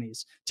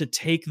companies to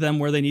take them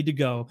where they need to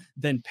go,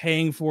 then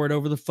paying for it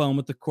over the phone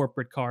with the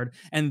corporate card.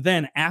 And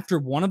then after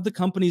one of the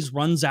companies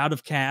runs out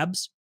of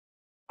cabs,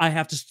 I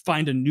have to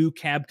find a new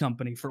cab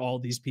company for all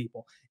these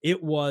people.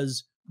 It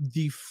was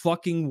the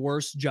fucking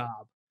worst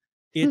job.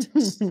 It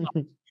sucked.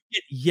 You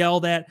get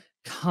yelled at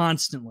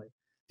constantly.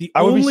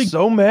 I would be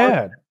so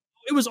mad.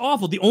 It was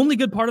awful. The only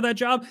good part of that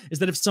job is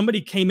that if somebody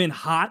came in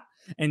hot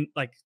and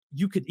like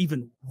you could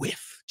even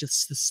whiff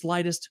just the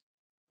slightest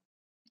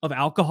of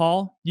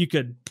alcohol, you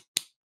could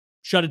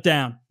shut it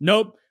down.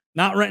 Nope,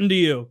 not renting to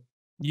you.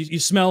 You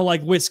smell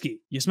like whiskey.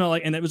 You smell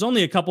like, and it was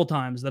only a couple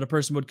times that a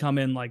person would come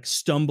in like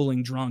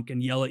stumbling drunk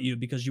and yell at you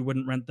because you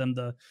wouldn't rent them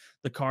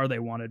the car they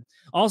wanted.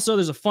 Also,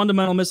 there's a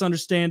fundamental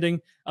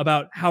misunderstanding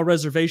about how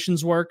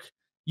reservations work.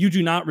 You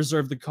do not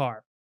reserve the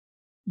car.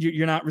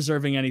 You're not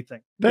reserving anything.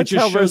 That's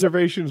how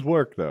reservations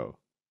work, though.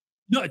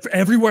 No, for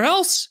everywhere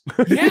else.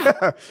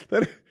 Yeah.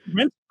 Rental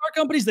car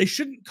companies, they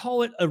shouldn't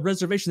call it a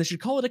reservation. They should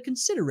call it a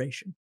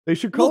consideration. They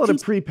should call it a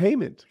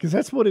prepayment because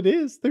that's what it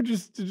is.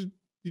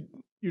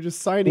 You're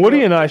just signing.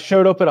 Woody and I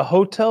showed up at a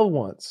hotel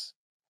once,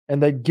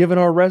 and they'd given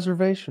our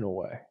reservation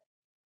away.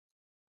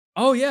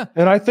 Oh yeah.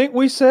 And I think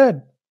we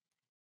said,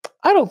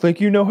 I don't think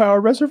you know how a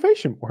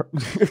reservation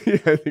works. Yeah,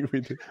 I think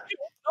we did.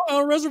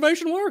 How a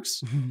reservation works.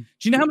 Do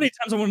you know how many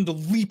times I wanted to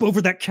leap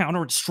over that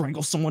counter and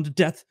strangle someone to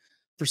death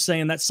for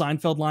saying that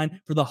Seinfeld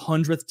line for the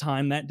 100th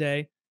time that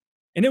day?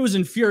 And it was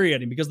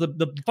infuriating because the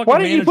fucking Why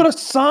didn't you put a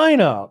sign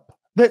up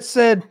that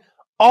said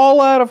all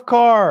out of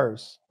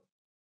cars?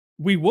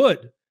 We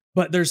would,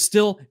 but there's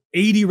still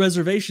 80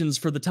 reservations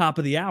for the top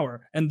of the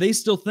hour, and they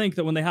still think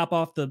that when they hop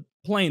off the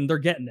plane, they're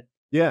getting it.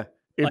 Yeah.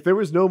 If there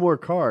was no more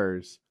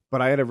cars,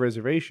 but I had a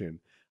reservation,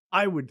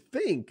 I would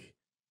think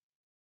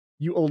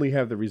you only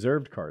have the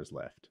reserved cars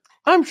left.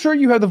 I'm sure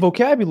you have the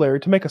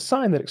vocabulary to make a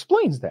sign that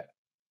explains that.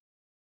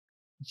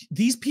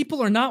 These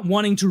people are not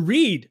wanting to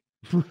read.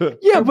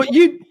 Yeah, but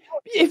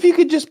if you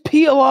could just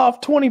peel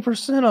off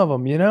 20% of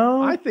them,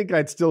 I think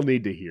I'd still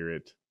need to hear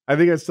it. I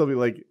think I'd still be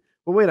like,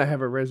 well, wait, I have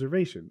a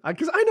reservation.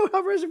 Because I know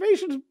how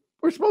reservations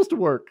were supposed to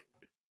work.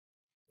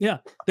 Yeah.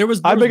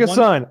 I make a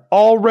sign.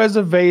 All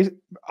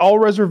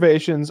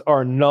reservations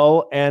are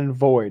null and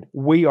void.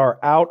 We are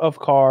out of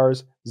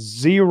cars.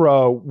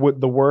 0 with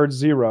the word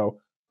 0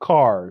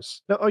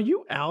 cars. Now, are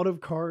you out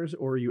of cars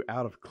or are you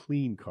out of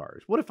clean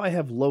cars? What if I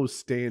have low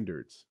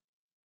standards?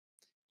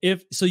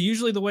 So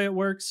usually the way it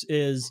works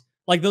is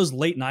like those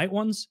late night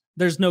ones,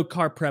 there's no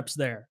car preps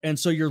there. And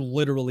so you're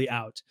literally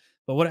out.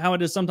 But how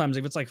it is sometimes,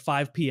 if it's like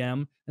 5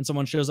 p.m. and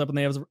someone shows up and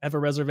they have a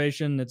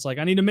reservation, it's like,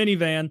 I need a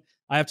minivan.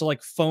 I have to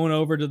like phone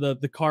over to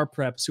the car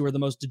preps, who are the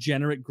most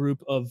degenerate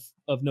group of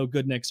no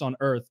good nicks on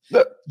earth.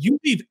 You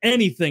leave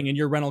anything in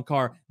your rental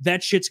car,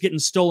 that shit's getting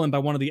stolen by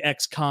one of the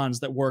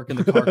ex-cons that work in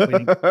the car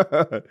cleaning.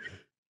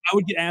 I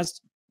would get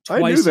asked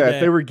twice I knew that. a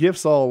day. They were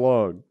gifts all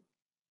along.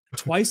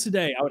 Twice a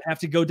day, I would have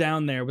to go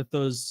down there with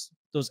those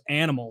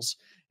animals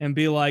and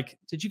be like,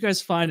 did you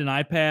guys find an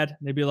iPad? And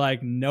they'd be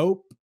like,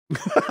 nope.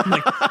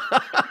 Like,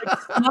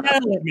 smile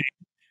at me.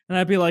 And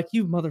I'd be like,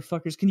 you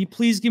motherfuckers, can you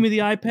please give me the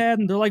iPad?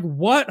 And they're like,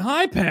 what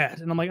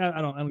iPad? And I'm like, I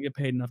don't get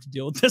paid enough to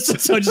deal with this.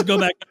 So I just go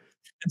back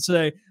and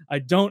say, I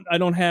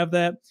don't have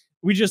that.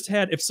 We just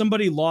had, if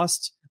somebody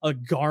lost a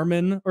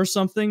Garmin or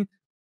something,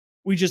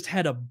 we just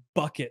had a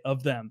bucket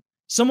of them.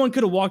 Someone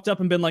could have walked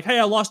up and been like, hey,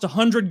 I lost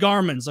 100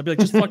 Garmins. I'd be like,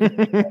 just fucking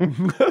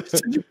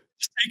just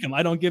take them.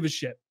 I don't give a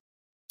shit.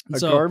 And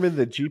Garmin,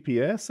 the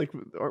GPS? Like,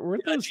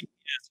 weren't those? GPS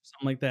or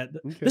something like that.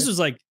 Okay. This was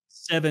like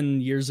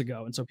 7 years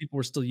ago. And so people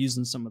were still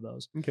using some of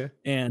those. Okay.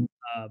 And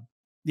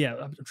yeah,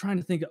 I'm trying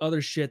to think of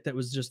other shit that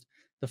was just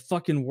the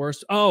fucking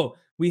worst. Oh,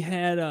 we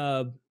had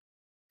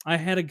I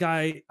had a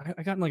guy,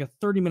 I got in like a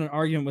 30-minute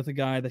argument with a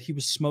guy that he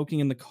was smoking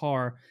in the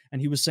car,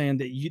 and he was saying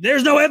that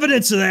there's no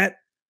evidence of that.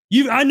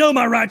 I know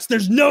my rights.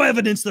 There's no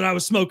evidence that I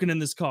was smoking in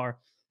this car.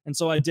 And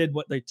so I did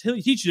what they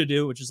teach you to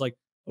do, which is like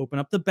open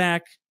up the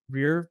back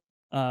rear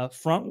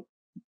front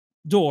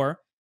door,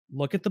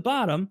 look at the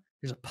bottom.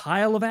 There's a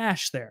pile of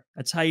ash there.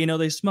 That's how you know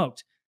they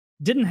smoked.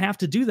 Didn't have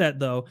to do that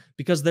though,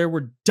 because there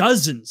were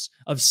dozens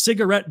of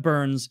cigarette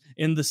burns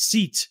in the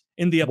seat,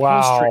 in the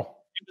upholstery. Wow.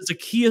 It was a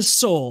Kia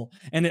Soul,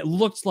 and it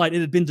looked like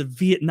it had been to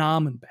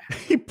Vietnam and back.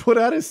 He put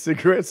out his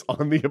cigarettes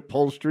on the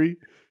upholstery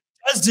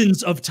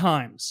Dozens of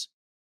times.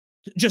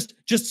 Just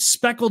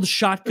speckled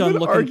shotgun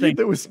looking thing.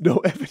 There was no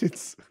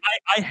evidence.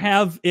 I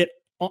have it.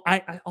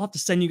 I'll have to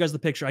send you guys the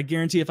picture. I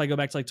guarantee if I go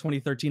back to like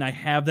 2013, I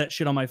have that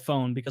shit on my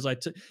phone because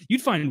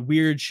you'd find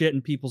weird shit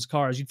in people's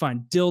cars. You'd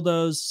find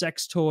dildos,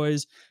 sex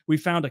toys. We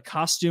found a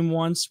costume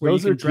once where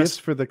those you can are dress gifts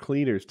for the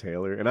cleaners,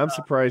 Taylor, and I'm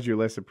surprised you're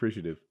less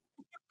appreciative.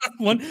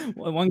 One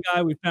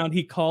guy we found,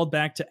 he called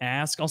back to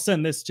ask. I'll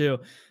send this too.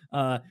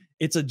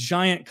 It's a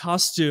giant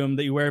costume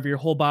that you wear over your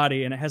whole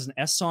body, and it has an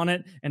S on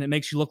it, and it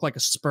makes you look like a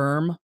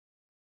sperm.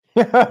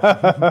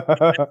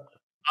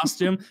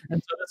 Costume.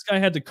 And so this guy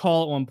had to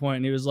call at one point,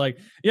 and he was like,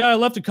 yeah, I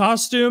left a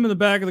costume in the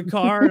back of the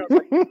car. And I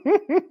was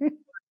like,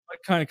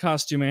 what kind of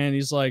costume, man? And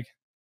he's like,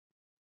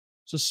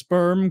 it's a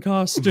sperm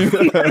costume.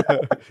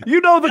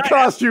 You know the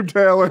costume,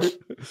 Taylor.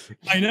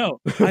 I know.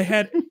 I'll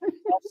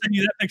send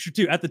you that picture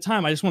too. At the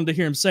time, I just wanted to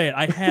hear him say it.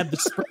 I had the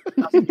sperm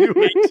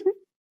costume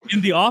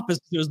in the office.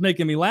 It was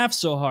making me laugh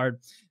so hard.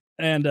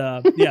 And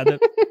yeah,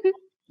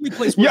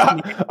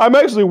 I'm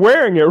actually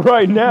wearing it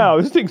right now.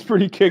 This thing's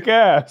pretty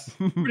kick-ass.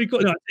 Pretty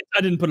cool. No,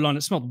 I didn't put it on.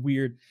 It smelled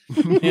weird.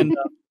 And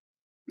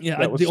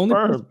yeah, the only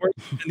place worse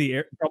in the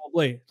air,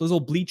 probably it was a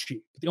little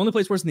bleachy. The only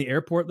place worse in the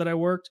airport that I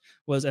worked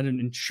was at an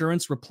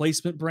insurance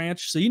replacement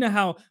branch. So you know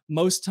how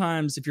most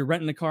times if you're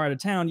renting a car out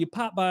of town, you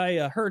pop by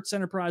a Hertz,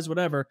 Enterprise,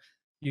 whatever,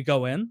 you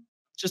go in,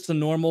 just a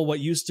normal what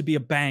used to be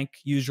a bank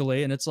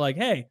usually, and it's like,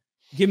 hey,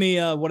 give me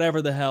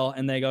whatever the hell,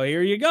 and they go,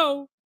 here you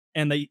go,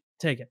 and they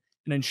take it.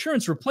 An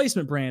insurance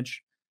replacement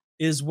branch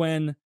is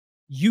when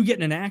you get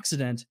in an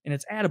accident and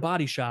it's at a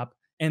body shop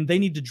and they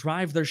need to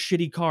drive their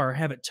shitty car,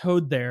 have it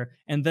towed there,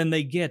 and then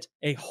they get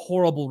a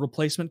horrible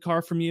replacement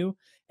car from you.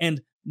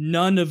 And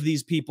none of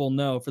these people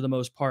know, for the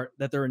most part,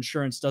 that their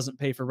insurance doesn't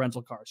pay for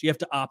rental cars. You have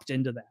to opt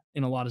into that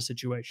in a lot of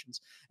situations.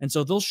 And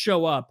so they'll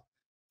show up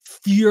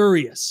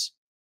furious,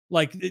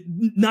 like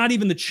not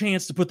even the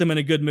chance to put them in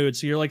a good mood.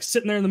 So you're like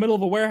sitting there in the middle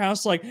of a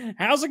warehouse, like,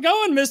 how's it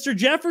going, Mr.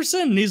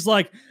 Jefferson? And he's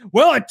like,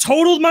 well, I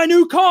totaled my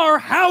new car.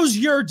 How's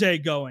your day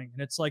going?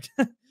 And it's like,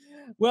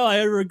 well,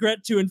 I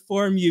regret to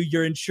inform you,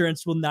 your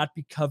insurance will not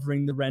be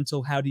covering the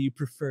rental. How do you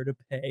prefer to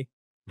pay?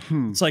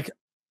 It's like,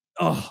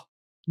 oh,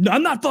 no,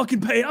 I'm not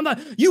fucking paying. I'm not,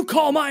 you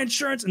call my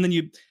insurance. And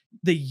then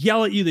they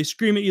yell at you, they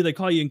scream at you, they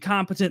call you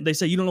incompetent. They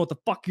say, you don't know what the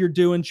fuck you're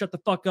doing. Shut the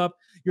fuck up.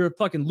 You're a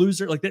fucking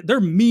loser. Like they're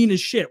mean as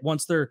shit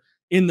once they're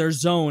in their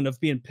zone of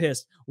being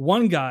pissed.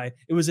 One guy,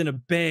 it was in a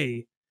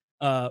bay,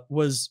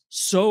 was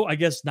so, I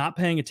guess, not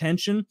paying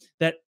attention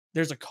that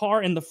there's a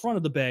car in the front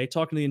of the bay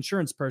talking to the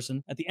insurance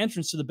person. At the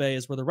entrance to the bay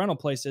is where the rental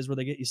place is, where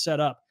they get you set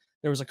up.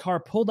 There was a car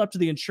pulled up to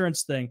the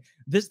insurance thing.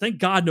 Thank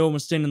God no one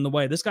was standing in the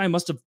way. This guy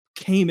must have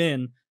came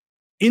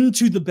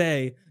into the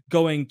bay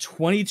going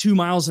 22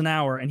 miles an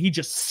hour, and he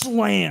just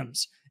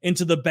slams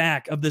into the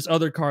back of this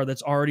other car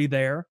that's already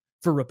there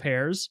for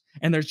repairs,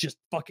 and there's just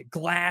fucking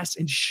glass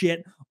and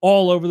shit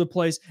all over the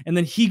place. And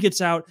then he gets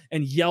out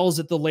and yells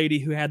at the lady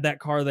who had that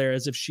car there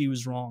as if she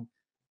was wrong.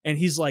 And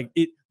he's like,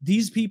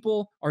 these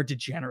people are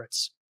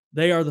degenerates.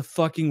 They are the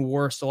fucking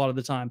worst a lot of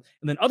the time.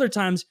 And then other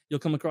times you'll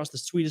come across the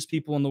sweetest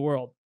people in the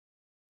world.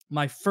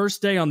 My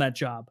first day on that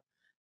job,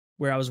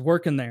 where I was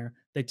working there,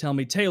 they tell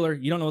me, Taylor,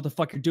 you don't know what the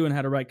fuck you're doing,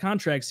 how to write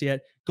contracts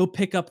yet. Go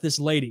pick up this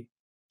lady.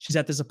 She's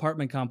at this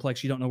apartment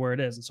complex. You don't know where it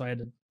is. And so I had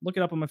to look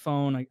it up on my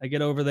phone. I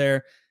get over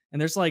there,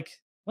 and there's like,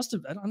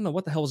 I don't know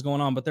what the hell was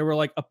going on, but there were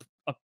like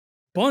a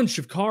bunch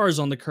of cars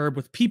on the curb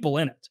with people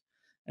in it.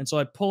 And so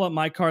I pull up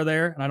my car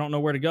there, and I don't know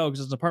where to go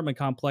because it's an apartment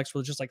complex where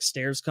there's just like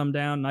stairs come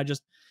down, and I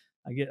just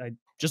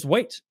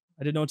wait.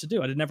 I didn't know what to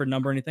do. I didn't ever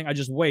number anything. I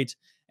just wait.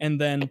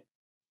 And then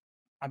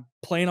I'm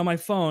playing on my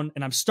phone,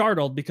 and I'm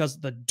startled because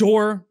the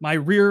door, my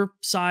rear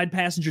side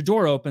passenger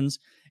door opens,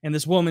 and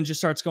this woman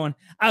just starts going,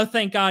 oh,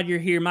 thank God you're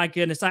here. My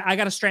goodness. I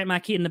got to strap my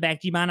kid in the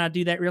back. Do you mind I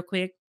do that real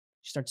quick?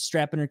 She starts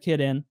strapping her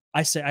kid in.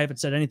 I haven't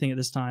said anything at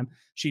this time.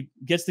 She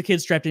gets the kid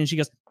strapped in. And she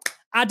goes,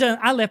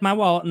 I left my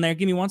wallet in there.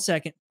 Give me 1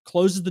 second.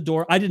 Closes the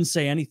door. I didn't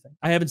say anything.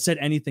 I haven't said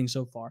anything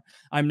so far.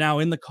 I'm now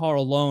in the car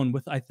alone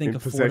with, I think, in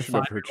possession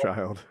of her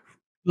child.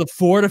 The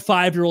 4 to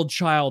 5 year old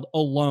child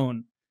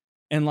alone.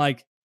 And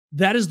like,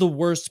 that is the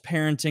worst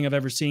parenting I've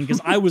ever seen,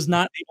 because I was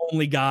not the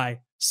only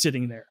guy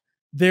sitting there.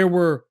 There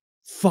were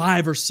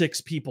 5 or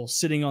 6 people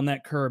sitting on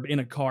that curb in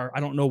a car. I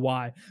don't know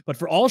why, but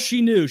for all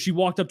she knew, she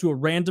walked up to a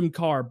random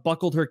car,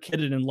 buckled her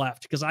kid in, and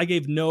left, because I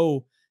gave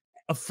no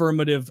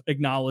affirmative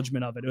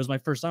acknowledgement of it. It was my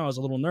first time. I was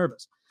a little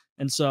nervous.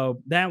 And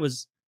so that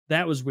was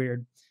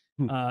weird.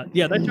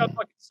 Yeah, that job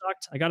fucking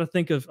sucked. I got to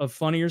think of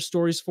funnier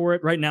stories for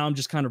it. Right now, I'm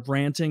just kind of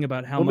ranting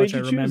about how much I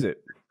remember.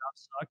 It?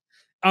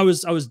 I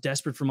was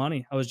desperate for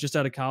money. I was just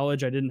out of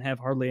college. I didn't have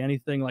hardly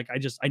anything. Like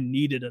I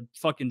needed a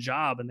fucking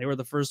job, and they were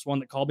the first one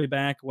that called me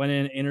back. Went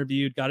in,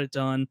 interviewed, got it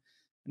done,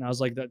 and I was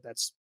like,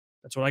 that's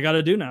what I got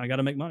to do now. I got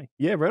to make money.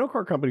 Yeah, rental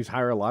car companies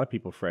hire a lot of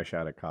people fresh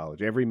out of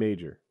college. Every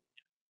major,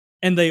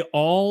 and they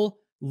all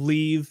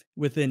leave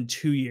within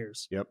 2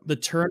 years. Yep. The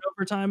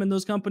turnover time in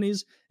those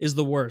companies is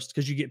the worst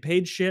because you get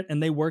paid shit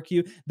and they work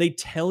you. They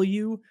tell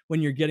you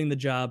when you're getting the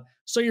job,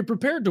 so you're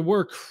prepared to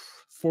work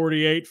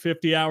 48,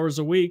 50 hours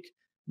a week.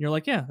 And you're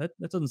like, yeah, that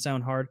doesn't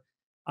sound hard.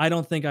 I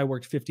don't think I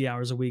worked 50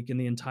 hours a week in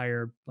the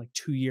entire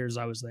 2 years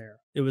I was there.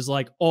 It was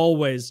like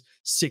always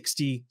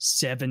 60,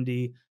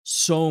 70,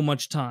 so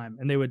much time.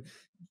 And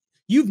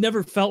you've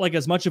never felt like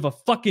as much of a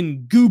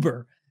fucking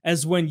goober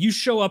as when you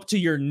show up to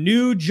your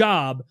new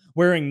job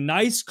wearing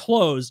nice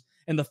clothes,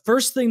 and the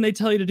first thing they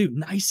tell you to do,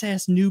 nice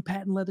ass new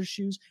patent leather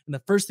shoes, and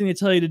the first thing they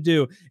tell you to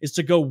do is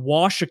to go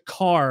wash a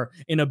car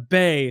in a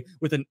bay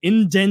with an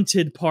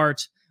indented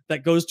part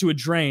that goes to a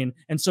drain.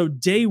 And so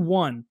day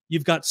one,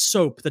 you've got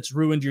soap that's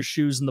ruined your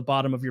shoes in the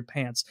bottom of your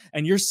pants,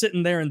 and you're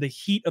sitting there in the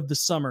heat of the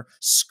summer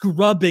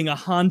scrubbing a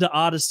Honda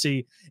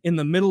Odyssey in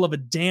the middle of a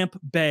damp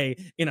bay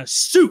in a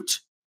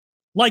suit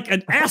like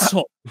an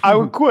asshole. I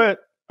would quit.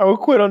 I would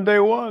quit on day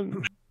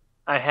one.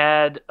 I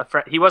had a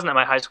friend. He wasn't at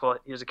my high school.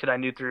 He was a kid I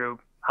knew through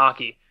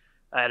hockey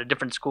at a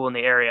different school in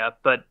the area.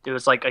 But it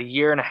was like a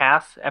year and a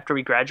half after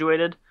we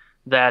graduated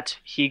that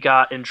he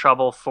got in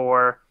trouble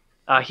for.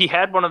 He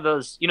had one of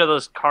those,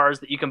 those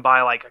cars that you can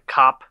buy, like a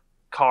cop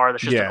car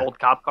that's just an old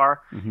cop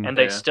car, and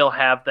they still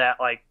have that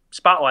like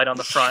spotlight on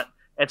the front.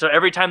 And so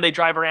every time they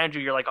drive around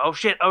you, you're like, oh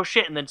shit,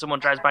 and then someone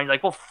drives by and you're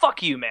like, well,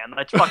 fuck you, man,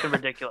 that's fucking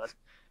ridiculous.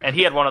 And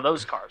he had one of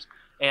those cars,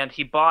 and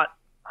he bought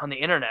on the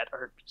internet,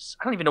 or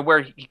I don't even know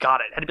where he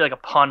got it. It had to be like a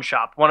pawn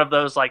shop, one of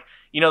those like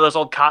those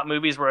old cop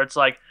movies where it's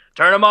like,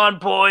 turn them on,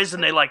 boys,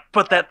 and they like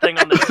put that thing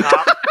on the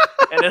top,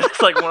 and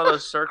it's like one of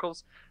those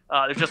circles.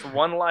 There's just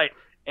one light.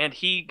 And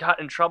he got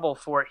in trouble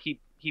for it. He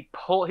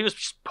was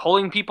just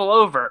pulling people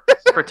over,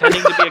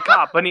 pretending to be a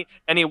cop,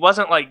 and he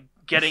wasn't like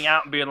getting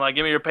out and being like,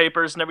 "Give me your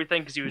papers" and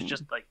everything, because he was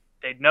just like,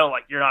 they'd know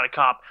like you're not a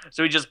cop.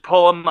 So he just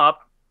pull him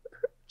up,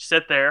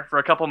 sit there for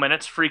a couple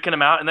minutes, freaking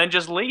him out, and then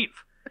just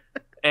leave.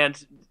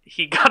 And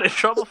he got in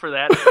trouble for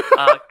that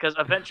because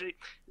eventually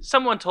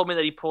someone told me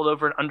that he pulled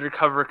over an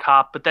undercover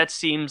cop, but that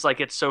seems like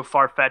it's so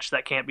far fetched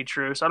that can't be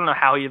true. So I don't know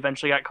how he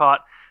eventually got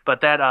caught,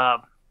 but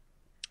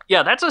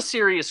that's a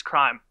serious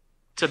crime.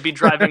 To be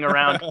driving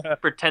around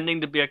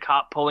pretending to be a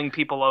cop, pulling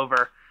people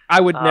over.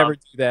 I would never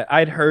do that.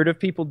 I'd heard of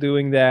people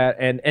doing that,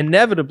 and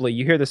inevitably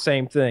you hear the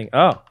same thing.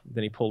 Oh,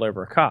 then he pulled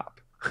over a cop.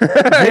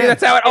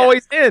 That's how it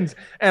always ends.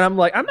 And I'm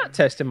like, I'm not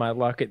testing my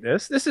luck at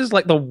this. This is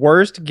like the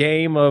worst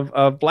game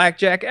of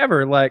blackjack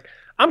ever. Like,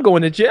 I'm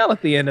going to jail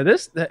at the end of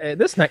this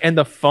night. And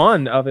the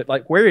fun of it,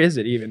 like, where is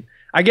it even?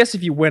 I guess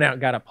if you went out and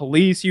got a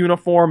police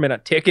uniform and a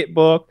ticket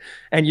book,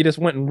 and you just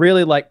went and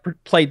really like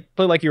played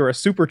like you were a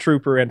super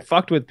trooper and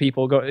fucked with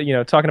people,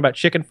 talking about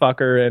chicken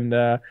fucker and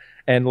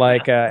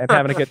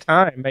having a good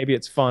time. Maybe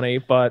it's funny,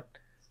 but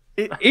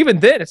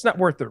even then, it's not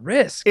worth the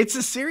risk. It's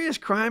a serious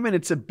crime and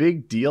it's a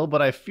big deal,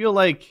 but I feel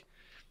like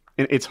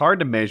it's hard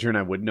to measure, and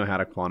I wouldn't know how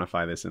to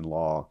quantify this in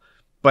law.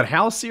 But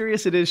how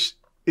serious it is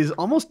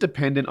almost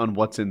dependent on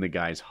what's in the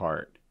guy's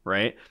heart.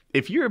 Right?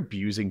 If you're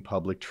abusing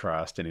public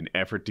trust in an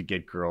effort to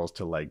get girls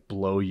to like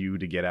blow you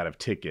to get out of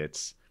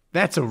tickets,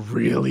 that's a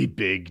really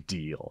big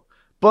deal.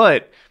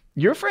 But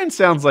your friend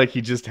sounds like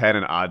he just had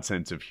an odd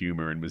sense of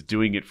humor and was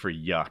doing it for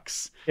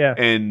yucks. Yeah.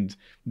 And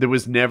there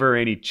was never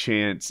any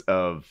chance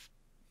of,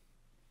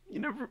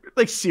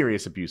 like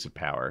serious abuse of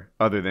power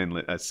other than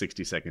a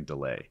 60-second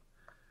delay.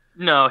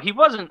 No, he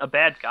wasn't a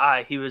bad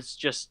guy. He was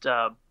just,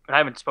 I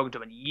haven't spoken to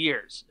him in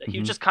years. He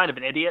was just kind of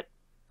an idiot.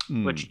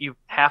 Which you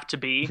have to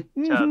be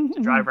to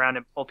drive around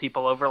and pull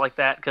people over like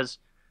that, because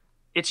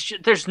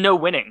there's no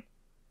winning.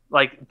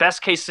 Like,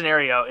 best case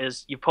scenario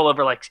is you pull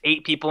over like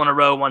 8 people in a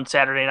row one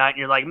Saturday night and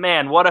you're like,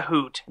 man, what a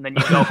hoot, and then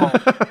you go home.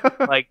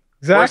 Like,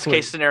 exactly. Worst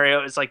case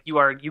scenario is like you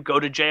go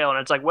to jail, and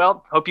it's like,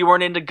 well, hope you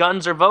weren't into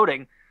guns or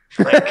voting.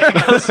 Like,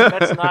 because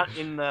that's not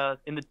in the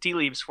tea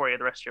leaves for you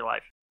the rest of your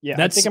life. Yeah,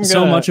 that's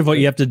so much of what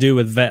you have to do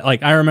with vet.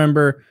 Like, I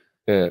remember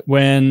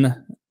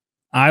when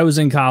I was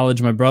in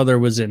college, my brother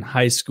was in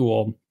high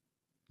school.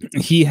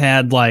 He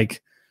had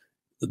like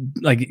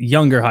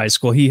younger high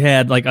school. He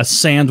had like a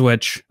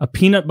sandwich, a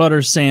peanut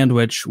butter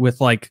sandwich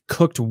with like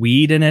cooked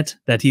weed in it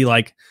that he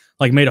like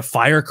made a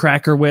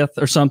firecracker with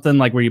or something,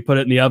 like where you put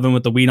it in the oven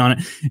with the weed on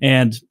it.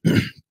 And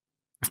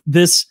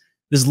this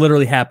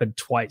literally happened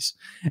twice.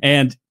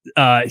 And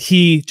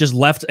he just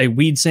left a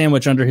weed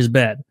sandwich under his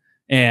bed.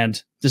 And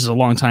this is a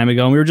long time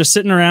ago. And we were just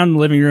sitting around in the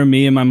living room,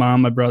 me and my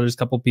mom, my brothers, a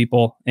couple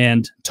people.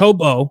 And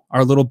Tobo,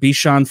 our little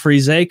Bichon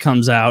Frise,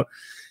 comes out.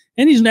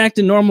 And he's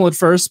acting normal at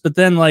first, but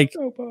then like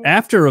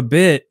after a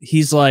bit,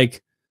 he's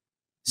like,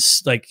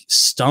 like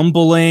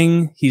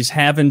stumbling. He's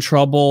having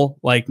trouble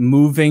like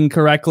moving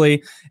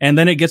correctly. And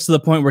then it gets to the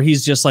point where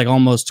he's just like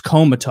almost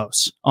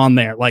comatose on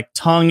there, like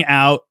tongue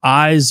out,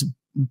 eyes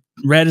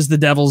red as the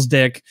devil's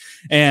dick.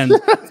 And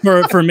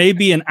for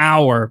maybe an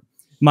hour,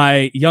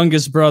 my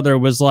youngest brother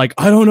was like,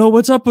 I don't know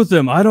what's up with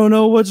him. I don't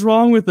know what's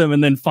wrong with him.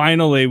 And then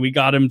finally we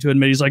got him to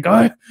admit, he's like,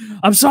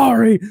 I'm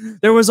sorry.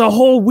 There was a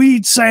whole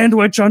weed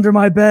sandwich under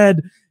my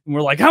bed. And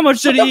we're like, how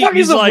much did he eat?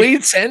 He's a like,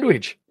 weed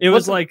sandwich? It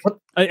was like,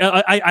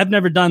 I've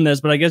never done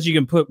this, but I guess you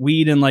can put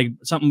weed in like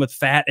something with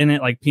fat in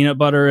it, like peanut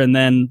butter. And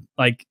then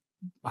like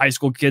high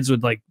school kids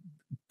would like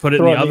put it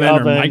in the oven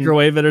or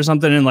microwave it or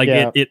something. And like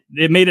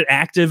it made it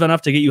active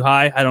enough to get you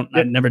high.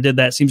 I never did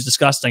that. Seems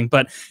disgusting,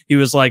 but he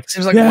was like,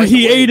 yeah,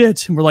 he ate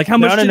it. And we're like, how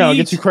much did he eat? It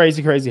gets you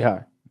crazy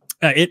high.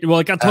 It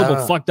got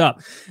totally fucked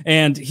up.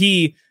 And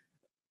he,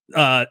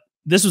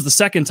 this was the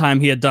second time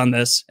he had done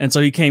this, and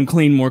so he came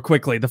clean more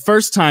quickly. The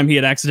first time he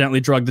had accidentally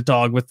drugged the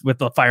dog with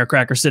the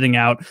firecracker sitting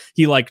out.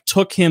 He like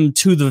took him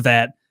to the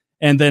vet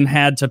and then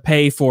had to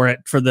pay for it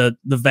for the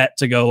vet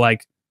to go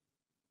like,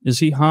 is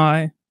he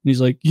high? And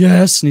he's like,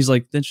 yes. And he's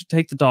like, then you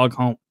take the dog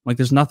home. Like,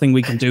 there's nothing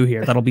we can do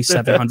here. That'll be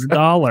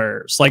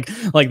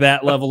 $700. like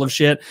that level of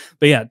shit.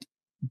 But yeah,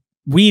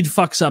 weed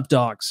fucks up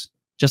dogs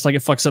just like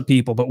it fucks up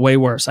people, but way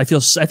worse. I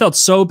felt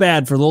so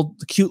bad for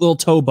the cute little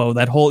Tobo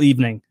that whole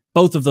evening.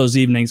 Both of those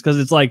evenings, because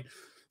it's like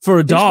for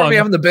a dog, he's probably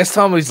having the best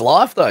time of his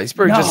life though. He's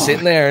probably just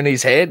sitting there in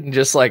his head and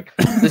just like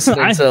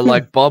listening to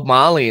like Bob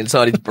Marley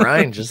inside his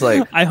brain, just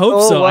like I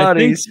hope so. I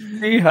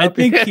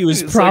think he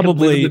was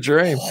probably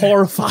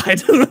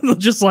horrified,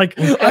 just like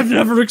I've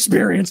never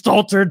experienced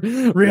altered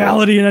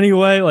reality in any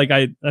way. Like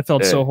I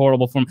felt so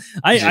horrible for him.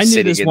 I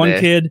knew this one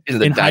kid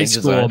in high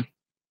school.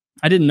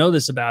 I didn't know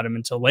this about him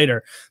until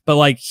later, but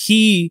like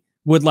he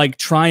would like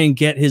try and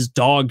get his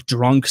dog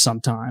drunk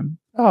sometime.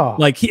 Oh,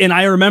 like and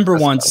I remember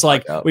once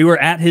like we were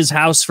at his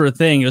house for a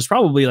thing. It was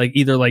probably like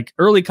either like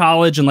early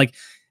college, and like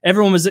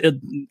everyone was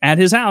at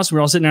his house. We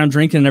were all sitting down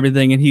drinking and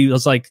everything, and he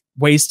was like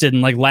wasted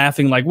and like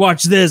laughing, like,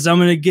 watch this, I'm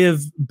gonna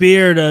give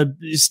beer to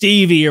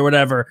Stevie or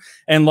whatever.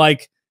 And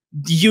like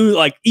you,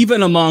 like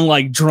even among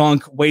like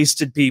drunk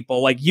wasted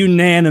people, like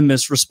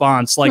unanimous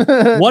response, like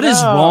what is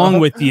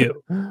wrong with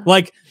you?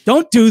 Like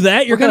don't do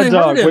that, you're gonna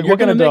hurt him. What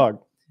kind of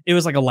dog? It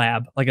was like a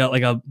lab, like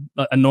a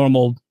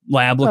normal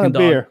lab looking dog.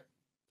 Beer.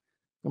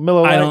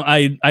 Miller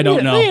Lite. I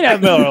don't know. He didn't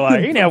have Miller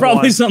Lite. He didn't have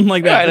probably one. something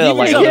like that.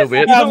 Like a little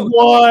bit. Have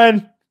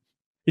one.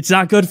 It's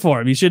not good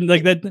for him. You shouldn't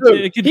like that.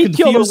 Dude, he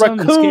killed a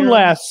raccoon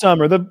last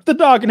summer. The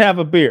dog can have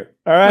a beer.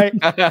 All right,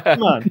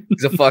 come on.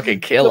 He's a fucking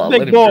killer.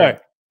 Big boy.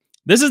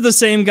 This is the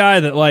same guy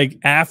that like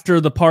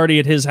after the party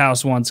at his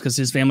house once, because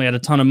his family had a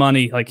ton of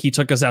money, like he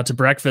took us out to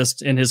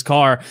breakfast in his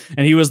car,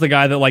 and he was the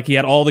guy that like he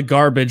had all the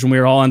garbage when we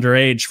were all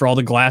underage for all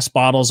the glass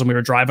bottles, and we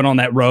were driving on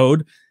that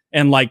road,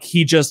 and like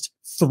he just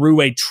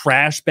threw a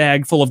trash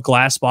bag full of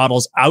glass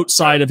bottles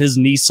outside of his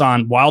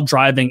Nissan while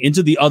driving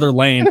into the other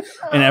lane,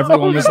 and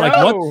everyone was like,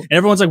 "What?" And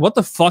everyone's like, "What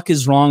the fuck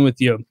is wrong with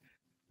you?"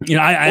 You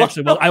know, I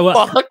actually, well,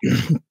 I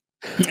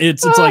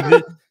it's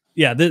like,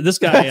 yeah, this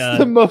guy. That's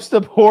the most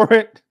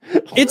abhorrent.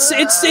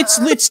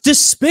 It's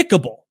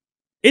despicable.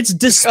 It's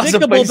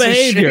despicable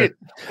behavior.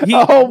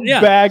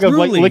 Bag of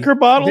like liquor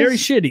bottles, very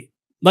shitty.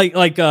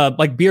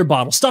 Like beer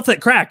bottles, stuff that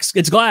cracks.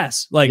 It's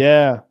glass. Like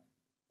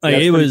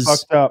it was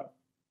fucked up.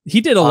 He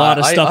did a lot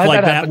of stuff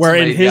like that where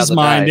in his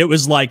mind it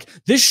was like,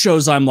 this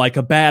shows I'm like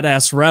a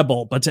badass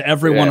rebel, but to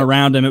everyone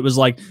around him it was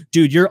like,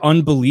 dude, you're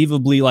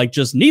unbelievably like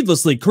just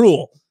needlessly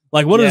cruel.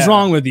 Like what is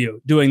wrong with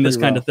you doing this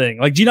kind of thing?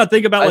 Like do you not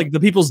think about like the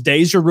people's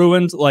days you're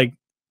ruined? Like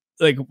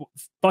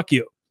fuck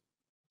you.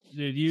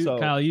 Dude,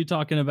 Kyle, you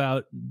talking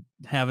about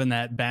having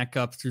that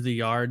backup through the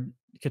yard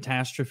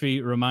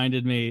catastrophe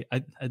reminded me,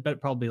 I bet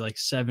probably like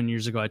 7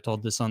 years ago I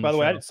told this on the show. By the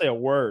way, I didn't say a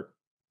word.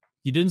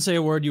 You didn't say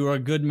a word. You were a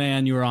good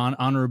man. You were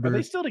honorable. Are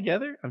they still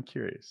together? I'm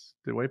curious.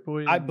 The white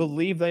boy? I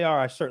believe they are.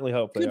 I certainly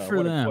hope they are. Good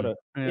for them.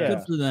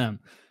 Good for them.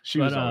 She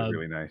was always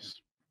really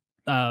nice.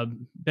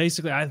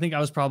 Basically, I think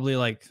I was probably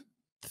like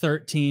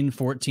 13,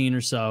 14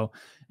 or so.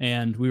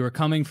 And we were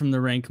coming from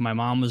the rink. My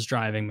mom was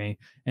driving me.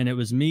 And it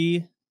was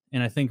me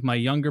and I think my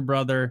younger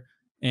brother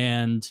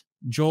and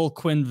Joel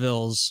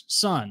Quinville's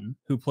son,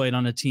 who played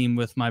on a team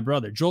with my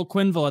brother. Joel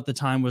Quinville at the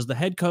time was the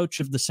head coach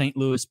of the St.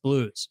 Louis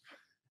Blues.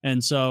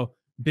 And so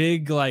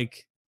big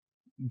like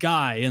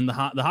guy in the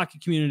hockey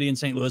community in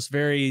St. Louis,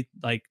 very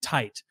like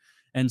tight.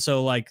 And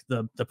so like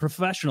the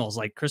professionals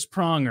like Chris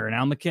Pronger and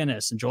Al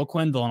McInnes and Joel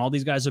Quinville and all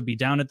these guys would be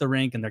down at the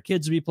rink and their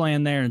kids would be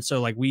playing there. And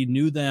so like we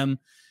knew them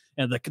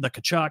and the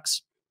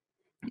Kachucks,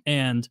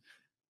 and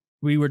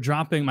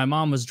my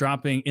mom was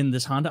dropping in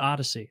this Honda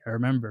Odyssey. I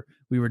remember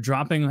we were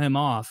dropping him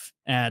off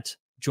at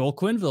Joel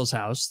Quinville's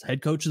house,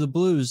 head coach of the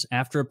Blues,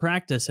 after a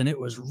practice, and it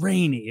was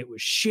rainy. It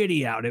was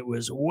shitty out. It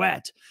was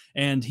wet.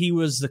 And he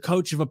was the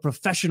coach of a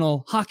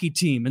professional hockey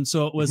team. And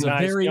so it was a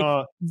very,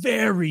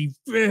 very,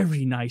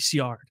 very nice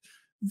yard.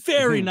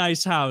 Very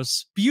nice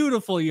house,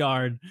 beautiful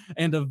yard,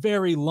 and a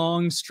very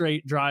long,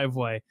 straight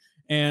driveway.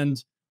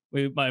 And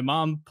my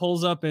mom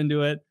pulls up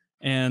into it,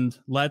 and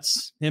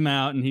lets him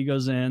out, and he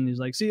goes in. He's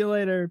like, "See you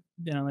later."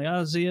 You know, like,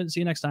 "Oh, see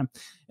you next time."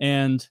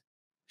 And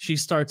she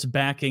starts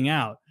backing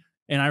out.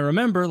 And I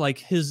remember like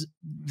his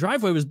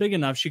driveway was big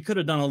enough. She could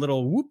have done a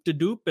little whoop de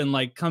doop and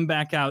like come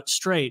back out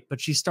straight,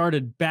 but she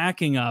started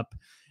backing up,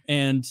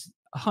 and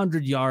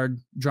 100-yard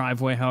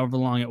driveway, however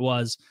long it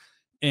was.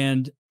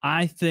 And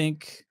I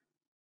think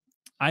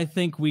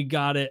we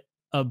got it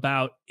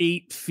about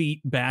 8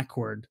 feet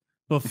backward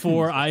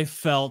before I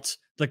felt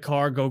the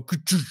car go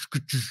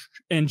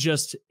and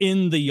just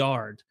in the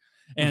yard.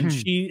 And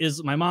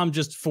my mom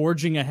just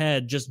forging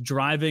ahead, just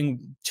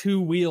driving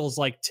 2 wheels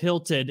like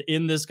tilted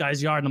in this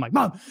guy's yard. And I'm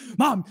like,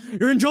 Mom,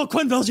 you're in Joel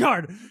Quenneville's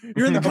yard.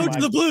 You're in the Coach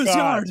of the Blues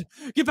yard.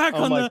 Get back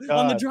on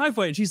the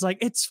driveway. And she's like,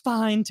 "It's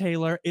fine,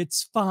 Taylor.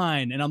 It's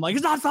fine." And I'm like,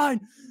 "It's not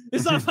fine.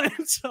 It's not fine."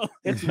 So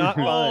it's not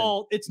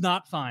fine. It's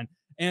not fine.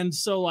 And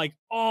so like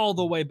all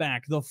the way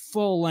back, the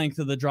full length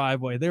of the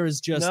driveway, there is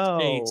just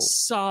a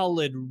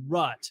solid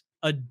rut,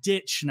 a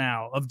ditch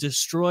now of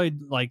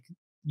destroyed like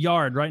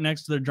yard right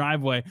next to their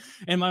driveway.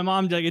 And my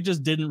mom, like, it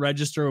just didn't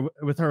register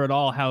with her at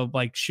all how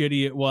like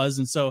shitty it was.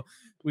 And so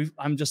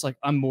I'm just like,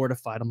 I'm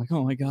mortified. I'm like,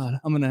 oh my God,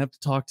 I'm gonna have to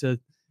talk to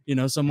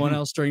someone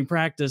else during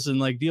practice and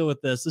like deal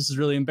with this. This is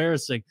really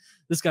embarrassing.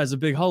 This guy's a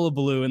big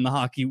hullabaloo in the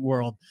hockey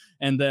world.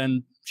 And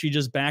then she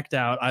just backed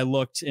out. I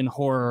looked in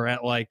horror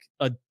at like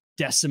a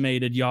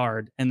decimated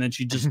yard, and then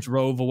she just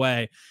drove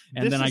away.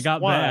 And then I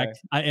got back,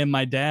 and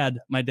my dad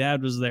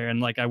was there,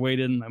 and like I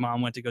waited, and my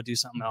mom went to go do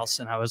something else,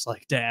 and I was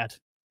like, "Dad,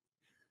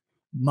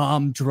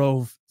 Mom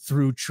drove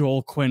through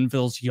Joel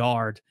Quenneville's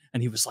yard."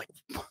 And he was like,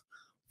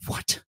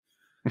 "What?"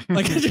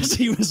 Like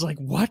he was like,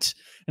 "What?"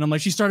 And I'm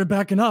like, "She started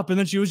backing up, and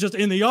then she was just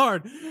in the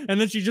yard, and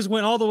then she just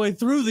went all the way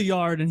through the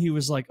yard." And he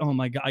was like, "Oh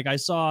my God." Like I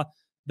saw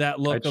that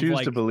look. I choose of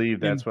like to believe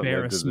that's what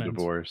led to the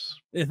divorce.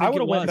 I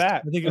would have went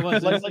back. I think it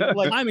was.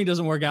 like timing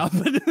doesn't work out,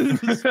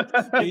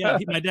 but yeah,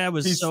 my dad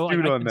was he so.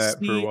 stewed on that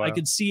for a while. I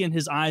could see in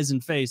his eyes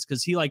and face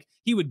because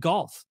he would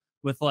golf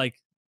with like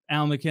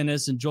Al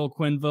McInnes and Joel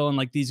Quenneville and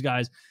like these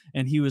guys,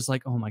 and he was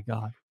like, "Oh my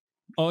God."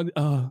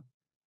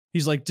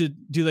 He's like, do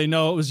they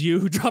know it was you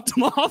who dropped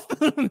him off?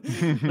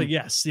 Like,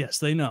 yes,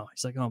 they know.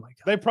 He's like, "Oh my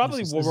God." They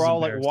probably were all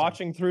like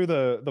watching through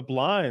the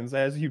blinds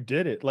as you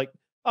did it. Like,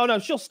 "Oh no,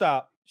 she'll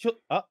stop. She'll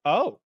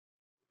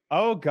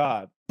oh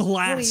God.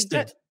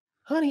 Blasted.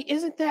 Honey,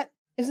 isn't that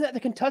the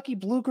Kentucky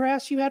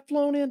bluegrass you had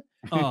flown in?"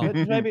 Oh,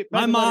 maybe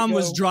my mom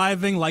was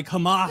driving like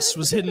Hamas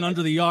was hidden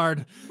under the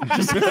yard,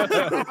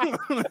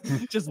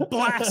 just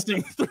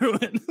blasting through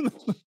it.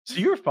 So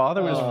your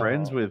father was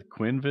friends with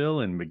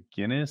Quenneville and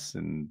McGinnis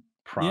and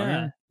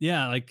Pryor?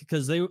 Yeah, like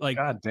because they like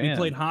we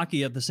played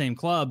hockey at the same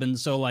club, and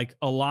so like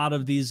a lot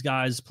of these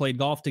guys played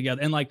golf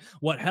together. And like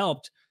what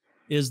helped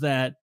is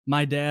that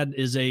my dad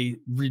is a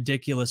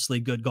ridiculously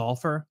good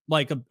golfer,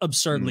 like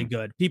absurdly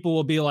good. People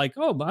will be like,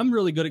 "Oh, I'm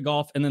really good at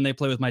golf," and then they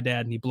play with my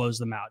dad, and he blows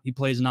them out. He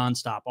plays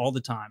nonstop all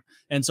the time.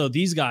 And so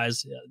these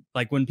guys,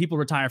 like when people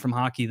retire from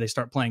hockey, they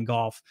start playing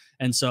golf,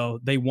 and so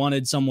they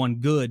wanted someone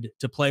good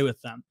to play with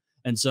them,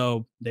 and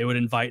so they would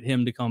invite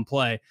him to come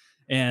play,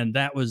 and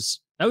that was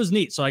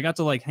neat. So I got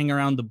to like hang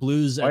around the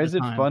Blues. Why is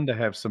it fun to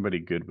have somebody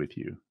good with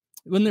you?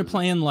 When they're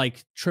playing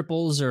like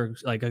triples or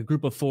like a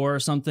group of 4 or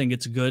something,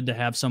 it's good to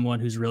have someone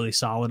who's really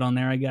solid on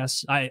there, I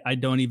guess. I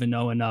don't even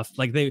know enough.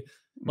 Like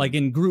like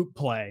in group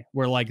play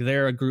where like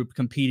they're a group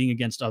competing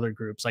against other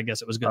groups. I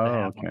guess it was good to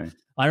have them.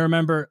 I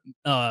remember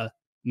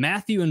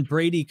Matthew and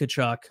Brady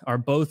Tkachuk are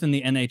both in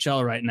the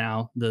NHL right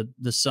now,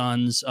 the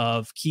sons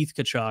of Keith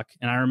Tkachuk.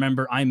 And I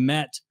remember I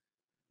met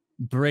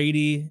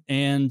Brady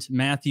and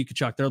Matthew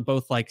Tkachuk. They're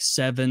both like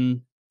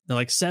 7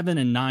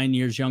 and 9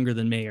 years younger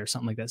than me or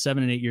something like that.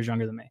 7 and 8 years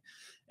younger than me.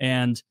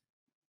 And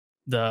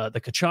the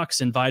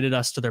Tkachuks invited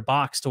us to their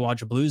box to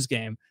watch a Blues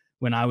game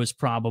when I was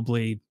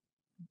probably,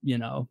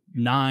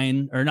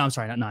 9 or no, I'm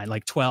sorry, not 9,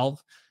 like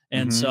 12.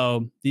 And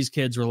so these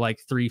kids were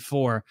like 3,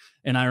 4.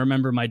 And I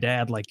remember my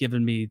dad like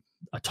giving me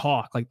a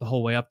talk like the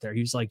whole way up there.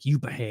 He was like, "You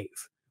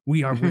behave.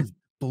 We are with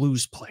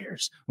Blues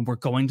players and we're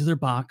going to their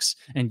box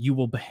and you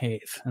will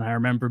behave." And I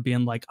remember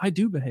being like, "I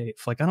do behave.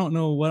 Like, I don't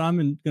know what I'm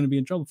going to be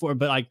in trouble for,"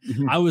 but like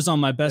I was on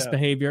my best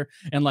behavior.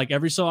 And like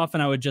every so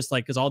often I would just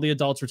like, cause all the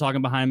adults were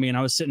talking behind me and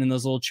I was sitting in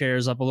those little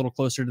chairs up a little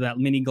closer to that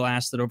mini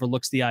glass that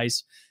overlooks the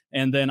ice.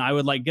 And then I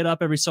would like get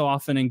up every so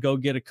often and go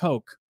get a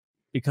Coke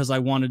because I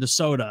wanted a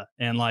soda.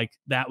 And like,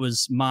 that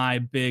was my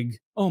big,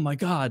 "Oh my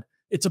God,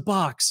 it's a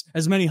box,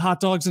 as many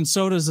hot dogs and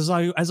sodas as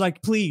I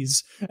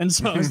please." And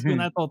so I was doing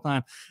that the whole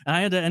time. And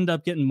I had to end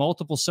up getting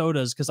multiple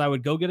sodas because I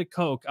would go get a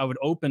Coke, I would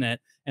open it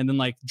and then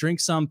like drink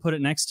some, put it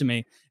next to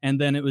me. And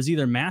then it was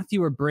either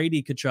Matthew or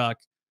Brady Tkachuk,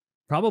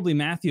 probably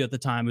Matthew at the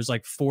time, who was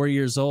like 4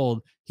 years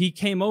old. He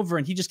came over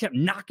and he just kept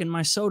knocking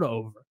my soda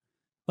over.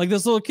 Like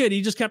this little kid,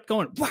 he just kept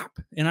going, whap.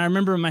 And I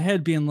remember in my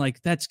head being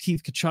like, "That's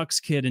Keith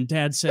Tkachuk's kid, and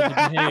Dad said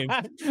to behave."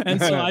 And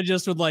so I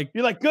just would like,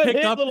 "You're like, good pick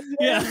hit, up, little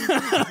yeah,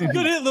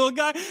 good hit, little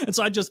guy." And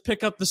so I just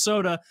pick up the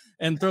soda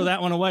and throw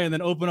that one away, and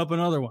then open up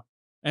another one.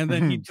 And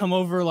then he'd come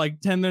over like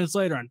 10 minutes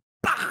later and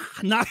bah,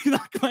 knock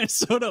my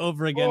soda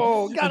over again.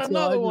 Oh, got And so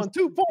another I one. just-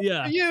 2 points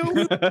Yeah. for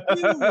you.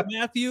 You,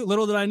 Matthew.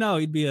 Little did I know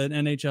he'd be an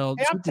NHL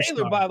Hey, I'm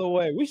Taylor, superstar. by the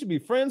way. We should be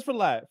friends for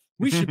life.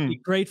 We should be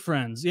great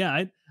friends.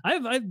 Yeah,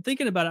 I'm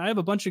thinking about it. I have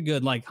a bunch of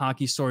good like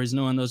hockey stories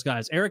knowing those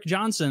guys. Eric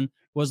Johnson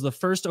was the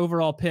first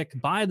overall pick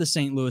by the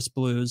St. Louis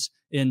Blues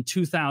in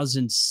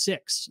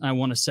 2006, I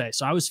want to say.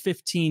 So I was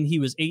 15, he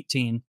was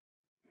 18,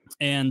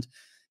 and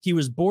he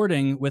was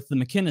boarding with the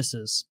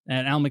McKinnis's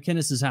at Al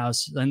McKinnis's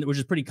house, and which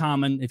is pretty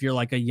common if you're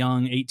like a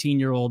young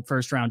 18-year-old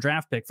first-round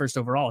draft pick, first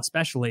overall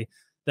especially,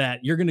 that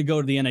you're going to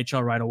go to the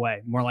NHL right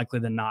away, more likely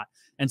than not.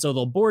 And so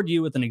they'll board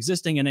you with an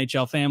existing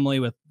NHL family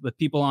with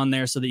people on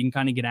there so that you can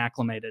kind of get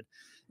acclimated.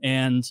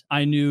 And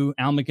I knew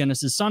Al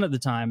McInnes's son at the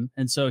time.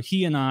 And so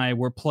he and I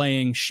were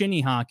playing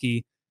shinny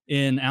hockey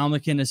in Al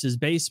McInnes's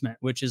basement,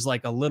 which is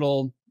like a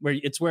little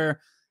where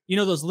you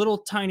know, those little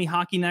tiny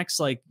hockey necks,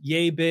 like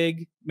yay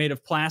big, made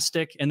of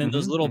plastic, and then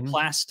those little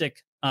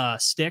plastic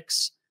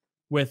sticks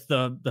with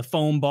the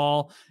foam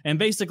ball. And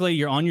basically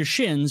you're on your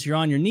shins, you're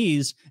on your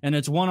knees, and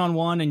it's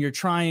one-on-one, and you're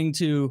trying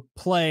to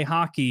play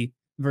hockey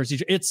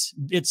versus it's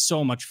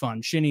so much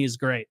fun. Shinny is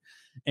great.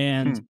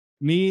 And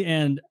me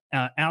and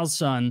Al's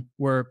son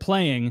were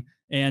playing,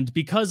 and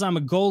because I'm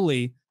a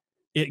goalie,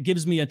 it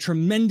gives me a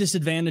tremendous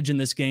advantage in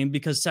this game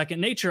because second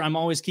nature, I'm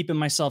always keeping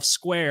myself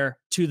square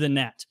to the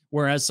net.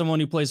 Whereas someone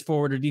who plays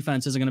forward or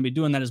defense isn't going to be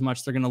doing that as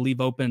much. They're going to leave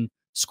open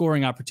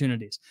scoring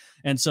opportunities.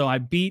 And so I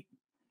beat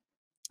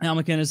Al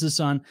McInnes's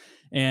son,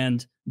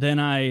 and then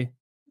I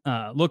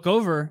look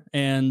over,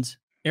 and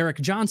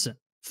Eric Johnson,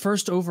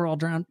 first overall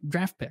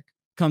draft pick,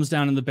 comes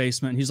down in the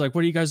basement. He's like,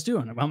 "What are you guys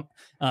doing?"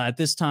 At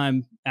this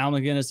time, Al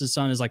McInnes's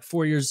son is like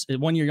 1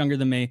 year younger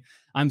than me.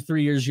 I'm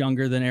 3 years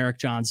younger than Eric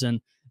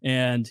Johnson.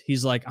 And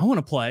he's like, "I want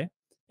to play."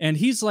 And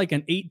he's like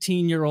an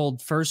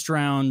 18-year-old first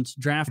round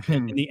draft pick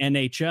in the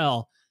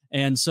NHL.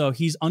 And so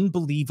he's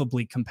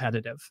unbelievably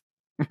competitive,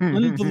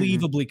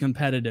 unbelievably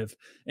competitive.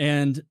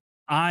 And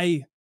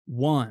I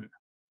won.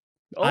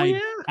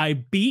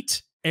 I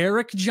beat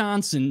Eric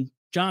Johnson.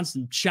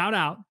 Shout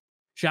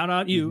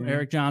out you,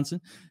 Eric Johnson.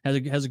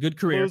 Has a good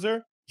career.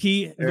 Loser.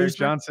 Eric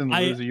Johnson,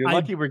 loser. You're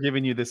lucky we're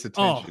giving you this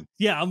attention. Oh,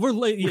 yeah,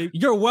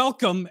 you're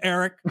welcome,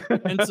 Eric.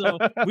 And so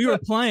we were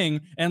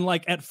playing, and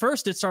like at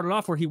first it started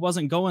off where he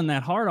wasn't going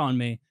that hard on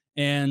me.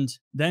 And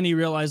then he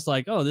realized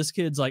like, oh, this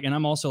kid's like, and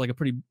I'm also like a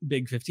pretty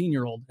big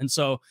 15-year-old. And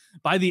so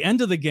by the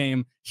end of the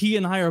game, he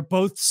and I are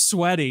both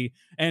sweaty.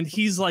 And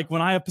he's like,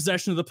 when I have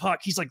possession of the puck,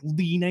 he's like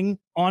leaning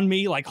on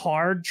me like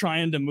hard,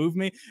 trying to move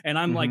me. And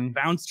I'm like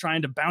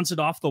trying to bounce it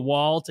off the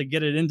wall to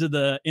get it into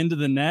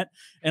the net.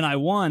 And I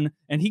won.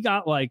 And he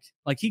got like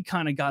he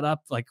kind of got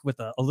up like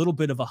with a little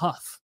bit of a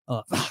huff.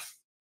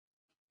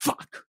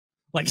 Fuck.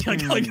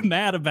 Like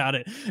mad about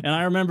it. And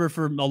I remember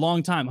for a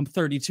long time, I'm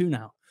 32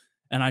 now.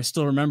 And I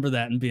still remember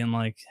that and being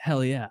like,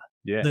 hell yeah.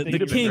 Yeah.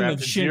 The king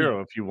of shinny.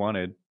 0 if you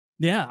wanted.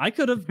 Yeah, I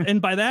could have.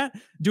 And by that,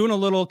 doing a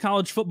little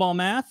college football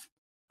math,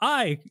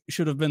 I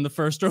should have been the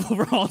first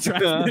overall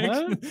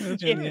draft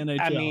pick in the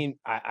NHL. I mean,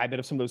 I bet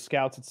if some of those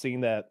scouts had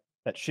seen that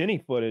shinny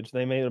footage,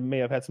 they may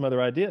have had some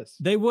other ideas.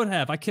 They would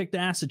have. I kicked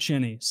ass at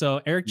shinny. So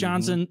Eric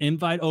Johnson,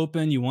 invite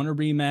open. You want a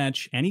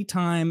rematch?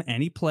 Anytime,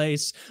 any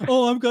place.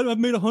 Oh, I've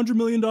made $100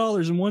 million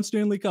and won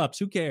Stanley Cups.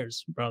 Who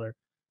cares, brother?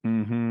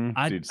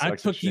 I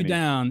took you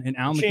down in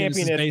Al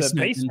McInnes's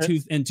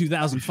basement in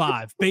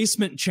 2005.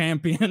 Basement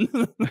champion.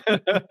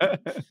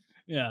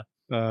 Yeah.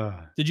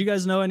 Did you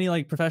guys know any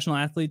like professional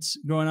athletes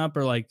growing up,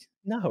 or like?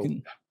 No.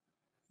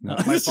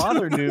 My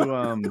father knew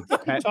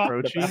Pat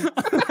Croce.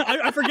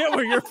 I forget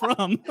where you're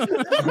from.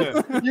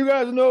 You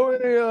guys know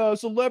any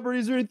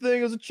celebrities or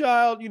anything as a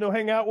child? You know,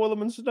 hang out with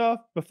them and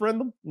stuff,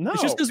 befriend them? No,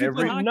 it's just because we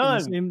play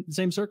hockey in the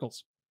same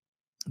circles.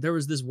 There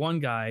was this one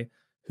guy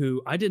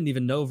who I didn't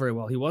even know very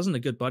well. He wasn't a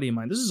good buddy of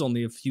mine. This is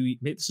only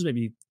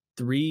maybe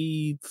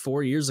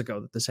 3-4 years ago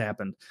that this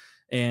happened.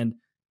 And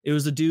it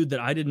was a dude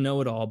that I didn't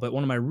know at all, but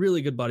one of my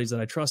really good buddies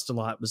that I trust a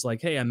lot was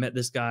like, "Hey, I met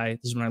this guy.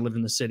 This is when I lived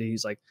in the city."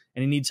 He's like,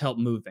 and he needs help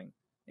moving.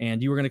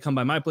 And you were going to come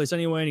by my place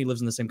anyway. And he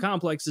lives in the same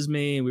complex as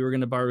me. And we were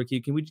going to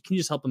barbecue. Can you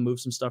just help him move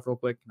some stuff real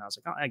quick? And I was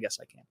like, "Oh, I guess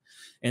I can."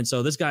 And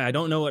so this guy, I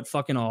don't know at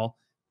fucking all.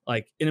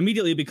 Like, it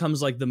immediately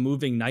becomes like the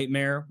moving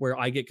nightmare where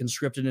I get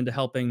conscripted into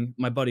helping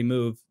my buddy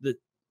move.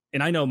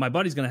 And I know my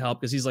buddy's going to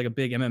help because he's like a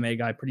big MMA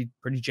guy, pretty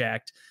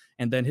jacked.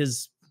 And then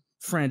his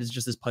friend is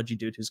just this pudgy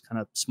dude who's kind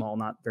of small,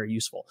 not very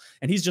useful.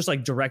 And he's just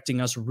like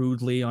directing us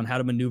rudely on how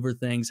to maneuver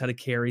things, how to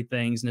carry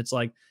things. And it's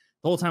like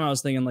the whole time I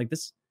was thinking like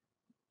this,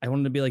 I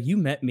wanted to be like, you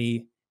met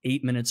me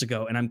 8 minutes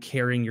ago and I'm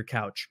carrying your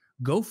couch.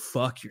 Go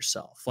fuck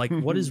yourself. Like,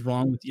 what is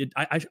wrong with you?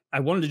 I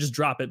wanted to just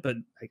drop it, but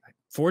I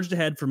forged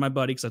ahead for my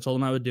buddy because I told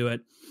him I would do it.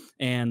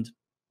 And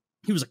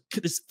he was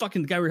like, this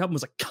fucking guy we were helping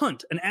was a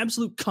cunt, an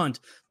absolute cunt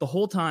the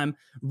whole time.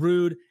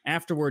 Rude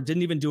afterward,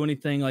 didn't even do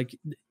anything. Like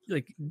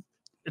I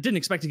didn't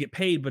expect to get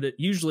paid, but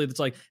usually it's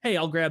like, hey,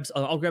 I'll grab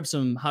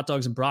some hot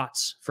dogs and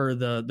brats for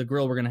the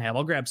grill we're gonna have.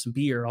 I'll grab some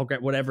beer. I'll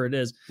grab whatever it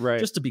is,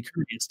 right? Just to be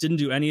courteous. Didn't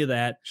do any of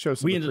that. Show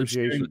some ended up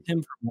sharing appreciation with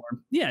him for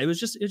more. Yeah, it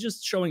was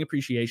just showing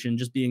appreciation,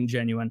 just being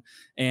genuine.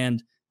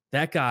 And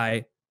that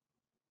guy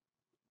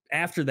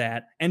after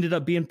that ended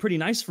up being pretty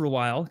nice for a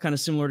while, kind of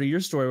similar to your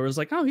story, where it was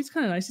like, oh, he's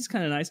kind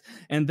of nice.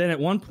 And then at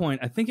one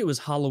point, I think it was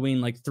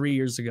Halloween like 3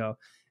 years ago,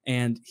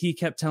 and he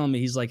kept telling me,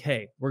 he's like,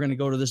 hey, we're going to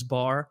go to this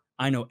bar.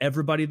 I know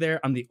everybody there.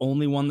 I'm the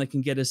only one that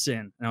can get us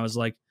in. And I was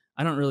like,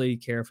 I don't really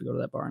care if we go to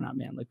that bar or not,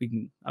 man. Like, we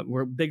can,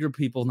 we're bigger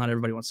people. Not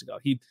everybody wants to go.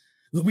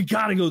 We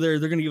got to go there.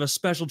 They're going to give us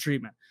special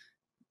treatment.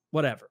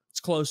 Whatever.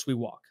 It's close. We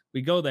walk.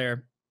 We go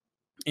there.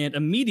 And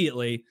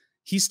immediately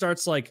he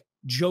starts like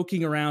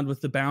joking around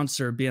with the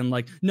bouncer, being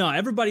like, no,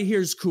 everybody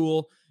here is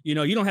cool. You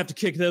know, you don't have to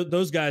kick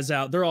those guys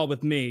out. They're all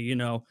with me, you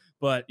know,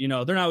 but you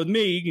know, they're not with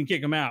me. You can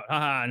kick them out.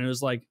 Haha. And it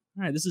was like,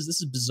 all right, this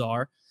is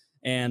bizarre.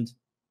 And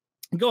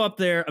go up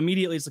there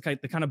immediately. It's the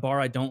kind of bar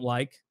I don't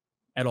like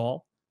at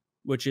all,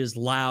 which is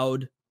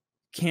loud,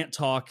 can't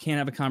talk, can't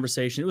have a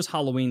conversation. It was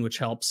Halloween, which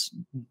helps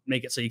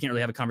make it so you can't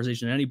really have a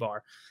conversation in any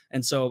bar.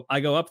 And so I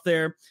go up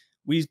there,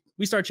 we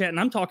start chatting.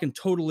 I'm talking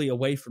totally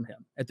away from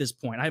him at this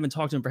point. I haven't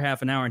talked to him for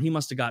half an hour, and he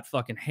must have got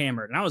fucking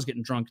hammered, and I was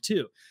getting drunk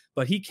too.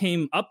 But he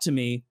came up to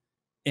me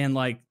and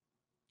like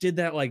did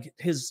that, like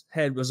his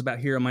head was about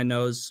here on my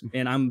nose,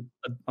 and I'm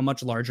a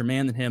much larger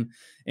man than him.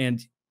 And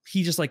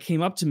he just like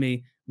came up to me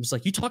and was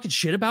like, you talking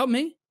shit about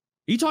me?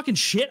 Are you talking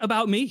shit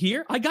about me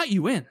here? I got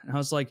you in. And I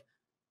was like,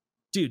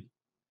 dude,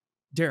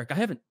 Derek, I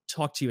haven't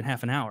talked to you in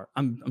half an hour.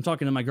 I'm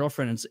talking to my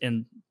girlfriend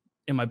and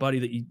my buddy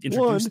that you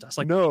introduced us.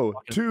 Like, no,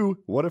 two,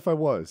 what if I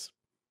was?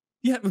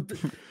 Yeah,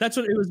 that's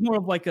what it was. More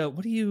of like a,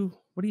 what are you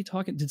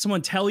talking? Did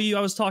someone tell you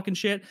I was talking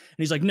shit? And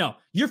he's like, no,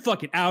 you're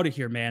fucking out of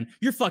here, man.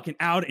 You're fucking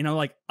out. And I'm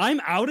like,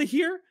 I'm out of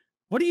here?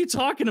 What are you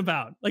talking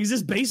about? Like, is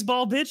this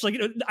baseball, bitch? Like,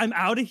 I'm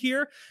out of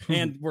here.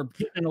 And we're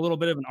getting a little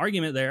bit of an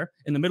argument there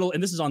in the middle.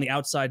 And this is on the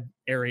outside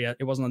area.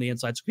 It wasn't on the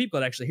inside. So people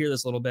could actually hear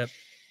this a little bit.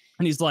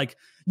 And he's like,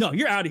 no,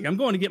 you're out of here. I'm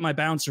going to get my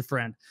bouncer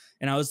friend.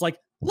 And I was like,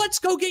 let's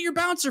go get your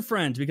bouncer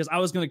friend, because I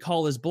was going to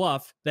call his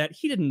bluff that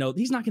he didn't know.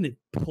 He's not going to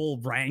pull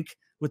rank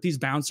with these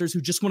bouncers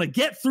who just want to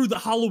get through the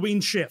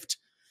Halloween shift.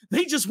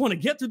 They just want to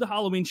get through the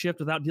Halloween shift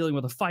without dealing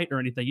with a fight or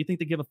anything. You think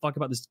they give a fuck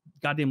about this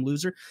goddamn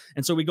loser?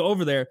 And so we go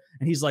over there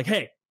and he's like,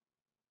 hey,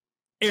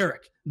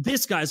 Eric,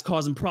 this guy's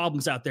causing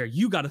problems out there.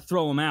 You got to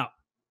throw him out.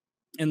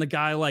 And the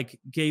guy like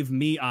gave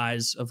me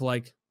eyes of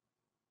like,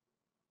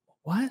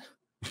 what?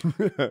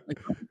 Like,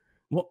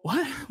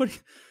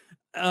 what?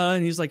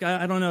 And he's like,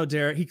 I don't know,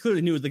 Derek. He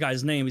clearly knew the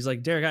guy's name. He's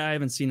like, Derek, I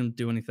haven't seen him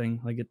do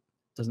anything. Like, it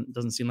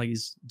doesn't seem like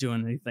he's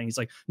doing anything. He's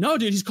like, no,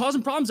 dude, he's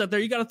causing problems out there.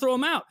 You got to throw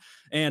him out.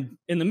 And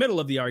in the middle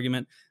of the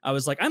argument, I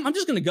was like, I'm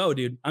just going to go,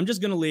 dude. I'm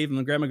just going to leave. I'm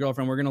going to grab my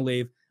girlfriend. We're going to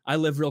leave. I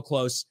live real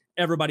close.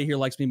 Everybody here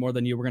likes me more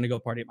than you. We're going to go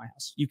party at my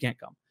house. You can't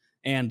come.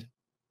 And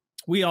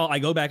I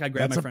go back. I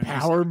grab my friend.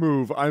 That's a power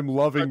move. I'm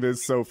loving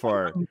this so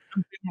far. I'm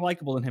more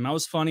likable than him. I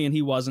was funny and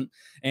he wasn't.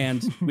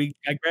 And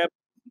I grabbed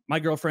my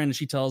girlfriend and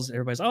she tells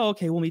everybody, oh,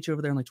 okay, we'll meet you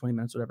over there in like 20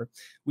 minutes, whatever.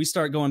 We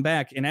start going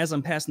back. And as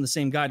I'm passing the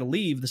same guy to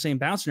leave, the same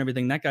bouncer and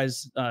everything, that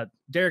guy's,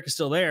 Derek is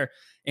still there.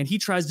 And he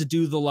tries to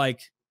do the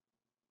like,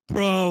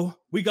 bro,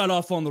 we got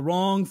off on the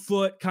wrong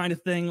foot kind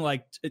of thing.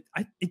 Like it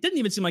didn't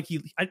even seem like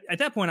at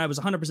that point, I was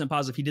 100%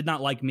 positive he did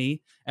not like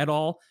me at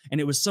all. And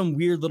it was some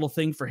weird little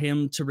thing for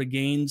him to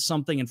regain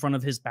something in front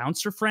of his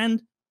bouncer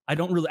friend. I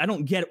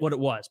don't get what it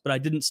was, but I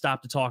didn't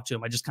stop to talk to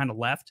him. I just kind of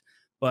left.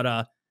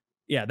 But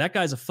yeah, that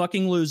guy's a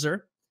fucking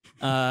loser.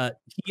 I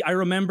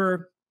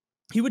remember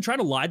he would try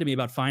to lie to me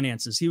about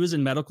finances. He was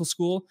in medical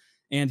school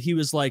and he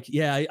was like,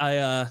 yeah,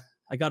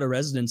 I got a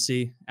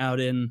residency out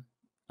in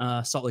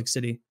Salt Lake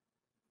City.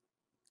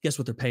 Guess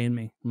what they're paying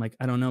me? I'm like,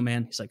 I don't know,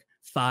 man. He's like,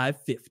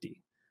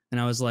 $550. And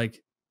I was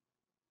like,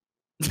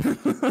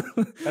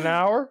 an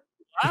hour?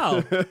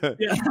 Wow.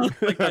 Yeah.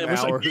 Like, an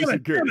hour is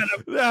good.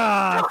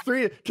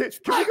 Three. Can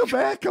we go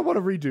back? I want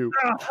to redo.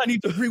 I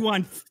need to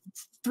rewind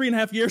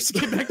 3.5 years to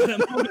get back to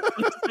that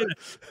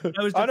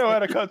moment. I know how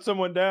to cut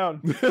someone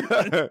down.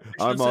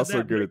 I'm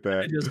also good at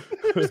that. I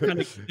just kind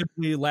of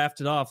simply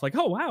laughed it off. Like,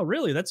 oh, wow,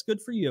 really? That's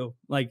good for you.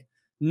 Like,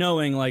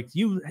 knowing like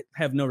you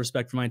have no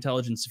respect for my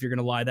intelligence if you're going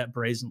to lie that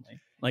brazenly.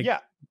 Like, yeah.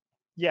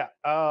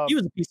 He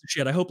was a piece of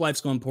shit. I hope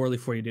life's going poorly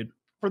for you, dude.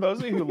 For those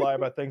of you who lie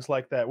about things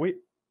like that,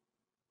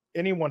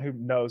 anyone who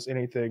knows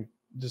anything,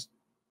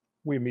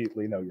 we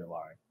immediately know you're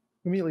lying.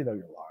 We immediately know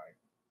you're lying.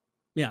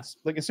 Yes.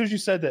 Like as soon as you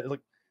said that,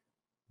 like,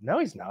 no,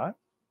 he's not.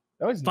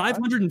 No, he's not.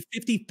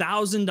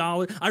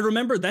 $550,000. I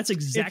remember that's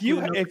exactly.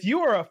 If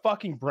you are a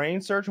fucking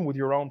brain surgeon with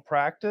your own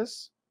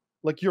practice,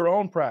 like your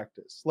own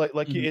practice, like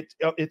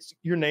Mm-hmm. it's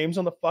your name's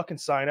on the fucking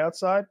sign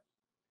outside.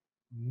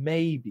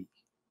 Maybe.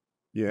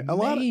 Yeah, a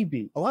lot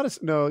of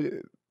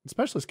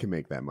specialists can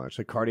make that much.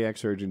 Like cardiac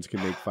surgeons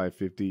can make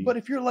 $550. But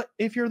if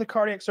you're the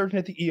cardiac surgeon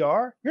at the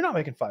ER, you're not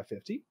making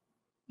 $550.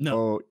 No.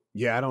 Oh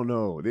yeah, I don't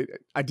know.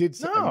 I did.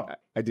 No.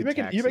 I did.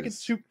 You're making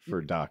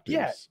for doctors.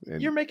 Yeah,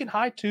 you're making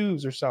high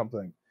twos or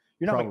something.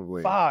 You're not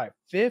making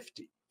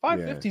 $550.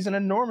 $550 is an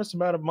enormous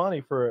amount of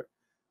money for.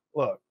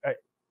 Look,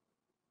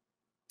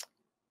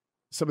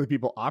 some of the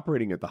people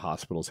operating at the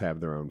hospitals have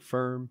their own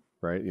firm,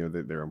 right? You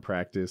know, their own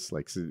practice.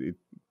 Like,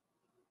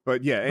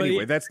 but yeah.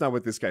 Anyway, that's not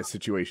what this guy's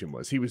situation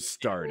was. He was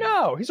starting.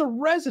 No, he's a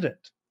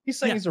resident. He's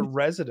saying he's a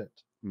resident.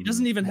 He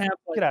doesn't even have.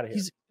 Like, Get out of here.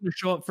 He's going to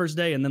show up first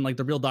day, and then like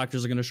the real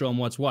doctors are going to show him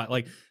what's what.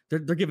 Like they're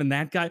giving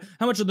that guy.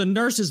 How much are the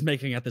nurses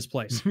making at this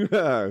place?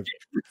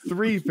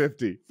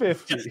 $350.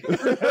 50.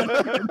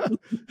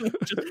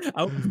 Just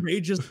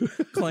outrageous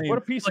claim. What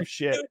a piece of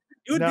shit.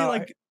 It would be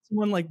like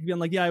someone like being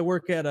like, yeah, I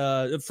work at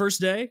first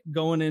day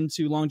going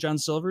into Long John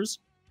Silver's.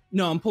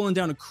 No, I'm pulling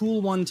down a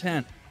cool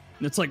 110.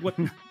 And it's like, what?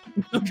 No,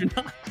 you're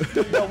not.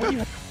 No, what do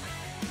you